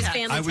 Okay. It was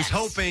family I was text.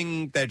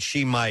 hoping that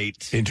she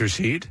might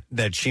intercede.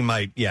 That she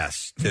might,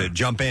 yes, to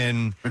jump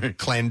in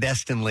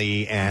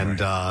clandestinely and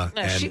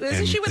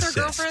Isn't she with her assist.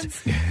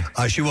 girlfriends?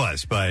 She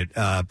was, but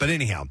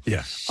anyhow,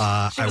 yes.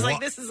 She was like,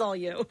 "This is all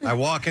you." I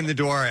walk in the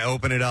door, I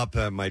open it up,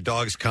 my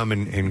dogs come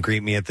and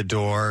greet me at the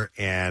door,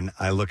 and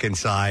I look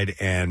inside,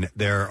 and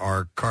there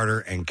are Carter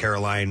and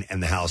Caroline,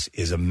 and the house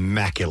is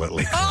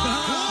immaculately clean.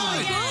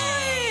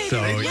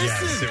 So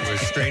yes, it was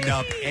straightened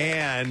up,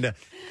 and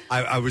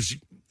I was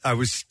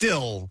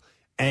still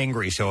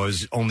angry, so I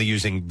was only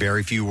using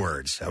very few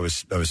words. I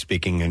was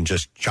speaking in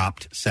just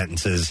chopped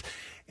sentences.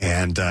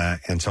 And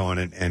so on.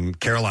 And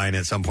Caroline,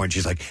 at some point,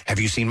 she's like, "Have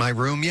you seen my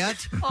room yet?"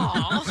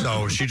 Aww.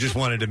 So she just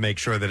wanted to make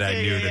sure that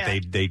I knew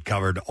that they'd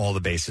covered all the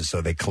bases,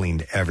 so they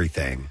cleaned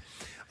everything,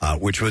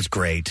 which was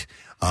great.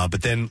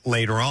 But then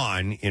later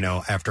on,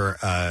 after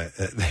I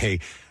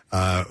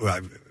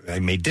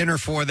made dinner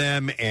for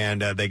them,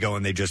 and they go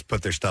and they just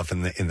put their stuff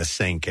in the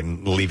sink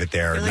and leave it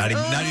there, not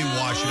even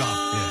wash it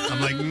off.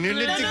 I'm like,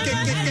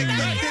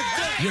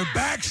 you're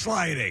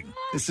backsliding.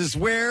 This is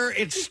where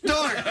it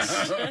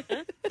starts.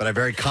 But I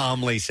very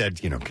calmly said,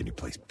 can you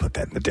please put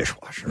that in the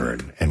dishwasher?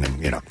 And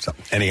then, so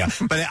anyhow.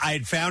 But I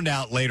had found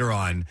out later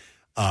on,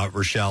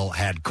 Rochelle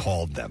had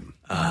called them.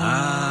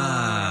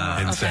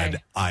 And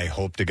said, "I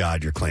hope to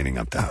God you're cleaning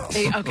up the house."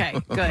 Okay,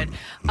 good.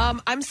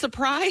 I'm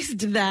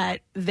surprised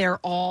that they're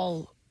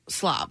all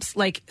slobs.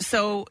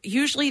 So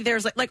usually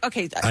there's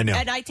okay, I know.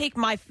 and I take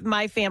my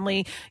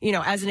family,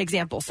 as an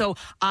example. So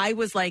I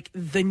was like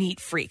the neat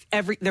freak.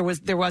 There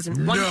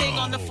wasn't one thing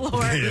on the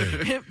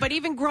floor. But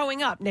even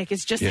growing up, Nick,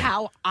 it's just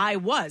how I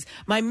was.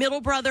 My middle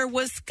brother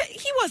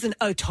he wasn't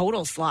a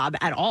total slob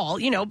at all,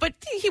 but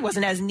he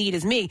wasn't as neat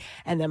as me.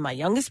 And then my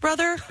youngest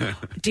brother,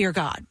 dear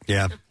God.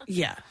 Yeah.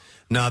 Yeah.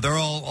 No, they're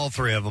all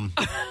three of them.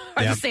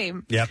 Are the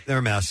same. Yep, they're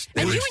a mess.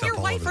 They And leave you and stuff your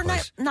all wife over are the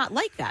place. not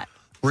like that.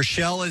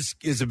 Rochelle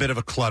is a bit of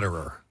a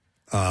clutterer.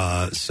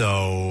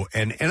 So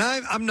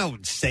I'm no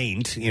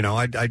saint,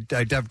 I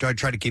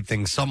try to keep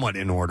things somewhat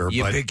in order.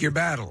 You but pick your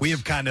battles. We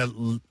have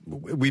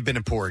we've been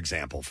a poor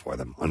example for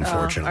them,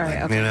 unfortunately.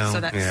 all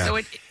right,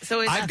 okay.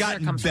 So I've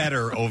gotten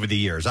better over the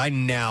years. I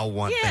now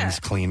want things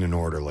clean and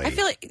orderly. I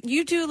feel like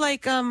you do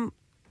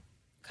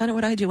kind of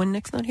what I do when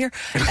Nick's not here.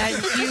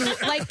 And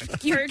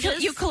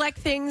you collect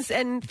things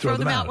and throw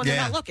them out when they're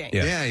not looking.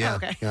 Yeah. Oh,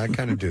 okay. Yeah, I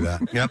kind of do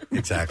that. Yep,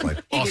 exactly.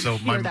 Also,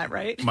 hear that,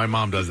 right? my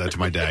mom does that to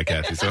my dad,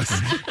 Kathy, so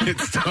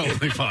it's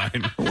totally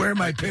fine. Where are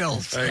my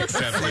pills?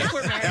 Exactly.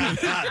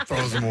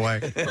 Throws them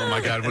away. Oh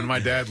my God! When my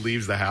dad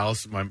leaves the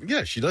house,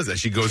 she does that.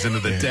 She goes into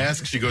the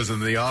desk, she goes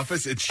into the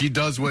office, and she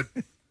does what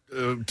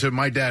to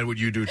my dad what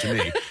you do to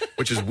me,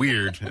 which is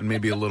weird and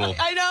maybe a little.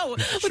 I know.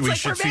 We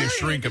should see a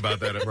shrink about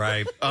that,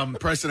 right?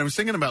 Preston, I was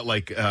thinking about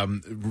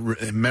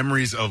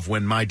memories of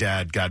when my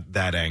dad got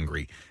that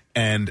angry.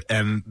 And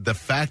the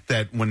fact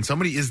that when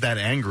somebody is that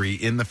angry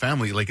in the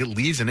family, it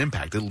leaves an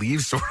impact. It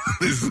leaves sort of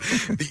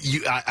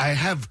this. I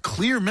have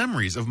clear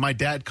memories of my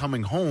dad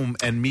coming home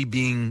and me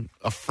being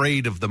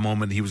afraid of the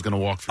moment he was going to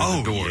walk through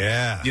the door.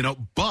 Yeah,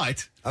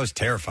 but I was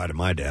terrified of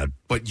my dad.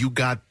 But you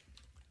got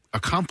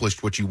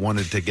accomplished what you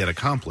wanted to get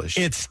accomplished.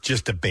 It's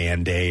just a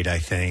Band-Aid, I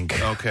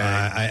think. Okay.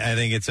 I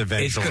think it's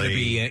eventually... It's going to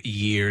be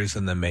years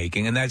in the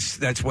making, and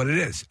that's what it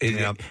is.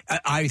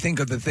 I think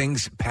of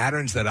the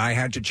patterns that I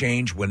had to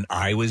change when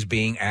I was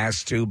being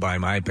asked to by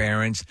my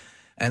parents,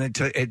 and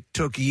it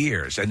took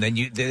years. And then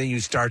you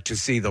start to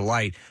see the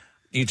light.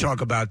 You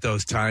talk about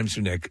those times,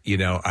 Nick.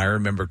 I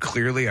remember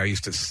clearly.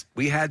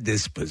 We had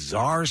this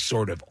bizarre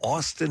sort of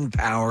Austin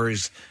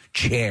Powers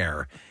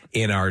chair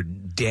in our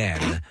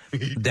den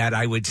that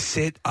I would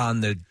sit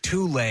on the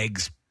two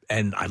legs,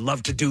 and I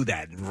love to do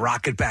that and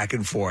rock it back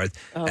and forth.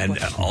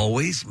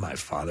 Always my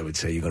father would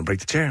say, "You're going to break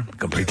the chair. You're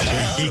going to break the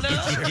chair.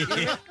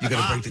 You're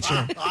going to break the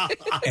chair."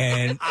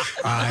 And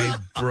I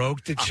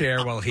broke the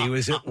chair while he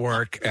was at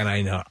work, and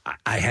I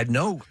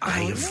know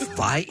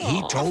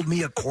he told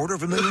me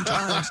 250,000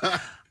 times,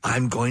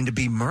 "I'm going to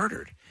be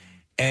murdered."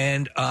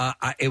 And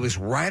it was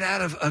right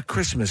out of A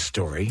Christmas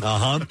Story.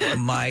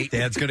 My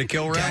dad's going to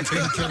kill rats.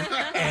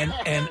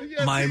 And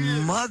my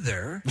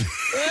mother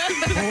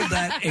pulled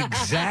that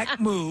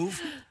exact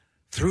move,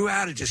 threw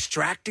out a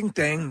distracting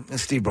thing, and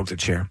Steve broke the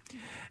chair.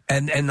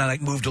 And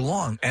moved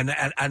along. And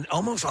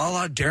almost a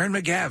la Darren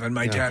McGavin,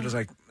 my dad was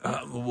like,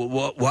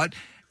 what?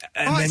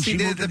 And then she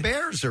the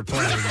Bears are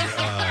playing.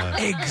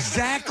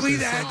 Exactly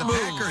that the move.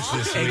 Packers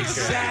this week.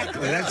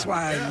 Exactly. That's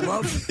why I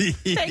love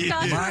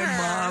my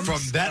mom.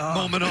 From that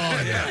moment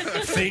on,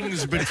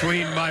 things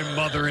between my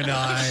mother and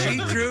I She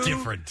drew were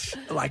different.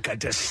 Like a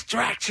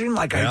distraction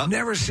like I've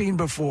never seen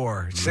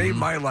before. Saved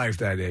my life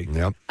that day.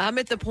 Yep. I'm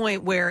at the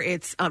point where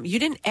it's, you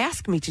didn't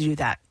ask me to do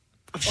that.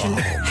 I shouldn't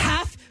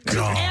have to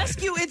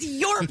ask you. It's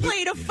your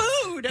plate of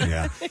food.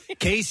 Yeah.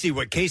 Casey,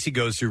 what Casey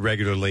goes through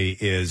regularly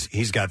is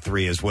he's got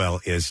 3 as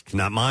well. Is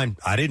not mine.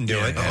 I didn't do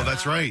it. Oh,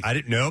 that's right. I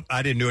didn't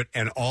do it.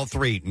 And all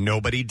 3,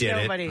 nobody did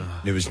it.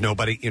 There was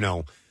nobody.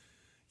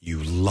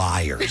 You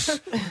liars.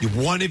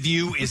 One of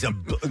you is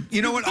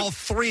you know what? All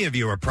 3 of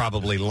you are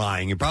probably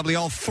lying. You probably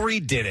all 3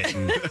 did it.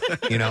 And,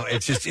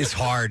 it's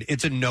hard.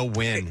 It's a no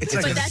win. It's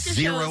like a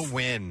 0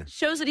 win.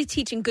 Shows that he's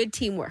teaching good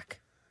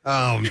teamwork.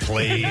 Oh,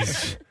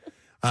 please.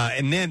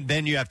 And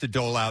then you have to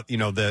dole out,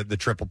 the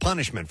triple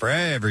punishment for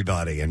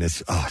everybody, and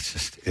it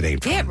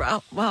ain't fun. Yeah,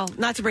 well,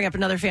 not to bring up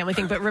another family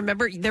thing, but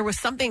remember there was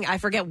something, I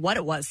forget what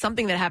it was,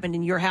 something that happened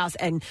in your house,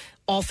 and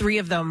all 3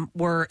 of them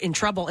were in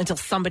trouble until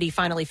somebody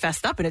finally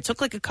fessed up, and it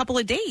took like a couple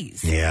of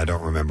days. Yeah, I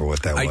don't remember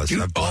what that was.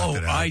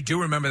 I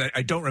do remember that.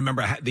 I don't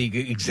remember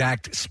the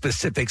exact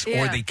specifics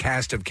or the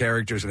cast of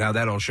characters and how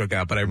that all shook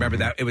out, but I remember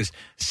that it was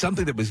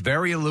something that was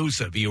very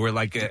elusive. You were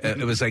like,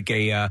 it was like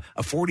a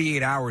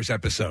 48 hours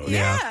episode.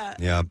 Yeah.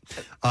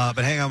 But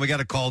hang on, we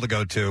got a call to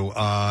go to.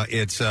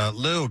 It's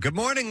Lou. Good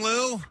morning,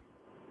 Lou.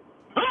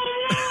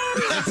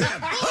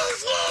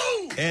 Who's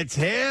Lou? It's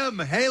him.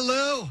 Hey,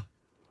 Lou.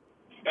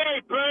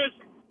 Hey, Chris.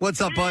 What's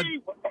up, bud?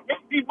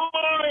 Happy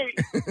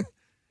boy.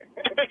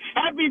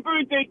 Happy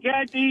birthday,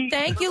 Kathy.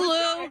 Thank you,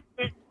 Lou.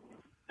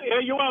 Yeah,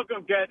 you're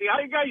welcome, Kathy. How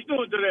you guys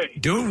doing today?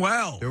 Doing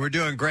well. We're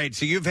doing great.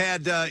 So you've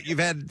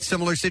had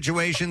similar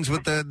situations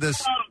with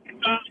this.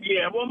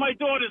 Yeah, well, my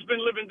daughter's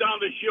been living down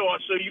the shore,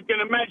 so you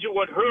can imagine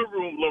what her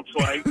room looks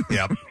like.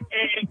 Yep.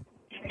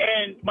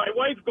 And my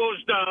wife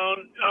goes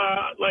down,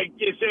 like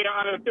you say,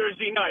 on a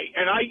Thursday night.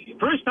 And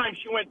first time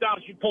she went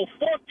down, she pulled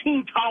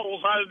 14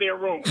 towels out of their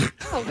room.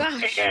 Oh,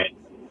 gosh. And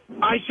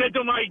I said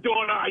to my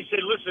daughter,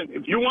 listen,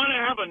 if you want to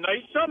have a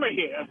nice summer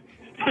here,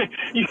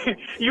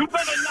 you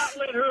better not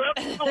let her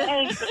ever go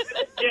home.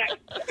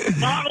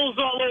 Bottles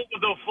all over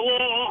the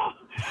floor.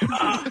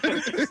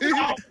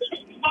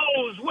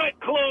 Clothes, wet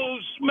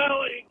clothes,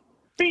 smelling,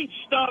 beach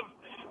stuff,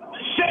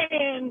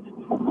 sand.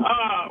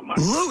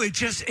 Lou, it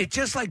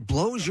just like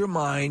blows your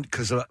mind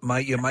because my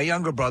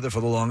younger brother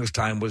for the longest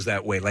time was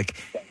that way.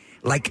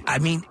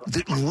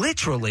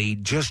 Literally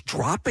just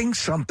dropping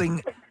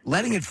something,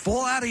 letting it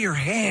fall out of your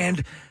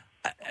hand.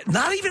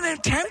 Not even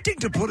attempting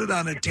to put it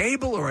on a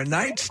table or a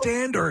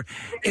nightstand,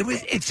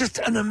 it's just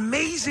an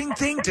amazing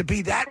thing to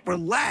be that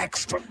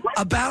relaxed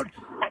about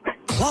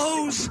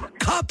clothes,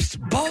 cups,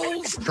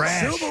 bowls,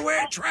 trash,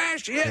 silverware,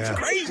 trash. Yeah, it's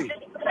crazy.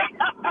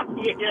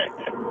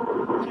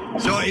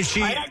 So is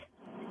she?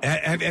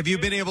 Have you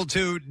been able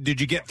to? Did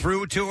you get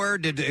through to her?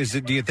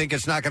 Do you think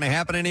it's not going to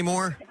happen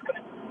anymore?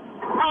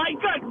 I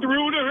got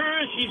through to her.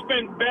 She's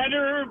been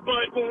better,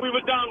 but when we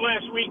were down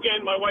last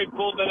weekend, my wife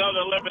pulled another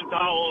 11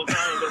 towels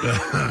out of the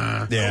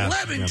room. Yeah.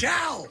 11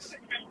 towels!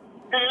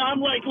 And I'm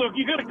like, look,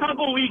 you got a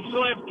couple weeks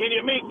left. Can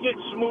you make it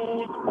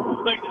smooth?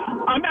 Like,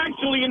 I'm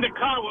actually in the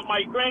car with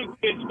my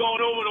grandkids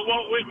going over to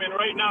Walt Whitman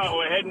right now.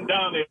 We're heading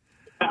down there.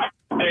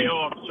 Day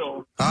off,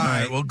 so. All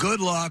right. Well,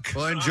 good luck.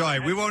 Well, enjoy.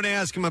 We won't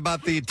ask him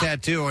about the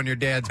tattoo on your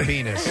dad's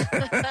penis.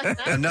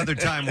 Another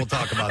time we'll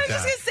talk about I was that.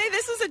 just going to say,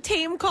 this was a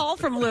tame call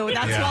from Lou.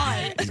 That's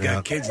why. He's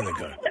got kids in the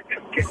car.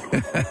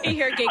 You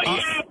hear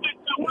giggles.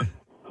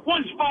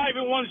 One's 5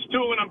 and one's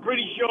 2, and I'm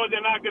pretty sure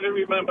they're not going to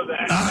remember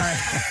that.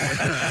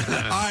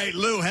 All right,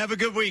 Lou, have a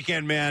good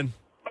weekend, man.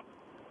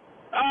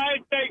 All right,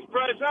 thanks,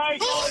 Press. All right,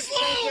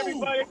 thanks,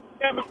 everybody.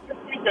 Have a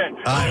good weekend.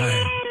 All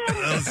right.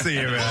 I'll see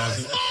you,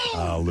 man.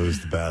 I'll lose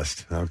the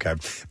best. Okay.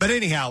 But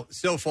anyhow,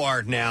 so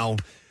far now,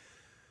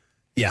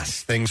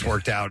 yes, things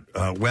worked out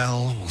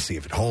well. We'll see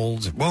if it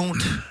holds. It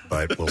won't,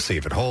 but we'll see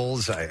if it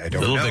holds. I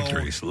don't know. Little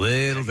victories.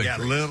 Yeah,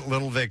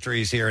 little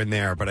victories here and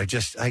there. But I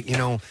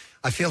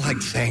feel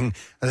like saying,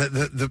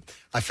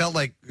 I felt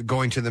like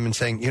going to them and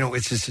saying,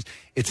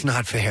 it's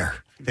not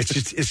fair.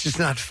 It's just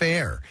not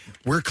fair.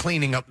 We're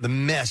cleaning up the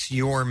mess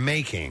you're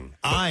making.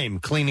 I'm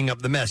cleaning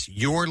up the mess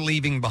you're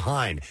leaving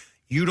behind.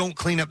 You don't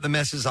clean up the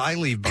messes I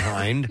leave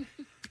behind.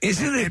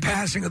 Isn't it a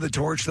passing of the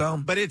torch,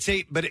 though? But it's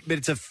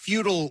a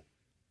futile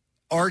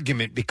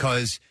argument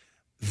because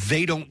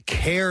they don't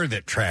care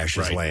that trash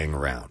is laying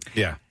around.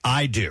 Yeah,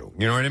 I do.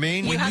 You know what I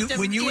mean?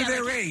 When you were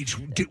their age,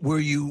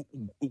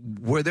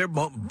 were there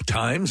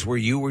times where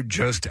you were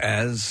just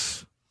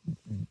as?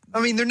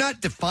 I mean, they're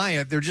not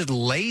defiant. They're just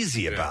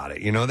lazy about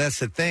it. That's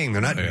the thing.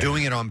 They're not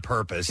doing it on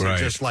purpose. Right.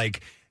 It's just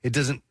like it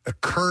doesn't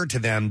occur to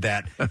them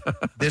that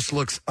this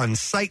looks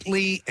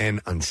unsightly and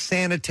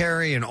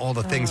unsanitary and all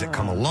the things that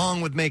come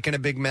along with making a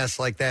big mess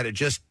like that. It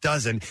just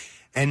doesn't.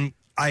 And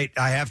I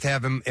have to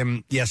have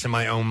him. Yes, in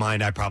my own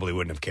mind, I probably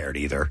wouldn't have cared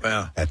either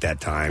at that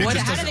time.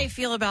 How do they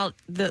feel about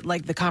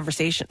the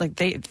conversation? Like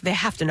they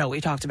have to know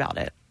we talked about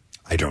it.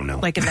 I don't know.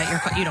 Like in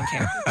that you don't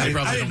care. I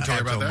probably didn't don't care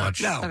talk about so that.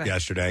 much Okay.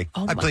 yesterday.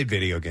 Oh, I my- played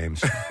video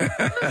games.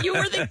 You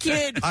were the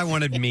kid. I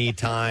wanted me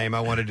time.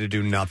 I wanted to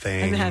do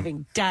nothing. I'm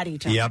having daddy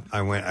time. Yep,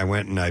 I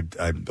went and I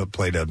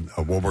played a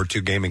World War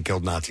II game and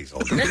killed Nazis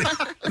all day.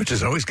 Which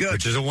is always good.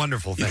 Which is a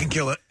wonderful thing. You can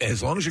kill it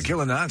as long as you're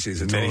killing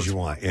Nazis. as many as you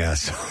want.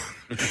 Yes.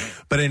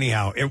 But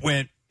anyhow, it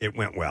went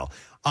well.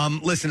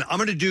 Listen, I'm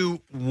going to do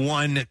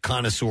one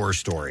connoisseur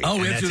story. Oh,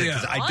 we and have to that's do it,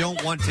 'cause that. I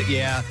don't want to.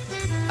 Yeah,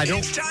 I don't.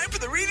 It's time for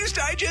the Reader's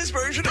Digest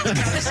version of the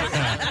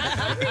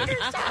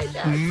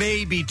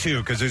Maybe two,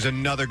 because there's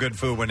another good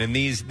food one, and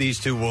these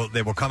two will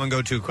come and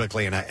go too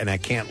quickly, and I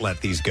can't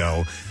let these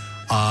go.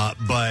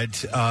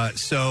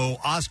 So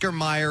Oscar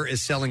Mayer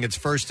is selling its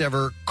first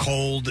ever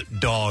cold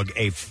dog,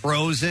 a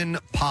frozen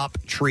pop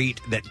treat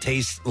that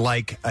tastes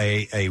like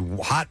a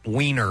hot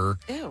wiener.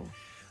 Ew.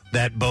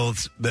 That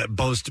boasts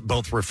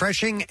both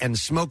refreshing and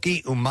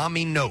smoky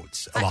umami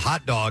notes of a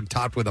hot dog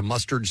topped with a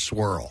mustard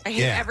swirl. I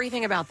hate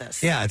everything about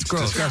this. Yeah, it's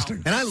gross.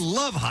 disgusting. And I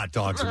love hot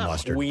dogs and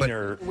mustard.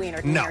 Wiener.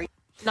 No.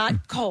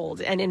 Not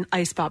cold and in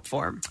ice pop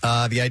form.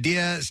 The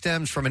idea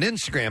stems from an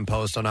Instagram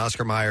post on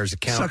Oscar Mayer's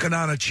account. Sucking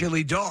on a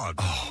chilly dog.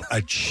 Oh,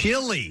 a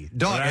chili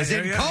dog, Right, as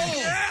in yeah. cold.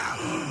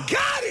 Yeah.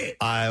 Got it.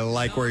 I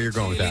like where you're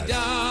going with that.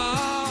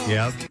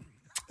 Yep.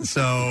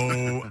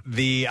 So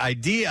the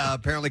idea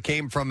apparently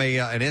came from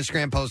an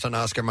Instagram post on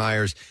Oscar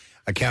Mayer's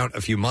account a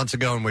few months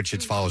ago, in which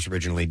its followers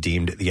originally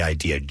deemed the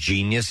idea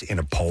genius in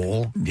a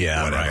poll.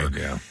 Yeah, whatever. right.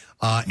 Yeah.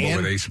 What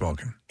were they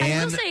smoking?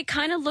 I will say it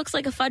kind of looks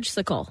like a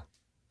fudgesicle.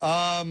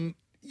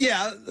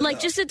 Yeah. Like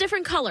just a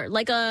different color,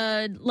 like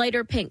a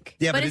lighter pink.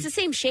 Yeah, but but it's the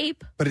same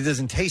shape. But it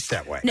doesn't taste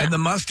that way. No. And the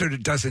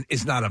mustard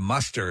is not a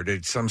mustard.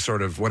 It's some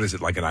sort of, what is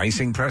it, like an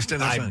icing, Preston?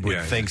 Or I something? would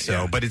Yeah, think so,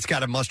 yeah. but it's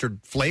got a mustard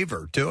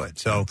flavor to it.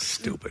 So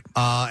Stupid.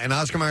 An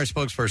Oscar Mayer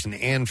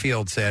spokesperson, Ann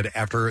Field, said,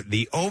 after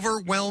the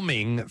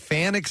overwhelming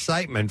fan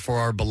excitement for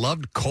our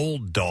beloved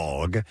cold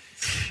dog,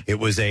 it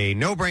was a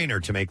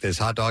no-brainer to make this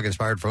hot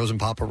dog-inspired frozen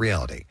pop a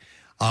reality.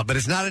 But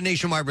it's not a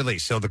nationwide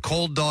release, so the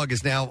cold dog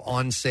is now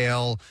on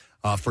sale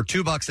for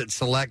 $2 at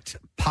select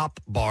Pop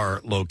Bar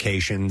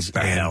locations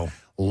in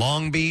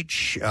Long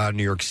Beach,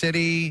 New York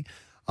City,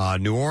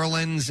 New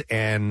Orleans,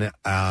 and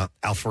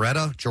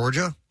Alpharetta,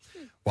 Georgia,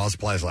 while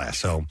supplies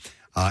last. So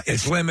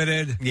it's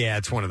limited. Yeah,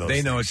 it's one of those. They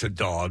things. know it's a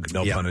dog,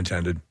 no pun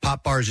intended.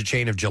 Pop Bar is a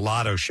chain of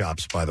gelato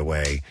shops, by the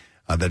way,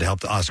 that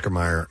helped Oscar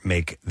Mayer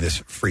make this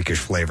freakish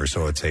flavor.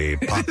 So it's a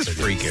pop that's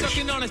freakish.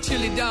 Sucking on a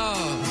chilly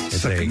dog.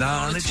 Sucking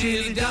on a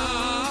chili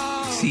dog.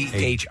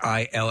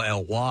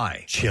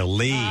 CHILLY.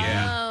 Chili.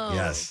 Yeah.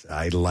 Yes,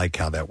 I like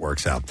how that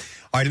works out.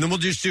 All right, and then we'll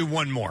just do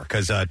one more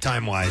because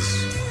time-wise,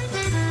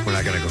 we're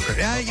not going to go crazy.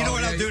 Yeah, you know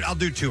what? I'll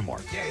do two more.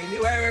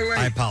 Wait.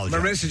 I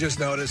apologize. Marissa just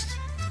noticed.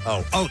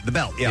 Oh, the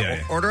bell.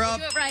 Yeah. Order up.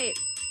 Do it right.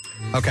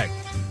 Okay.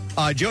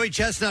 Joey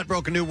Chestnut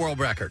broke a new world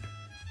record,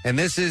 and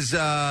this is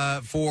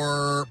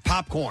for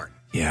popcorn.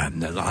 Yeah,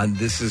 no,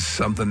 this is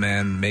something,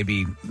 man.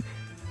 Maybe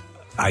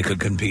I could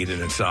compete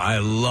in it. So I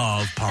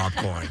love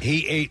popcorn.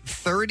 He ate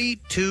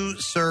 32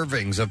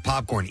 servings of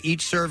popcorn.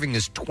 Each serving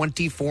is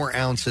 24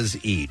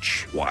 ounces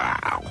each.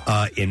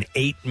 Wow. In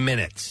 8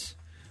 minutes.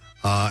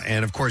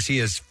 And, of course, he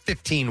has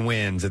 15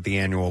 wins at the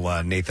annual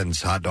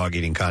Nathan's Hot Dog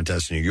Eating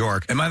Contest in New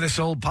York. Am I the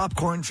sole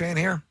popcorn fan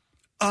here?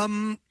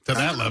 To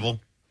that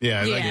level.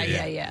 Yeah.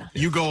 Yeah.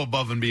 You go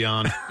above and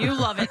beyond. You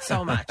love it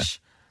so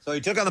much. So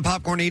he took on the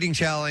popcorn eating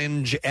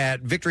challenge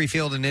at Victory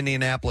Field in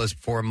Indianapolis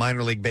for a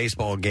minor league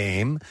baseball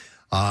game.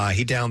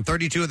 He downed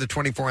 32 of the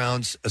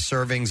 24-ounce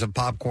servings of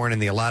popcorn in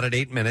the allotted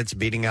 8 minutes,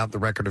 beating out the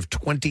record of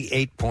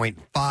 28.5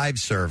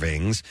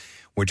 servings,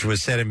 which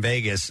was set in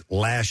Vegas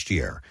last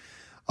year.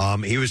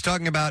 He was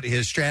talking about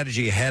his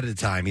strategy ahead of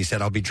time. He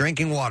said, I'll be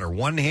drinking water.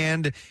 One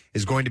hand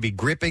is going to be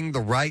gripping the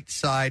right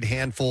side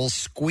handful,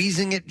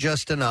 squeezing it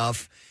just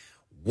enough,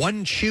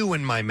 one chew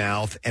in my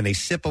mouth, and a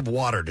sip of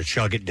water to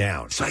chug it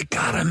down. So I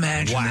got to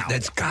imagine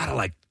that's got to,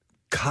 like,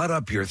 cut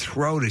up your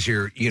throat as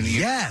you're...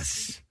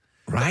 Yes.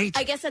 Right?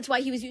 I guess that's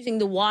why he was using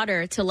the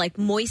water to like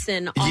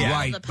moisten all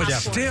right, the but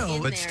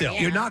popcorn. still,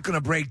 you're not going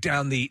to break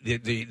down the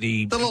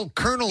little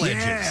kernel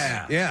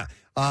edges. Yeah.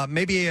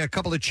 Maybe a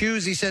couple of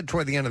chews, he said,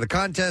 toward the end of the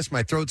contest.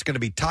 My throat's going to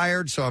be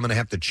tired, so I'm going to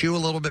have to chew a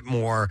little bit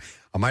more.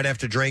 I might have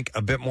to drink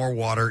a bit more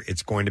water.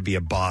 It's going to be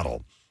a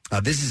bottle.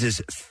 This is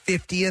his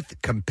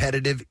 50th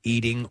competitive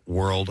eating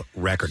world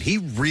record. He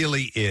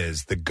really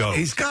is the GOAT.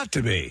 He's got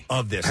to be.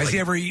 Of this. Has he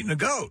ever eaten a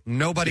goat?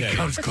 Nobody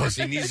comes close.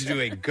 He needs to do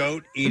a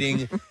goat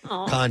eating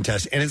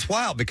contest. And it's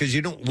wild because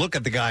you don't look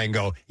at the guy and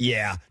go,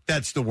 yeah,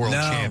 that's the world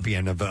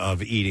champion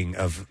of eating,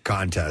 of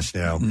contest.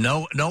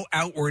 No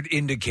outward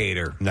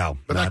indicator. No.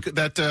 But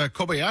that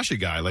Kobayashi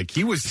guy, like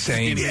he was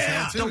saying,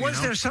 too,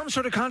 was there some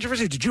sort of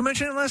controversy? Did you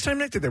mention it last time,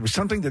 Nick, that there was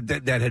something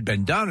that had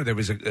been done, or there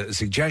was a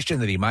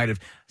suggestion that he might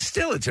have?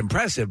 Still, it's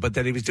impressive, but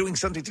that he was doing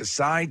something to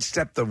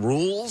sidestep the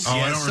rules.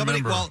 I don't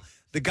remember. Well,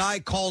 the guy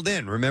called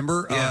in,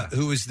 remember,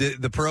 who was the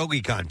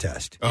pierogi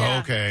contest. Oh,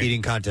 okay.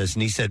 Eating contest,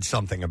 and he said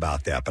something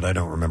about that, but I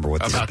don't remember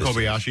what about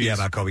Kobayashi. Yeah,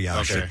 about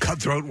Kobayashi. It's a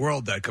cutthroat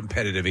world, that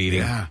competitive eating.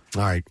 Yeah.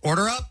 All right,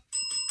 order up.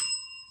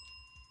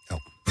 Oh,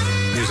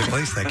 music music,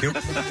 please. Thank you.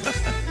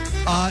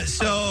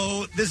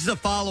 So this is a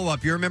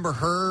follow-up. You remember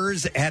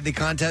Hers had the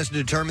contest to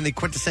determine the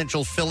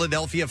quintessential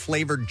Philadelphia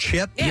flavored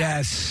chip?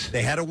 Yes.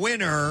 They had a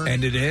winner.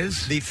 And it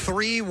is? The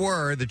three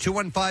were the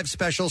 215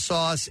 Special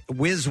Sauce,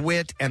 Whiz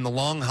Wit, and the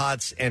Long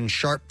Hots and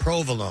Sharp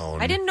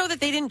Provolone. I didn't know that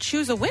they didn't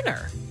choose a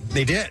winner.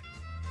 They did.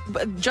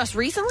 But just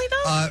recently,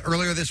 though?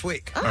 Earlier this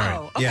week.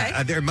 Oh, okay.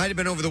 Yeah, there might have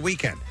been over the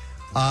weekend.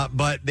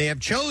 But they have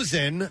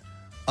chosen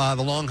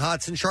the Long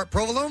Hots and Sharp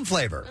Provolone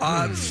flavor.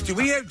 Do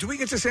we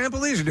get to sample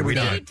these, or did we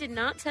not? They did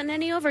not send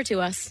any over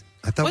to us.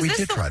 I thought Was we this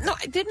did the- try them. No,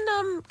 I didn't.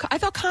 I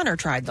thought Connor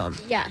tried them.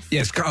 Yes.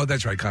 Yes. Oh,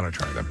 that's right. Connor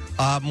tried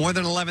them. More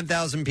than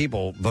 11,000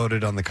 people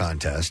voted on the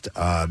contest.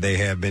 They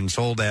have been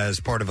sold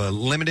as part of a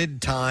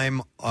limited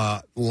time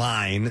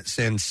line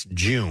since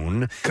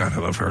June. God, I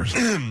love Hers.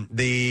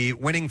 The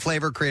winning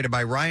flavor created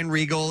by Ryan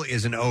Regal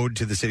is an ode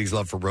to the city's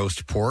love for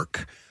roast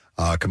pork.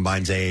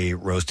 Combines a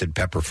roasted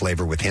pepper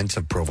flavor with hints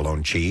of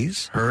provolone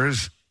cheese.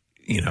 Hers,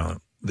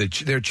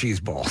 their cheese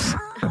balls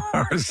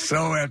are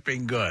so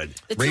effing good.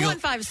 The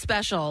 215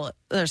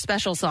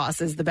 special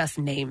sauce is the best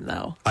name,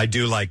 though. I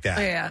do like that.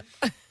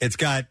 Yeah. It's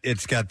got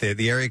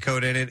the area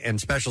code in it,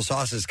 and special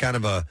sauce is kind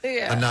of a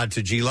nod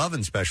to G Love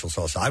and special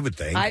sauce, I would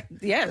think.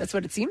 Yeah, that's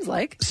what it seems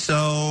like.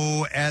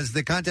 So, as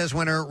the contest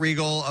winner,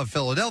 Regal of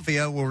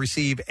Philadelphia will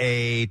receive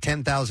a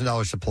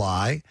 $10,000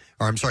 supply,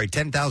 or I'm sorry,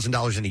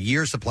 $10,000 in a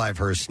year supply of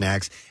her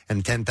snacks,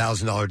 and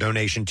 $10,000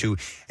 donation to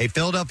a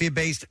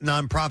Philadelphia-based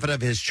nonprofit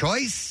of his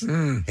choice.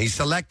 He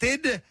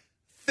selected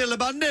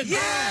Philabundance.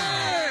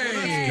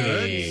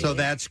 Good. So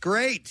that's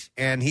great.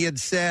 And he had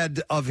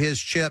said of his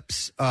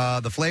chips,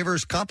 the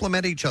flavors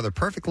complement each other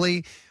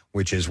perfectly,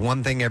 which is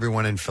one thing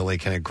everyone in Philly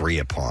can agree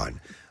upon.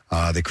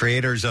 The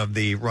creators of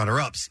the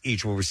runner-ups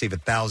each will receive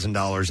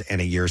 $1,000 and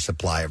a year's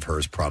supply of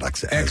Hers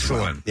products.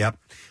 Excellent. Well. Yep.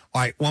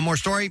 All right, one more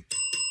story.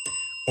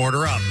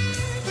 Order up.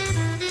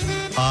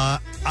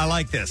 I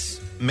like this.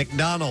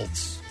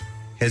 McDonald's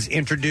has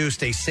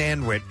introduced a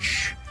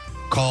sandwich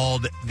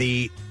called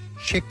the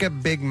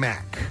Chicken Big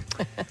Mac.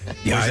 Or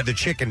is it the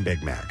Chicken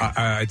Big Mac?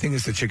 I think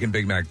it's the Chicken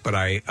Big Mac, but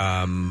I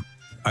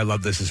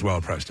love this as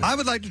well, Preston. I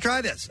would like to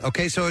try this.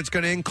 Okay, so it's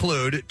going to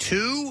include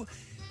 2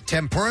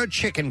 tempura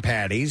chicken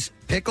patties,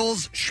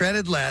 pickles,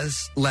 shredded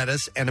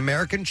lettuce, and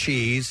American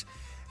cheese.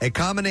 A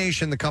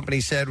combination the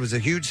company said was a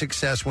huge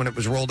success when it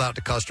was rolled out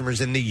to customers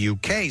in the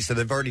UK. So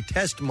they've already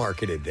test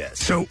marketed this.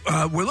 So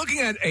we're looking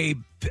at a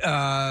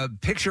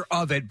picture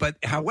of it, but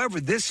however,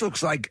 this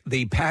looks like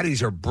the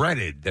patties are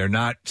breaded. They're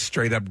not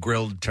straight up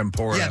grilled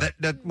tempura.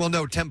 Yeah,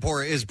 no,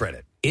 tempura is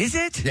breaded. Is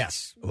it?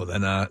 Yes. Well, then,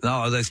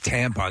 no, that's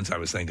tampons I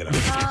was thinking of.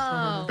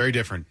 Oh. Very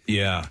different.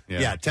 Yeah.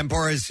 Yeah,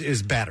 tempura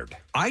is battered.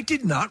 I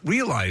did not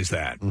realize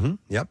that. Mm-hmm.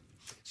 Yep.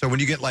 So when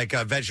you get like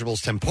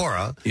vegetables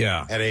tempura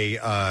at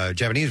a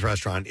Japanese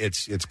restaurant,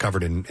 it's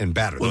covered in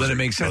batter. Well, then it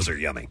makes sense. Those are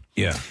yummy.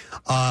 Yeah.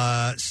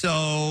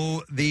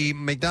 So the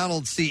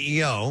McDonald's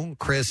CEO,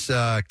 Chris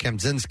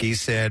Kempczynski,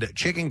 said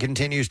chicken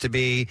continues to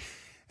be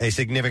a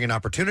significant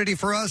opportunity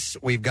for us.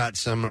 We've got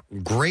some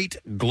great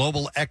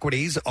global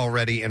equities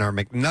already in our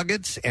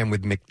McNuggets and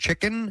with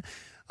McChicken.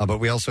 But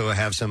we also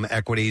have some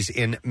equities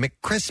in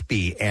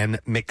McCrispy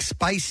and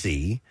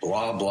McSpicy.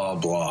 Blah, blah,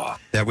 blah.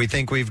 That we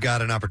think we've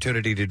got an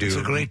opportunity to do. It's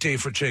a great day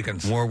for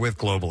chickens. More with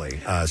globally.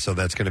 So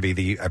that's going to be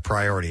the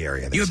priority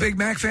area. You a Big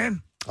Mac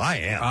fan? I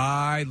am.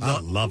 I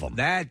love them.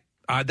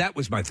 That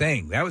was my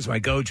thing. That was my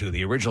go-to,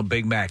 the original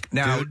Big Mac.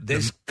 Now,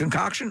 this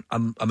concoction,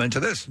 I'm into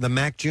this. The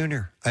Mac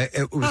Jr.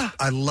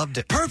 I loved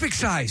it. Perfect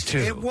size, too.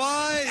 It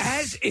was.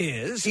 As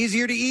is.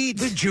 Easier to eat.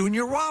 The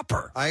Junior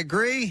Whopper. I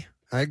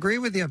agree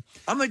with you.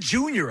 I'm a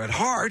junior at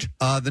heart.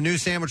 The new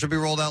sandwich will be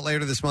rolled out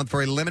later this month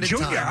for a limited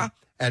time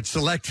at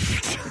select.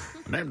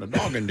 Name the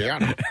dog,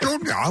 Indiana.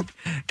 Junior.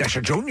 That's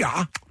a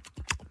junior.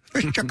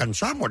 This chicken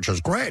sandwich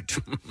is great.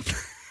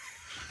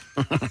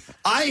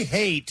 I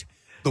hate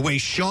the way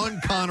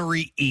Sean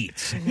Connery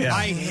eats. Yeah.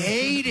 I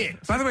hate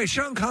it. By the way,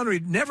 Sean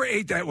Connery never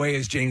ate that way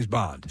as James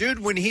Bond. Dude,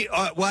 when he,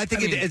 I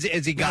think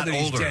as he got older.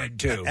 He's dead,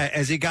 too.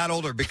 As he got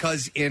older,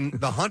 because in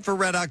The Hunt for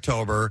Red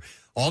October,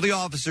 all the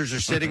officers are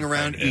sitting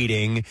around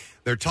eating.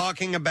 They're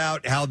talking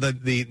about how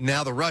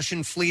now the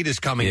Russian fleet is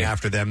coming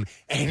after them,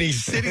 and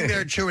he's sitting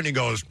there chewing. He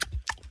goes,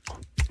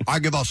 "I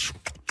give us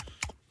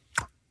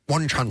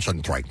one chance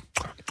and three."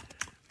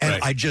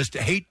 And I just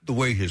hate the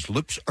way his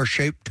lips are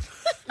shaped.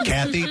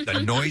 Kathy, the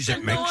noise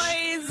it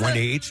makes when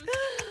he eats.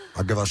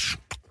 I give us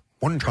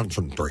one chance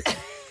and three.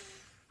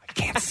 I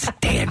can't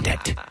stand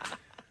it.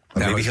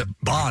 Now maybe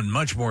Bond,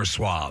 much more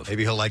suave.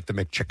 Maybe he'll like the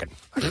McChicken.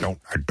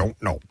 I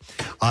don't know.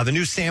 The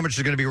new sandwich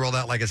is going to be rolled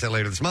out, like I said,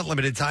 later this month.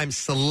 Limited time.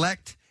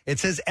 It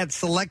says at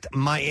select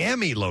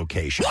Miami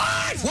location.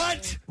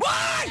 What?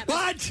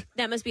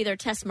 That must be their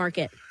test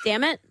market.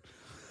 Damn it.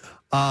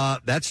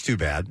 That's too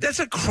bad. That's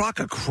a crock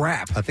of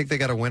crap. I think they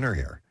got a winner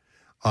here.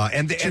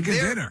 Chicken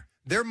dinner.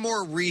 Their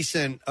more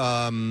recent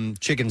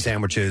chicken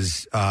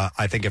sandwiches,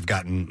 I think, have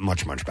gotten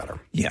much, much better.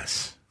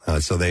 Yes. I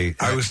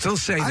would still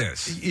say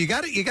this. You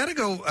got to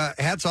go.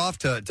 Hats off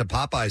to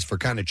Popeyes for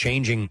kind of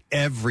changing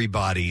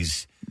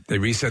everybody's They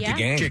reset the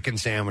game. Chicken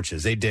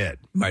sandwiches. They did.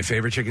 My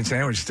favorite chicken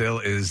sandwich still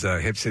is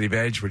Hip City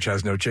Veg, which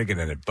has no chicken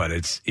in it. But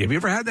it's. Have you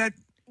ever had that?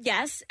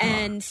 Yes,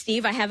 and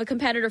Steve, I have a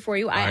competitor for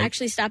you. I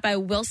actually stopped by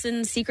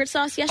Wilson's Secret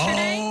Sauce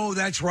yesterday. Oh,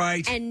 that's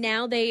right. And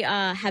now they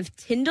have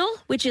Tyndall,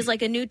 which is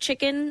like a new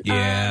chicken.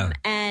 Yeah.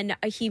 And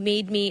he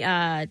made me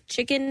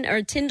chicken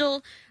or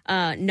Tyndall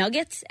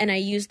nuggets, and I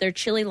used their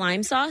chili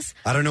lime sauce.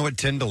 I don't know what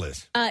Tyndall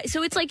is.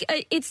 So it's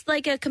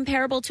like a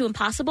comparable to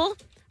Impossible,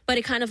 but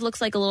it kind of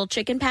looks like a little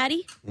chicken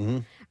patty.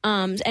 Mm-hmm.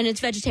 And it's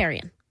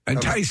vegetarian. And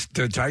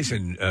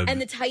Tyson.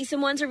 And the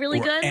Tyson ones are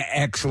really good.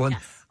 Excellent.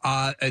 Yes.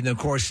 And of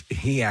course,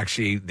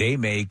 they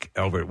make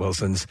over at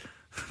Wilson's,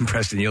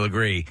 Preston, you'll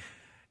agree,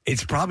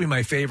 it's probably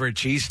my favorite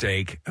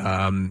cheesesteak.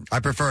 I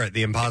prefer it,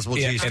 the Impossible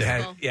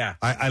cheesesteak.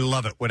 I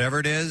love it. Whatever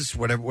it is,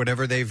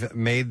 whatever they've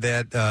made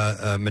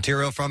that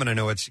material from, and I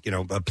know it's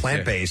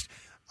plant-based,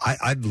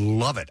 I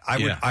love it.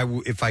 I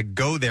would if I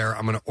go there,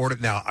 I'm going to order.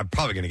 Now, I'm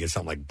probably going to get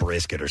something like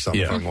brisket or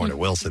something if I'm going to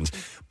Wilson's.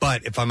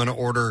 But if I'm going to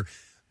order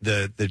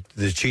the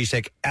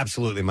cheesesteak,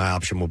 absolutely my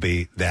option will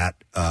be that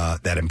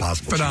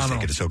Impossible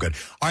cheesesteak. It is so good.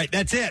 All right,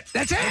 that's it.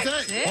 That's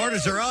it.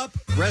 Orders are up.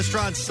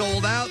 Restaurants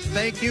sold out.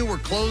 Thank you. We're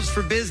closed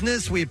for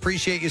business. We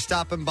appreciate you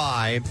stopping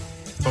by.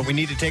 But we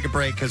need to take a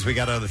break because we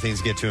got other things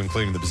to get to,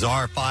 including the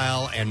Bizarre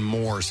File and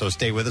more. So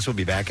stay with us. We'll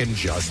be back in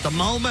just a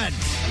moment.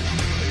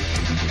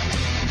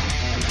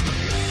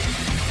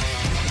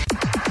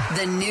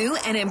 The new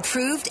and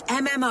improved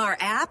MMR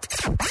app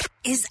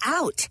is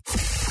out.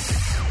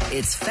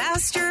 It's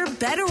faster,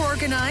 better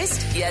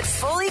organized, yet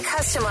fully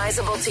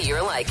customizable to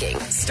your liking.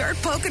 Start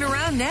poking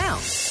around now.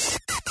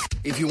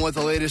 If you want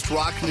the latest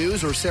rock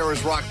news or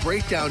Sarah's rock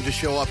breakdown to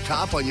show up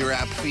top on your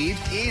app feed,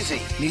 easy.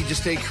 Need to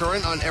stay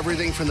current on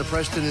everything from the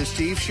Preston and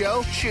Steve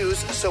show? Choose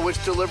so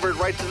it's delivered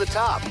right to the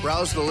top.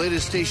 Browse the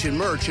latest station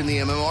merch in the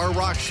MMR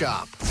Rock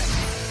Shop.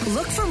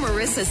 Look for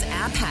Marissa's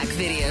app hack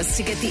videos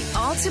to get the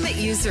ultimate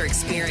user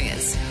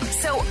experience.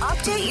 So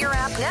update your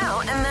app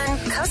now and then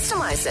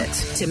customize it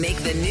to make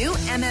the new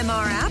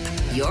MMR app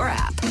your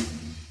app.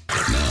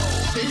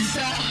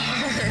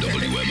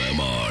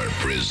 WMMR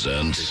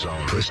presents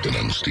Preston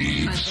and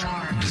Steve's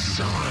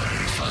Bizarre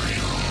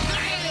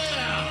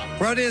File.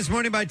 Brought to you this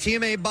morning by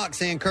TMA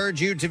Bucks. I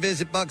encourage you to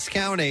visit Bucks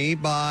County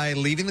by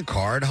leaving the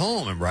car at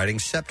home and riding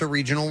SEPTA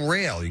Regional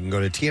Rail. You can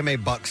go to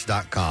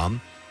TMABucks.com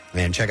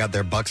and check out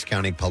their Bucks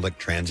County Public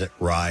Transit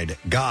Ride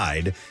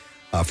Guide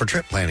for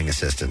trip planning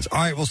assistance. All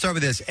right, we'll start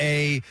with this.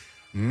 A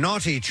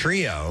naughty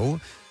trio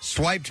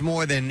swiped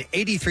more than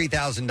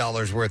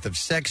 $83,000 worth of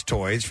sex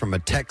toys from a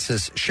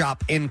Texas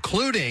shop,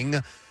 including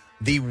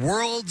the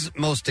world's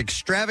most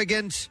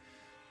extravagant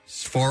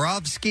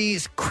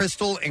Swarovski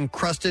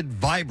crystal-encrusted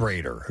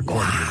vibrator,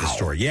 according to the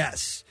store.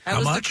 Yes. That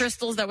was the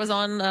crystals that was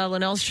on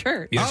Linnell's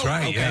shirt. Yes,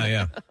 right. Okay.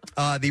 Yeah.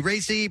 The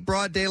racy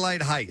broad daylight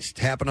heist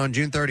happened on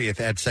June 30th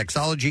at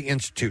Sexology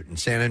Institute in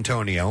San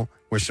Antonio,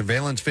 where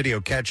surveillance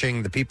video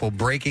catching the people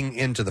breaking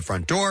into the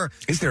front door.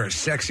 Is there a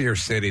sexier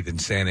city than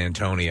San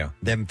Antonio?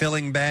 Them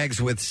filling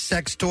bags with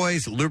sex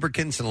toys,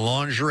 lubricants, and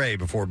lingerie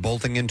before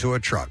bolting into a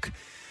truck.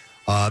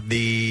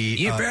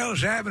 You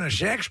fellas having a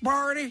sex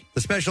party?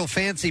 The special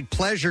fancy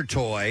pleasure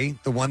toy,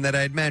 the one that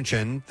I had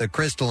mentioned, the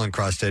crystal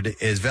encrusted,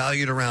 is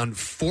valued around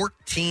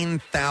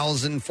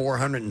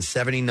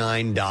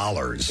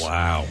 $14,479.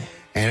 Wow.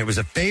 And it was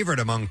a favorite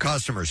among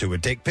customers who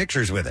would take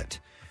pictures with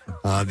it.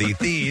 The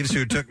thieves,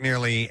 who took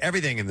nearly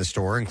everything in the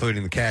store,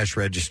 including the cash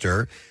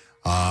register,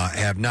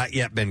 have not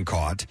yet been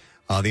caught.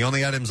 The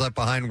only items left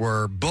behind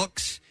were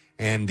books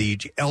and the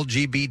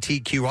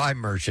LGBTQI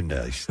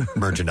merchandise.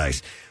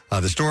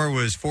 The store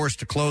was forced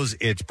to close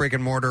its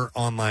brick-and-mortar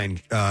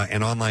online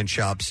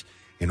shops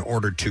in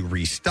order to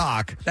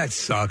restock. That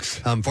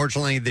sucks.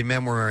 Unfortunately, the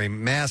men were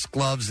wearing masks,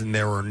 gloves, and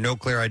there were no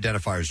clear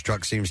identifiers. The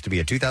truck seems to be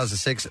a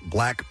 2006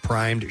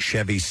 black-primed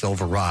Chevy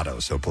Silverado,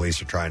 so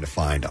police are trying to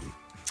find them.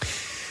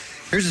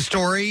 Here's a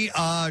story.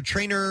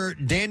 Trainer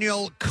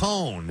Daniel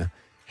Cohn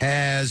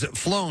has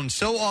flown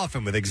so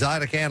often with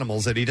exotic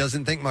animals that he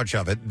doesn't think much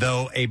of it,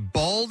 though a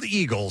bald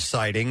eagle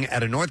sighting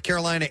at a North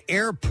Carolina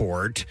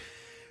airport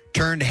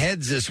turned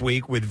heads this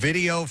week with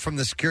video from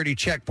the security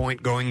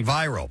checkpoint going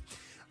viral.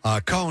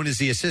 Cohn is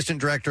the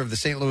assistant director of the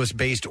St.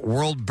 Louis-based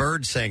World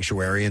Bird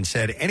Sanctuary and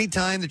said,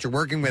 anytime that you're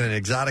working with an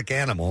exotic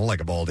animal,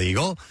 like a bald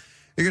eagle,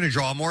 you're going to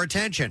draw more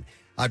attention.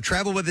 I've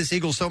traveled with this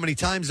eagle so many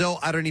times, though,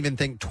 I don't even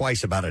think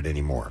twice about it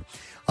anymore.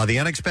 The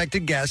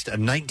unexpected guest, a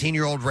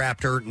 19-year-old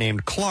raptor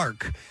named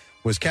Clark,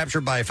 was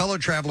captured by a fellow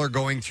traveler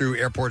going through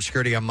airport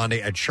security on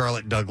Monday at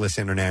Charlotte Douglas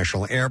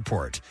International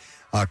Airport.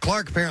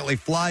 Clark apparently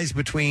flies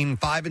between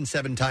 5 and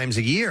 7 times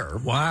a year.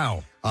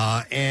 Wow.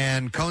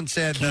 And Cohn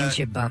said... Can't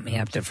you bump me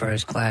up to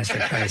first class, for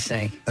Christ's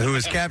sake? Who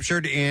was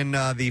captured in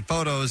the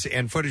photos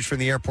and footage from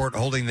the airport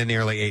holding the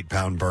nearly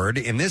 8-pound bird.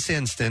 In this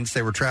instance,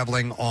 they were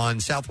traveling on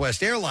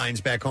Southwest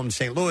Airlines back home to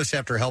St. Louis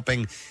after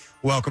helping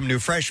welcome new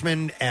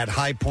freshmen at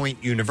High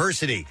Point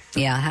University.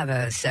 Yeah, I'll have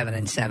a 7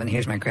 and 7.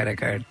 Here's my credit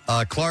card.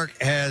 Clark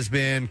has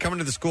been coming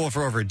to the school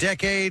for over a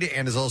decade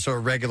and is also a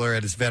regular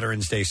at its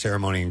Veterans Day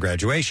ceremony and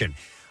graduation.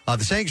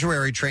 The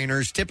sanctuary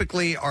trainers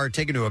typically are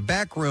taken to a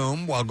back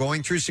room while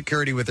going through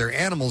security with their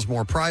animals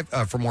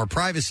for more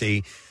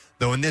privacy,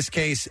 though in this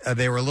case,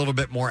 they were a little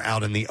bit more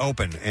out in the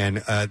open.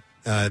 And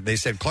they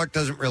said Clark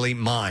doesn't really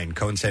mind.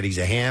 Cohn said he's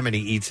a ham and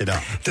he eats it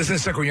up. Doesn't it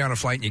suck when you're on a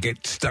flight and you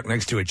get stuck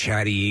next to a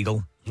chatty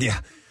eagle? Yeah.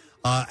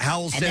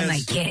 Howell says... And then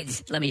my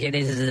kids, let me hear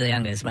this is the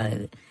youngest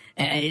one.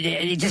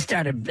 He just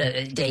started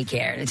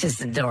daycare. It's just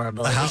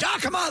adorable.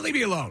 Come on, leave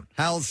me alone.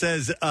 Howell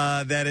says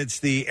that it's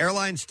the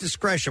airline's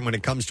discretion when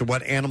it comes to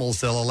what animals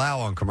they'll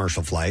allow on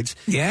commercial flights.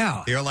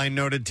 Yeah. The airline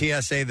noted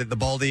TSA that the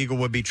bald eagle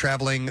would be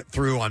traveling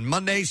through on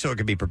Monday, so it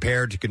could be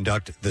prepared to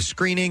conduct the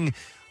screening.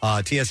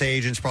 TSA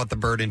agents brought the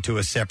bird into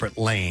a separate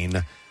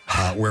lane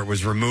where it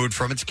was removed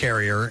from its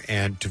carrier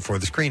and for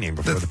the screening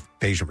before the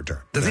patient returned.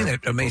 The thing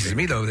that amazes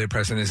me, though, there,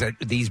 Preston, is that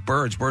these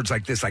birds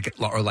like this,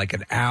 or like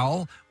an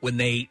owl, when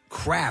they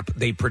crap,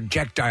 they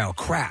projectile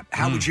crap.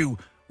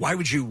 Why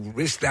would you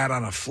risk that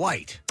on a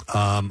flight?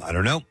 I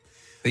don't know.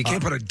 You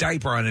can't put a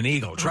diaper on an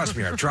eagle. Trust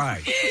me, I've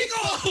tried.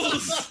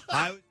 Eagles!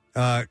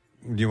 Do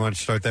you want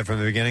to start that from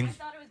the beginning? I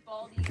thought it was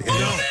bald eagles.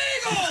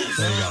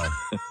 There you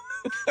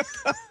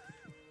go.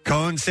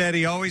 Cohn said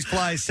he always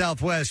flies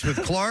Southwest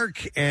with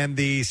Clark and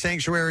the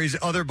sanctuary's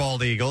other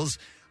bald eagles.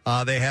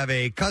 They have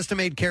a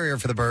custom-made carrier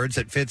for the birds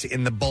that fits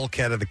in the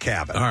bulkhead of the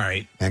cabin. All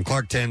right. And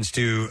Clark tends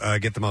to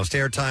get the most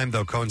airtime,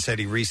 though Cohn said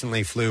he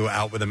recently flew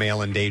out with a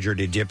male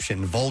endangered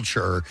Egyptian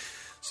vulture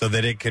so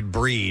that it could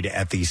breed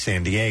at the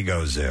San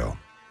Diego Zoo.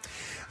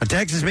 A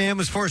Texas man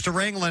was forced to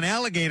wrangle an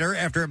alligator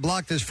after it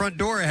blocked his front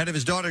door ahead of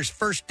his daughter's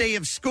first day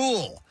of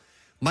school.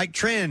 Mike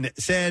Trin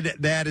said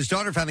that his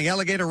daughter found the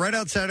alligator right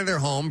outside of their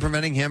home,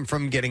 preventing him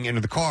from getting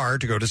into the car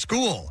to go to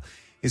school.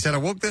 He said, I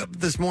woke up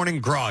this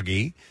morning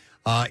groggy.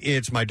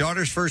 It's my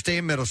daughter's first day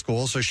in middle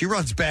school, so she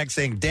runs back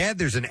saying, Dad,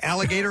 there's an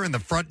alligator in the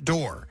front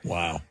door.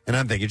 Wow. And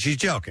I'm thinking she's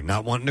joking,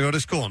 not wanting to go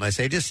to school. And I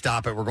say, just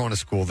stop it. We're going to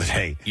school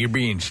today. You're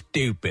being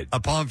stupid.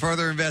 Upon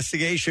further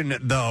investigation,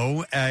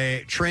 though,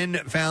 Trin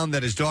found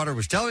that his daughter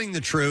was telling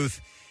the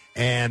truth,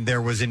 and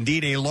there was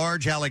indeed a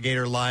large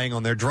alligator lying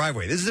on their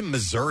driveway. This is in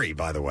Missouri,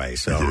 by the way.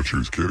 So I thought she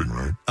was kidding,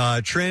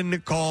 right? Trin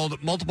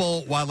called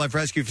multiple wildlife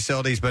rescue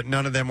facilities, but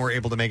none of them were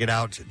able to make it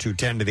out to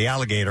tend to the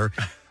alligator.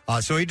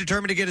 So he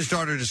determined to get his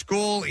daughter to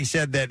school. He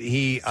said that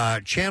he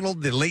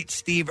channeled the late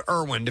Steve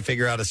Irwin to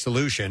figure out a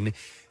solution.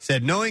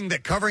 Said knowing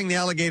that covering the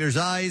alligator's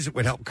eyes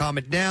would help calm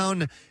it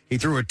down, he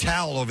threw a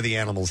towel over the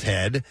animal's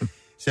head.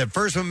 Said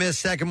first one missed,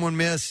 second one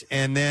missed,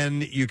 and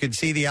then you could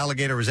see the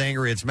alligator was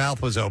angry. Its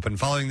mouth was open.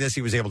 Following this,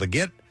 he was able to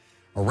get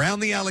around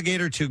the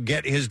alligator to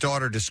get his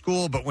daughter to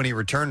school, but when he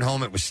returned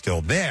home, it was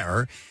still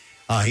there.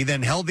 He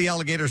then held the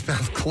alligator's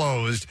mouth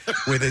closed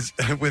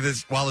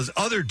while his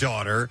other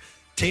daughter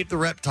taped the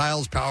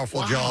reptile's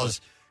powerful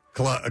jaws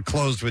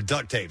closed with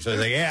duct tape. So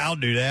he's like, yeah, I'll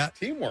do that.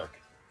 Teamwork.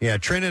 Yeah,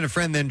 Trin and a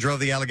friend then drove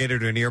the alligator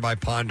to a nearby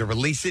pond to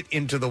release it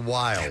into the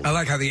wild. I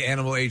like how the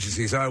animal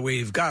agencies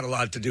we've got a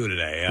lot to do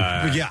today.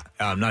 Yeah.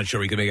 I'm not sure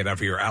we can make it up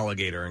for your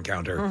alligator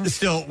encounter.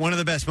 Still, one of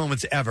the best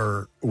moments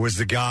ever was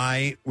the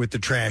guy with the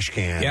trash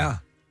can. Yeah.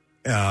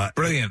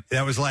 Brilliant.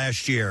 That was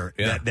last year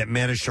that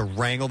managed to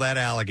wrangle that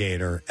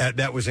alligator.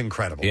 That was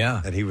incredible.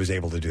 Yeah. That he was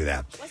able to do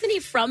that. Wasn't he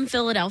from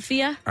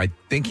Philadelphia? I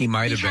think he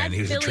might have been.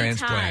 He was a Philly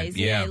transplant. ties.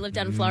 Yeah, he lived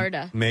out in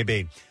Florida.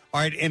 Maybe. All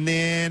right, and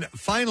then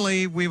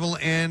finally, we will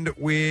end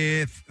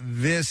with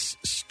this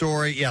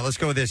story. Yeah, let's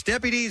go with this.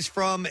 Deputies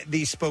from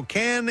the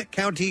Spokane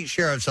County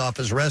Sheriff's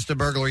Office arrest a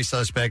burglary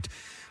suspect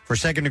for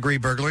second-degree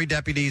burglary.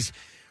 Deputies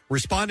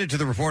responded to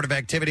the report of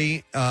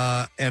activity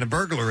and a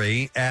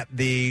burglary at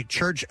the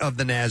Church of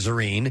the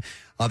Nazarene.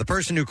 The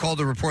person who called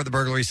to report the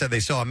burglary said they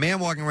saw a man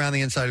walking around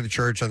the inside of the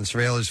church on the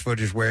surveillance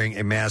footage wearing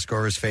a mask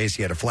over his face.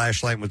 He had a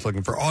flashlight and was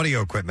looking for audio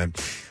equipment.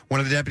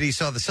 One of the deputies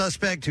saw the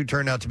suspect, who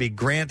turned out to be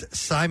Grant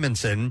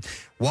Simonson,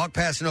 walk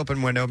past an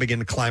open window and begin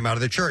to climb out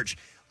of the church.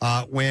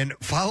 When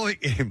following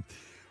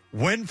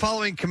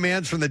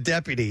commands from the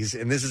deputies,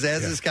 and this is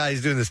as this guy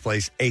is doing this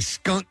place, a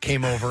skunk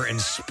came over and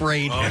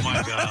sprayed him. Oh,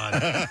 my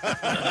God.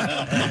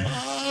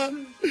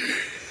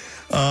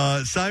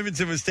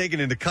 Simonson was taken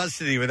into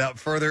custody without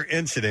further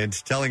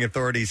incident, telling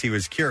authorities he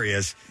was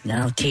curious.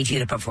 Now I'll teach you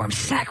to perform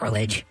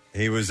sacrilege.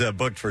 He was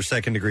booked for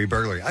second-degree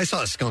burglary. I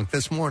saw a skunk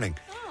this morning.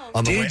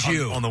 On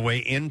the way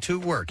into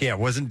work. Yeah, it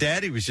wasn't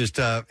dead. He was just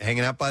hanging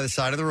out by the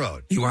side of the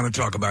road. You want to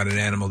talk about an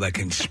animal that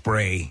can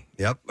spray?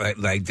 Yep.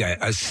 Like that,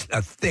 a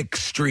thick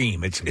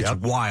stream. It's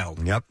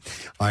wild. Yep.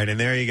 All right, and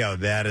there you go.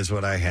 That is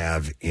what I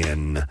have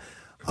in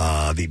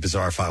the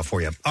bizarre file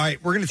for you. All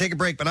right, we're going to take a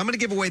break, but I'm going to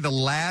give away the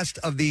last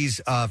of these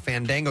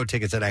Fandango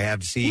tickets that I have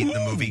to see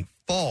the movie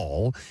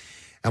Fall.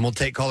 And we'll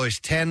take callers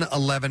 10,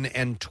 11,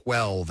 and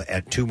 12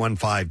 at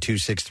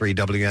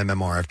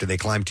 215-263-WMMR. After they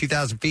climb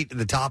 2,000 feet to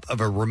the top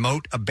of a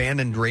remote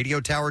abandoned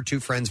radio tower, two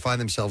friends find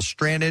themselves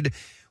stranded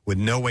with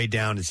no way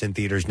down. It's in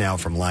theaters now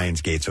from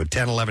Lionsgate. So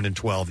 10, 11, and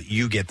 12,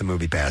 you get the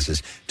movie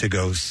passes to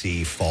go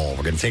see Fall.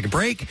 We're going to take a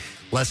break.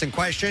 Lesson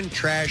question,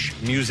 trash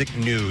music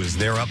news.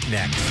 They're up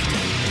next.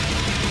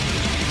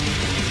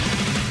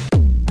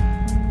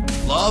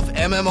 Love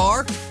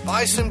MMR?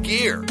 Buy some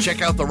gear.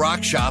 Check out the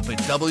rock shop at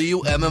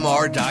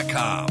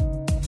WMMR.com.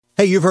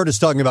 Hey, you've heard us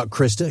talking about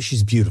Krista.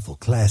 She's beautiful,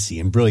 classy,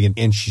 and brilliant,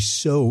 and she's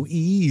so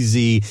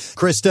easy.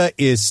 Krista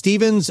is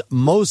Steven's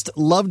most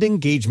loved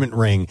engagement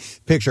ring.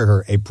 Picture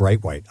her, a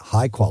bright white,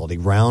 high-quality,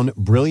 round,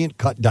 brilliant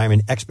cut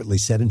diamond expertly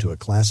set into a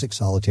classic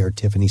solitaire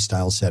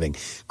Tiffany-style setting.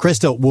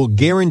 Krista will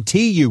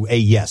guarantee you a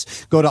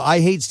yes. Go to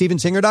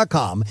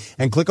IHateStevenSinger.com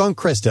and click on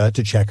Krista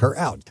to check her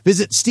out.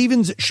 Visit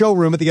Steven's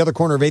showroom at the other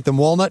corner of 8th and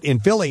Walnut in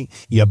Philly.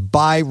 You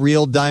buy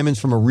real diamonds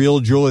from a real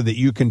jeweler that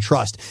you can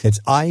trust. It's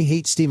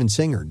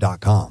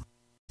IHateStevenSinger.com.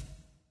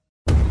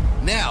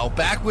 Now,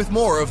 back with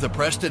more of the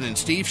Preston and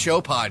Steve Show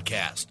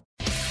podcast.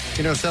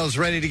 Get ourselves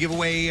ready to give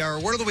away our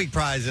Word of the Week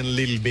prize in a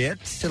little bit.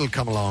 It'll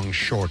come along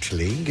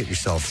shortly. Get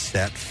yourself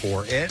set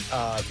for it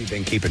if you've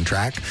been keeping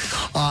track.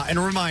 And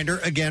a reminder,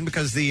 again,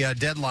 because the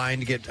deadline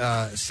to get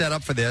set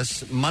up for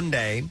this,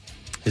 Monday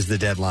is the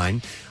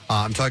deadline.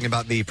 I'm talking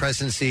about the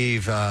Preston and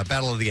Steve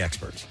Battle of the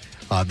Experts.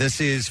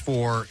 This is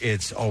for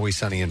It's Always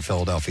Sunny in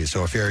Philadelphia.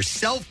 So if you're a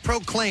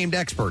self-proclaimed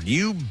expert,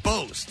 you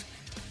boast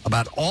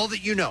about all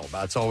that you know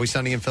about It's Always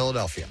Sunny in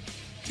Philadelphia,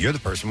 you're the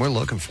person we're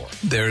looking for.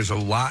 There's a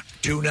lot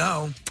to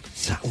know.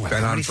 So, been how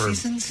on many for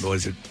seasons? What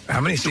is it? How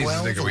many seasons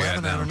 12, think are we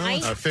 11, at now? I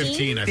don't know.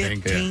 15, I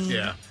think. 15.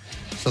 Yeah.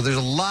 So there's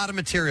a lot of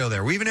material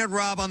there. We even had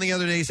Rob on the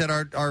other day. He said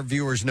our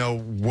viewers know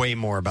way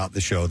more about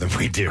the show than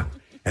we do.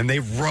 And they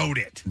wrote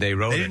it. They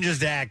didn't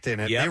just act in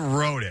it. Yep. They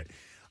wrote it.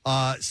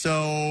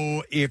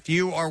 So if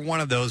you are one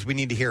of those, we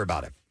need to hear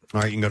about it.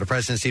 All right, you can go to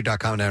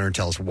PrestonandSteve.com down and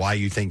tell us why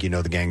you think you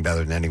know the gang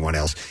better than anyone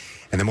else.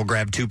 And then we'll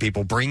grab two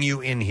people, bring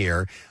you in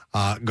here,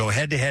 go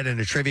head-to-head in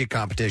a trivia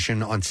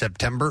competition on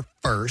September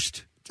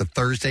 1st. It's a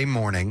Thursday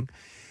morning.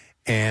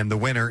 And the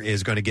winner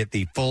is going to get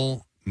the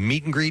full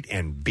meet and greet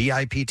and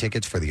VIP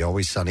tickets for the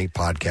Always Sunny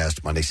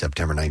podcast Monday,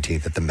 September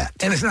 19th at the Met.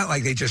 And it's not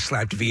like they just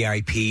slapped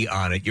VIP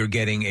on it. You're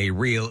getting a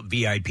real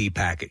VIP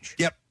package.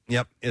 Yep.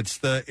 It's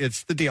the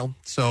deal.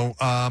 So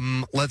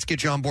let's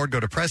get you on board. Go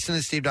to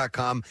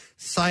PrestonandSteve.com.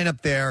 Sign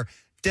up there.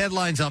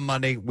 Deadline's on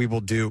Monday. We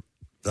will do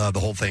the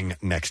whole thing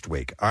next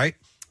week. All right?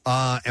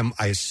 And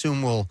I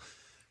assume we'll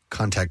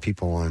contact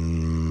people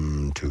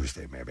on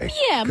Tuesday, maybe.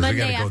 Yeah, 'Cause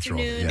Monday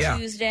afternoon,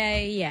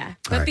 Tuesday, yeah.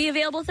 But right. be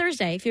available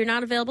Thursday. If you're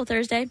not available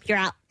Thursday, you're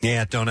out.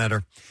 Yeah, don't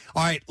enter.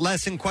 All right,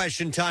 lesson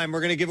question time.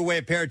 We're going to give away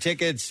a pair of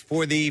tickets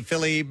for the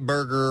Philly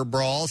Burger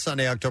Brawl,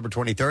 Sunday, October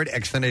 23rd,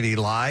 Xfinity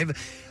Live.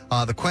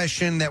 The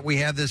question that we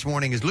have this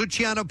morning is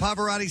Luciano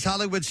Pavarotti's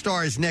Hollywood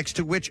star is next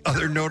to which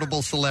other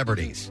notable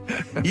celebrities?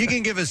 You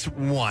can give us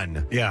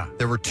one. Yeah.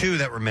 There were two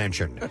that were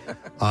mentioned.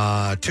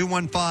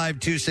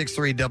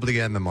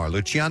 215-263-WMMR.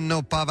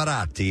 Luciano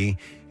Pavarotti,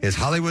 his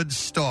Hollywood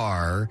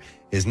star,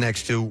 is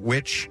next to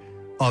which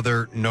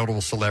other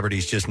notable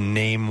celebrities? Just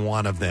name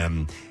one of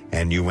them,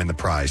 and you win the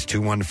prize.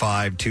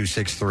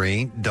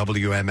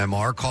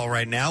 215-263-WMMR. Call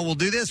right now. We'll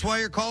do this while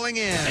you're calling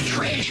in. The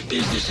trash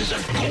business is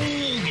a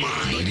gold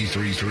mine.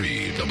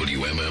 93.3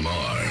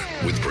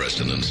 WMMR with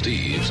Preston and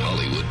Steve's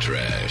Hollywood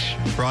Trash.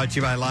 Brought to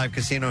you by Live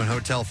Casino and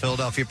Hotel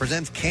Philadelphia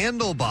presents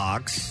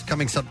Candlebox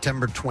coming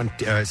September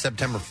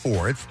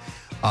 4th.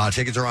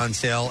 Tickets are on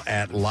sale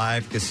at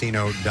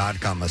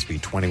livecasino.com. Must be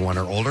 21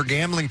 or older.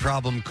 Gambling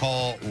problem,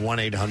 call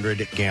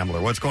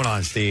 1-800-GAMBLER. What's going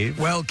on, Steve?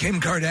 Well, Kim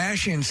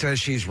Kardashian says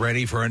she's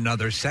ready for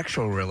another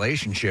sexual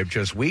relationship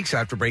just weeks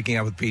after breaking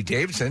up with Pete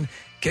Davidson.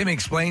 Kim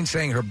explains,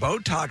 saying her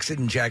Botox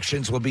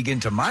injections will begin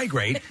to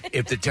migrate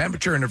if the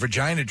temperature in her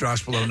vagina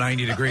drops below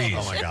 90 degrees.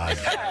 Oh, my God.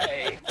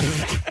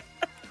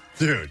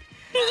 Dude.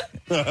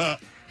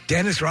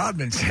 Dennis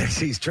Rodman says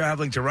he's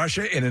traveling to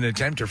Russia in an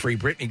attempt to free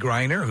Brittany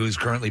Griner, who's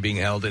currently being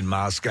held in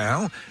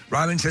Moscow.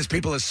 Rodman says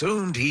people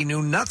assumed he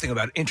knew nothing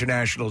about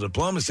international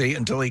diplomacy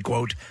until he,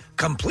 quote,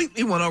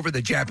 completely won over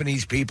the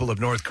Japanese people of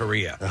North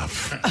Korea.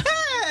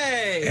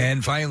 Hey!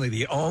 And finally,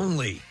 the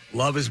only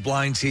Love is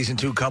Blind Season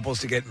 2 couples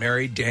to get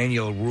married,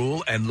 Daniel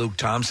Rule and Luke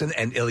Thompson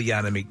and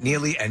Ileana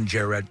McNeely and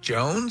Jarrett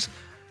Jones.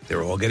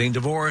 They're all getting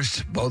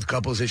divorced. Both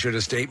couples issued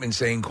a statement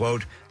saying,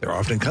 quote, there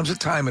often comes a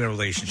time in a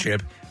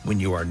relationship when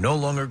you are no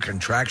longer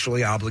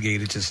contractually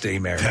obligated to stay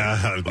married.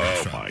 Oh,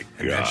 my God.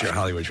 And that's your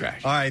Hollywood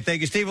Trash. All right, thank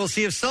you, Steve. We'll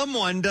see if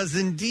someone does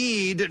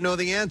indeed know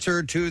the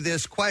answer to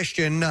this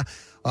question.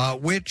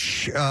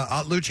 Which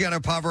Luciano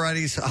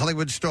Pavarotti's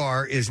Hollywood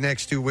star is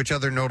next to which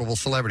other notable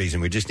celebrities?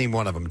 And we just need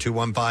one of them.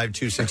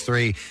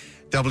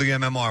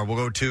 215-263-WMMR. We'll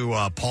go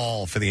to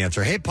Paul for the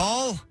answer. Hey,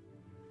 Paul.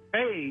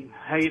 Hey,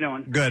 how you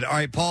doing? Good. All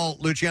right, Paul,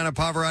 Luciano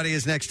Pavarotti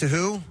is next to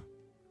who?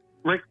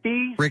 Rick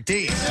D. Rick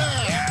D.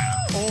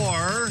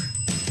 Or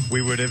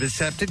we would have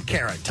accepted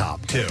Carrot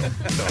Top, too.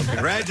 So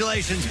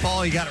congratulations,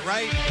 Paul. You got it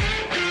right.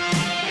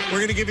 We're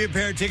going to give you a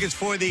pair of tickets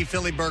for the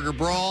Philly Burger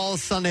Brawl,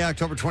 Sunday,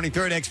 October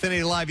 23rd.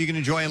 Xfinity Live, you can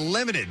enjoy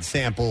unlimited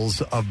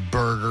samples of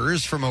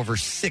burgers from over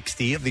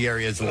 60 of the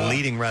area's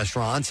leading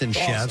restaurants and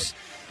chefs.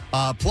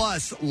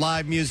 Plus,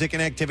 live music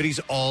and activities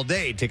all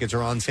day. Tickets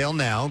are on sale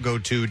now. Go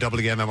to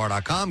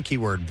WMMR.com,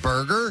 keyword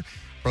burger.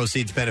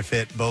 Proceeds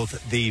benefit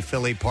both the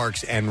Philly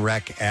Parks and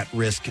Rec at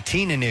Risk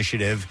Teen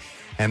Initiative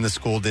and the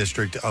School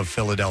District of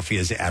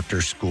Philadelphia's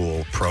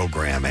after-school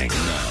programming.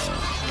 Now,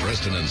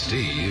 Preston and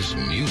Steve's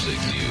Music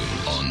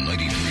News on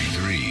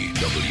 93.3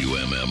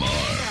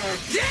 WMMR.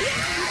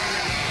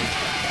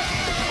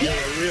 You're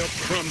a real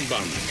crumb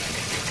bum.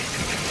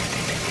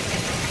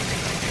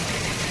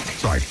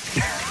 Sorry.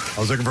 I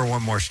was looking for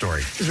one more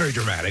story. It's very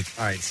dramatic.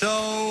 All right,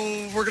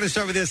 so we're going to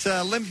start with this.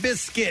 Limp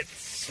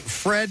Bizkit's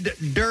Fred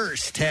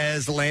Durst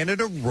has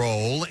landed a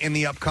role in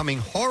the upcoming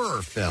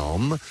horror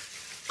film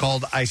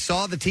called I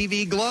Saw the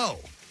TV Glow.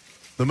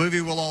 The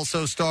movie will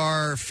also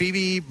star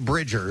Phoebe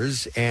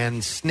Bridgers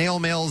and Snail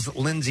Mail's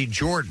Lindsay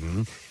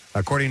Jordan,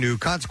 according to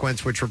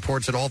Consequence, which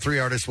reports that all three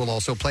artists will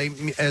also play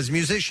as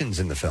musicians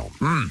in the film.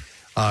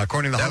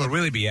 According to the That'll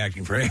really be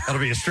acting for him.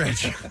 That'll be a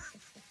stretch.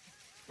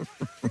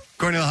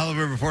 According to the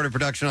Hollywood Reporter,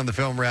 production on the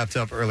film wrapped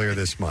up earlier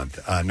this month.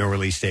 No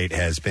release date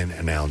has been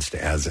announced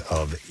as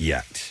of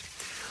yet.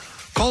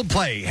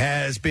 Coldplay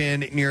has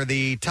been near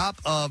the top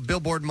of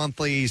Billboard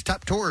Monthly's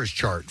Top Tours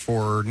chart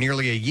for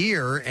nearly a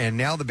year, and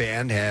now the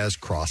band has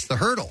crossed the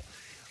hurdle.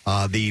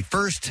 The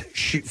first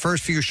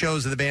few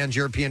shows of the band's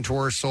European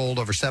tour sold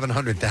over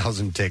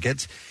 700,000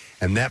 tickets,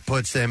 and that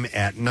puts them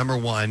at number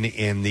one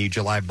in the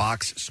July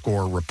box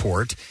score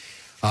report.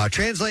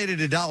 Translated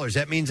to dollars,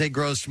 that means they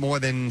grossed more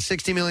than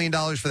 $60 million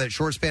for that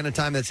short span of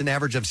time. That's an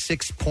average of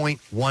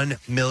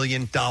 $6.1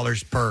 million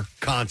per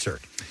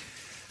concert.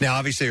 Now,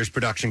 obviously, there's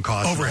production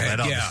costs Overhead,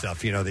 and all that other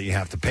stuff, that you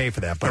have to pay for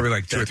that. But probably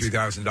like $2,000 or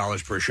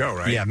 $3,000 per show,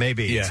 right? Yeah,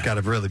 maybe. It's got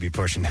to really be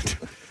pushing it.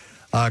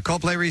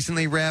 Coldplay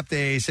recently wrapped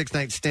a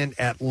 6-night stint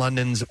at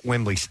London's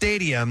Wembley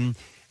Stadium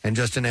and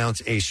just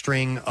announced a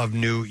string of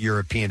new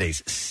European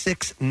days.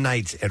 6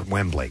 nights at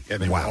Wembley. Yeah,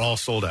 they were all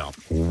sold out.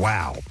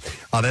 Wow.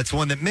 That's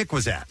one that Mick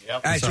was at.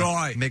 Yep. That's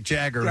right. Mick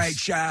Jagger. Great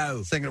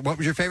show. Singing. What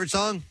was your favorite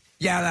song?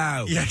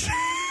 Yellow. Yes.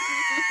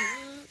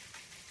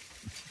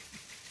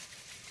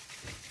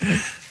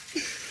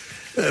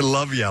 I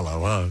love Yellow,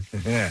 huh?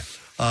 Yeah.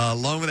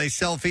 Along with a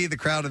selfie, the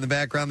crowd in the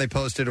background, they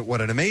posted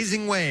what an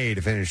amazing way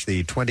to finish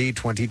the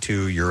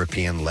 2022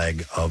 European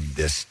leg of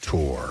this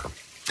tour.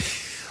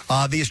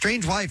 The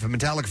estranged wife of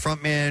Metallica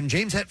frontman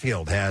James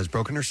Hetfield has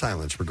broken her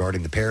silence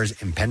regarding the pair's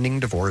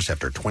impending divorce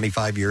after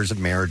 25 years of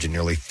marriage and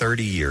nearly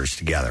 30 years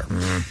together.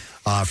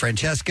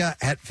 Francesca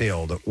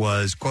Hetfield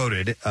was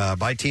quoted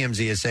by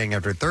TMZ as saying,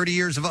 after 30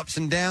 years of ups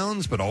and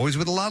downs, but always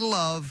with a lot of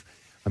love,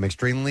 I'm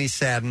extremely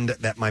saddened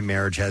that my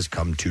marriage has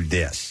come to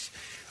this.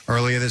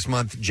 Earlier this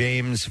month,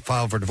 James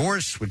filed for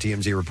divorce, with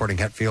TMZ reporting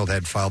Hetfield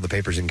had filed the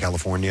papers in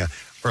California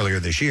earlier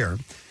this year.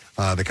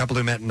 The couple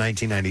who met in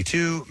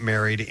 1992,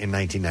 married in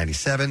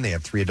 1997. They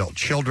have 3 adult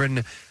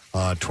children,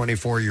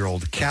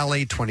 24-year-old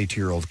Callie,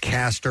 22-year-old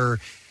Castor,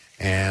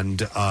 and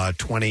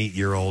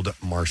 20-year-old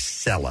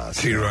Marcella.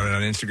 She wrote it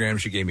on Instagram.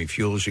 She gave me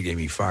fuel. She gave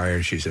me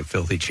fire. She's a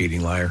filthy,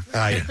 cheating liar.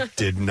 I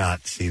did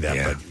not see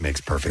that, but it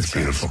makes perfect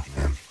sense. Beautiful.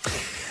 Yeah.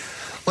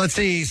 Let's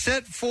see.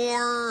 Set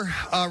for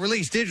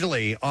release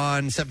digitally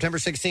on September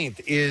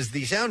 16th is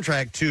the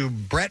soundtrack to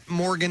Brett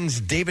Morgen's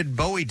David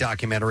Bowie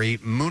documentary,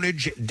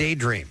 Moonage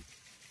Daydream.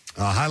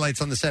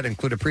 Highlights on the set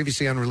include a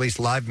previously unreleased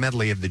live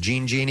medley of the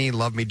Gene Genie,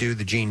 Love Me Do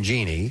the Gene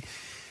Genie,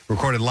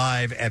 recorded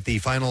live at the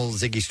final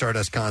Ziggy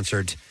Stardust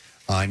concert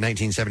in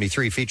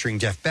 1973, featuring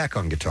Jeff Beck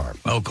on guitar.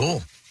 Oh,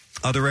 cool.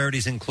 Other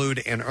rarities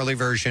include an early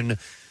version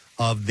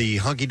of the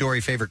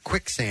hunky-dory favorite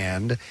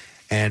Quicksand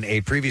and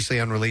a previously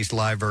unreleased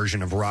live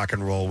version of Rock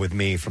and Roll With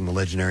Me from the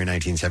legendary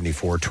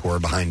 1974 tour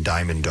Behind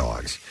Diamond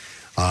Dogs.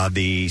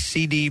 The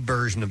CD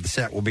version of the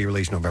set will be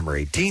released November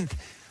 18th.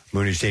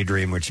 Moonage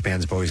Daydream, which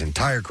spans Bowie's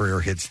entire career,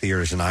 hits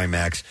theaters and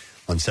IMAX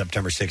on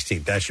September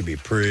 16th. That should be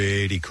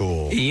pretty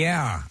cool.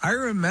 Yeah. I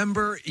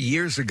remember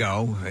years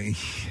ago,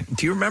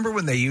 do you remember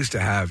when they used to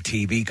have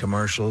TV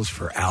commercials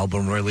for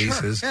album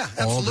releases Sure. Yeah,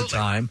 all the absolutely.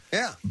 time?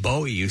 Yeah.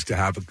 Bowie used to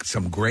have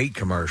some great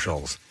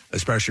commercials,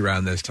 especially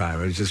around this time.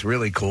 It was just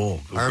really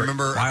cool. I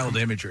remember wild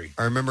imagery.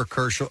 I remember a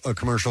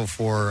commercial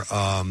for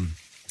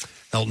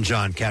Elton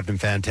John, Captain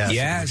Fantastic,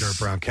 Yes. and the Dirt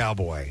Brown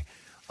Cowboy.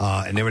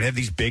 And they would have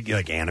these big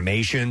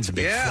animations,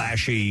 big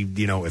flashy,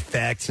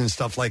 effects and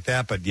stuff like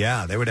that. But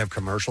yeah, they would have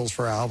commercials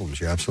for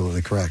albums. You're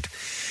absolutely correct.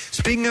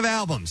 Speaking of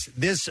albums,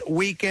 this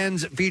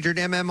weekend's featured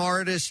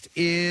artist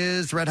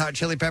is Red Hot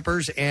Chili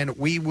Peppers, and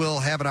we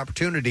will have an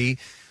opportunity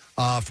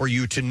for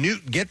you to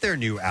get their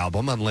new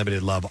album,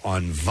 Unlimited Love,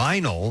 on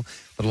vinyl.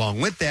 But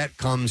along with that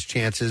comes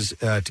chances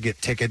to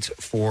get tickets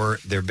for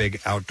their big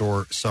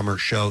outdoor summer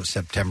show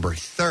September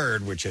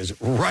 3rd, which is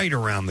right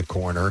around the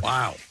corner.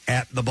 Wow.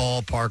 At the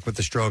ballpark with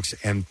the Strokes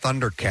and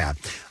Thundercat.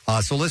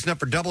 So listen up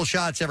for double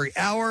shots every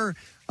hour.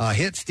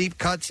 Hits, deep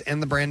cuts,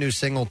 and the brand new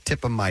single,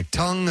 Tip of My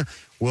Tongue,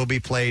 will be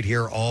played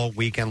here all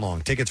weekend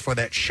long. Tickets for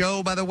that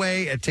show, by the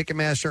way, at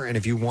Ticketmaster. And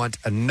if you want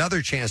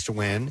another chance to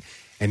win,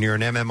 and you're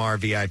an MMR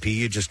VIP,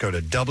 you just go to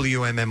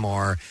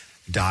WMMR.com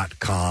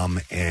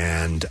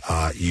and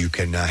you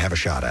can have a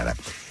shot at it.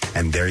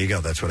 And there you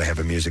go. That's what I have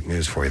in music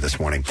news for you this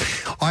morning.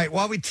 All right,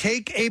 while we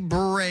take a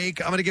break,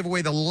 I'm going to give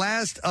away the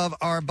last of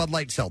our Bud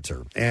Light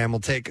Seltzer. And we'll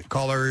take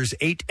callers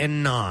 8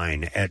 and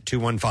 9 at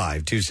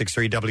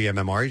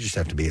 215-263-WMMR. You just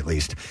have to be at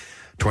least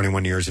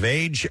 21 years of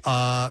age.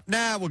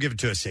 We'll give it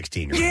to a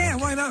 16-year-old. Yeah,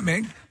 why not,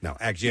 man? No,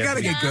 actually, you got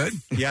to get good.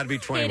 You got to be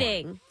 21.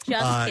 Kidding.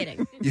 Just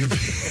kidding.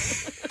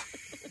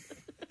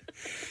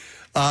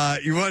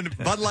 You won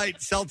Bud Light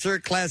Seltzer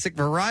Classic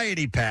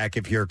Variety Pack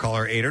if you're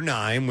caller 8 or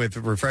 9 with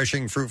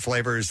refreshing fruit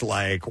flavors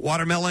like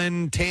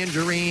watermelon,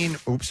 tangerine,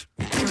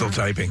 still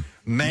typing,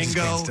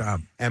 mango,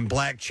 and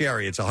black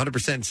cherry. It's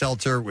 100%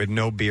 seltzer with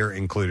no beer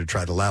included.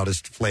 Try the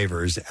loudest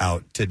flavors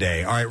out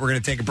today. All right, we're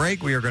going to take a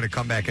break. We are going to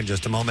come back in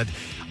just a moment.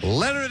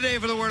 Letter of the day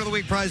for the Word of the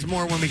Week prize.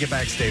 More when we get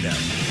back. Stay there.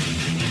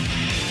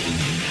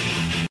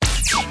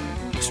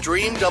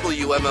 Stream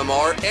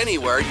WMMR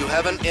anywhere you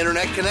have an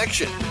internet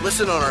connection.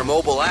 Listen on our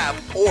mobile app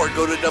or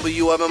go to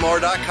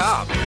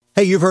WMMR.com.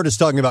 Hey, you've heard us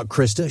talking about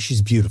Krista.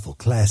 She's beautiful,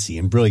 classy,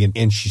 and brilliant,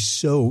 and she's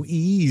so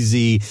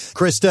easy.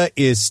 Krista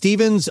is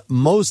Steven's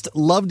most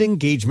loved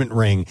engagement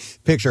ring.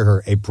 Picture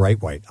her, a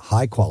bright white,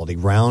 high-quality,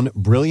 round,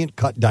 brilliant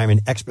cut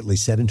diamond expertly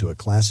set into a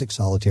classic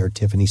solitaire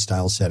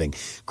Tiffany-style setting.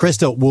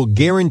 Krista will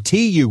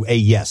guarantee you a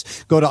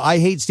yes. Go to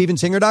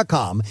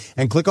IHateStevenSinger.com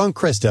and click on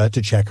Krista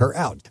to check her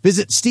out.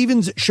 Visit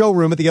Steven's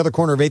showroom at the other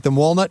corner of 8th and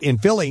Walnut in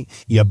Philly.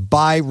 You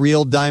buy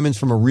real diamonds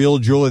from a real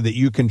jeweler that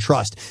you can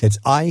trust. It's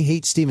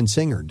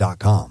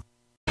IHateStevenSinger.com.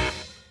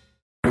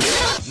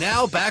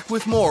 Now back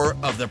with more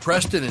of the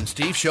Preston and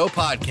Steve Show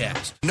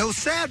podcast. No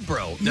sad,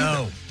 bro.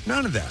 No.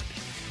 None of that.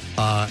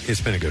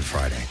 It's been a good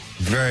Friday.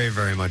 Very,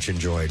 very much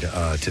enjoyed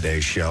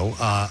today's show.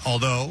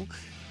 Although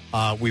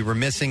we were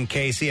missing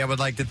Casey, I would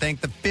like to thank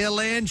the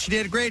fill-in. She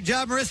did a great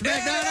job, Marissa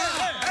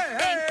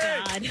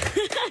McDonough. Thank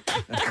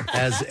God.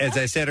 As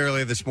I said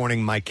earlier this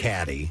morning, my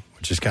caddy,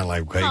 which is kind of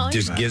like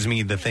just gives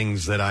me the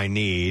things that I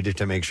need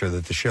to make sure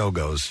that the show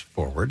goes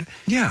forward.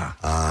 Yeah.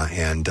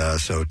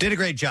 So did a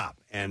great job.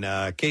 And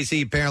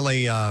Casey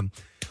apparently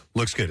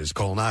looks good. His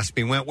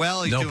colonoscopy went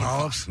well. He's no doing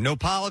polyps? fine. No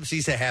polyps.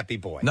 He's a happy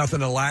boy. Nothing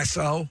to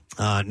lasso?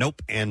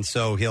 Nope. And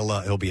so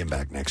he'll be in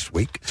back next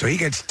week. So he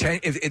gets 10.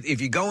 If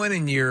you go in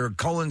and your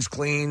colon's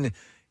clean,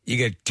 you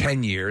get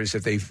 10 years.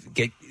 If they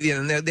get,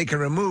 they can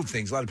remove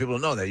things. A lot of people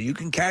don't know that. You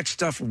can catch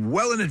stuff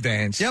well in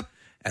advance. Yep.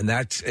 And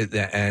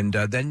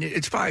then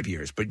it's 5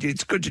 years. But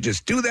it's good to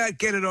just do that,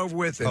 get it over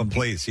with. And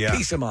please, yeah.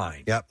 Peace of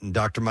mind. Yep. And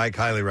Dr. Mike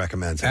highly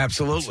recommends it.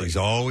 Absolutely. He's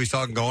always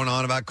going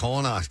on about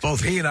colonoscopy.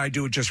 Both he and I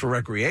do it just for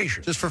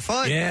recreation. Just for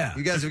fun. Yeah.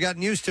 You guys have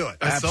gotten used to it.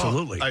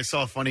 Absolutely. I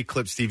saw a funny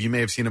clip, Steve. You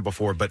may have seen it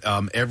before, but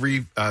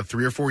every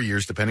 3 or 4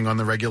 years, depending on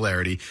the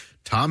regularity,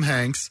 Tom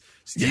Hanks,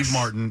 Steve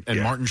Martin,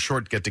 and Martin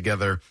Short get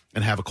together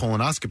and have a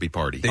colonoscopy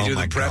party. They do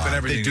the prep and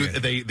everything.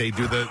 They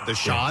do the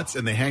shots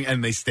and they hang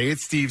and they stay at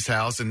Steve's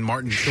house. And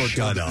Martin Short,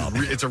 Shut up.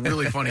 It's a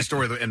really funny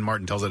story, and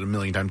Martin tells it a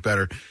million times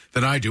better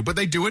than I do. But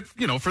they do it,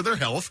 for their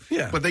health.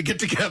 Yeah. But they get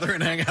together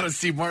and hang out at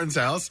Steve Martin's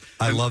house.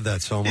 I love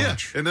that so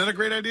much. Yeah. Isn't that a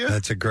great idea?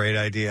 That's a great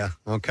idea.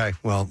 Okay.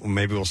 Well,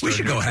 maybe we'll start. We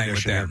should go hang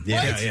with them.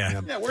 Yeah.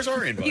 Yeah. Where's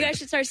our invite? You guys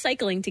should start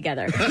cycling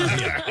together.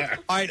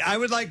 All right. I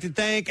would like to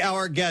thank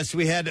our guests.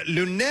 We had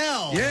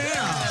Lunel.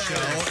 Yeah.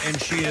 Show,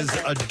 and she is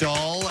a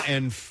doll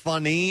and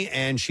funny,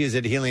 and she is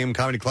at Helium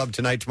Comedy Club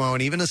tonight, tomorrow,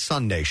 and even a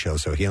Sunday show,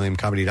 so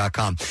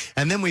heliumcomedy.com.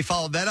 And then we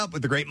followed that up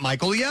with the great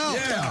Michael Yo.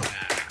 Yeah.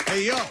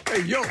 Hey, yo.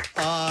 Hey, yo.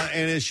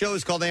 And his show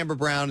is called Amber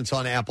Brown. It's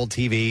on Apple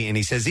TV. And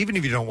he says, even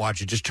if you don't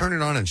watch it, just turn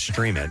it on and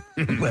stream it.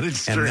 Let it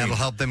stream. And that'll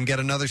help them get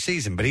another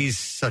season. But he's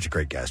such a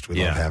great guest.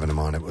 We love having him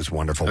on. It was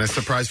wonderful. And a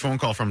surprise phone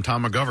call from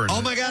Tom McGovern.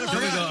 Oh, my God.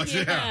 Chili Dogs,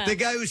 yeah. The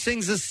guy who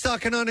sings the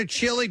Sucking on a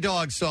Chili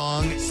Dog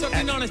song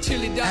Sucking on a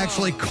chili dog.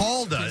 actually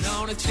called us.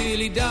 On a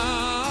chili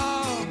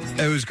dog.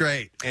 It was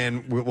great.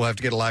 And we'll have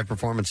to get a live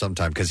performance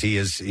sometime because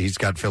he's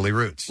got Philly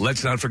roots.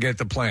 Let's not forget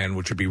the plan,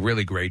 which would be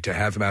really great, to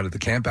have him out at the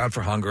Camp Out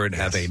for Hunger and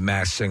have a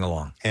mass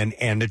sing-along. And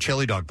a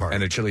chili dog party.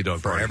 And a chili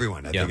dog for party.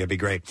 everyone. I think it'd be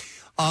great.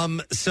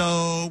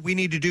 So we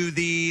need to do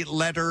the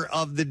letter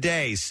of the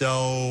day.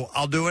 So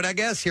I'll do it, I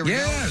guess. Here we go.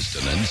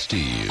 Preston and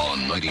Steve on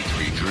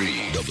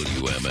 93.3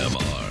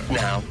 WMMR.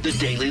 Now, the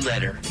Daily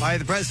Letter. All right,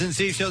 the Preston and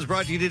Steve Show is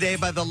brought to you today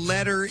by the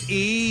letter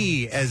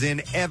E, as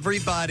in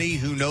everybody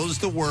who knows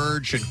the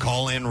word should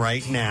call in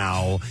right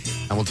now.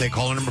 And we'll take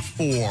caller number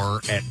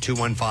 4 at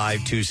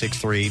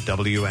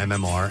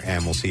 215-263-WMMR,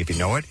 and we'll see if you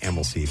know it, and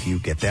we'll see if you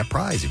get that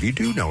prize. If you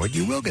do know it,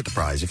 you will get the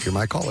prize if you're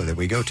my caller that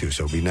we go to.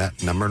 So it'll be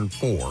number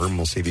 4, and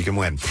we'll see if you can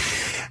win.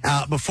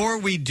 Before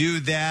we do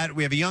that,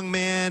 we have a young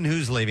man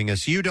who's leaving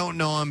us. You don't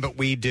know him, but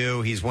we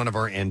do. He's one of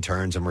our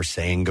interns, and we're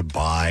saying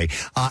goodbye.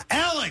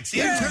 Alex,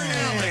 intern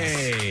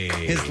Alex.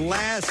 His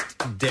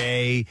last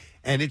day,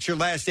 and it's your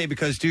last day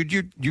because, dude,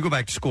 you go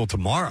back to school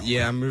tomorrow.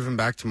 Yeah, I'm moving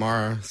back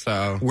tomorrow.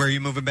 So where are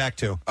you moving back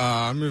to?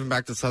 I'm moving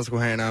back to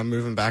Susquehanna. I'm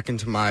moving back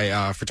into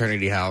my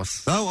fraternity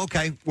house. Oh,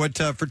 okay. What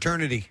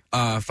fraternity?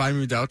 Phi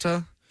Mu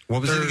Delta.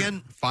 What was it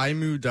again? Phi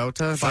Mu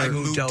Delta. Phi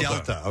Mu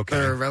Delta. Okay.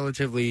 They're a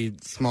relatively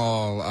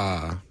small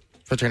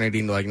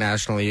fraternity, like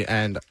nationally,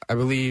 and I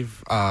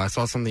believe I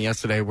saw something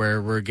yesterday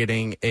where we're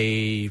getting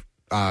a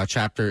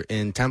chapter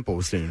in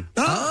Temple soon.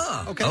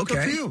 Oh, okay.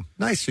 Good for you.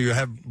 Nice. So you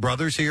have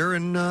brothers here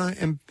in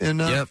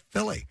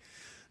Philly.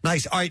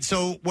 Nice. All right.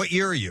 So what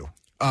year are you?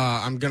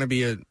 I'm going to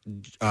be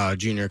a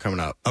junior coming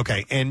up.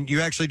 Okay, and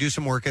you actually do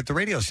some work at the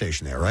radio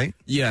station there, right?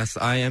 Yes,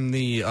 I am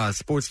the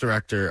sports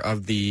director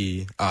of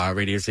the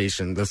radio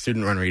station, the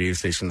student-run radio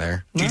station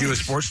there. Do you do a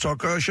sports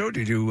talk show? Do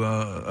you do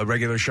a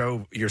regular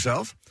show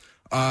yourself?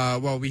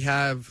 Well, we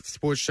have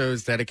sports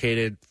shows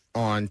dedicated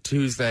on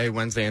Tuesday,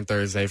 Wednesday, and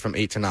Thursday from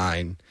 8 to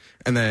 9.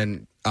 And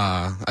then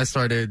I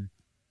started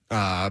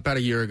about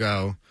a year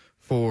ago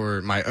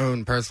for my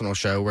own personal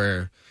show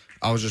where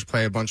I'll just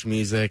play a bunch of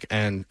music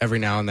and every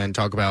now and then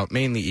talk about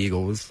mainly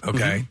Eagles.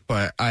 Okay.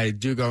 But I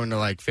do go into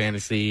like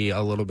fantasy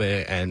a little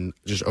bit and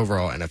just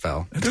overall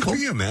NFL. Good for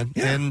you, man.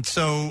 Yeah. And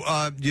so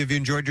have you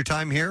enjoyed your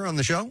time here on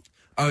the show?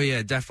 Oh,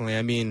 yeah, definitely.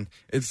 I mean,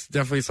 it's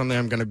definitely something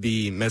I'm going to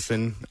be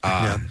missing.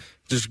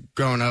 Just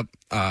growing up,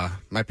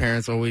 my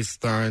parents always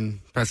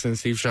throwing Preston and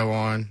Steve show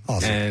on.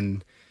 Awesome.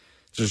 And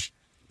just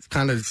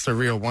kind of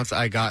surreal. Once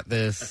I got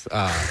this,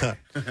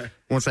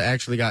 once I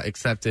actually got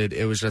accepted,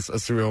 it was just a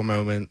surreal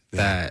moment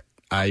that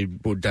I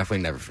will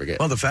definitely never forget.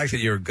 Well, the fact that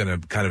you're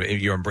going to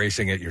you're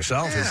embracing it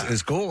yourself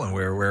is cool, and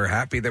we're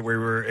happy that we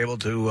were able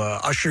to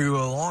usher you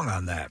along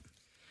on that.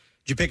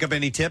 Did you pick up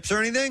any tips or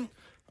anything?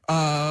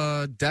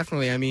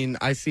 Definitely. I mean,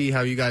 I see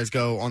how you guys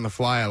go on the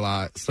fly a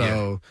lot,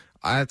 so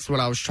that's what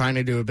I was trying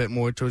to do a bit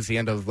more towards the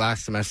end of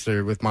last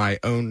semester with my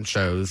own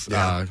shows,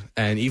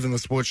 and even the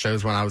sports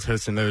shows when I was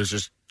hosting those,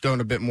 just going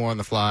a bit more on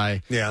the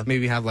fly. Yeah.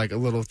 Maybe have like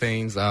little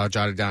things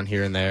jotted down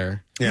here and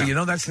there. Yeah. Well, you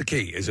know, that's the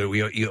key, is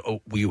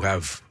that you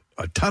have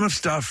a ton of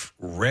stuff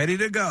ready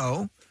to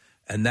go,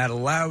 and that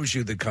allows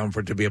you the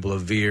comfort to be able to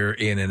veer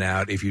in and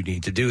out if you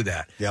need to do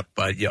that. Yep.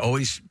 But you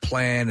always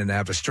plan and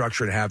have a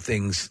structure and have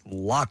things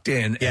locked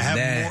in. Yeah,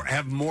 and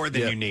have more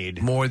than you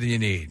need. More than you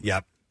need.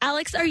 Yep.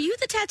 Alex, are you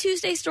the Tattoo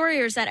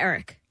story or is that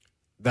Eric?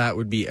 That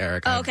would be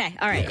Eric. Oh, okay,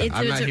 all right.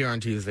 I'm not here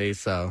on Tuesdays,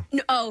 so.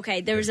 No,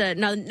 okay, there was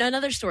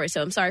another story,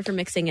 so I'm sorry for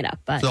mixing it up,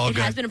 but it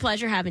has been a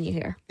pleasure having you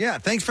here. Yeah,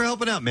 thanks for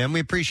helping out, man. We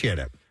appreciate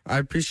it. I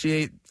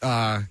appreciate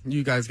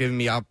you guys giving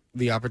me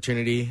the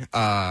opportunity.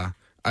 I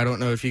don't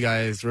know if you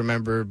guys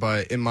remember,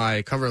 but in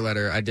my cover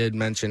letter, I did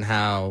mention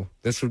how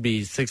this would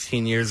be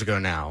 16 years ago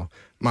now.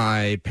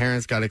 My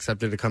parents got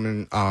accepted to come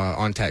in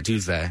on Tattoo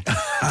Tuesday.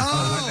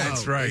 Oh,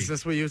 that's right. Is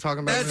this what you were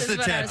talking about? That's the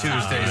Tattoo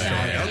Tuesday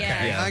story.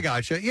 Okay, Yeah. I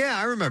gotcha. Yeah,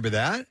 I remember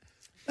that.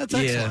 That's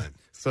excellent.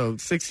 So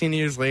 16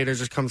 years later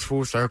just comes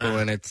full circle,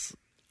 and it's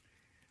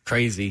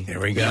crazy. There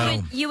we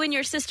go. You and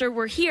your sister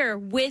were here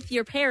with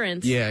your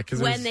parents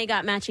when they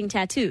got matching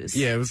tattoos.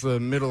 Yeah, it was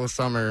the middle of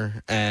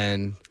summer,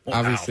 and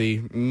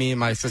obviously me and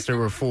my sister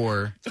were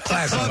 4.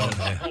 Classic.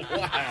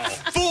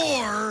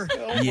 4?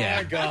 Yeah.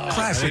 My God.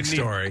 Classic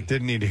story.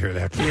 Didn't need to hear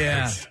that.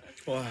 Yeah.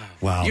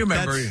 Wow. You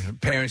remember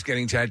parents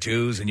getting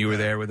tattoos and you were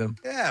there with them?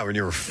 Yeah, when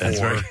you were 4.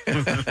 That's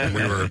right.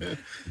 We were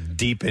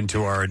deep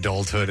into our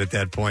adulthood at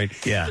that point.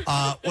 Yeah.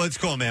 Well, it's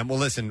cool, man. Well,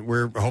 listen,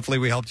 hopefully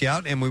we helped you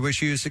out, and we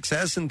wish you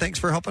success, and thanks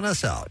for helping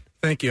us out.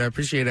 Thank you. I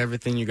appreciate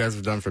everything you guys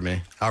have done for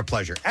me. Our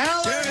pleasure.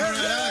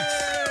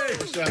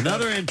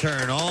 Another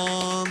intern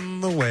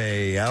on the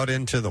way out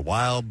into the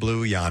wild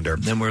blue yonder.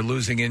 Then we're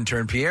losing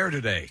intern Pierre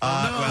today.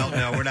 Well,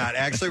 no, we're not.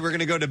 Actually, we're going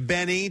to go to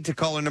Benny to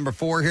caller number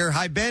 4 here.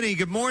 Hi, Benny.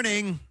 Good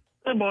morning.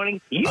 Good morning.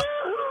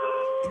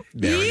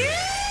 There we go.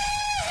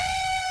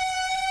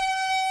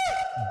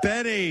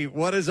 Benny,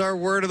 what is our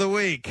word of the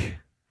week?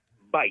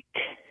 Bite.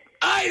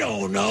 I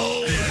don't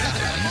know.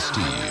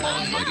 Steve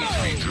on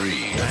 93.3.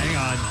 Hang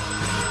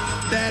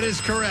on. That is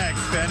correct,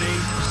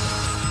 Benny.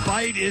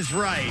 Bite is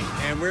right.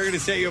 And we're going to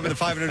set you up with a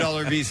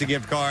 $500 Visa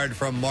gift card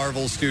from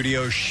Marvel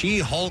Studios'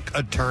 She-Hulk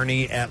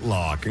Attorney at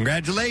Law.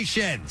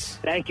 Congratulations.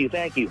 Thank you.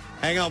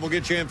 Hang on, we'll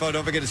get your info.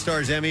 Don't forget it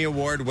stars Emmy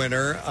Award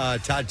winner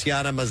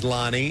Tatiana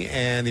Maslany,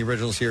 and the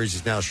original series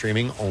is now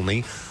streaming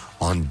only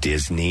on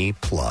Disney+.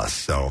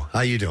 So,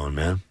 how you doing,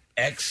 man?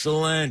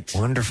 Excellent.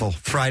 Wonderful.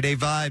 Friday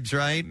vibes,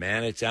 right?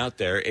 Man, it's out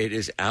there. It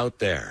is out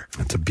there.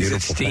 That's a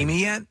beautiful steamy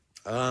thing. yet?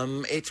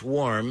 It's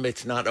warm.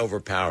 It's not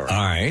overpowering.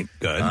 All right,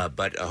 good.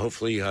 But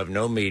hopefully you have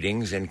no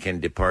meetings and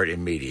can depart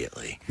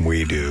immediately.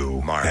 We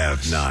do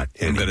Marvelous. have not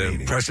any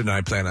meetings. Preston and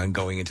I plan on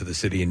going into the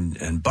city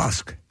and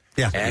busk.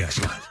 Yeah.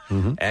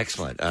 Excellent.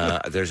 Excellent.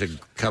 There's a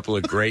couple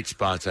of great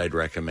spots I'd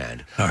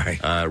recommend. All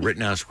right.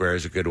 Rittenhouse Square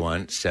is a good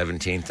one.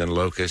 17th and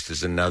Locust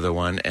is another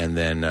one. And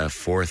then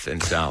 4th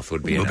and South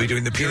would be We'll another. be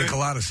doing the Pina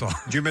Colada song.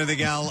 Do you remember the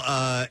gal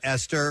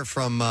Esther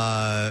from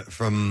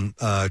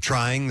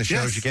Trying the show?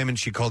 Yes. She came in.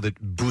 She called it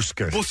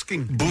Busking.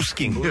 Busking.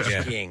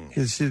 Busking.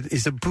 Is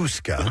a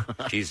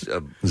Buska. She's a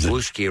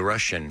Buski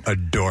Russian.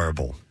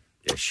 Adorable.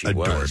 Yes, she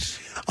Adored. was.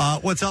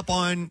 What's up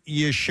on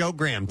your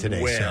showgram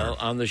today, Well,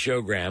 sir? on the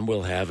showgram,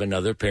 we'll have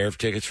another pair of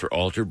tickets for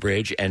Alter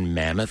Bridge and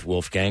Mammoth,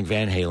 Wolfgang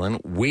Van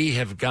Halen. We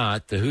have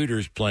got the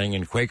Hooters playing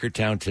in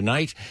Quakertown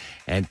tonight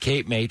and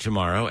Cape May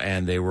tomorrow,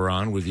 and they were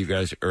on with you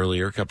guys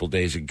earlier, a couple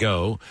days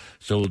ago.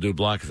 So we'll do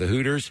Block of the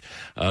Hooters.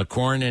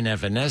 Corn and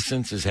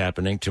Evanescence is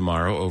happening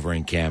tomorrow over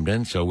in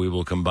Camden, so we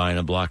will combine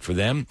a block for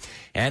them.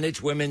 And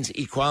it's Women's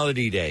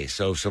Equality Day,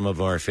 so some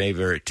of our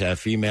favorite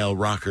female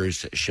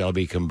rockers shall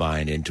be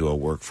combined into a a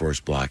workforce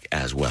block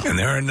as well. And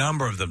there are a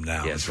number of them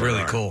now. Yes, it's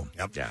really cool.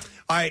 Yep. Yeah.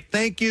 All right.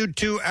 Thank you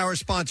to our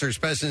sponsors.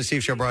 Preston and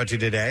Steve Show brought to you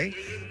today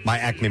by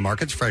Acme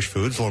Markets, fresh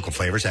foods, local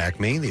flavors.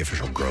 Acme, the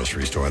official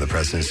grocery store of the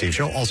Preston and Steve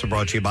Show. Also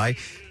brought to you by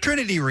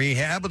Trinity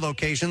Rehab with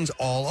locations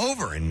all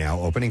over and now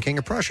open in King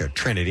of Prussia.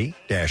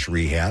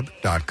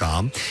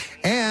 Trinity-rehab.com.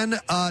 And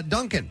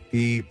Duncan,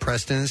 the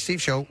Preston and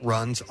Steve Show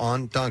runs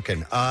on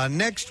Duncan.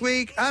 Next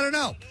week, I don't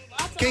know.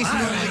 Casey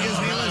normally gives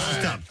me a list of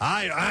stuff.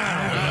 I don't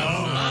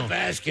know. Stop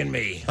asking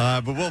me.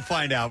 But we'll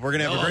find out. We're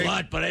going to have a great... a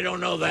lot, but I don't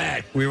know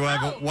that. We will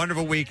have a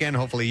wonderful weekend.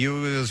 Hopefully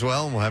you as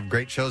well. And we'll have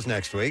great shows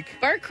next week.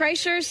 Bert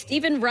Kreischer,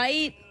 Stephen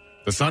Wright.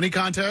 The Sunny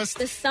Contest?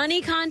 The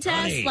Sunny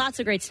Contest. Sunny. Lots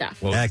of great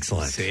stuff. Well,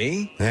 excellent.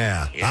 See?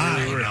 Yeah.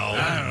 I don't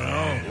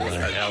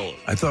know.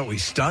 I thought we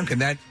stunk,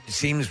 and that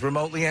seems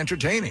remotely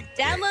entertaining.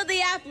 Download the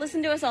app.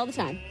 Listen to us all the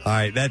time. All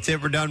right, that's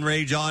it. We're done.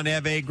 Rage on.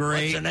 Have a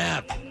great What's an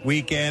app?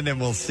 weekend,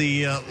 and we'll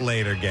see you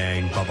later,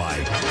 gang.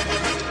 Bye-bye.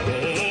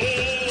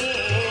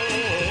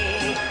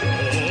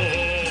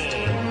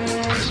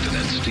 Preston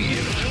and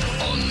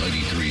Steve on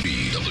 93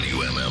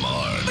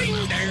 WMMR.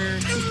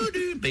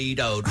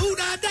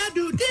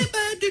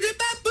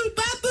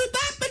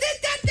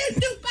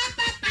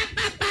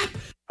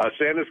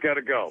 Santa's got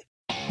to go.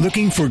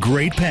 Looking for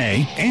great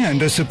pay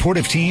and a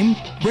supportive team?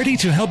 Ready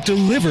to help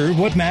deliver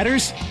what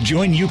matters?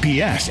 Join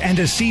UPS, and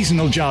a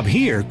seasonal job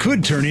here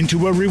could turn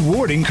into a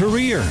rewarding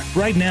career.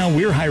 Right now,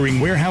 we're hiring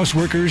warehouse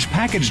workers,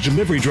 package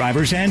delivery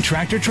drivers, and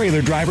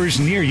tractor-trailer drivers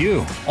near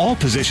you. All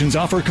positions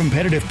offer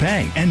competitive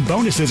pay, and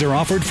bonuses are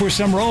offered for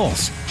some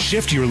roles.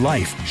 Shift your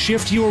life.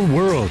 Shift your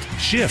world.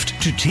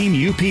 Shift to Team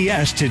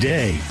UPS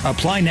today.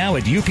 Apply now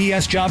at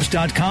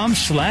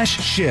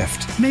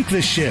upsjobs.com/shift. Make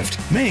the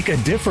shift. Make a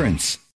difference.